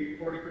about the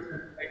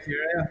 40%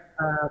 criteria.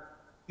 How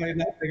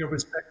that figure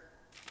was picked.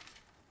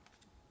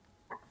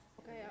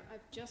 Okay,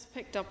 I've just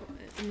picked up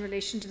in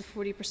relation to the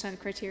 40%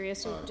 criteria,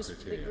 so just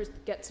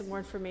get some more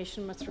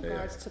information with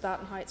regards to that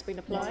and how it's been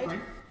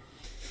applied.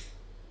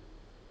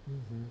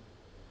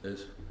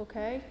 Yes.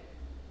 Okay.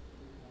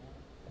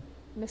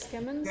 Ms.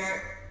 Kimmins?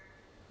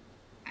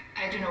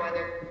 I don't know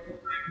whether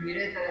it's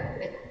muted, but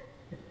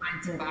it's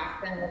bouncing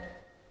back then.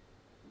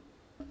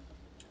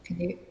 Can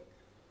you?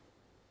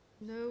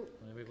 No,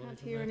 can't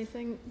hear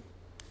anything.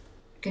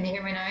 Can you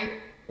hear me now?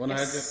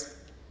 Yes.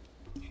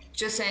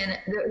 Just saying,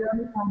 the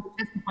only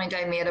point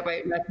I made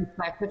about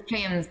retrospective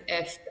claims,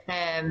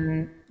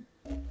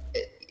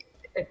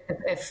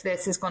 if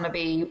this is going to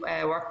be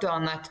worked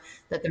on, that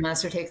the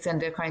Minister takes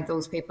into account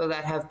those people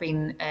that have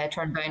been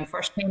turned down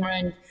first time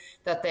round,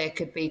 that they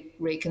could be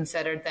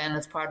reconsidered then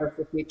as part of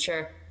the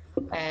future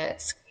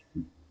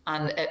scheme.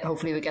 and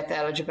hopefully we get the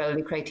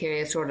eligibility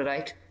criteria sorted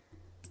out.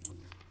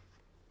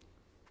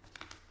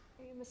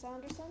 Ms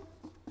Anderson?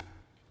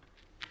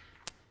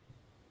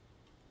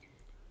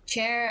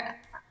 Chair,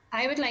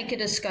 I would like a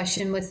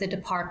discussion with the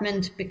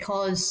department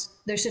because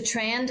there's a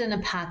trend and a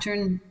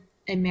pattern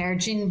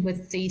emerging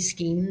with these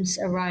schemes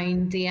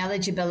around the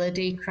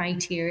eligibility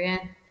criteria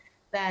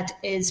that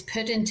is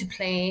put into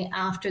play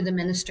after the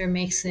Minister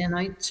makes the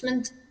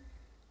announcement.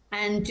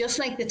 And just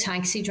like the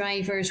taxi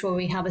drivers, where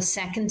we have a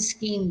second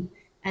scheme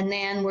and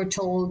then we're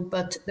told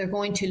but they're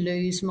going to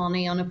lose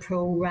money on a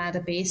pro rata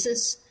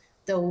basis,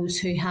 those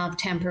who have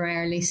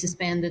temporarily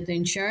suspended the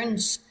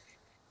insurance.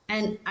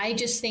 And I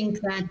just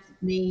think that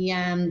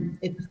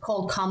it was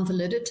called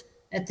convoluted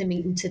at the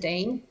meeting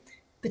today.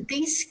 But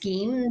these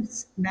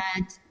schemes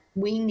that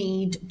we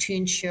need to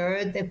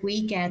ensure that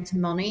we get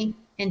money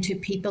into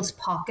people's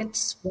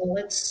pockets,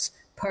 wallets,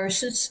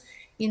 purses.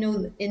 You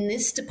know, in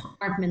this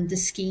department, the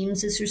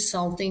schemes is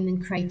resulting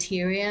in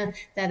criteria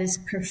that is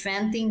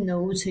preventing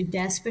those who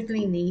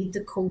desperately need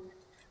the COVID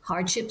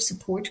hardship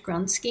support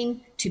grant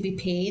scheme to be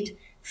paid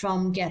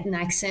from getting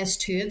access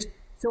to it.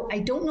 So I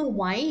don't know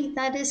why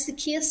that is the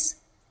case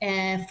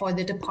for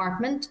the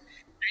department.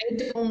 I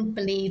don't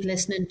believe,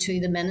 listening to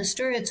the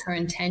Minister, it's her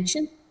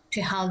intention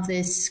to have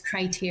this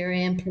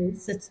criteria in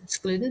place that's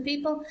excluding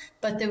people.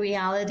 But the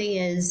reality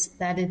is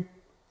that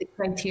the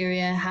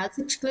criteria has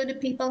excluded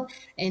people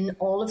in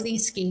all of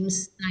these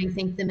schemes. I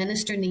think the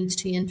Minister needs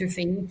to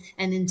intervene,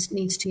 and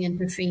needs to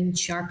intervene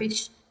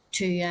sharpish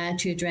to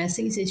address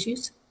these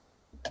issues.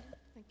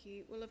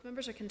 Well, if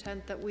members are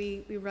content that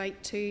we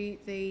write to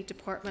the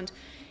department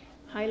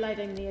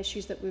highlighting the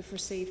issues that we've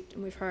received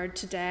and we've heard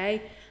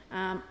today,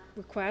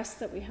 request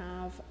that we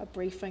have a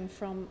briefing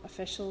from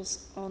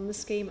officials on the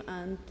scheme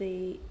and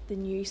the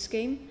new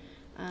scheme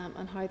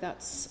and how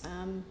that's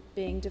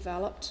being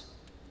developed.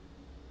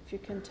 If you're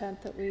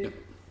content that we do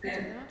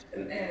that.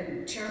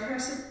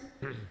 Chairperson?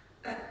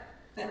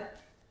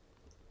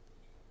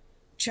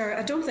 Chair,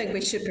 I don't think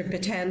we should be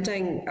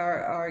pretending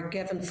or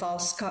giving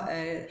false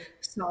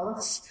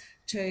solace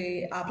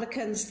to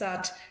applicants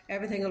that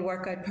everything will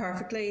work out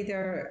perfectly.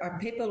 There are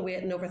people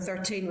waiting over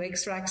 13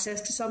 weeks for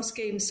access to some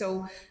schemes.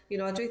 So, you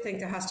know, I do think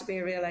there has to be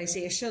a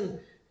realisation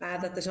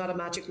that there's not a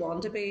magic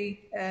wand to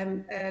be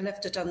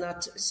lifted, and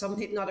that some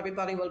people, not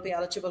everybody, will be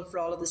eligible for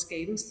all of the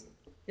schemes.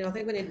 You know, I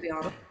think we need to be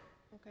honest.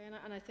 Okay,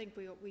 and I think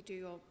we all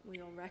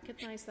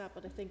recognise that,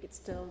 but I think it's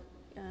still,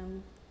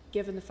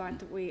 given the fact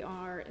that we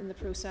are in the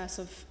process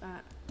of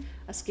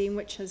a scheme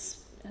which has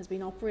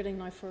been operating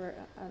now for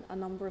a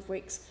number of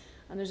weeks,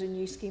 and there's a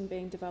new scheme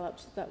being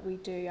developed, that we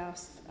do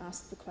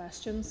ask the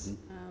questions.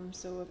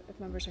 So if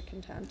members are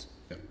content.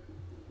 Yeah.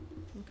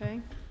 Okay.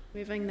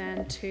 Moving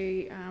then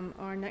to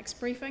our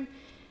next briefing,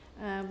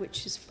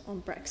 which is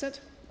on Brexit.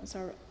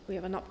 So we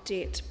have an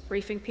update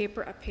briefing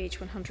paper at page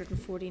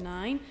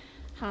 149.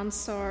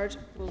 Hansard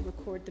will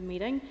record the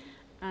meeting.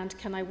 And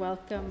can I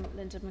welcome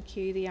Linda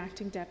McHugh, the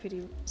Acting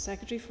Deputy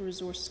Secretary for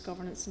Resources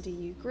Governance and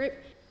EU Group,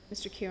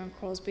 Mr Kieran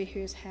Crosby, who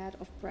is Head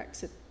of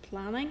Brexit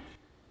Planning,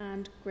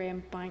 and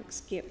Graham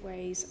Banks,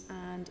 Gateways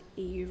and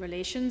EU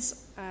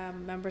Relations.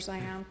 Members, I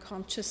am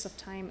conscious of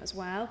time as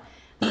well,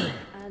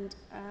 and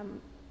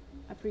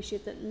I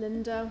appreciate that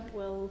Linda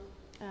will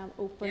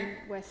open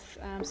with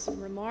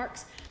some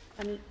remarks.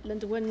 And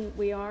Linda, when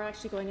we are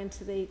actually going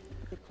into the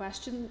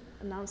question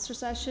and answer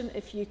session,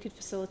 if you could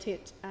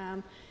facilitate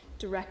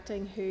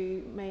directing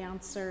who may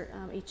answer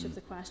each of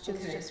the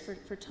questions, just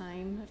for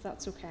time, if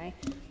that's okay.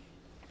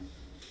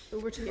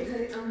 Over to you.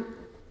 Okay,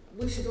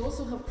 we should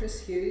also have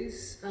Chris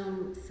Hughes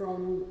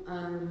from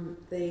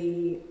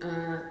the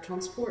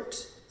transport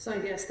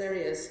side. Yes, there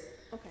he is.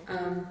 Okay.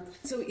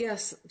 So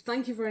yes,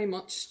 thank you very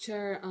much,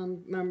 Chair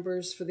and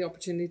members, for the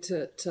opportunity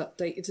to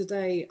update you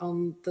today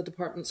on the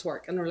Department's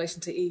work in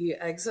relation to EU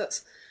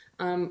exit.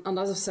 And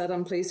as I've said,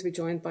 I'm pleased to be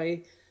joined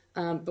by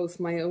both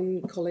my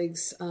own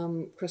colleagues,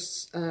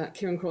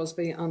 Kieran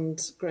Crosby and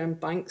Graham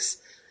Banks,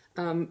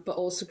 but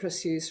also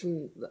Chris Hughes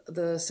from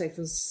the Safe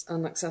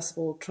and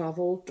Accessible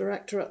Travel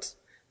Directorate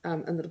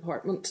in the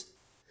Department.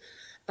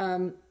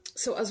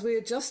 So as we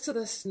adjust to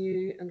this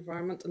new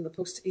environment in the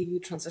post-EU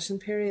transition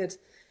period,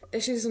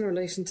 issues in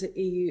relation to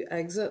EU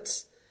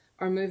exit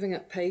are moving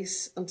at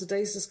pace, and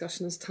today's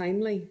discussion is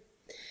timely.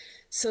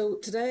 So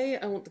today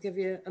I want to give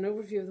you an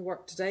overview of the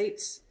work to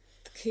date,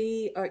 the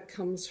key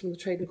outcomes from the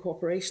Trade and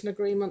Cooperation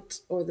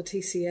Agreement, or the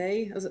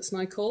TCA as it's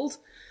now called,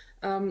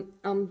 and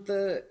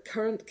the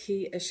current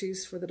key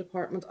issues for the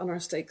Department and our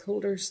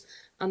stakeholders,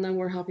 and then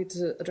we're happy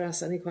to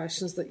address any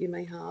questions that you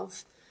may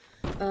have.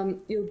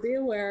 You'll be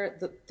aware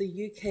that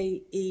the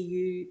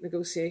UK-EU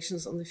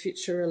negotiations on the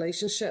future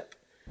relationship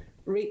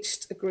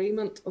reached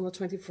agreement on the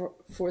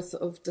 24th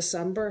of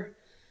December,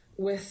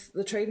 with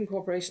the Trade and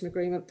Cooperation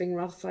Agreement being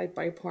ratified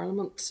by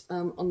Parliament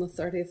on the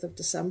 30th of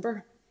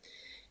December.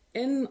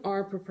 In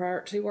our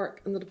preparatory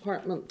work in the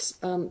Department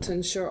to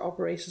ensure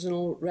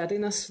operational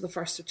readiness for the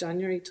 1st of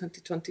January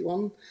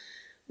 2021,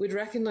 we'd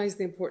recognised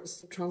the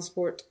importance of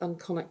transport and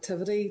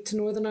connectivity to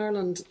Northern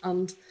Ireland,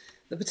 and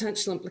the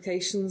potential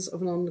implications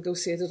of an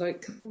unnegotiated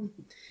outcome.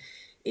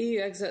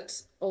 EU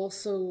exit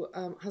also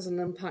has an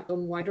impact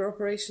on wider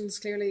operations,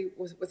 clearly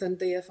within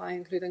DFI,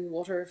 including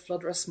water,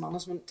 flood risk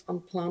management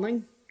and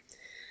planning.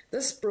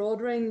 This broad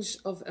range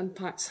of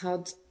impacts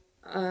had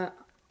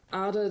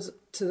added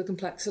to the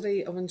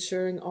complexity of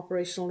ensuring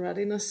operational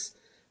readiness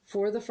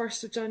for the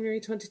 1st of January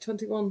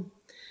 2021.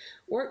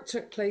 Work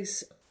took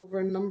place over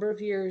a number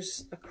of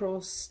years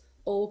across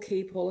all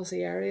key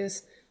policy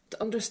areas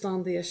to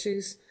understand the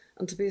issues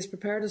and to be as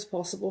prepared as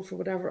possible for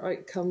whatever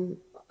outcome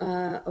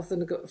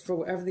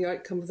the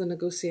outcome of the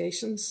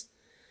negotiations.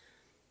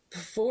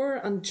 Before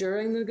and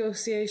during the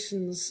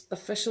negotiations,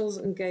 officials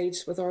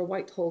engaged with our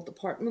Whitehall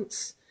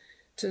departments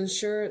to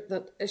ensure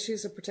that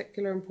issues of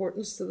particular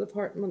importance to the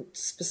department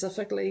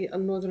specifically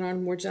and Northern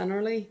Ireland more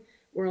generally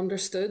were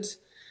understood.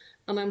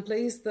 And I'm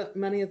pleased that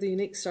many of the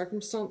unique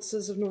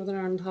circumstances of Northern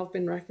Ireland have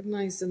been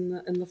recognised in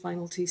the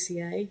final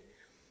TCA.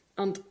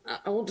 And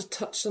I want to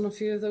touch on a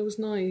few of those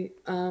now.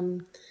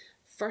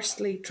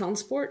 Firstly,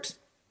 transport.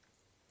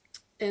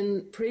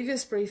 In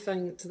previous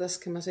briefing to this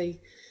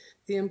committee,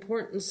 the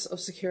importance of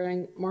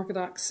securing market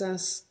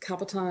access,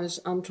 cabotage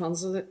and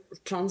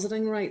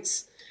transiting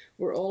rights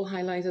were all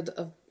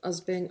highlighted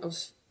as being of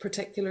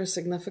particular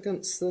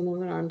significance to the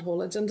Northern Ireland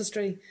haulage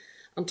industry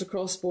and to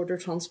cross-border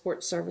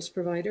transport service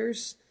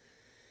providers.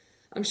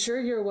 I'm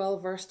sure you're well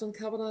versed on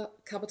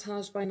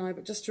cabotage by now,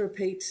 but just to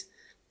repeat,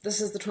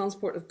 this is the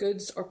transport of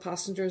goods or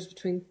passengers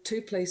between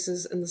two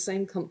places in the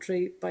same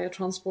country by a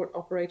transport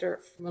operator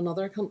from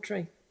another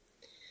country.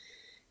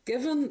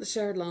 Given the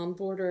shared land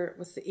border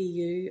with the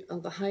EU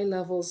and the high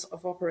levels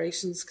of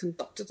operations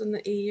conducted in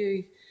the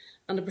EU,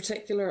 and in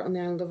particular on the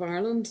island of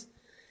Ireland,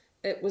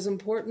 it was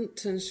important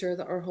to ensure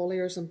that our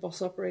hauliers and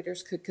bus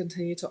operators could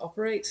continue to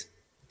operate.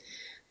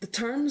 The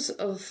terms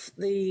of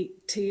the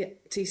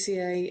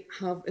TCA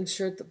have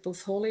ensured that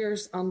both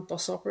hauliers and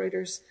bus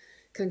operators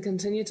can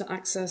continue to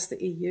access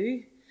the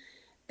EU,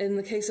 in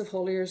the case of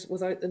hauliers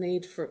without the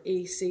need for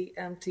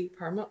ECMT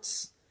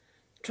permits.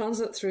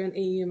 Transit through an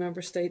EU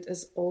member state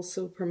is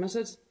also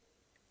permitted.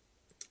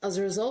 As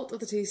a result of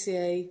the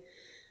TCA,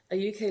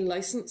 a UK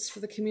licence for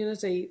the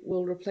community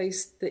will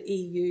replace the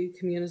EU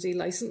community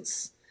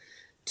licence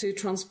to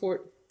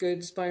transport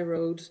goods by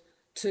road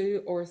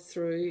to or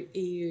through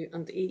EU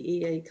and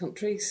EEA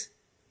countries.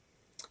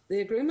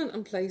 The agreement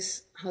in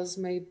place has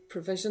made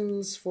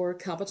provisions for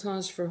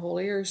cabotage for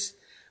hauliers,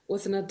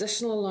 with an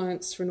additional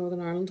allowance for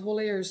Northern Ireland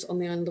hauliers on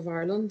the island of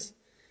Ireland.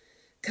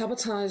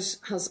 Cabotage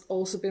has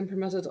also been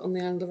permitted on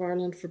the island of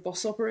Ireland for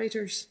bus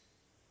operators.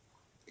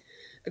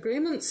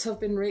 Agreements have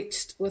been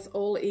reached with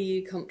all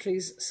EU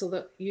countries so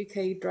that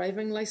UK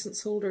driving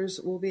licence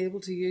holders will be able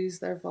to use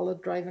their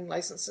valid driving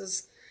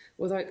licences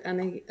without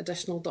any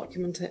additional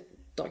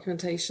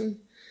documentation.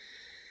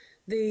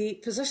 The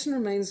position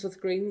remains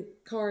with green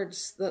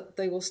cards that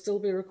they will still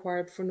be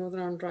required for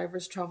Northern Ireland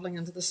drivers travelling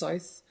into the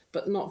south,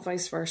 but not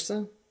vice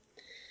versa.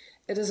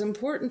 It is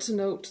important to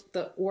note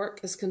that work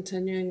is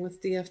continuing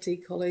with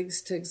DFT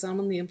colleagues to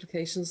examine the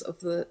implications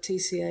of the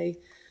TCA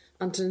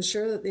and to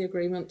ensure that the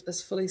agreement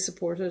is fully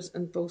supported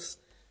in both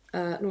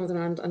Northern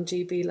Ireland and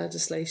GB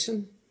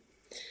legislation.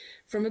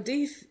 From a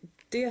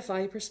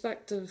DFI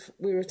perspective,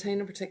 we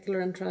retain a particular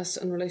interest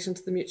in relation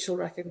to the mutual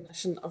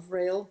recognition of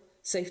rail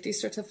safety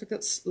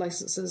certificates,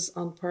 licences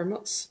and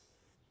permits.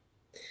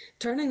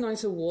 Turning now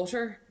to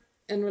water.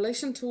 In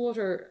relation to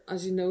water,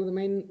 as you know, the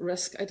main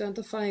risk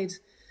identified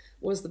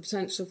was the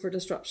potential for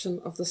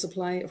disruption of the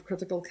supply of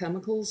critical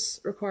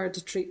chemicals required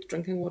to treat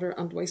drinking water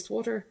and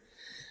wastewater.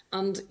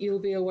 And you'll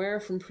be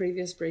aware from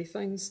previous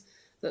briefings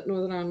that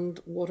Northern Ireland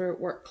Water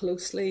work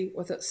closely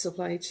with its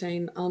supply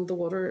chain and the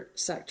water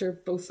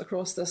sector, both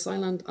across this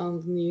island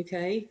and in the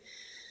UK.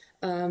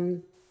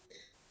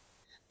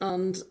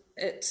 And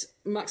it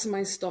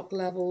maximised stock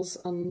levels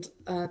and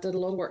did a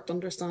lot of work to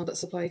understand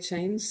its supply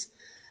chains.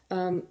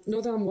 Northern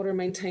Ireland Water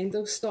maintained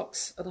those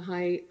stocks at a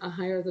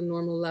higher than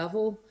normal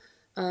level,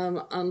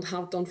 and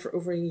have done for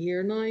over a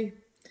year now.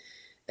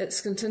 Its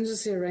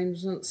contingency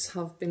arrangements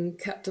have been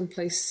kept in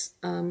place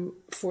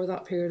for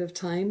that period of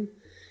time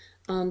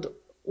and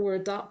were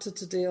adapted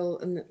to deal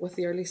with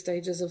the early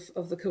stages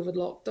of the COVID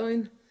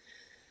lockdown.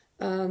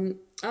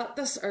 At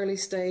this early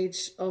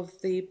stage of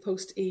the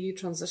post-EU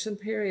transition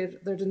period,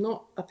 there do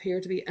not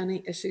appear to be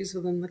any issues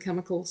within the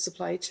chemical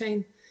supply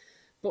chain,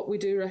 but we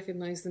do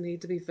recognise the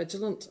need to be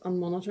vigilant and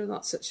monitor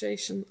that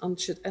situation, and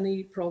should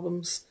any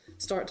problems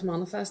start to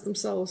manifest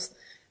themselves,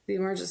 the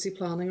emergency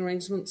planning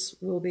arrangements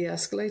will be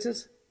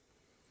escalated.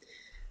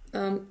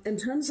 In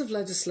terms of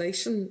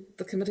legislation,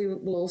 the committee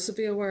will also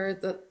be aware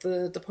that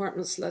the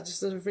department's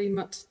legislative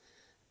remit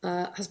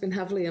has been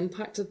heavily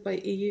impacted by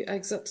EU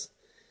exit.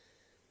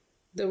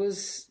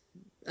 This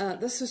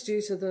was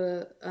due to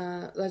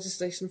the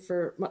legislation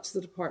for much of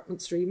the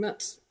department's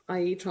remit,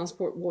 i.e.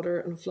 transport,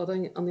 water and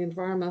flooding, and the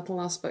environmental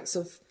aspects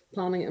of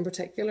planning in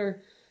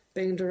particular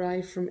being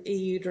derived from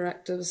EU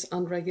directives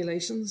and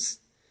regulations.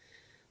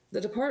 The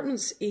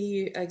department's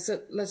EU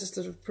exit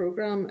legislative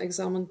programme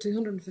examined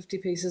 250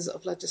 pieces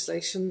of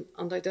legislation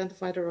and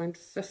identified around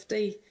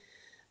 50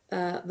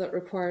 that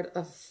required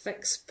a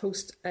fix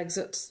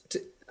post-exit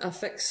to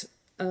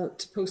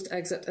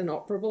post-exit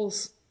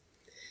inoperables.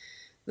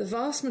 The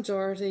vast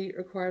majority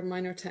required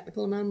minor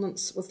technical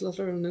amendments with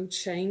little or no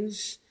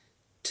change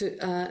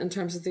in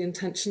terms of the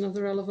intention of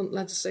the relevant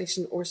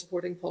legislation or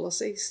supporting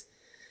policies.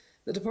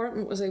 The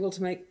Department was able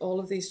to make all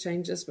of these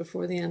changes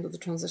before the end of the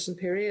transition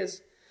period.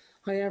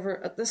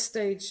 However, at this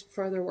stage,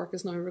 further work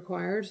is now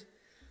required.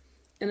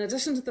 In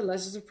addition to the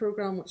legislative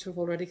programme, which we've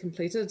already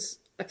completed,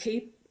 a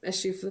key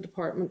issue for the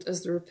Department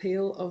is the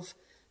repeal of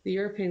the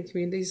European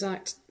Communities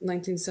Act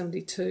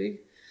 1972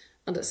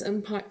 and its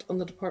impact on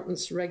the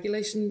Department's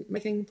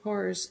regulation-making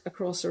powers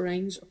across a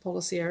range of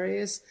policy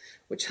areas,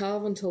 which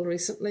have, until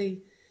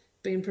recently,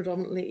 been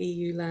predominantly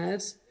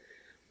EU-led.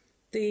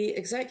 The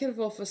Executive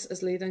Office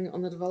is leading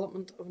on the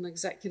development of an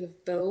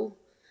executive bill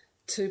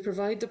to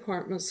provide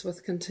departments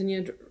with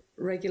continued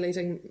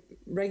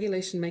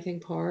regulation-making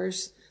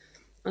powers,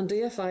 and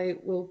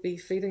DFI will be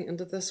feeding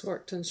into this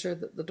work to ensure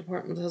that the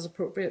department has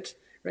appropriate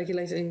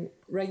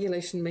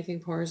regulation-making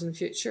powers in the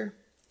future.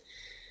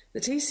 The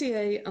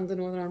TCA and the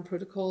Northern Ireland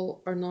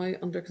Protocol are now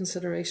under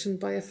consideration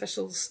by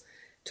officials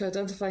to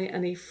identify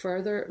any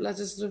further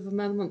legislative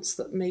amendments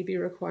that may be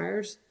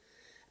required.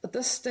 At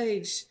this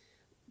stage,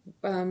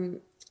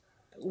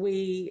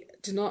 we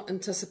do not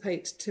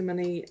anticipate too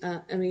many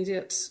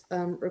immediate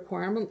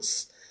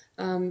requirements,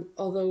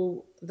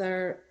 although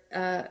there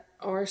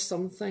are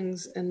some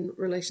things in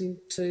relation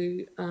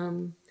to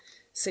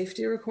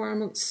safety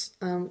requirements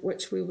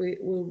which we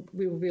will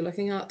be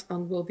looking at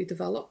and will be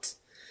developed.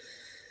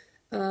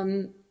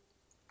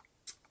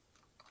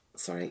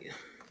 Sorry.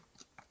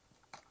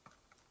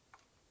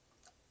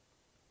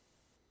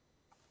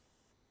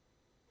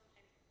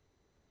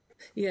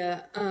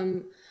 Yeah,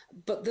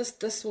 but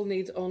this will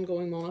need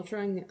ongoing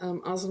monitoring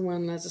as and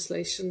when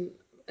legislation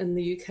in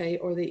the UK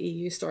or the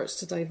EU starts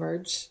to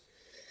diverge.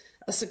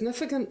 A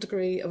significant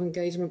degree of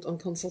engagement and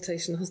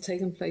consultation has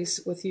taken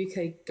place with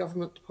UK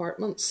government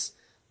departments,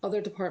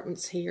 other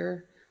departments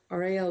here,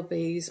 our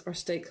ALBs, our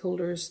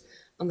stakeholders,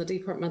 and the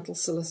Departmental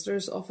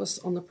Solicitor's Office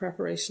on the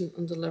preparation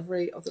and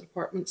delivery of the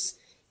Department's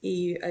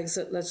EU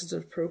Exit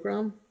Legislative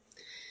Programme.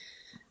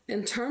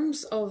 In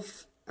terms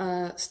of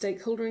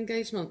stakeholder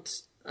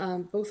engagement,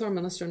 both our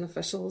Minister and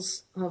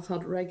officials have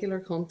had regular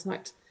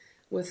contact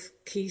with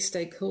key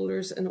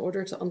stakeholders in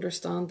order to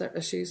understand their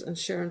issues and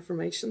share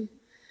information.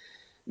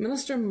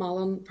 Minister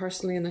Mallon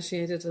personally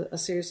initiated a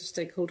series of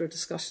stakeholder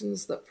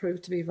discussions that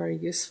proved to be very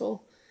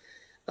useful.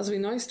 As we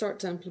now start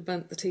to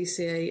implement the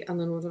TCA and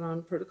the Northern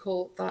Ireland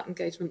Protocol, that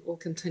engagement will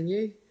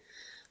continue.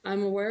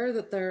 I'm aware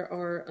that there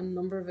are a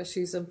number of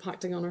issues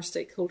impacting on our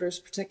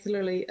stakeholders,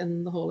 particularly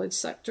in the haulage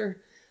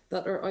sector,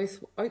 that are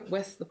out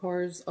with the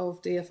powers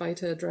of DFI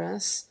to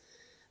address.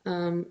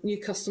 New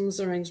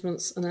customs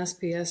arrangements and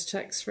SPS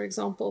checks, for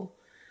example.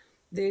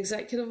 The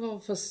Executive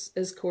Office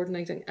is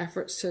coordinating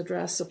efforts to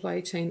address supply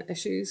chain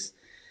issues,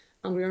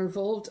 and we are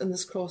involved in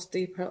this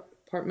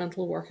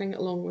cross-departmental working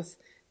along with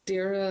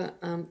DERA,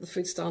 the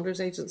Food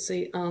Standards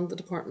Agency, and the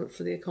Department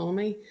for the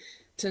Economy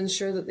to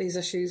ensure that these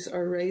issues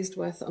are raised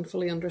with and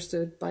fully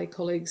understood by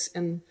colleagues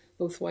in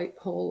both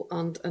Whitehall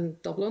and in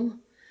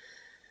Dublin.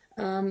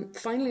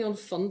 Finally, on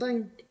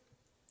funding,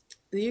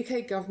 the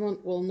UK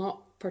Government will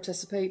not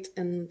participate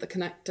in the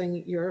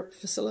Connecting Europe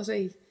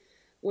facility,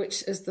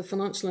 which is the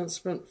financial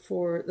instrument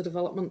for the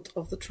development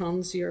of the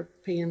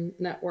Trans-European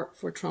Network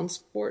for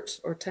Transport,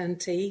 or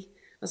TEN-T,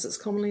 as it's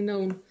commonly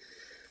known.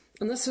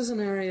 And this is an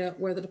area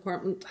where the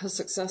Department has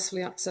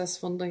successfully accessed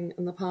funding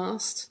in the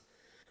past.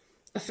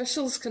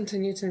 Officials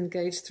continue to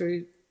engage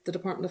through the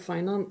Department of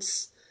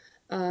Finance,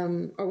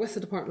 or with the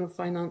Department of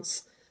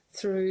Finance,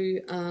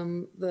 through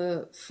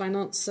the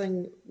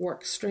financing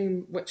work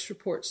stream, which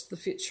reports the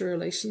Future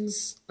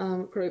Relations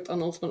Group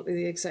and ultimately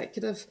the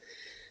Executive,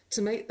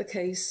 to make the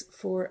case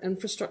for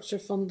infrastructure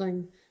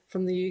funding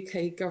from the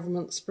UK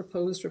Government's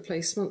proposed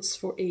replacements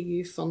for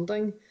EU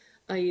funding,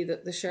 i.e.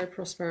 the Shared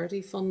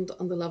Prosperity Fund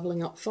and the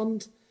Levelling Up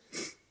Fund.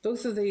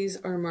 Both of these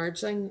are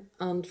emerging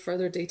and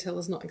further detail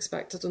is not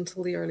expected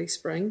until the early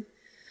spring.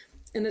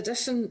 In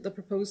addition, the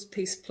proposed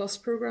Peace Plus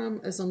programme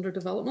is under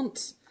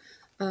development,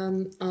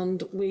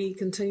 and we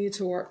continue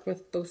to work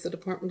with both the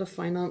Department of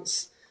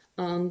Finance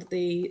and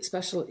the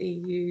Special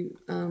EU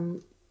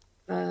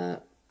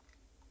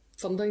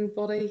funding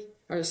body,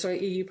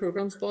 EU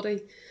programmes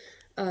body,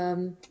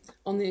 on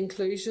the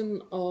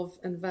inclusion of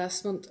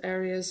investment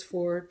areas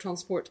for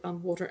transport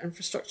and water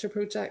infrastructure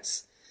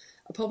projects.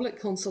 A public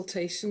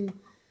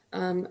consultation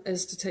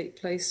is to take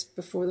place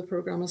before the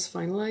programme is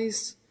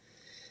finalised.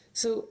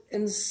 So,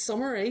 in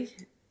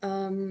summary,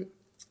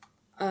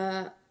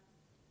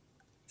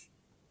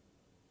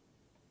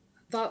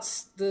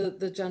 that's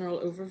the general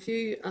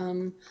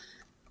overview.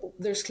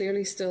 There's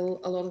clearly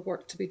still a lot of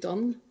work to be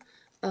done,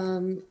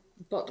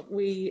 but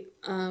we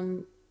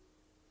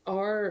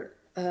are,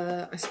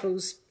 I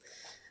suppose,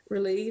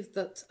 relieved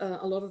that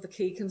a lot of the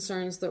key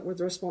concerns that were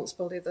the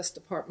responsibility of this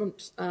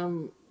department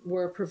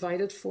were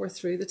provided for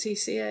through the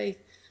TCA.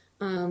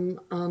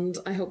 And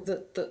I hope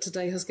that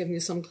today has given you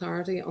some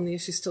clarity on the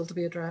issues still to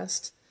be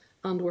addressed.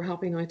 and we're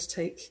happy now to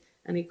take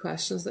any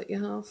questions that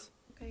you have.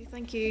 Okay,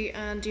 thank you.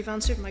 And you've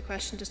answered my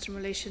question just in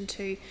relation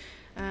to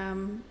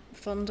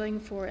funding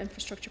for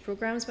infrastructure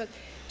programmes, but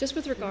just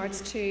with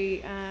regards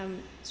to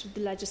sort of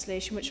the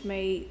legislation which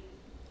may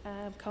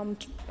come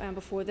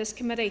before this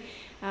committee,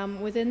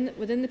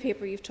 within the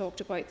paper you've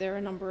talked about there are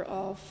a number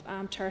of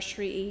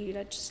tertiary EU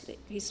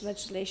pieces of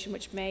legislation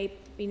which may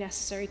be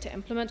necessary to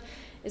implement.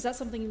 Is that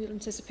something you would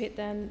anticipate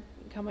then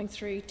coming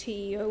through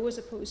TEO as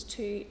opposed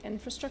to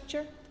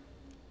infrastructure?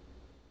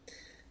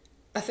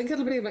 I think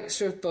it'll be a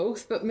mixture of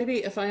both, but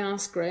maybe if I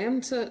ask Graham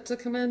to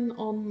come in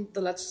on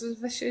the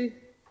legislative issue.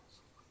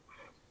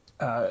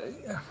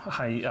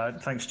 Hi,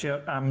 thanks,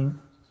 Chair.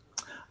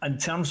 In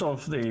terms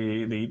of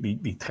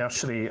the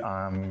tertiary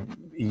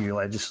EU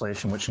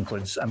legislation, which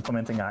includes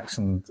implementing acts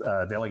and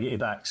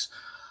delegated acts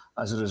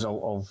as a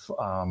result of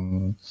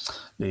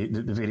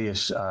the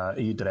various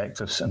EU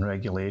directives and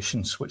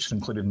regulations which are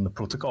included in the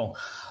protocol,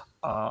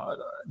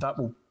 that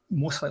will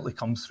most likely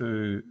come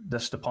through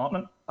this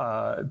department.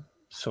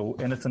 So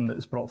anything that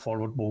is brought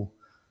forward will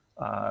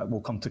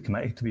come to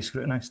committee to be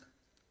scrutinised.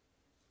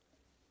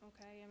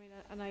 Okay, I mean,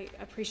 and I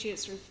appreciate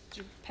sort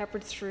of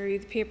peppered through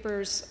the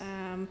papers.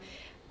 And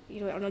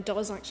it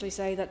does actually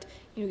say that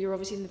you're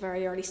obviously in the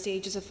very early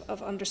stages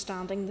of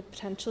understanding the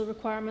potential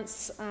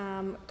requirements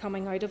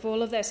coming out of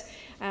all of this.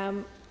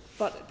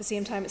 But at the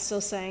same time, it's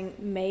still saying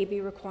may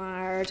be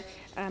required,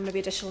 maybe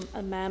additional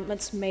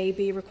amendments may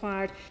be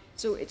required.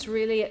 So it's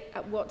really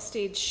at what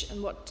stage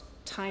and what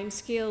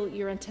timescale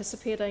you're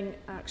anticipating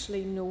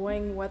actually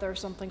knowing whether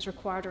something's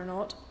required or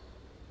not?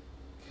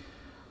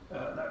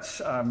 That's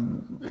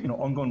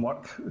ongoing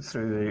work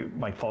through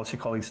my policy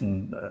colleagues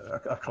and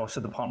across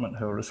the department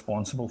who are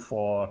responsible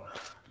for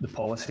the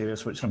policy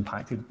areas which are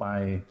impacted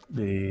by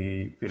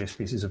the various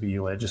pieces of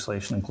EU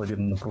legislation included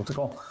in the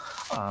protocol.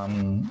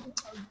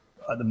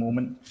 At the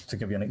moment, to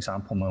give you an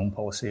example, my own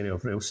policy area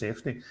of rail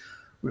safety,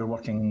 we're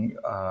working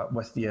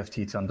with the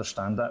FT to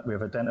understand that. We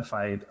have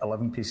identified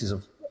 11 pieces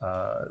of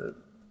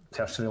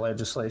tertiary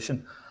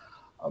legislation,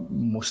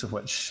 most of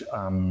which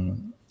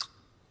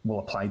will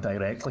apply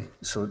directly.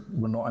 So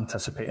we're not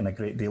anticipating a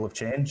great deal of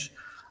change,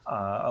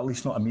 at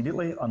least not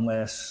immediately,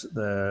 unless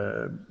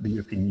the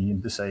European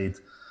Union decide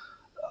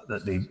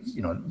that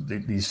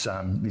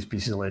these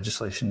pieces of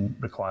legislation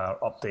require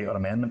update or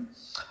amendment.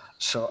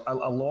 So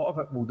a lot of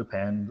it will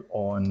depend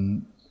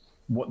on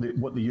what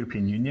the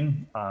European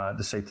Union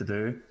decide to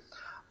do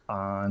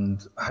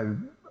and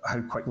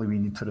how quickly we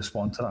need to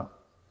respond to that.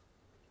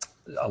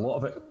 A lot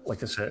of it,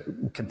 like I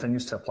said,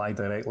 continues to apply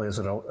directly as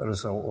a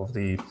result of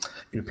the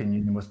European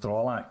Union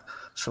Withdrawal Act.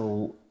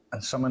 So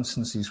in some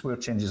instances where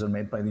changes are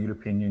made by the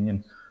European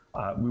Union,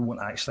 we won't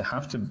actually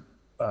have to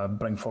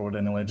bring forward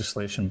any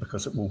legislation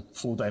because it will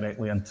flow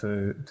directly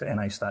into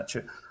NI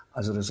statute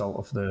as a result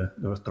of the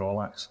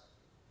Withdrawal Acts.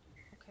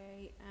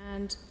 Okay,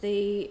 and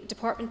the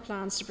department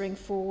plans to bring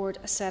forward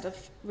a set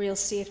of rail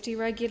safety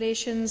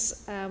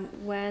regulations.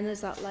 When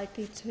is that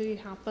likely to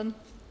happen?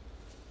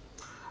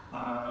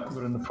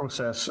 We're in the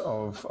process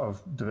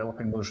of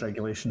developing those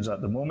regulations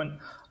at the moment.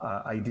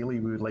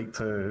 Ideally, we would like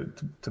to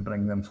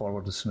bring them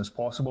forward as soon as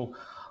possible,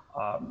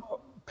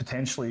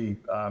 potentially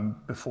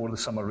before the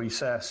summer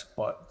recess,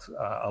 but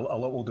a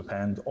lot will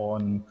depend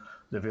on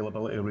the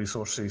availability of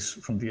resources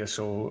from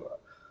DSO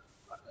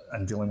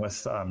and dealing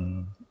with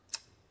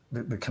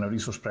the kind of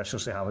resource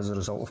pressures they have as a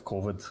result of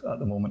COVID at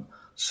the moment.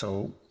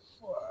 So,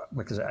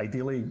 like I said,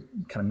 ideally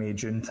kind of May,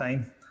 June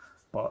time,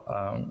 but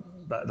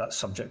that's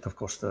subject, of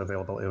course, to the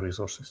availability of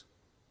resources.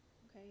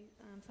 Okay,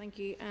 thank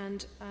you.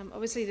 And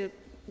obviously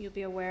you'll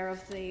be aware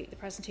of the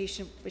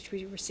presentation which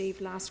we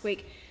received last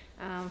week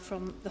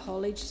from the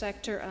haulage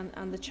sector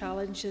and the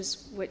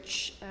challenges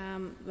which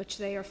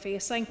they are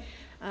facing.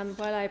 And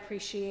while I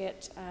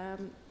appreciate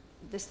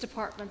this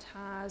department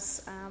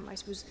has, I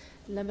suppose,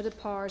 limited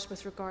powers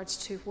with regards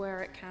to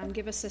where it can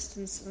give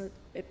assistance, and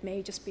it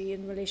may just be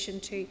in relation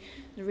to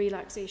the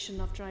relaxation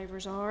of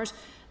drivers' hours.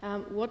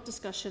 What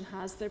discussion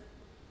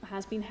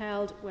has been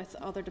held with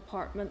other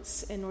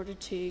departments in order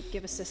to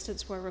give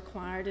assistance where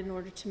required, in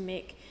order to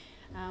make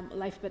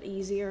life a bit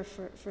easier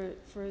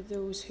for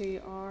those who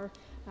are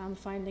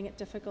finding it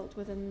difficult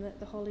within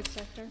the haulage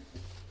sector?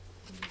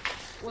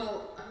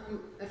 Well,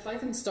 if I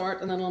can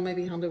start, and then I'll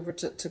maybe hand over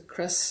to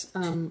Chris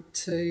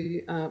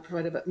to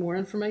provide a bit more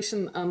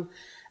information.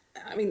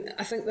 I mean,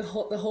 I think the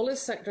haulage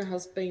sector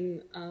has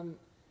been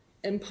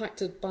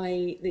impacted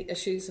by the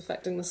issues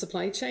affecting the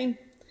supply chain.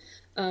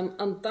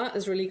 And that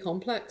is really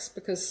complex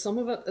because some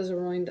of it is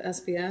around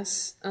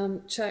SBS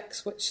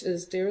checks, which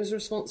is DERA's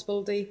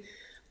responsibility.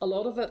 A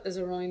lot of it is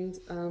around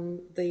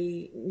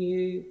the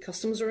new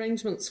customs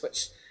arrangements,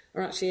 which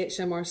are actually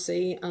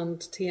HMRC and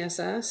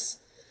TSS.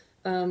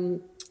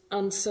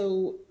 And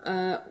so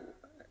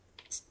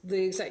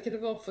the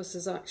Executive Office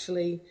is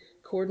actually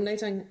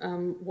coordinating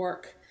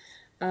work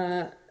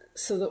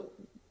so that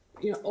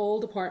all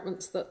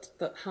departments that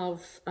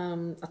have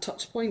a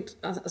touch point,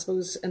 I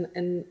suppose,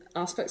 in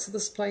aspects of the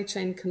supply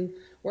chain can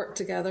work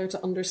together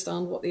to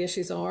understand what the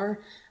issues are,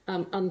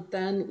 and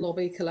then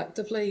lobby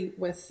collectively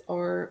with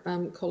our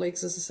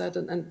colleagues, as I said,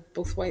 in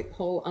both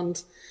Whitehall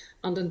and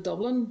in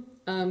Dublin,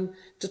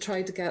 to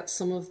try to get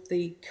some of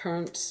the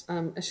current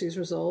issues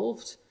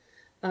resolved.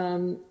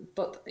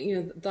 But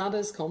that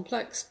is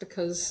complex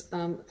because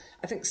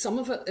I think some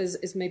of it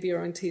is maybe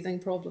around teething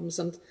problems,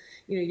 and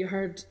you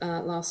heard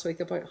last week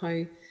about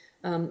how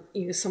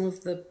some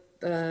of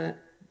the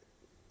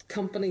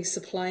companies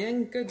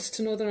supplying goods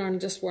to Northern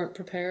Ireland just weren't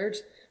prepared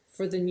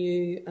for the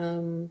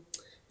new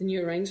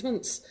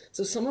arrangements.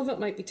 So some of it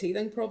might be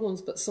teething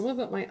problems, but some of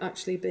it might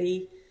actually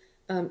be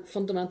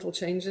fundamental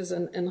changes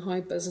in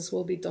how business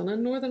will be done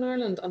in Northern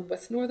Ireland and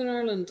with Northern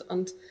Ireland,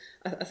 and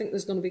I think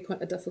there's going to be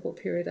quite a difficult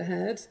period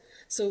ahead.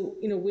 So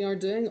we are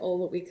doing all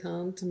that we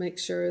can to make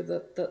sure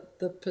that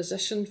the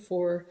position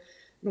for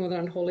Northern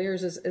Ireland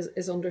hauliers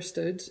is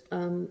understood,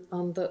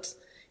 and that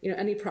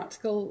any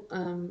practical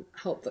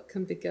help that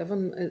can be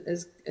given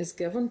is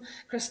given.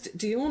 Chris,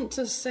 do you want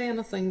to say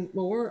anything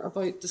more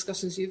about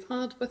discussions you've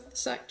had with the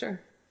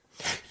sector?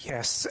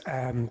 Yes,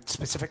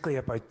 specifically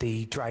about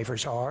the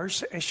driver's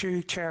hours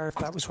issue, Chair, if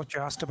that was what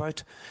you asked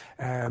about.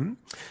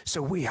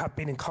 So we have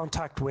been in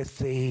contact with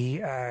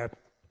the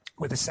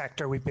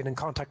sector. We've been in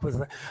contact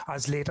with,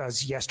 as late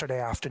as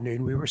yesterday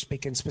afternoon, we were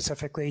speaking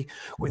specifically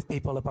with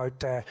people about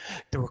the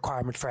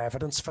requirement for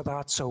evidence for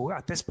that. So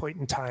at this point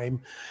in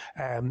time,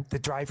 the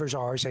driver's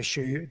hours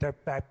issue,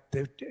 the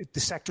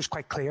sector's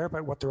quite clear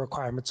about what the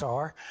requirements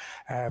are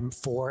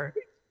for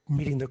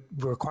meeting the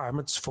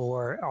requirements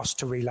for us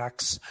to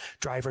relax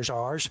drivers'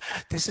 hours.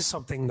 This is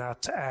something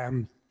that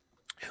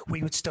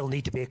we would still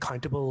need to be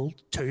able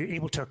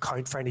to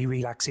account for any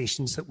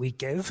relaxations that we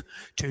give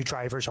to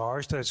drivers'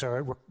 hours. There's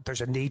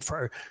a need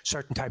for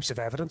certain types of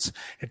evidence.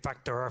 In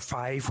fact, there are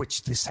 5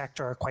 which the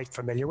sector are quite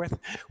familiar with.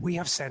 We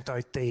have sent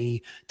out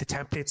the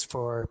templates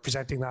for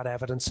presenting that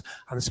evidence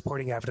and the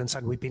supporting evidence,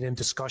 and we've been in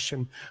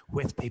discussion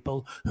with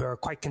people who are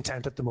quite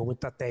content at the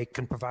moment that they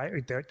can provide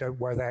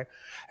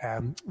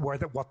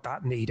what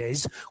that need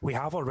is. We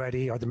have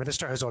already, or the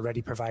Minister has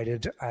already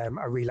provided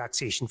a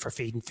relaxation for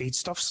feed and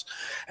feedstuffs.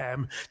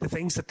 The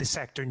things that the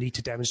sector need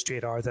to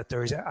demonstrate are that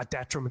there is a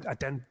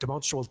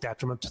demonstrable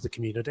detriment to the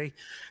community,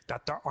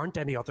 that there aren't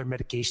any other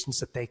mitigations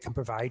that they can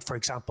provide. For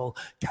example,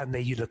 can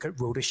they look at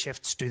rota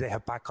shifts? Do they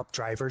have backup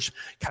drivers?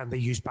 Can they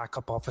use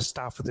backup office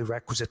staff with the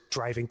requisite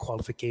driving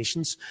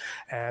qualifications?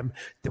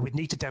 They would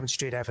need to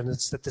demonstrate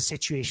evidence that the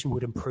situation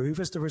would improve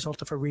as the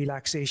result of a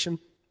relaxation,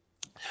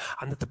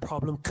 and that the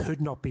problem could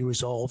not be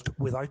resolved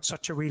without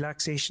such a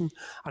relaxation.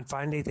 And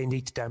finally, they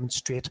need to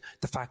demonstrate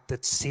the fact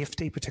that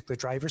safety, particularly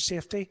driver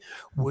safety,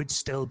 would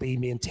still be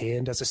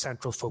maintained as a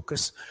central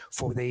focus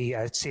for the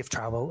safe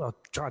travel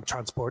and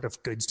transport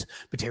of goods,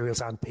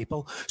 materials and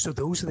people. So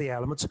those are the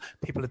elements.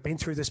 People have been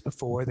through this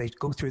before. They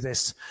go through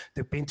this.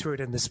 They've been through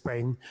it in the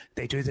spring.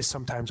 They do this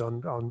sometimes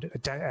on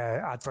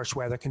adverse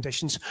weather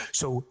conditions.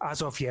 So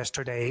as of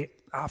yesterday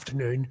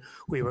afternoon,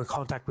 we were in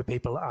contact with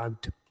people, and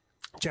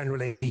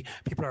generally,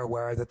 people are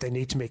aware that they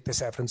need to make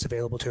this evidence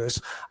available to us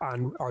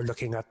and are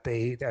looking at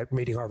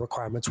meeting our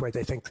requirements where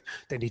they think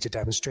they need to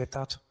demonstrate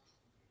that.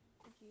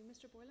 Thank you.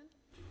 Mr. Boylan?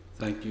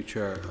 Thank you,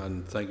 Chair,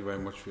 and thank you very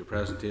much for your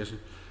presentation.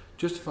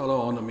 Just to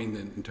follow on,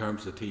 in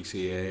terms of the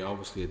TCA,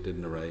 obviously it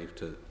didn't arrive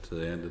to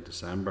the end of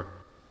December,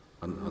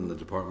 and the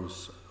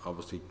department's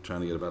obviously trying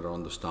to get a better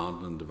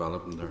understanding and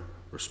developing their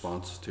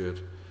responses to it,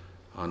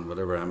 and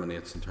whatever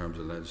emanates in terms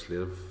of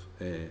legislative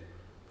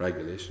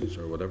regulations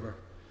or whatever.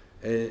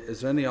 Is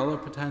there any other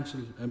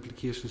potential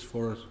implications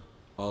for it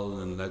other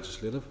than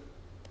legislative?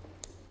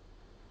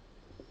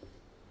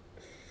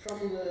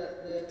 From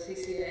the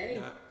TCA?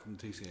 Yeah, from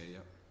the TCA, yeah.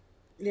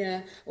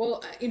 Yeah,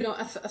 well,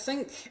 I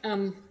think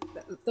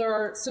there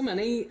are so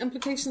many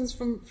implications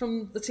from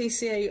the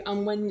TCA,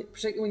 and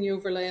particularly when you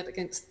overlay it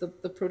against the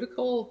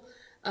protocol,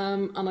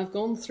 and I've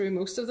gone through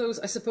most of those.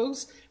 I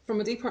suppose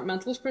from a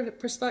departmental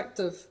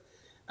perspective,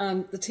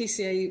 the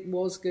TCA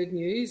was good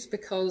news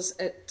because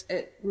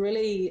it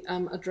really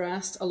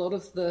addressed a lot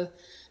of the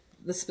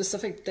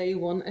specific day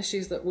one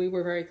issues that we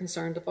were very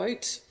concerned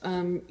about.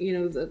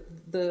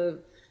 The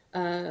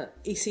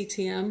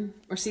ECTM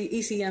or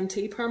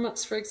ECMT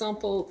permits, for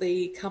example,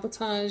 the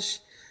cabotage.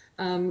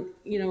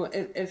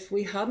 If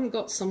we hadn't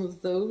got some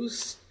of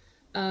those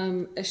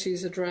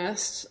issues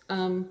addressed,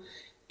 I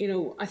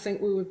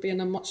think we would be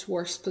in a much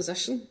worse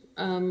position.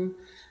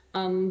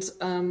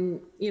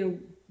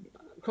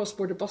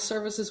 Cross-border bus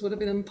services would have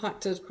been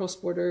impacted,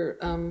 cross-border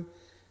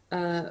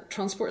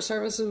transport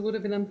services would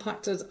have been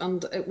impacted,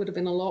 and it would have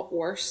been a lot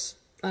worse.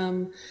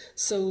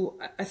 So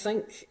I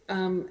think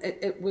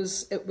it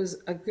was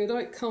a good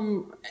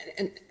outcome,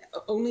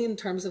 only in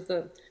terms of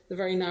the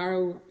very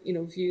narrow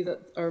view that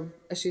or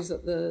issues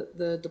that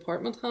the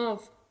department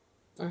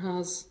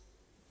has.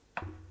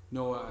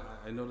 No,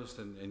 I noticed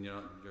in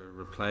your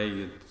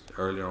reply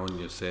earlier on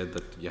you said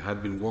that you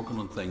had been working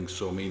on things.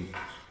 So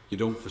you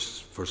don't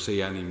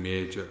foresee any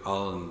major,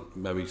 other than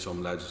maybe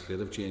some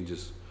legislative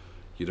changes,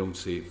 you don't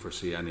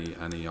foresee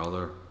any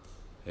other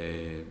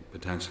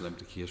potential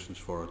implications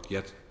for it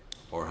yet,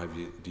 or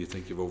do you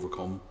think you've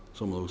overcome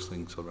some of those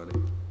things already?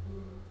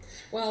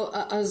 Well,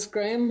 as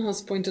Graham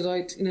has pointed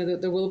out, that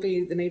there will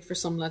be the need for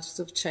some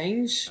legislative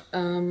change,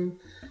 and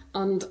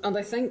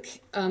I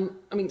think,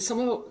 some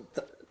of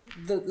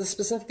the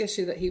specific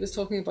issue that he was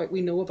talking about,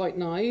 we know about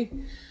now,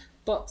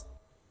 but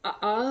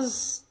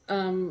as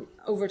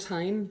over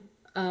time,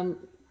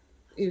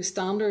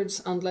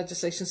 standards and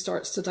legislation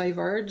starts to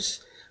diverge,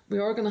 we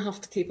are going to have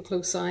to keep a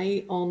close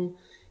eye on,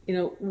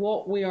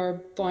 what we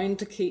are bound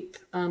to keep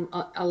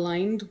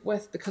aligned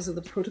with because of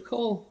the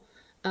protocol.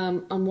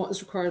 And what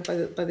is required by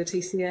the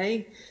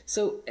TCA.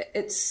 So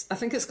I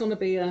think it's going to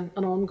be an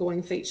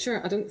ongoing feature.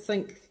 I don't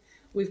think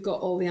we've got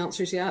all the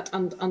answers yet,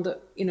 and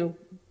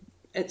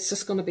it's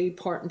just going to be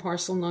part and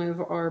parcel now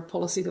of our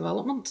policy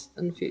development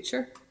in the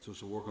future. So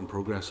it's a work in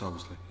progress,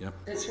 obviously. Yeah.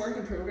 It's work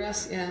in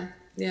progress. Yeah.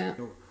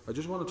 I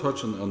just want to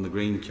touch on the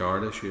green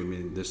card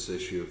issue. This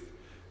issue of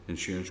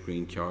insurance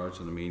green cards,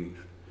 and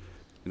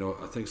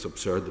I think it's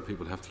absurd that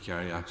people have to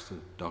carry extra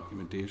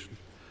documentation.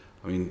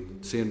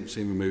 Seeing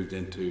we moved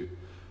into.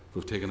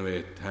 We've taken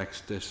away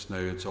text this now.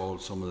 It's all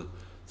some of the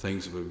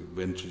things that we've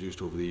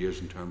introduced over the years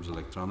in terms of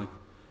electronic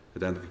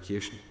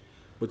identification.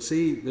 But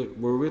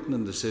we're waiting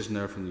on a decision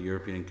there from the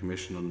European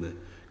Commission on the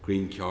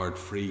green card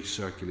free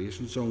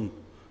circulation zone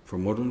for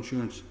motor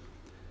insurance.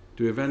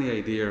 Do we have any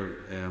idea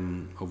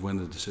of when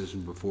the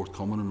decision will be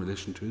forthcoming in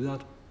relation to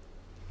that?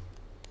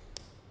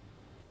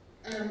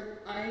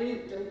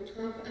 I don't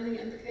have any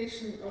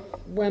indication of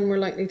when we're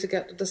likely to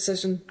get the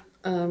decision.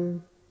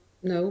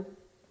 No.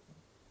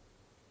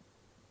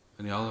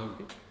 Any other?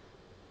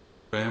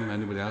 Graham,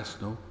 anybody else?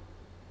 No?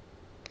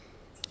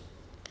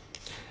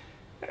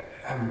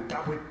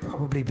 That would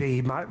probably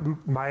be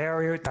my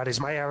area. That is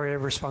my area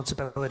of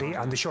responsibility,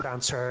 and the short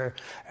answer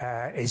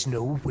is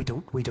no. We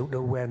don't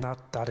know when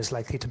that is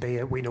likely to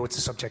be. We know it's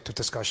a subject of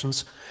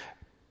discussions.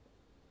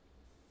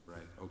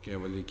 Right. Okay.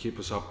 Will you keep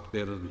us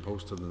updated and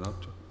posted on that?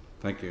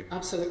 Thank you.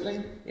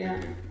 Absolutely.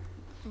 Yeah.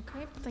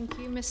 Okay. Thank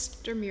you,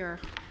 Mr. Muir.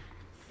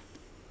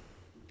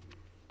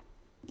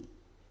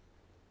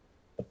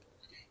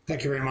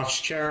 Thank you very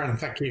much, Chair, and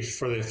thank you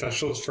for the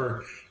officials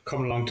for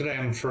coming along today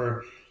and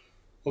for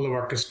all the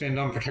work that's been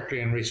done,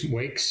 particularly in recent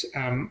weeks.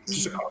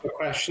 Just a couple of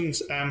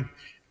questions.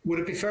 Would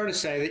it be fair to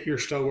say that you're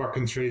still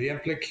working through the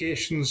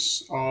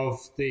implications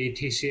of the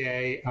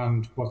TCA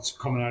and what's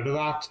coming out of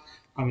that,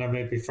 and there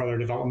may be further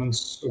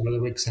developments over the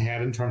weeks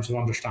ahead in terms of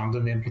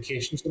understanding the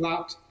implications of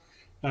that?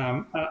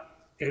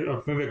 Maybe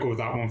I'll go with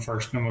that one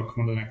first, and then we'll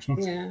come on to the next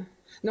one. Yeah.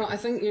 No, I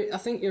think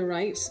you're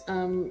right.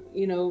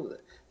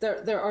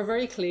 There are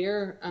very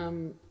clear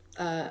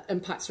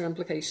impacts or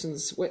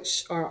implications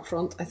which are up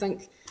front. I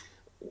think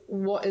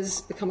what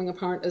is becoming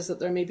apparent is that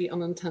there may be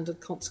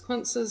unintended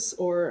consequences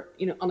or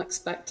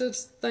unexpected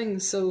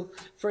things. So,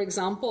 for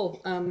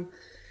example,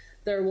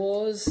 there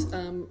was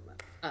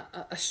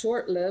a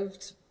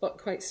short-lived but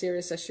quite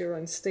serious issue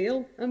around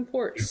steel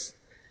imports,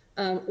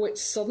 which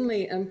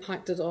suddenly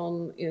impacted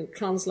on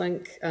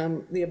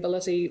TransLink, the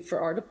ability for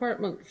our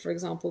department, for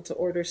example, to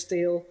order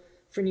steel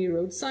for new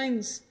road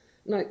signs.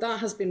 Now, that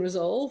has been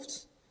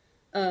resolved,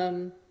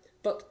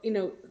 but,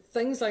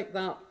 things like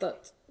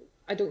that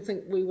I don't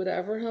think we would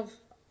ever have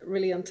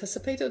really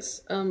anticipated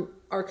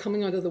are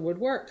coming out of the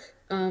woodwork,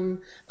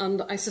 and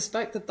I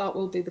suspect that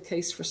will be the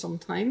case for some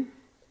time.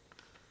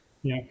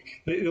 Yeah,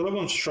 the other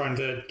one's trying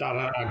to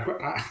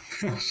data.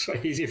 So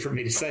easy for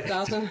me to say.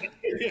 Data.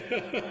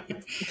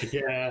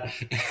 Yeah.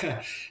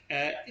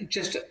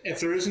 Just if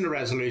there isn't a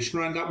resolution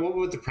around that, what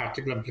would the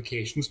practical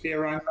implications be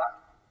around that?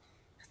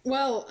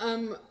 Well,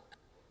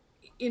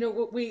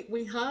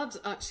 we had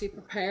actually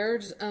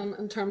prepared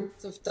in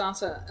terms of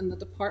data in the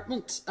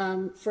department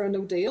for a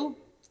no deal.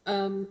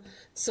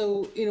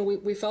 So,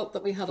 we felt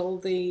that we had all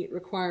the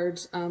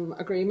required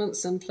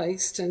agreements in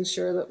place to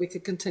ensure that we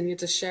could continue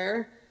to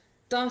share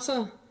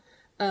data.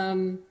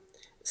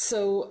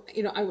 So,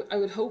 I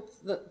would hope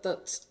that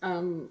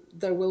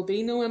there will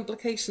be no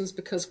implications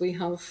because we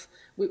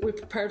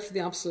prepared for the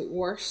absolute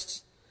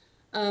worst.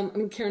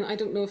 Kieran, I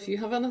don't know if you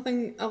have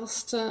anything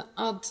else to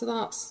add to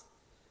that.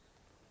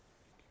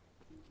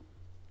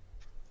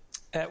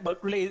 Well,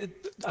 really,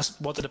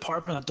 what the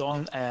department had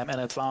done in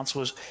advance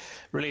was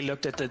really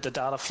looked at the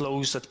data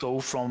flows that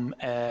go from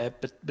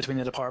between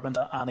the department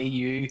and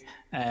EU,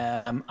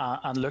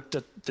 and looked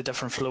at the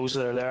different flows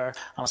that are there.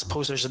 And I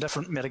suppose there's a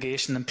different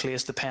mitigation in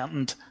place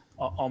dependent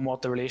on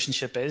what the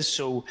relationship is.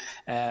 So,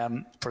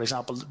 for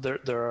example,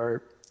 there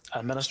are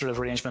administrative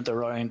arrangement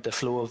around the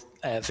flow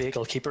of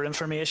vehicle keeper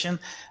information,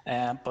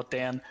 but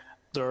then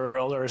there are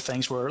other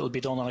things where it will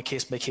be done on a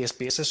case-by-case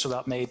basis. So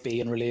that may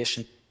be in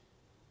relation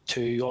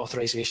to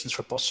authorisations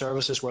for bus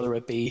services, where there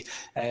would be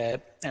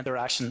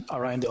interaction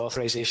around the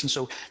authorisation.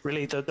 So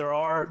really,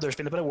 there's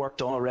been a bit of work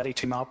done already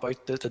to map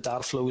out the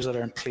data flows that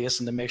are in place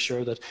and to make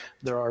sure that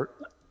there are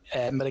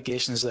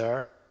mitigations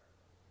there.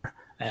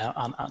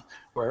 And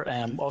we're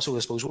also, I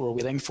suppose, we're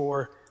waiting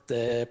for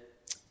the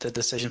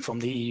decision from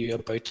the EU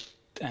about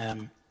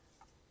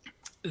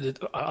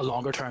a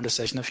longer term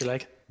decision, if you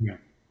like.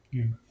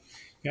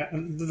 Yeah,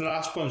 and the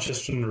last one is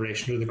just in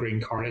relation to the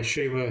green card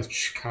issue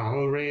which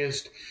Cahill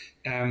raised.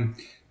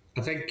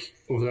 I think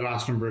over the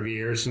last number of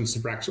years since the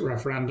Brexit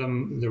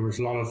referendum, there was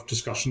a lot of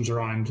discussions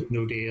around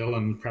no deal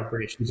and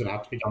preparations that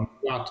had to be done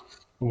for that.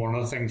 And one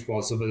of the things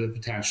was the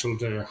potential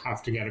to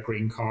have to get a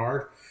green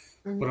card.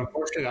 But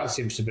unfortunately, that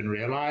seems to have been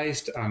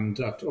realised, and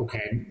that,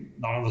 okay,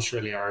 none of us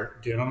really are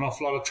doing an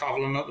awful lot of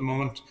travelling at the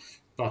moment.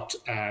 But,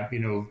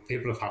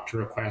 people have had to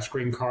request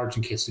green cards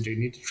in case they do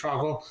need to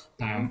travel.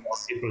 Or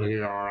people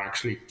who are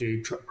actually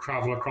do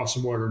travel across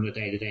the border on a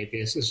day-to-day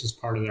basis as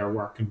part of their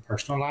work and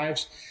personal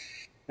lives.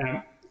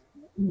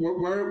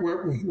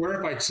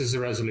 Whereabouts is the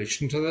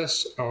resolution to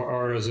this?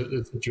 Or is it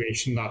the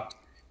situation that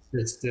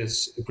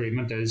this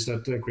agreement is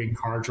that the green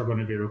cards are going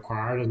to be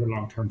required as a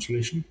long-term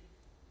solution?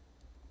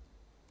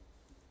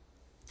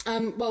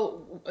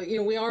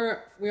 We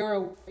are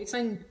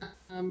awaiting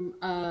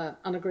an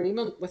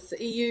agreement with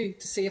the EU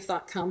to see if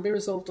that can be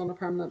resolved on a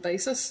permanent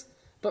basis.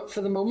 But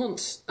for the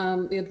moment,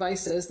 the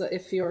advice is that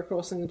if you are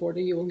crossing the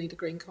border, you will need a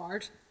green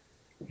card.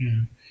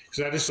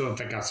 Because I just don't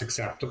think that's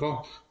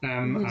acceptable.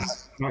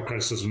 Not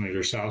criticism of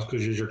yourselves,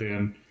 because you're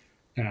doing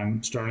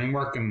sterling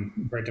work in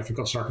very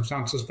difficult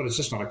circumstances, but it's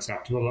just not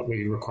acceptable that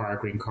we require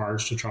green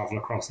cards to travel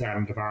across the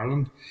island of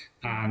Ireland.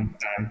 And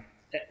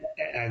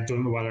I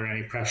don't know whether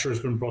any pressure has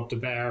been brought to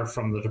bear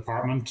from the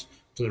department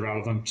to the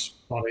relevant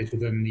bodies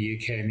within the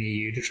UK and the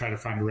EU to try to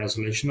find a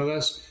resolution of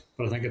this,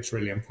 but I think it's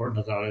really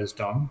important that is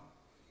done.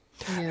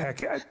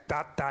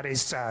 That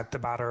is the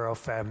matter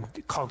of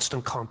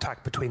constant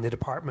contact between the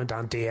department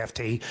and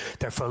DFT.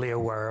 They're fully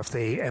aware of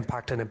the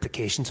impact and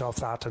implications of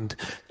that, and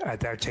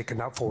they're taking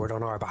that forward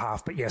on our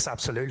behalf. But yes,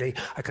 absolutely,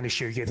 I can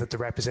assure you that the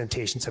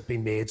representations have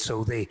been made,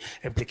 so the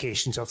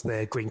implications of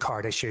the green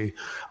card issue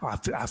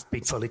have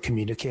been fully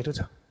communicated.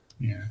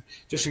 Yeah.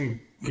 Just in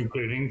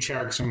concluding,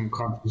 Chair, some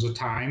conscious of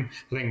time,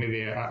 I think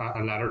maybe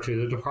a letter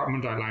to the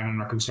department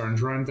outlining our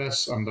concerns around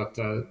this, and that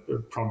the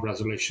prompt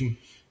resolution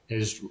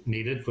is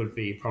needed would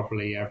be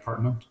probably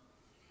pertinent.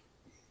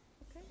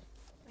 Okay,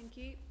 thank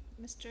you,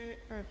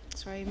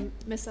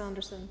 Miss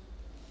Anderson.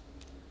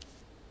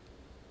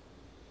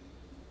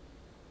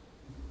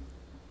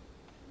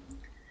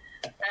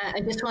 I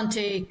just want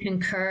to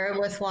concur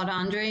with what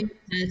Andrew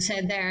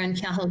said there and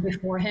Cahill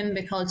before him,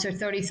 because there are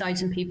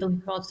 30,000 people who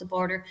cross the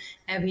border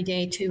every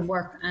day to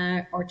work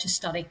or to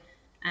study,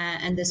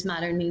 and this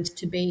matter needs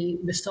to be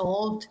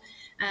resolved.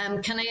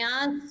 Can I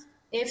ask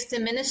if the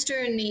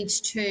Minister needs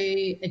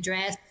to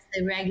address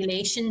the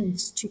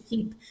regulations to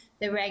keep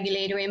the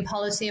regulatory and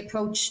policy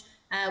approach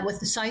with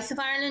the south of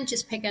Ireland,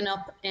 just picking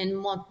up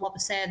in what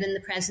was said in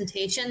the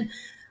presentation?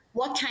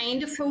 What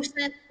kind of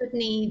process would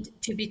need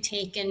to be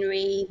taken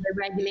re the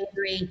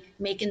regulatory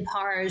making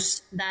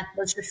powers that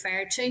was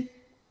referred to?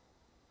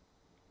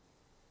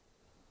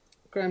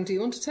 Graham, do you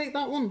want to take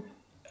that one?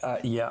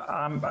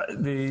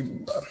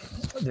 In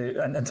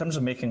terms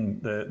of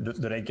making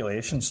the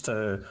regulations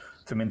to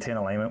maintain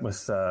alignment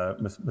with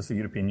the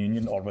European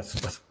Union or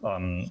with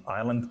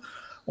Ireland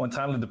will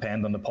entirely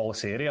depend on the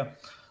policy area.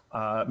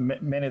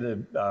 Many of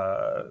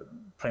the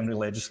primary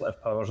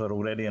legislative powers are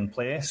already in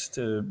place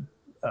to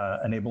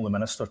enable the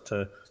Minister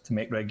to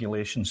make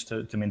regulations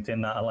to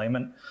maintain that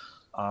alignment.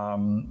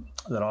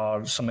 There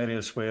are some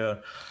areas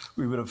where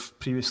we would have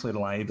previously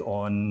relied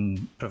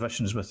on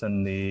provisions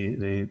within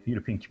the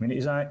European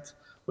Communities Act,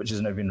 which has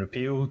now been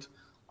repealed,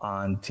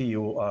 and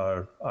TEO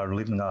are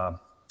leading a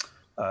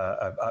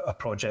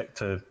project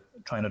to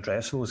try and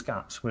address those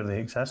gaps where they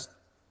exist.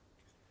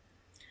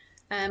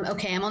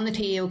 Okay, I'm on the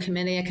TEO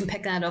committee. I can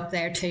pick that up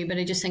there too, but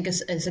I just think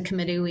as a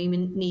committee we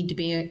need to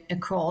be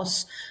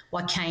across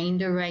what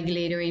kind of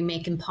regulatory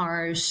making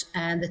powers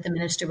that the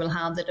Minister will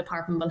have, the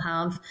Department will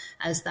have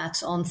as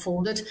that's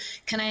unfolded.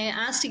 Can I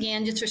ask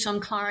again just for some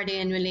clarity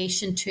in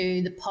relation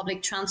to the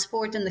public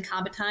transport and the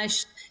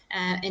cabotage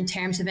in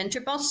terms of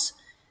Interbus?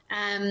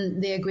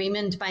 The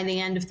agreement by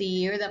the end of the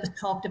year that was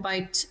talked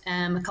about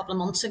a couple of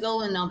months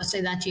ago, and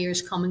obviously that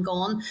year's come and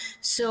gone.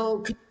 So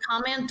could you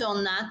comment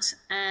on that,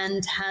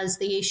 and has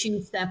the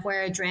issues that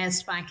were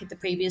addressed back at the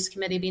previous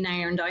committee been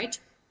ironed out?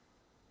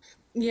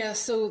 Yeah,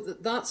 so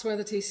that's where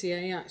the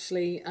TCA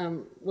actually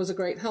was a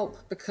great help,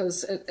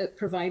 because it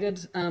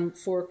provided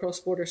for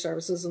cross-border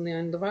services in the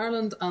island of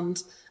Ireland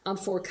and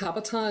for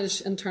cabotage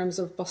in terms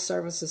of bus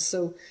services.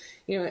 So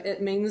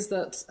it means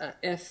that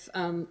if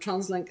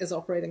TransLink is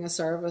operating a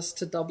service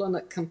to Dublin,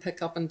 it can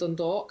pick up in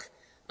Dundalk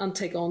and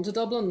take on to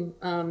Dublin,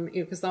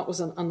 because that was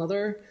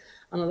another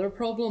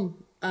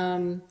problem.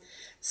 There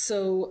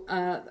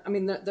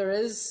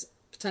is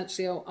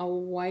potentially a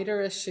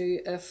wider issue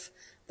if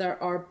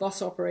there are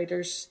bus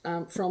operators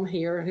from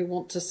here who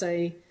want to,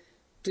 say,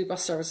 do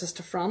bus services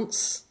to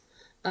France.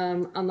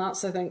 And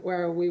that's, I think,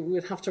 where we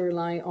would have to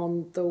rely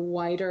on the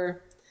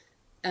wider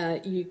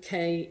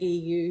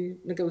UK-EU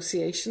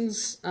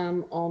negotiations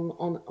on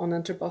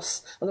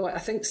Interbus. Although I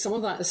think some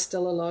of that is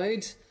still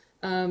allowed.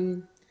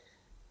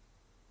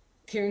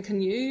 Kieran, can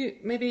you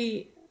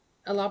maybe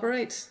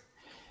elaborate?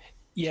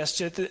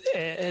 Yes,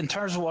 in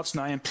terms of what's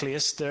now in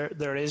place,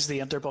 there is the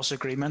Interbus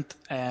agreement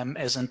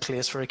is in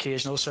place for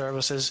occasional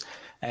services,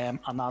 and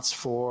that's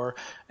for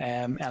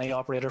any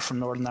operator from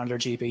Northern Ireland or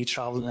GB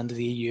travelling into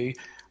the EU.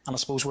 And I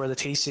suppose where the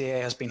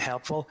TCA has been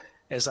helpful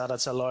is that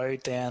it's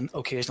allowed then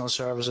occasional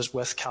services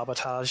with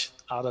cabotage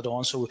added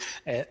on. So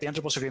the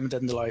Interbus agreement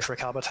didn't allow for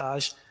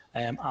cabotage,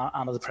 and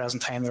at the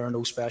present time there are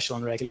no special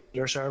and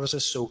regular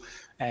services. So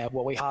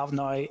what we have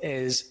now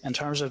is, in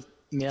terms of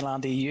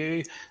mainland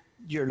EU,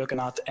 you're looking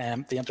at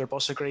the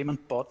Interbus agreement,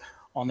 but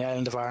on the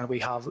island of Ireland we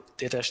have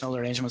the additional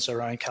arrangements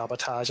around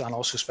cabotage and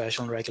also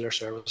special and regular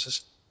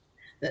services.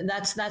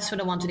 That's what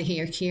I wanted to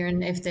hear,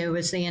 Kieran, if there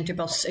was the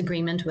Interbus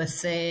agreement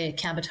with the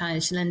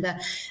cabotage. Linda,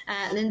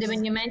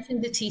 when you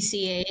mentioned the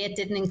TCA, it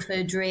didn't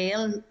include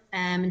rail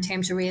in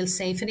terms of rail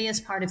safety as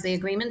part of the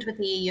agreement with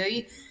the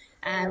EU.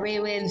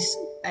 Railways,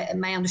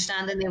 my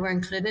understanding, they were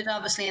included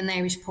obviously in the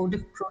Irish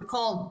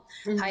protocol.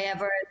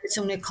 However, it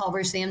only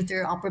covers the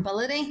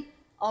interoperability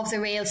of the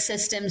rail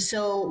system.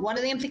 So what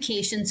are the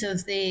implications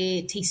of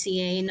the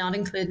TCA not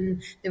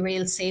including the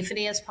rail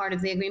safety as part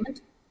of the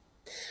agreement?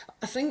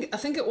 I think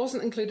it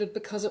wasn't included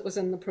because it was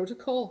in the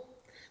protocol.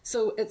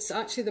 So it's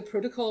actually the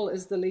protocol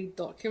is the lead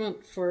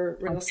document for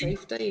rail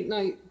safety.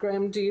 Now,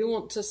 Graham, do you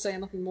want to say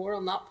anything more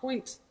on that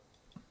point?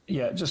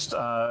 Yeah, just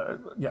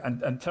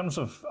in terms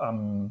of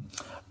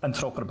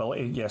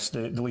interoperability, yes,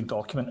 the lead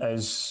document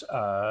is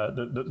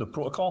the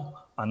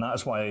protocol, and that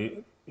is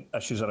why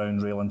issues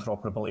around rail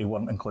interoperability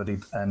weren't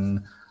included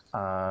in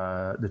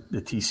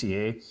the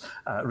TCA.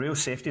 Rail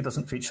safety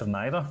doesn't feature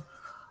neither.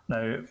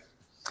 Now,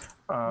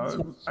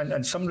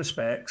 in some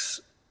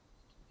respects,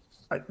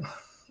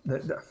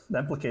 the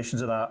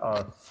implications of that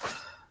are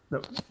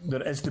that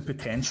there is the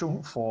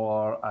potential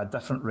for a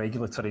different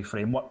regulatory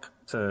framework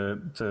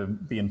to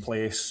be in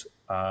place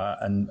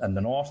in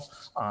the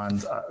north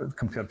and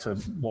compared to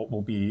what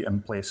will be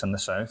in place in the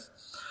south.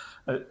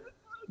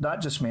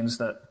 That just means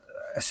that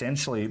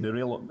essentially the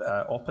rail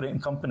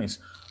operating companies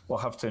will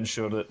have to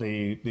ensure that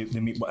they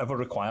meet whatever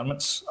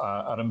requirements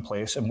are in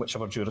place in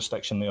whichever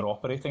jurisdiction they're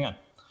operating in.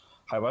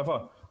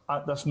 However,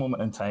 at this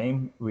moment in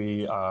time,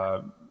 we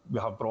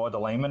have broad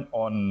alignment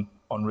on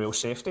rail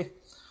safety,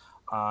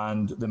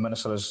 and the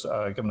Minister has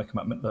given a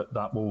commitment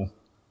that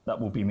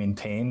will be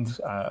maintained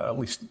at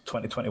least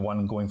 2021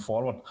 and going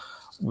forward.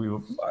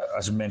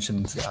 As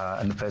mentioned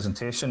in the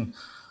presentation,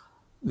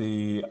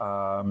 there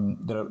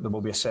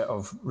will be a set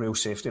of rail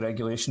safety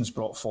regulations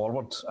brought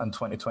forward in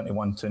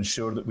 2021 to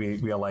ensure that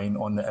we align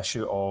on the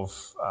issue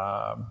of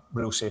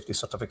rail safety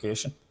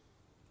certification.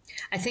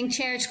 I think,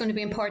 Chair, it's going to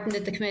be important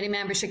that the committee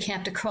members are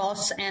kept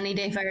across any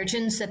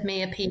divergence that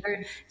may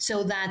appear,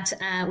 so that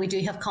we do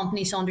have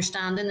companies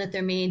understanding that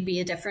there may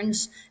be a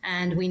difference,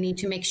 and we need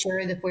to make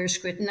sure that we're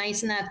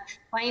scrutinising that.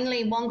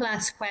 Finally, one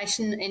last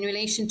question in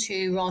relation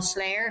to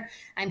Rosslare.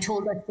 I'm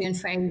told that's doing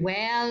very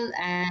well.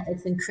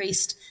 It's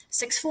increased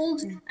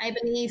sixfold, I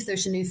believe.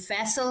 There's a new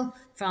vessel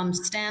from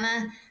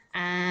Stena.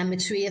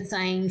 It's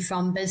reassigned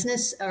from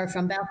business or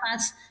from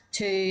Belfast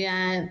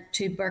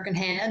to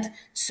Birkenhead.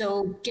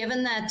 So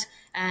given that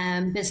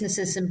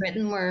businesses in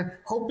Britain were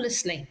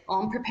hopelessly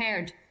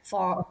unprepared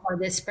for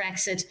this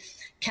Brexit,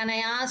 can I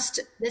ask,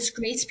 this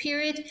grace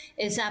period,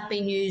 is that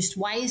being used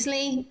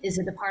wisely? Is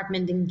the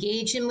department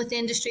engaging with the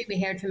industry?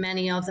 We heard from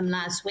many of them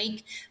last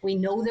week. We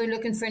know they're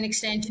looking for an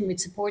extension. We'd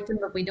support them,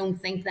 but we don't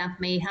think that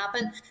may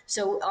happen.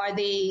 So are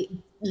they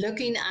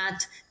looking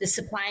at the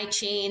supply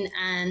chain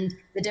and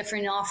the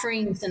different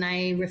offerings? And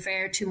I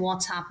refer to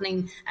what's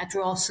happening at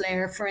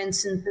Rosslare, for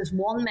instance, as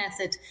one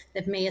method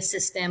that may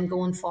assist them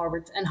going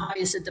forward. And how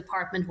is the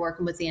department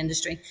working with the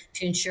industry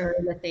to ensure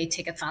that they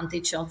take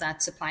advantage of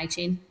that supply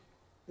chain?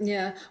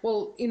 Yeah,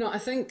 well, I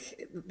think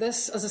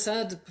this, as I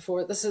said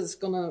before, this is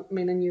going to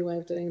mean a new way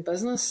of doing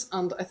business.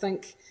 And I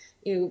think,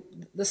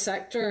 the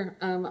sector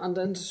and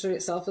the industry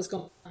itself is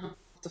going to have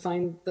to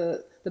find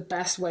the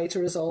best way to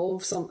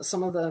resolve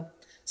some of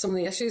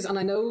the issues. And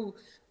I know,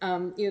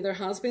 there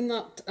has been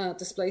that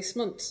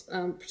displacement,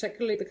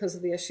 particularly because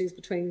of the issues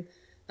between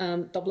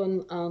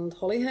Dublin and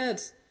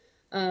Holyhead,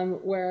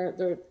 where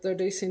there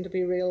do seem to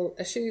be real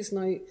issues.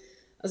 Now,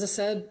 as I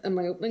said in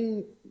my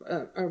opening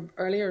or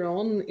earlier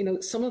on,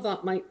 some of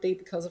that might be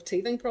because of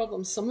teething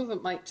problems. Some of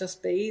it might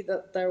just be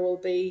that there will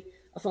be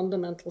a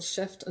fundamental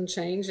shift and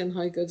change in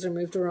how goods are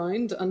moved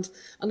around, and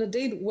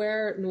indeed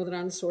where Northern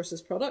Ireland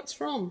sources products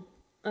from.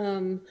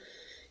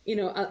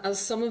 As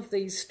some of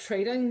these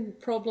trading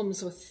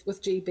problems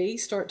with GB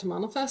start to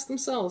manifest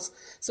themselves.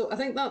 So I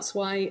think that's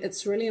why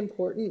it's really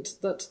important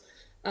that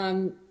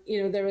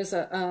there is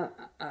a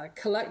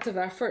collective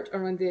effort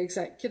around the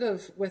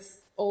executive with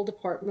all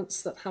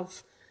departments that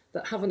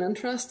have an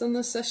interest in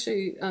this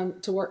issue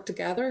to work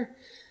together.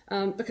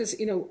 Because,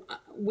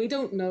 we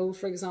don't know,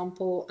 for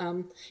example,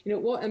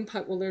 what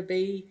impact will there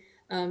be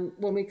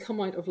when we come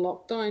out of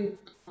lockdown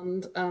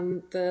and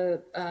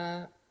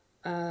the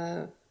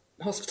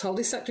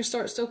hospitality sector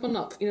starts to open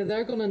up.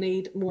 They're going to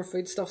need more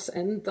foodstuffs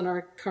in than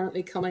are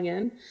currently coming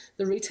in.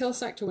 The retail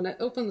sector, when it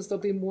opens,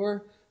 there'll be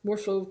more more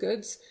flow of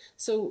goods.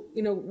 So,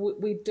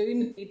 we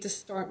do need to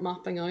start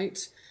mapping out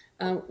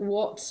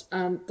what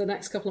the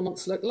next couple of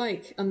months look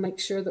like and make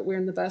sure that we're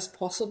in the best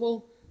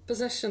possible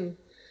position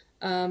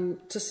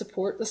to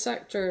support the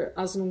sector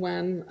as and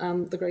when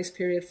the grace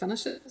period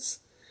finishes.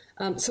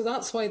 So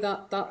that's why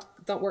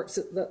that work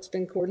that's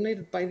been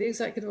coordinated by the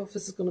Executive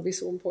Office is going to be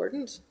so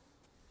important.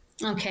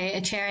 Okay,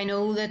 Chair, I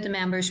know that the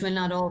members will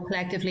not all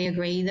collectively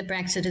agree that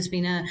Brexit has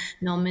been a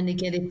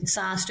non-mitigated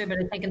disaster, but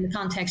I think in the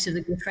context of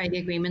the Good Friday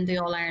Agreement, the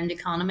All-Ireland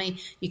economy,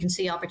 you can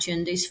see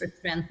opportunities for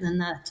strengthening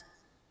that.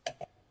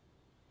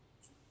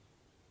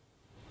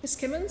 Ms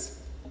Kimmins?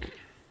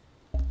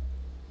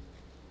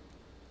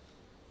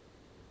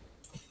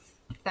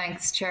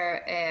 Thanks,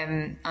 Chair,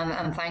 and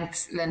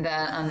thanks, Linda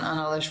and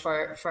others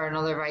for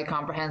another very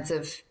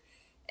comprehensive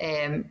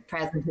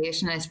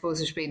presentation. I suppose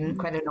there's been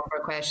quite a number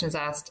of questions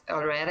asked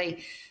already.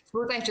 I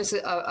suppose I've just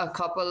a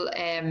couple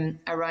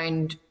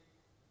around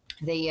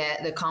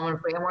the common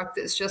framework.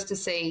 That's just to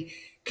say,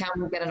 can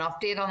we get an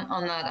update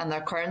on that and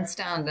their current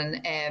stand?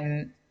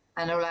 And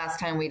I know last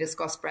time we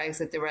discussed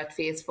Brexit, they were at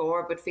phase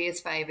 4, but phase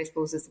 5, I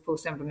suppose, is the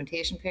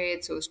post-implementation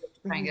period. So it's just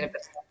to try and get a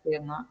bit of update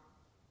on that.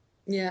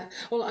 Yeah,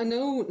 well, I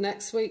know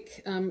next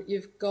week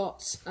you've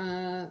got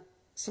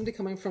somebody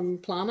coming from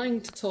planning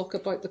to talk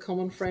about the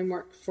common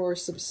framework for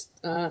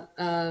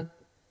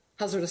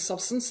hazardous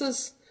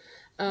substances.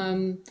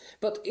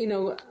 But,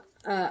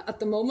 at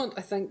the moment,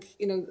 I think,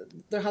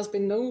 there has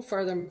been no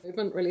further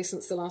movement really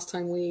since the last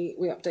time we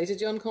updated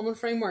you on common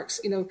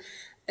frameworks.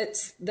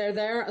 They're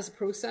there as a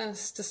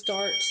process to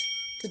start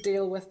to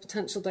deal with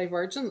potential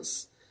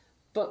divergence.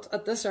 But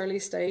at this early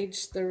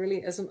stage, there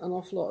really isn't an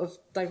awful lot of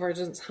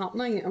divergence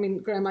happening. I mean,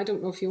 Graham, I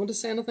don't know if you want to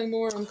say anything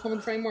more on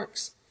common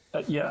frameworks.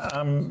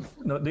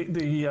 No,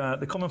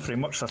 the common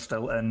frameworks are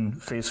still in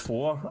phase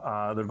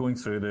 4. They're going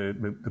through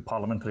the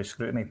parliamentary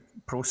scrutiny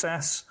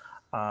process.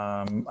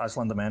 As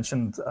Linda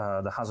mentioned,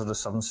 the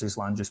hazardous substances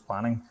land use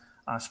planning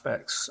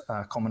aspects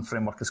common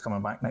framework is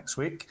coming back next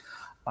week.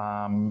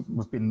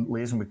 We've been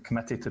liaising with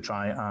committee to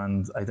try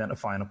and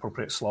identify an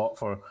appropriate slot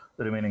for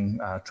the remaining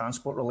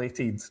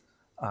transport-related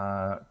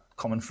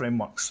common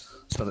frameworks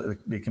so that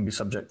they can be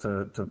subject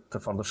to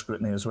further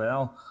scrutiny as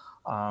well.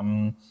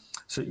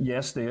 So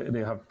yes, they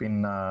have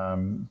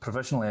been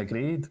provisionally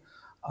agreed,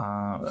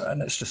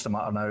 and it's just a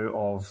matter now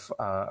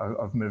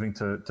of moving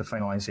to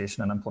finalisation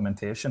and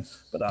implementation.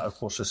 But that, of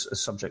course,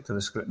 is subject to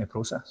the scrutiny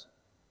process.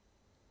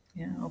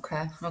 Yeah.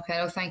 Okay.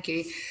 No, thank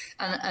you.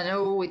 And I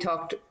know you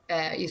talked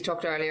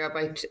earlier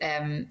about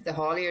the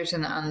hauliers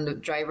and the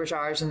drivers'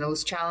 hours and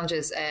those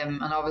challenges.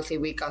 And obviously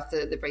we got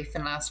the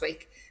briefing last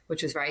week,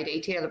 which was very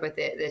detailed about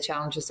the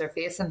challenges they're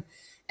facing.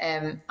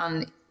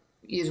 And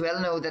you well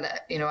know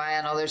that I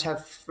and others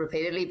have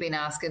repeatedly been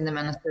asking the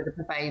Minister to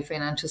provide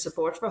financial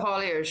support for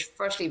hauliers,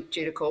 firstly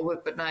due to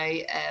COVID, but now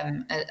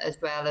as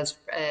well as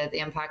the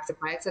impacts of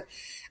Brexit.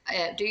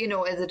 Do you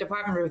know, is the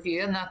Department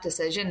reviewing that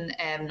decision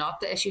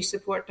not to issue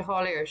support to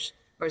hauliers,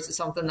 or is it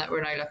something that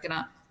we're now looking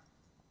at?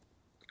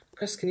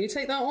 Chris, can you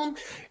take that one?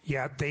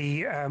 Yeah,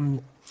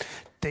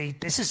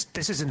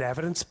 this is an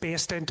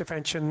evidence-based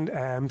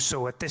intervention.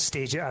 So at this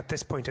stage, at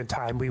this point in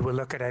time, we will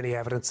look at any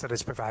evidence that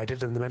is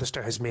provided, and the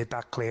Minister has made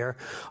that clear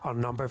on a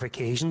number of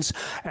occasions.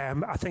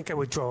 I think I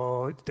would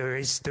draw there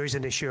is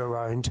an issue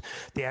around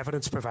the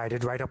evidence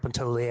provided right up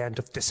until the end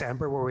of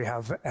December, where we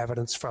have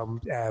evidence from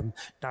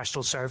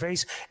national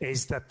surveys,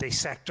 is that the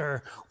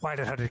sector, while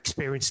it had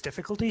experienced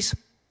difficulties,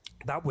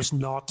 that was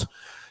not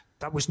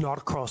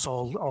across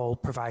all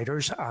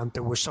providers, and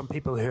there were some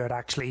people who had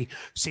actually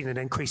seen an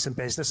increase in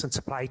business, and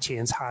supply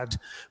chains had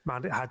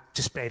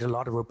displayed a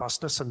lot of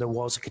robustness, and there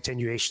was a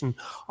continuation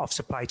of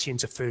supply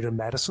chains of food and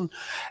medicine.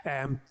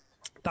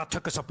 That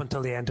took us up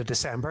until the end of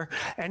December.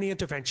 Any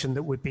intervention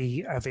that would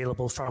be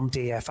available from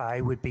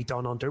DFI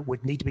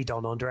would need to be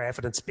done under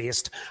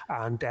evidence-based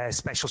and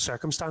special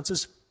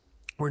circumstances.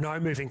 We're now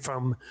moving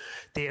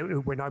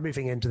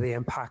into the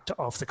impact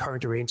of the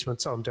current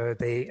arrangements under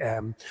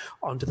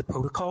the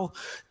protocol.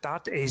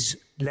 That is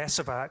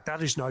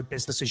now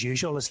business as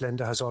usual, as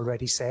Linda has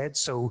already said.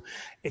 So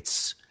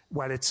it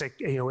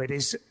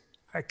is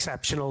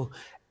exceptional.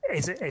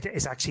 It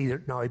is actually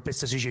now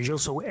business as usual.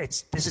 So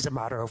this is a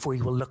matter of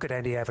we will look at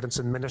any evidence,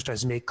 and the Minister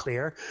has made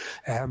clear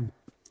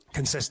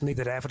consistently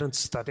that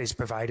evidence that is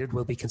provided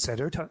will be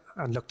considered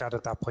and looked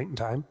at that point in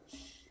time.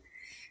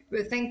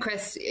 I think,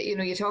 Chris,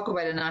 you talk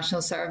about a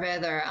national survey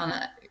there,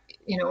 and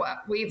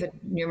we've had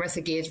numerous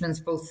engagements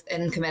both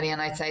in committee and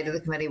outside of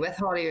the committee with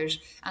hauliers,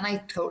 and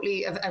I've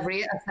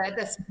said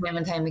this time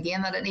and time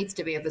again that it needs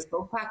to be a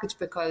bespoke package,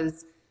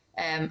 because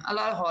a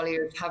lot of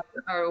hauliers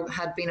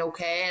had been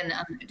okay, and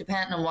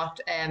depending on what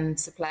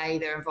supply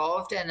they're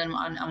involved in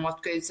and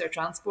what goods they're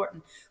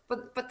transporting.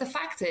 But the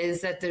fact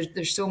is that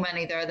there's so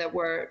many there that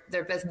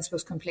their business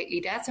was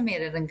completely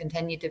decimated and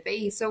continue to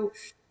be. So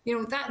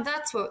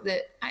that's what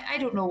I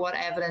don't know what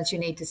evidence you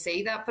need to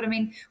see that, but I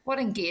mean, what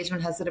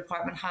engagement has the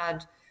department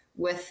had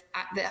with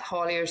the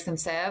hauliers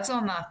themselves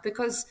on that?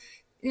 Because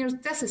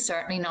this is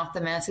certainly not the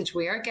message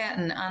we are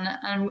getting. And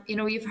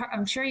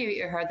I'm sure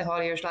you heard the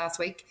hauliers last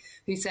week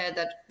who said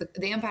that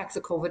the impacts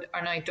of COVID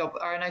are now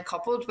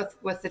coupled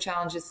with the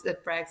challenges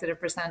that Brexit have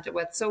presented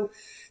with. So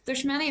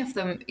there's many of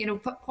them.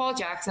 Paul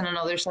Jackson and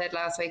others said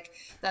last week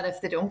that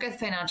if they don't get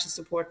financial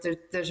support,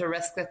 there's a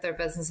risk that their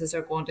businesses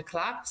are going to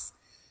collapse.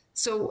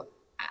 So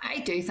I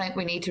do think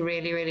we need to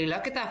really, really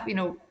look at that.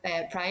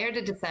 Prior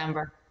to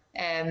December,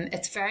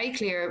 it's very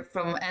clear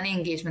from any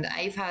engagement that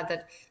I've had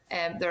that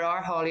there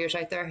are hauliers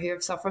out there who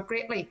have suffered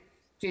greatly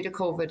due to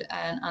COVID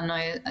and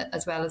now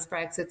as well as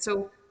Brexit.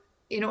 So,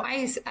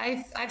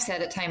 I've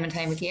said it time and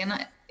time again,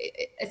 and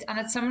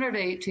it's similar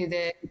to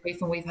the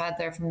briefing we've had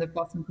there from the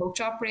bus and coach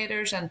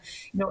operators, and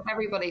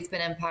everybody's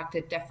been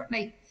impacted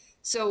differently.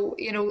 So,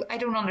 I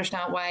don't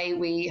understand why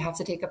we have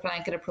to take a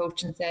blanket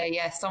approach and say,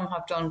 yes, some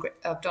have done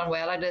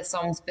well out of it,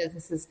 some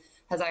business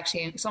has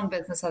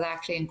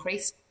actually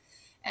increased.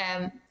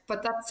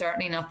 But that's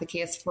certainly not the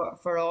case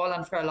for all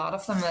and for a lot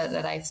of them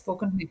that I've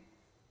spoken to.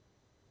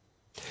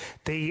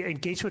 The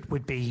engagement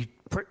would be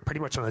pretty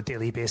much on a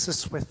daily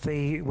basis with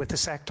the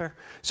sector.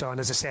 So, and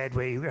as I said,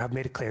 we have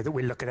made it clear that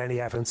we look at any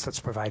evidence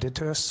that's provided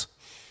to us.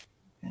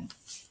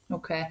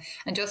 Okay.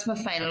 And just my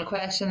final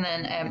question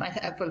then,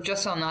 well,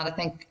 just on that, I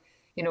think,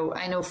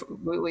 I know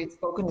we've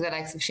spoken to the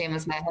likes of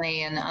Seamus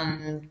Leahy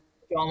and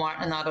John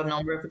Martin and that on a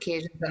number of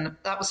occasions, and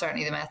that was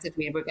certainly the message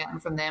we were getting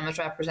from them as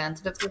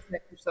representatives of the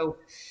sector. So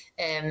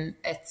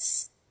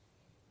it's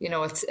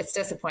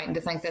disappointing to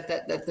think that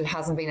there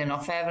hasn't been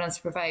enough evidence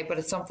to provide, but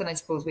it's something I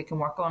suppose we can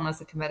work on as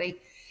a committee.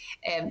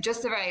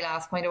 Just the very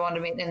last point I want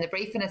to make, in the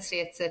briefing it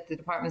states that the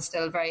department is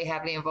still very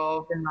heavily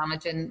involved in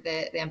managing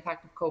the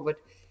impact of COVID,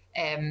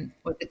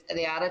 with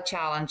the added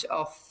challenge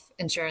of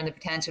ensuring the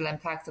potential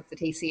impacts of the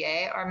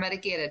TCA are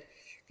mitigated.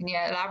 Can you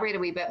elaborate a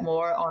wee bit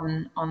more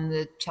on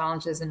the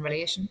challenges in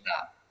relation to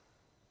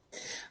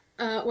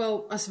that?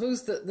 Well, I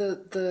suppose that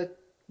the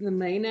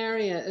main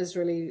area is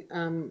really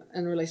in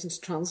relation to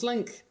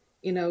TransLink.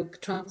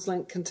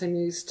 TransLink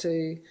continues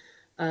to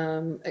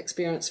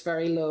experience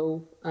very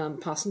low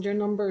passenger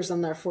numbers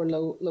and therefore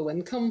low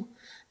income.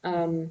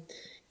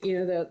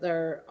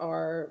 There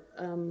are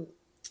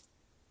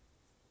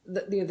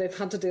they've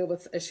had to deal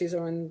with issues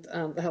around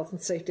the health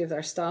and safety of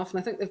their staff, and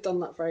I think they've done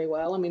that very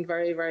well. I mean,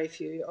 very, very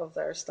few of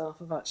their staff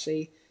have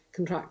actually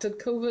contracted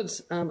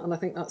COVID, and I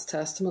think that's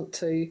testament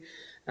to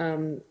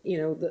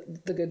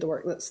the good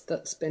work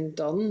that's been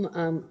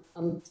done.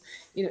 And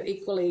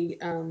equally,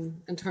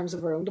 in terms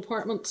of our own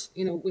department,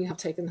 we have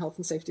taken health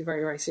and safety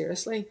very, very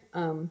seriously.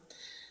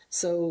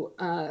 So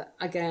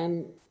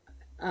again,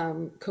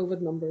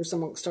 COVID numbers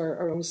amongst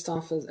our own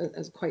staff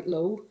is quite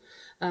low.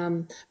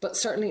 But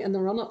certainly in the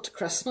run up to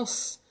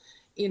Christmas,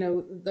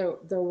 there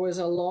was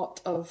a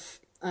lot of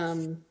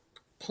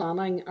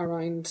planning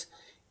around,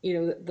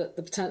 the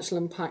potential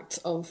impact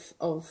of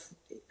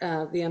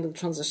the end of the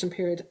transition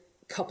period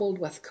coupled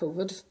with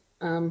COVID,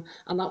 and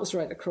that was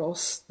right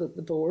across the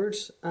board.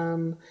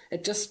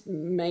 It just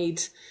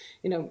made,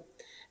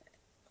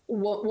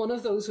 one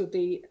of those would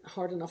be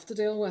hard enough to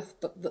deal with,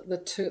 but the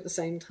two at the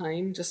same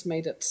time just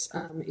made it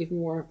even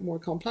more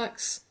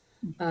complex.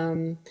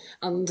 And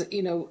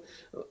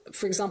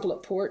for example,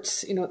 at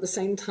ports, at the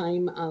same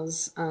time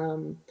as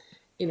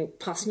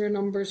passenger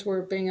numbers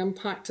were being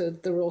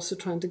impacted, they were also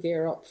trying to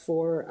gear up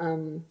for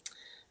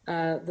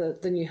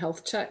the new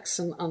health checks,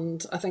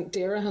 and I think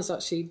DAERA has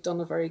actually done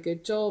a very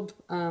good job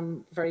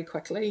very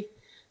quickly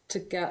to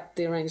get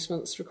the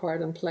arrangements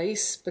required in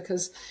place,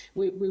 because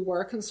we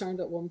were concerned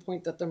at one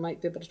point that there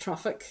might be a bit of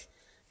traffic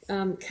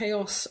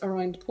chaos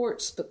around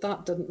ports, but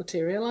that didn't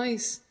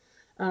materialise.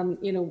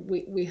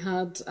 We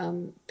had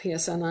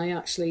PSNI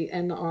actually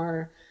in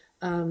our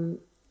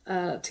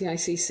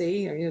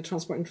TICC, or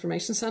Transport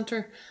Information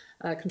Centre,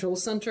 Control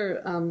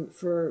Centre,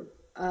 for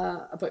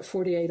about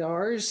 48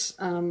 hours,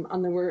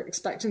 and they were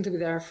expecting to be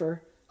there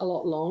for a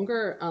lot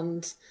longer,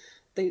 and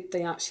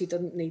they actually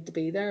didn't need to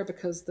be there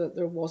because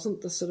there wasn't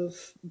the sort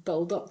of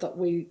build-up that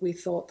we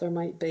thought there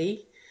might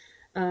be.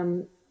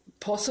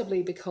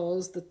 Possibly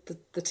because the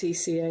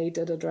TCA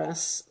did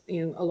address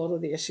a lot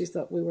of the issues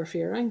that we were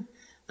fearing.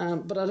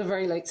 But at a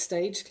very late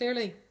stage,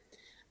 clearly.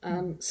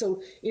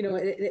 So,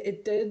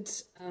 it did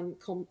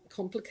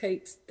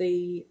complicate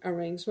the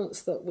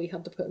arrangements that we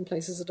had to put in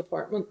place as a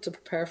department to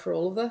prepare for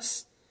all of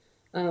this.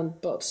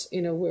 But,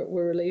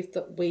 we're relieved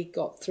that we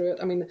got through it.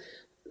 I mean,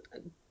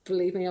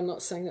 believe me, I'm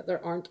not saying that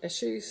there aren't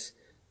issues,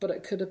 but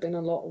it could have been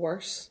a lot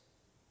worse.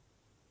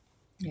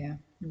 Yeah,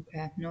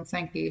 okay. No,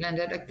 thank you,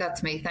 Linda.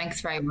 That's me. Thanks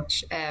very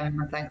much. And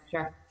thanks,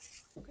 Chair.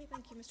 Okay,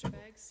 thank you, Mr.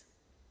 Beggs.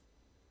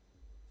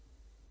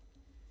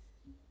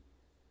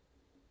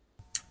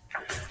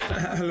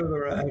 Hello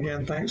there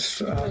again, thanks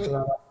for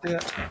that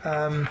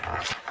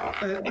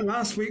update.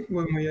 Last week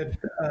when we had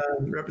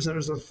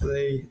representatives of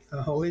the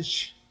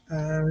haulage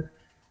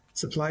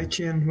supply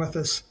chain with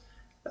us,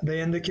 they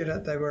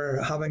indicated they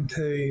were having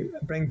to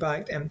bring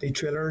back empty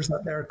trailers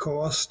at their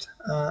cost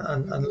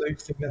and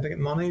lose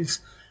significant monies.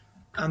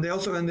 And they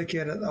also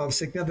indicated of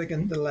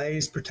significant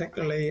delays,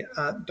 particularly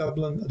at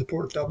Dublin, at the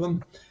Port of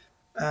Dublin,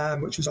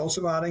 which was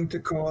also adding to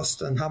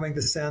cost and having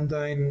to send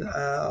down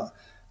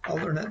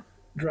alternate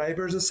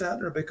drivers,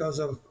 etc., because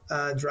of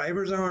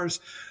drivers' hours.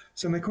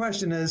 So my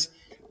question is,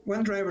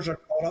 when drivers are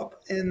caught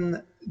up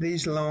in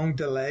these long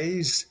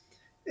delays,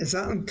 is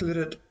that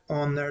included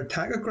on their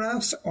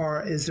tachographs,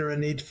 or is there a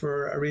need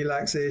for a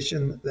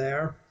relaxation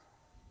there?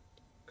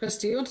 Chris,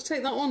 do you want to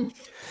take that one?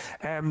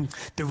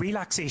 The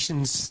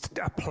relaxations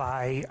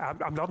apply.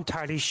 I'm not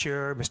entirely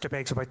sure, Mr.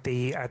 Beggs, about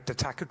the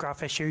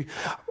tachograph issue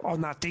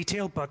on that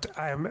detail, but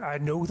I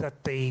know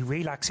that the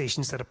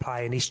relaxations that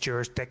apply in each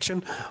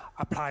jurisdiction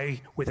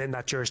apply within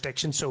that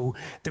jurisdiction. So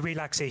the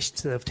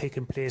relaxations that have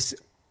taken place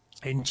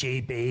in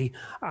GB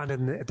and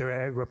in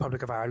the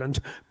Republic of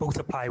Ireland both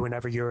apply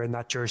whenever you're in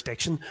that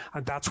jurisdiction,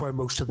 and that's where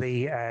most of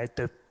the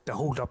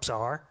hold-ups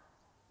are.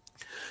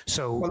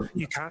 So well,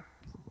 you can't.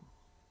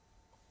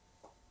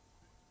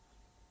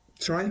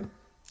 Sorry?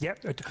 Yeah,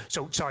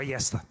 so sorry,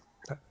 yes.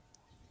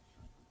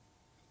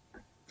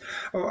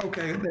 Oh,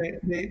 okay.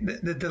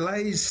 The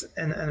delays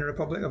in the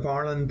Republic of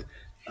Ireland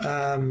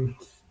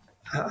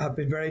have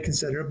been very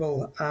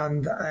considerable,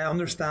 and I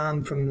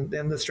understand from the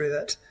industry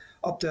that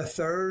up to a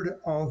third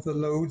of the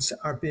loads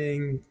are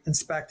being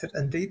inspected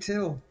in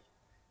detail.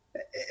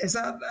 Is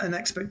that an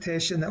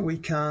expectation that we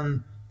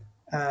can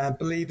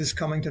believe is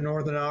coming to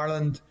Northern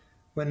Ireland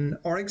when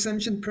our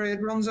exemption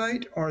period runs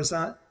out, or is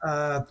that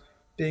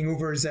being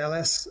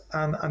overzealous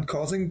and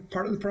causing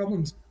part of the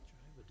problems?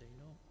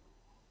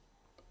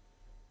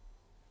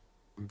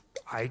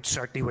 I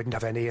certainly wouldn't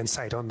have any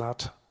insight on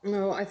that.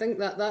 No, I think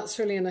that's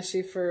really an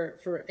issue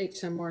for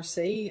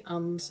HMRC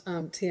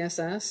and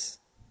TSS.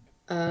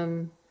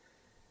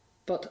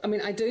 But I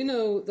mean, I do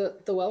know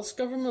that the Welsh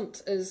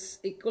Government is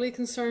equally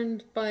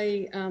concerned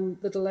by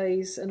the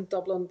delays in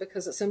Dublin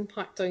because it's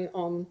impacting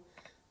on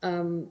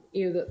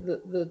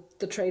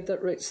the trade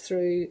that routes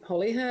through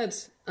Holyhead.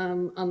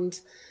 And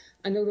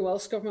I know the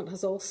Welsh Government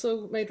has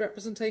also made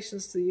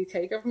representations to the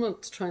UK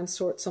Government to try and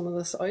sort some of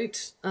this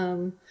out,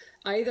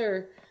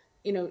 either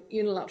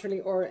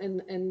unilaterally or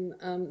in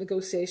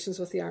negotiations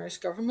with the Irish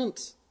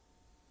Government.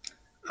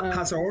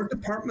 Has our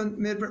department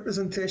made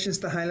representations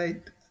to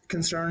highlight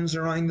concerns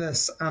around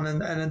this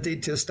and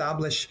indeed to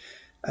establish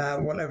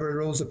whatever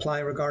rules apply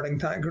regarding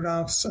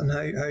tachographs and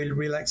how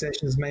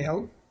relaxations may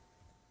help?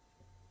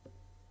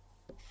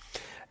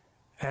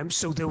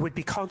 So there would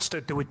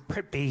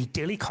be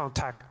daily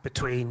contact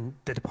between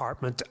the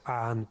department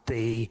and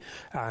the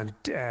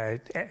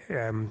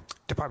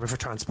Department for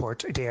Transport,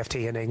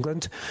 DFT in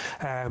England.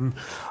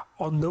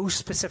 On those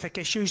specific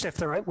issues, if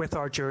they're out with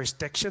our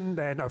jurisdiction,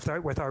 then if they're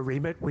out with our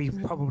remit, we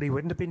probably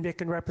wouldn't have been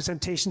making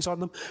representations on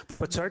them.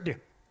 But certainly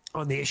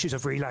on the issues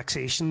of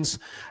relaxations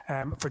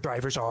for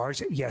drivers'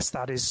 hours, yes,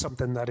 that is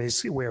something that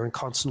we're in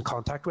constant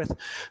contact with.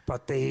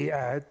 But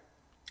the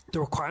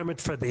requirement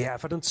for the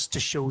evidence to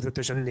show that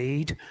there's a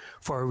need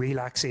for a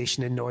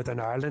relaxation in Northern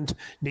Ireland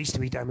needs to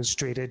be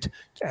demonstrated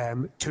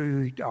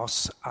to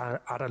us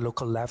at a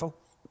local level.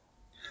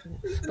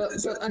 But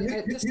just to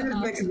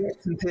add, making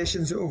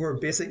representations over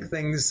basic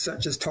things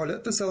such as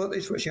toilet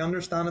facilities, which you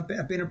understand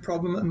have been a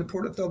problem in the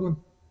Port of Dublin.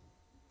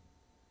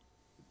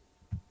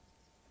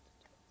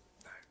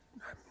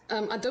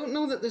 I don't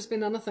know that there's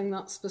been anything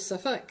that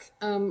specific,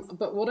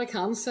 but what I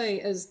can say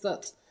is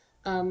that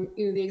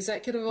the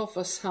Executive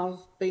Office have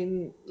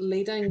been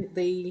leading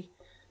the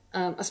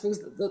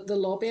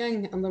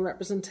lobbying and the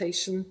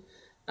representation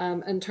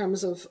in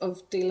terms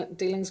of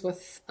dealings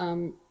with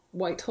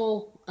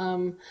Whitehall,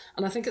 and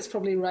I think it's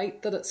probably right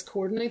that it's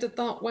coordinated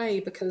that way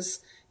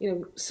because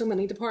so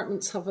many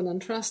departments have an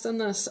interest in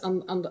this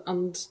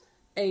and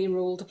a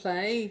role to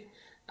play.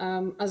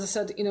 As I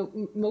said,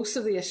 most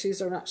of the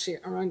issues are actually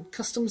around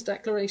customs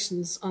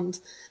declarations and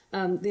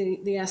the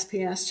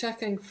SPS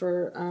checking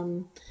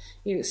for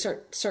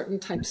certain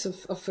types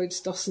of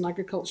foodstuffs and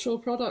agricultural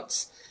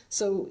products.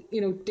 So,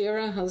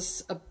 DAERA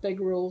has a big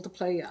role to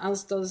play,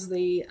 as does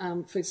the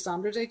Food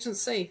Standards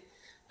Agency.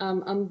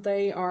 And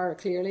they are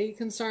clearly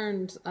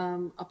concerned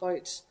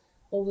about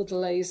all the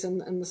delays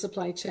in the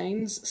supply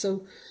chains.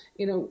 So,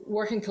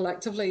 working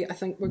collectively, I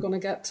think we're going to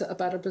get to a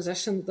better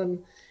position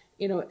than,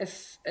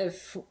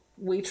 if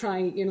we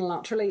try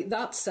unilaterally.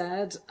 That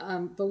said,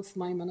 both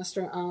my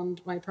Minister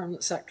and my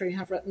Permanent Secretary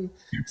have written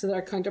to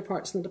their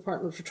counterparts in the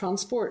Department for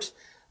Transport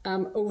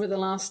over the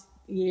last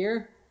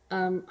year,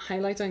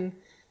 highlighting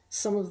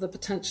some of the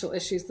potential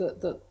issues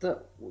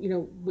that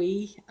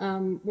we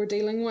were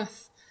dealing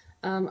with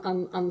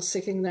and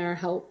seeking their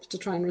help to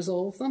try and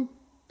resolve them.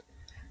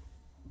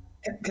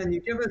 Can you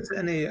give us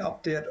any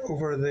update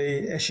over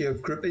the issue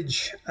of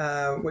groupage,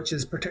 which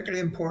is particularly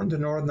important to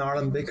Northern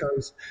Ireland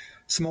because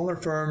smaller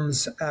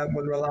firms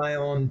will rely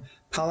on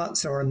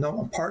pallets or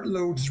part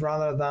loads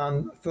rather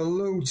than full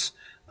loads,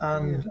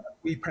 and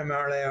we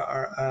primarily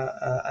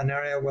are an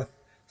area with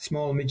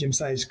small,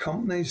 medium-sized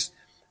companies.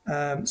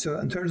 So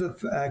in terms of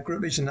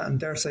groupage and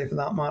dare say for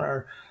that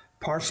matter,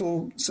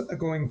 parcels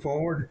going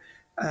forward,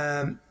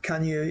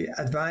 can you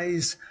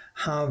advise,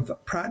 have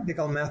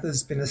practical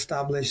methods been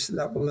established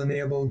that will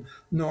enable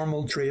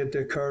normal trade to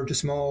occur to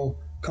small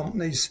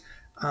companies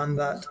and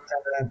that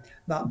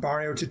that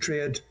barrier to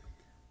trade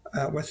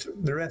with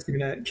the rest of the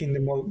United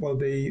Kingdom will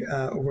be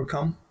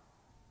overcome?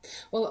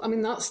 Well, I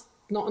mean, that's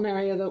not an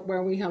area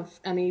where we have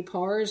any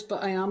powers,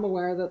 but I am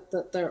aware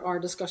that there are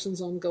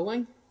discussions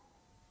ongoing.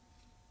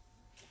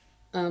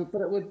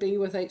 But it would be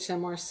with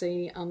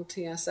HMRC and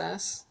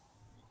TSS.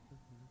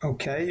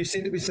 Okay, you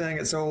seem to be saying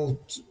it's all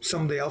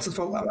somebody else's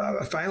fault.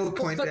 A final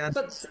point then.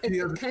 Do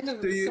you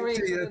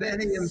have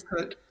any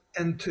input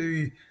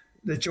into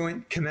the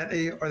joint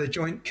committee or the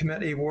joint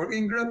committee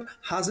working group?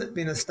 Has it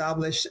been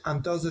established,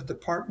 and does the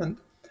department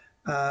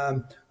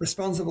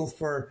responsible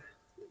for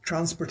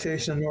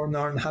transportation in Northern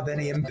Ireland have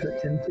any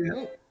input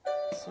into it?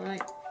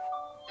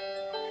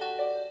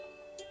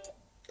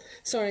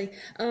 Sorry.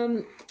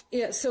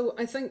 Yeah, so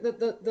I think that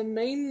the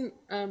main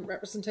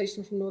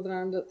representation from Northern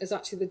Ireland is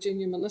actually the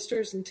junior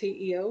ministers and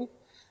TEO,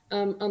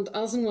 and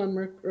as and when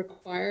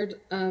required,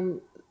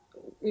 a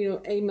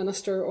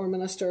minister or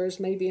ministers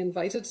may be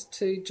invited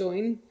to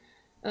join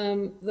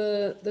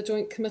the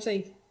joint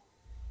committee,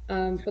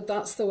 but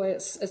that's the way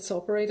it's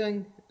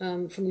operating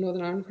from the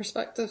Northern Ireland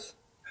perspective.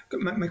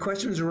 My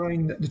question is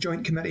around the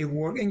Joint Committee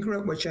Working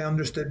Group, which I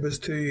understood was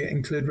to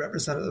include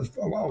a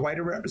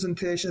wider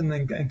representation,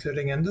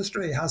 including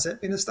industry. Has it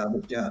been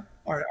established yet?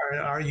 Or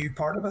are you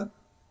part of it?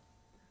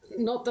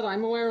 Not that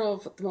I'm aware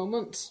of at the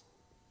moment.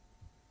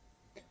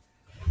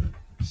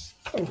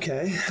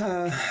 Okay.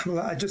 Well,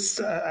 I just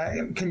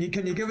can you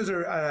give us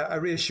a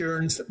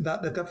reassurance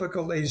that the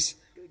difficulties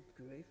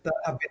that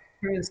have been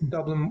experienced in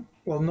Dublin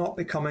will not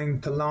be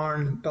coming to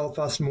Larne,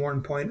 Belfast,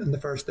 Mourne on the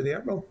 1st of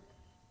April?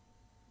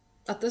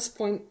 At this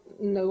point,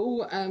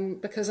 no,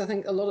 because I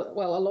think a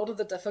lot of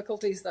the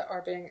difficulties that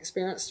are being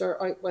experienced are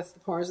out with the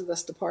powers of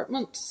this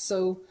department.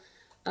 So,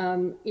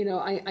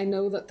 I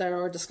know that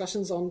there are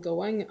discussions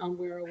ongoing, and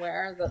we're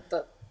aware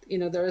that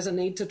there is a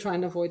need to try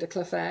and avoid a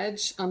cliff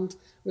edge, and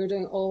we're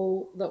doing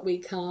all that we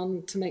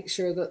can to make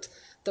sure that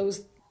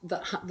those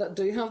that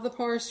do have the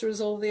powers to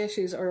resolve the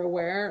issues are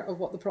aware of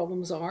what the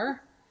problems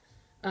are.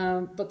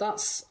 But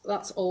that's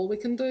all we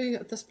can do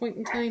at this point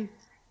in time.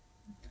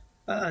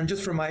 And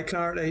just for my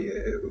clarity,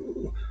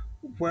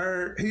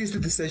 who's the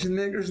decision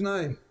makers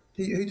now?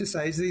 Who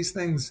decides these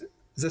things?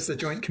 Is this the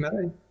joint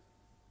committee?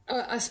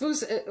 I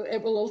suppose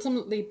it will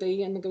ultimately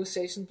be a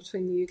negotiation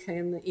between the UK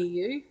and the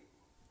EU,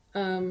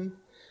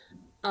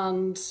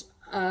 and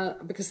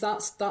because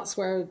that's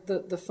where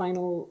the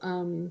final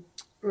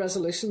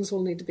resolutions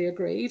will need to be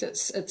agreed.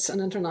 It's an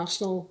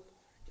international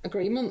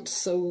agreement,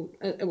 so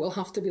it will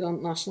have to be done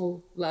at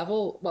national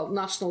level,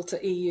 national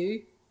to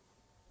EU.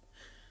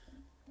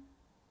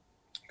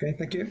 Okay,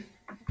 thank you.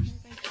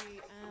 Thank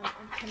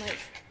you.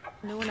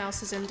 No one else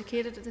has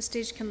indicated at this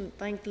stage. Can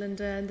thank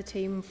Linda and the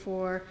team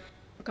for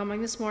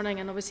coming this morning.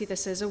 And obviously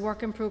this is a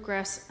work in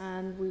progress,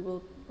 and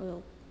we'll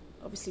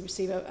obviously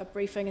receive a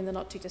briefing in the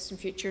not too distant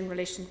future in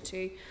relation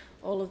to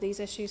all of these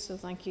issues. So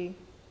thank you.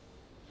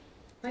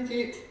 Thank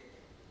you.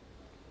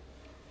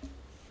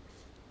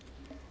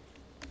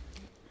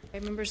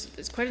 Okay, members,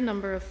 there's quite a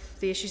number of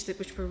the issues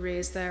which were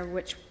raised there,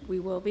 which we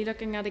will be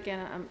looking at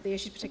again. The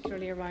issues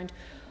particularly around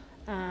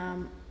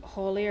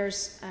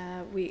hauliers.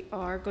 We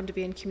are going to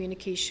be in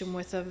communication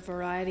with a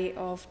variety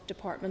of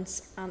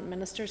departments and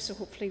ministers, so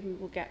hopefully we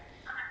will get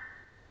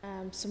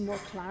some more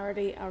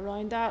clarity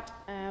around that.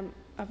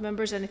 Have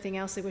members anything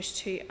else they wish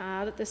to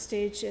add at this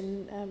stage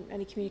in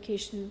any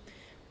communication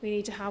we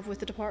need to have with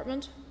the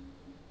department?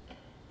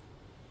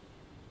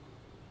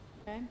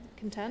 Okay,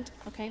 content?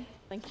 Okay,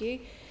 thank you.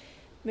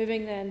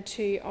 Moving then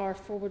to our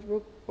forward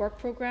work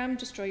programme,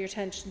 just draw your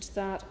attention to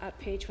that at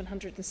page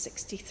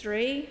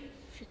 163.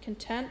 You're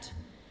content.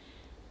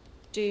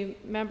 Do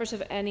members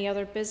have any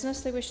other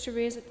business they wish to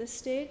raise at this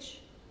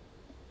stage?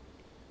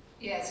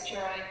 Yes,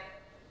 Chair.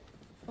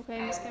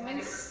 Okay, Ms.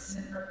 Cummins.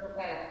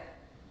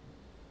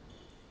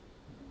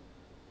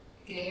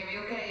 Can you hear me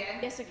okay, yeah?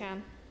 Yes, I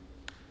can.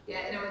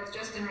 Yeah, no, it's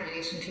just in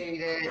relation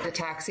to the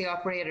taxi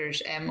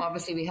operators.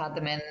 Obviously we had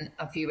them in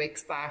a few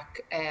weeks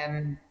back,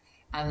 and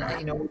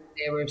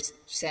they were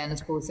saying, I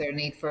suppose, their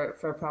need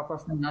for proper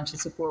financial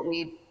support.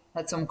 We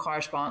had some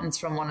correspondence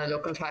from one of the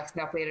local taxi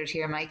operators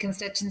here in my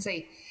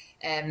constituency,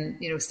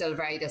 still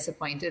very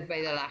disappointed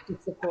by the lack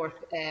of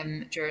support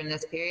during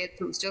this period.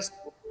 So it's just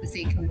to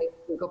see, can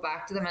we go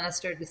back to the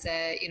Minister to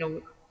say,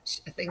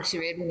 I think she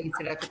really needs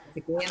to look at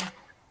this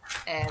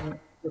again.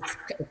 It's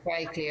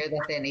very clear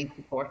that they need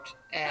support.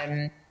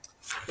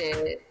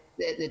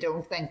 They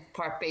don't think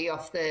Part B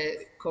of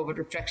the COVID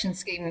restriction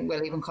scheme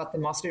will even cut the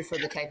mustard for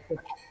the type of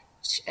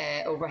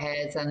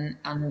overheads and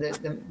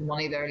the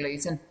money they're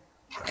losing.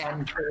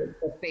 I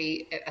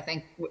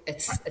think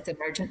it's an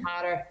urgent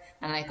matter,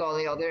 and like all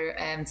the other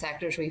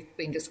sectors we've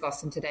been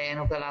discussing today and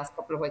over the last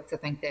couple of weeks, I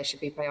think they should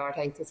be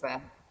prioritised as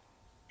well.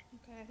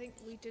 Okay, I think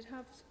we did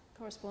have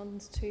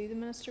correspondence to the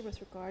Minister with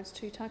regards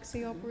to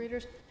taxi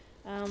operators.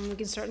 We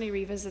can certainly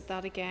revisit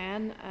that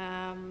again.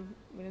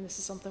 This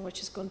is something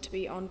which is going to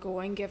be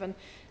ongoing given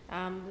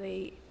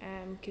the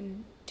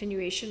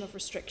continuation of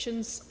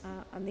restrictions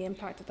and the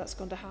impact that that's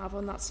going to have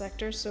on that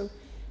sector. So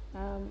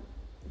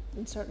we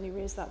can certainly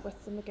raise that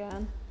with them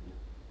again.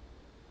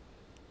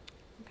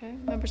 Okay,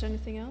 members,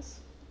 anything else?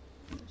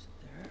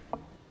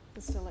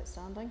 It's still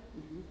outstanding.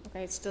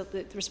 Okay, it's still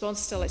the response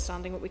is still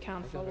outstanding, but we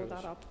can follow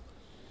that up.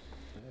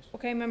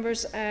 Okay,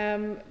 members,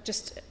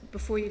 just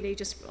before you leave,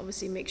 just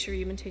obviously make sure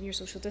you maintain your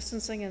social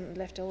distancing and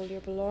lift all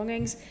your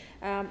belongings.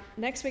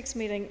 Next week's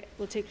meeting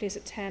will take place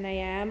at 10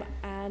 a.m.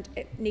 and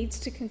it needs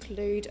to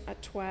conclude at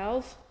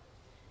 12.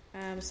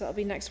 So that'll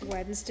be next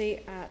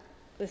Wednesday at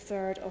the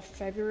 3rd of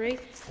February.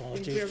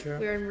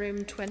 We're in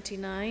room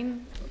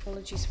 29.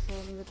 Apologies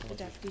from the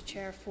Deputy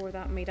Chair for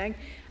that meeting.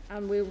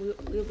 And we'll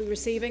be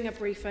receiving a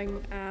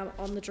briefing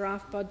on the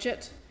draft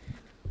budget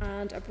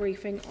and a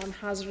briefing on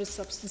hazardous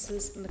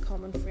substances in the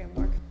Common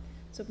Framework.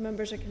 So if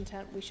members are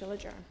content, we shall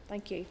adjourn.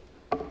 Thank you.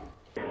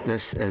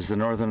 This is the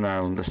Northern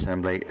Ireland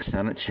Assembly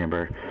Senate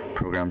Chamber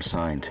Programme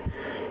Sound.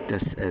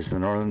 This is the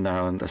Northern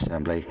Ireland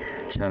Assembly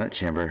Senate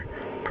Chamber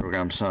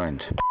Programme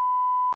Sound.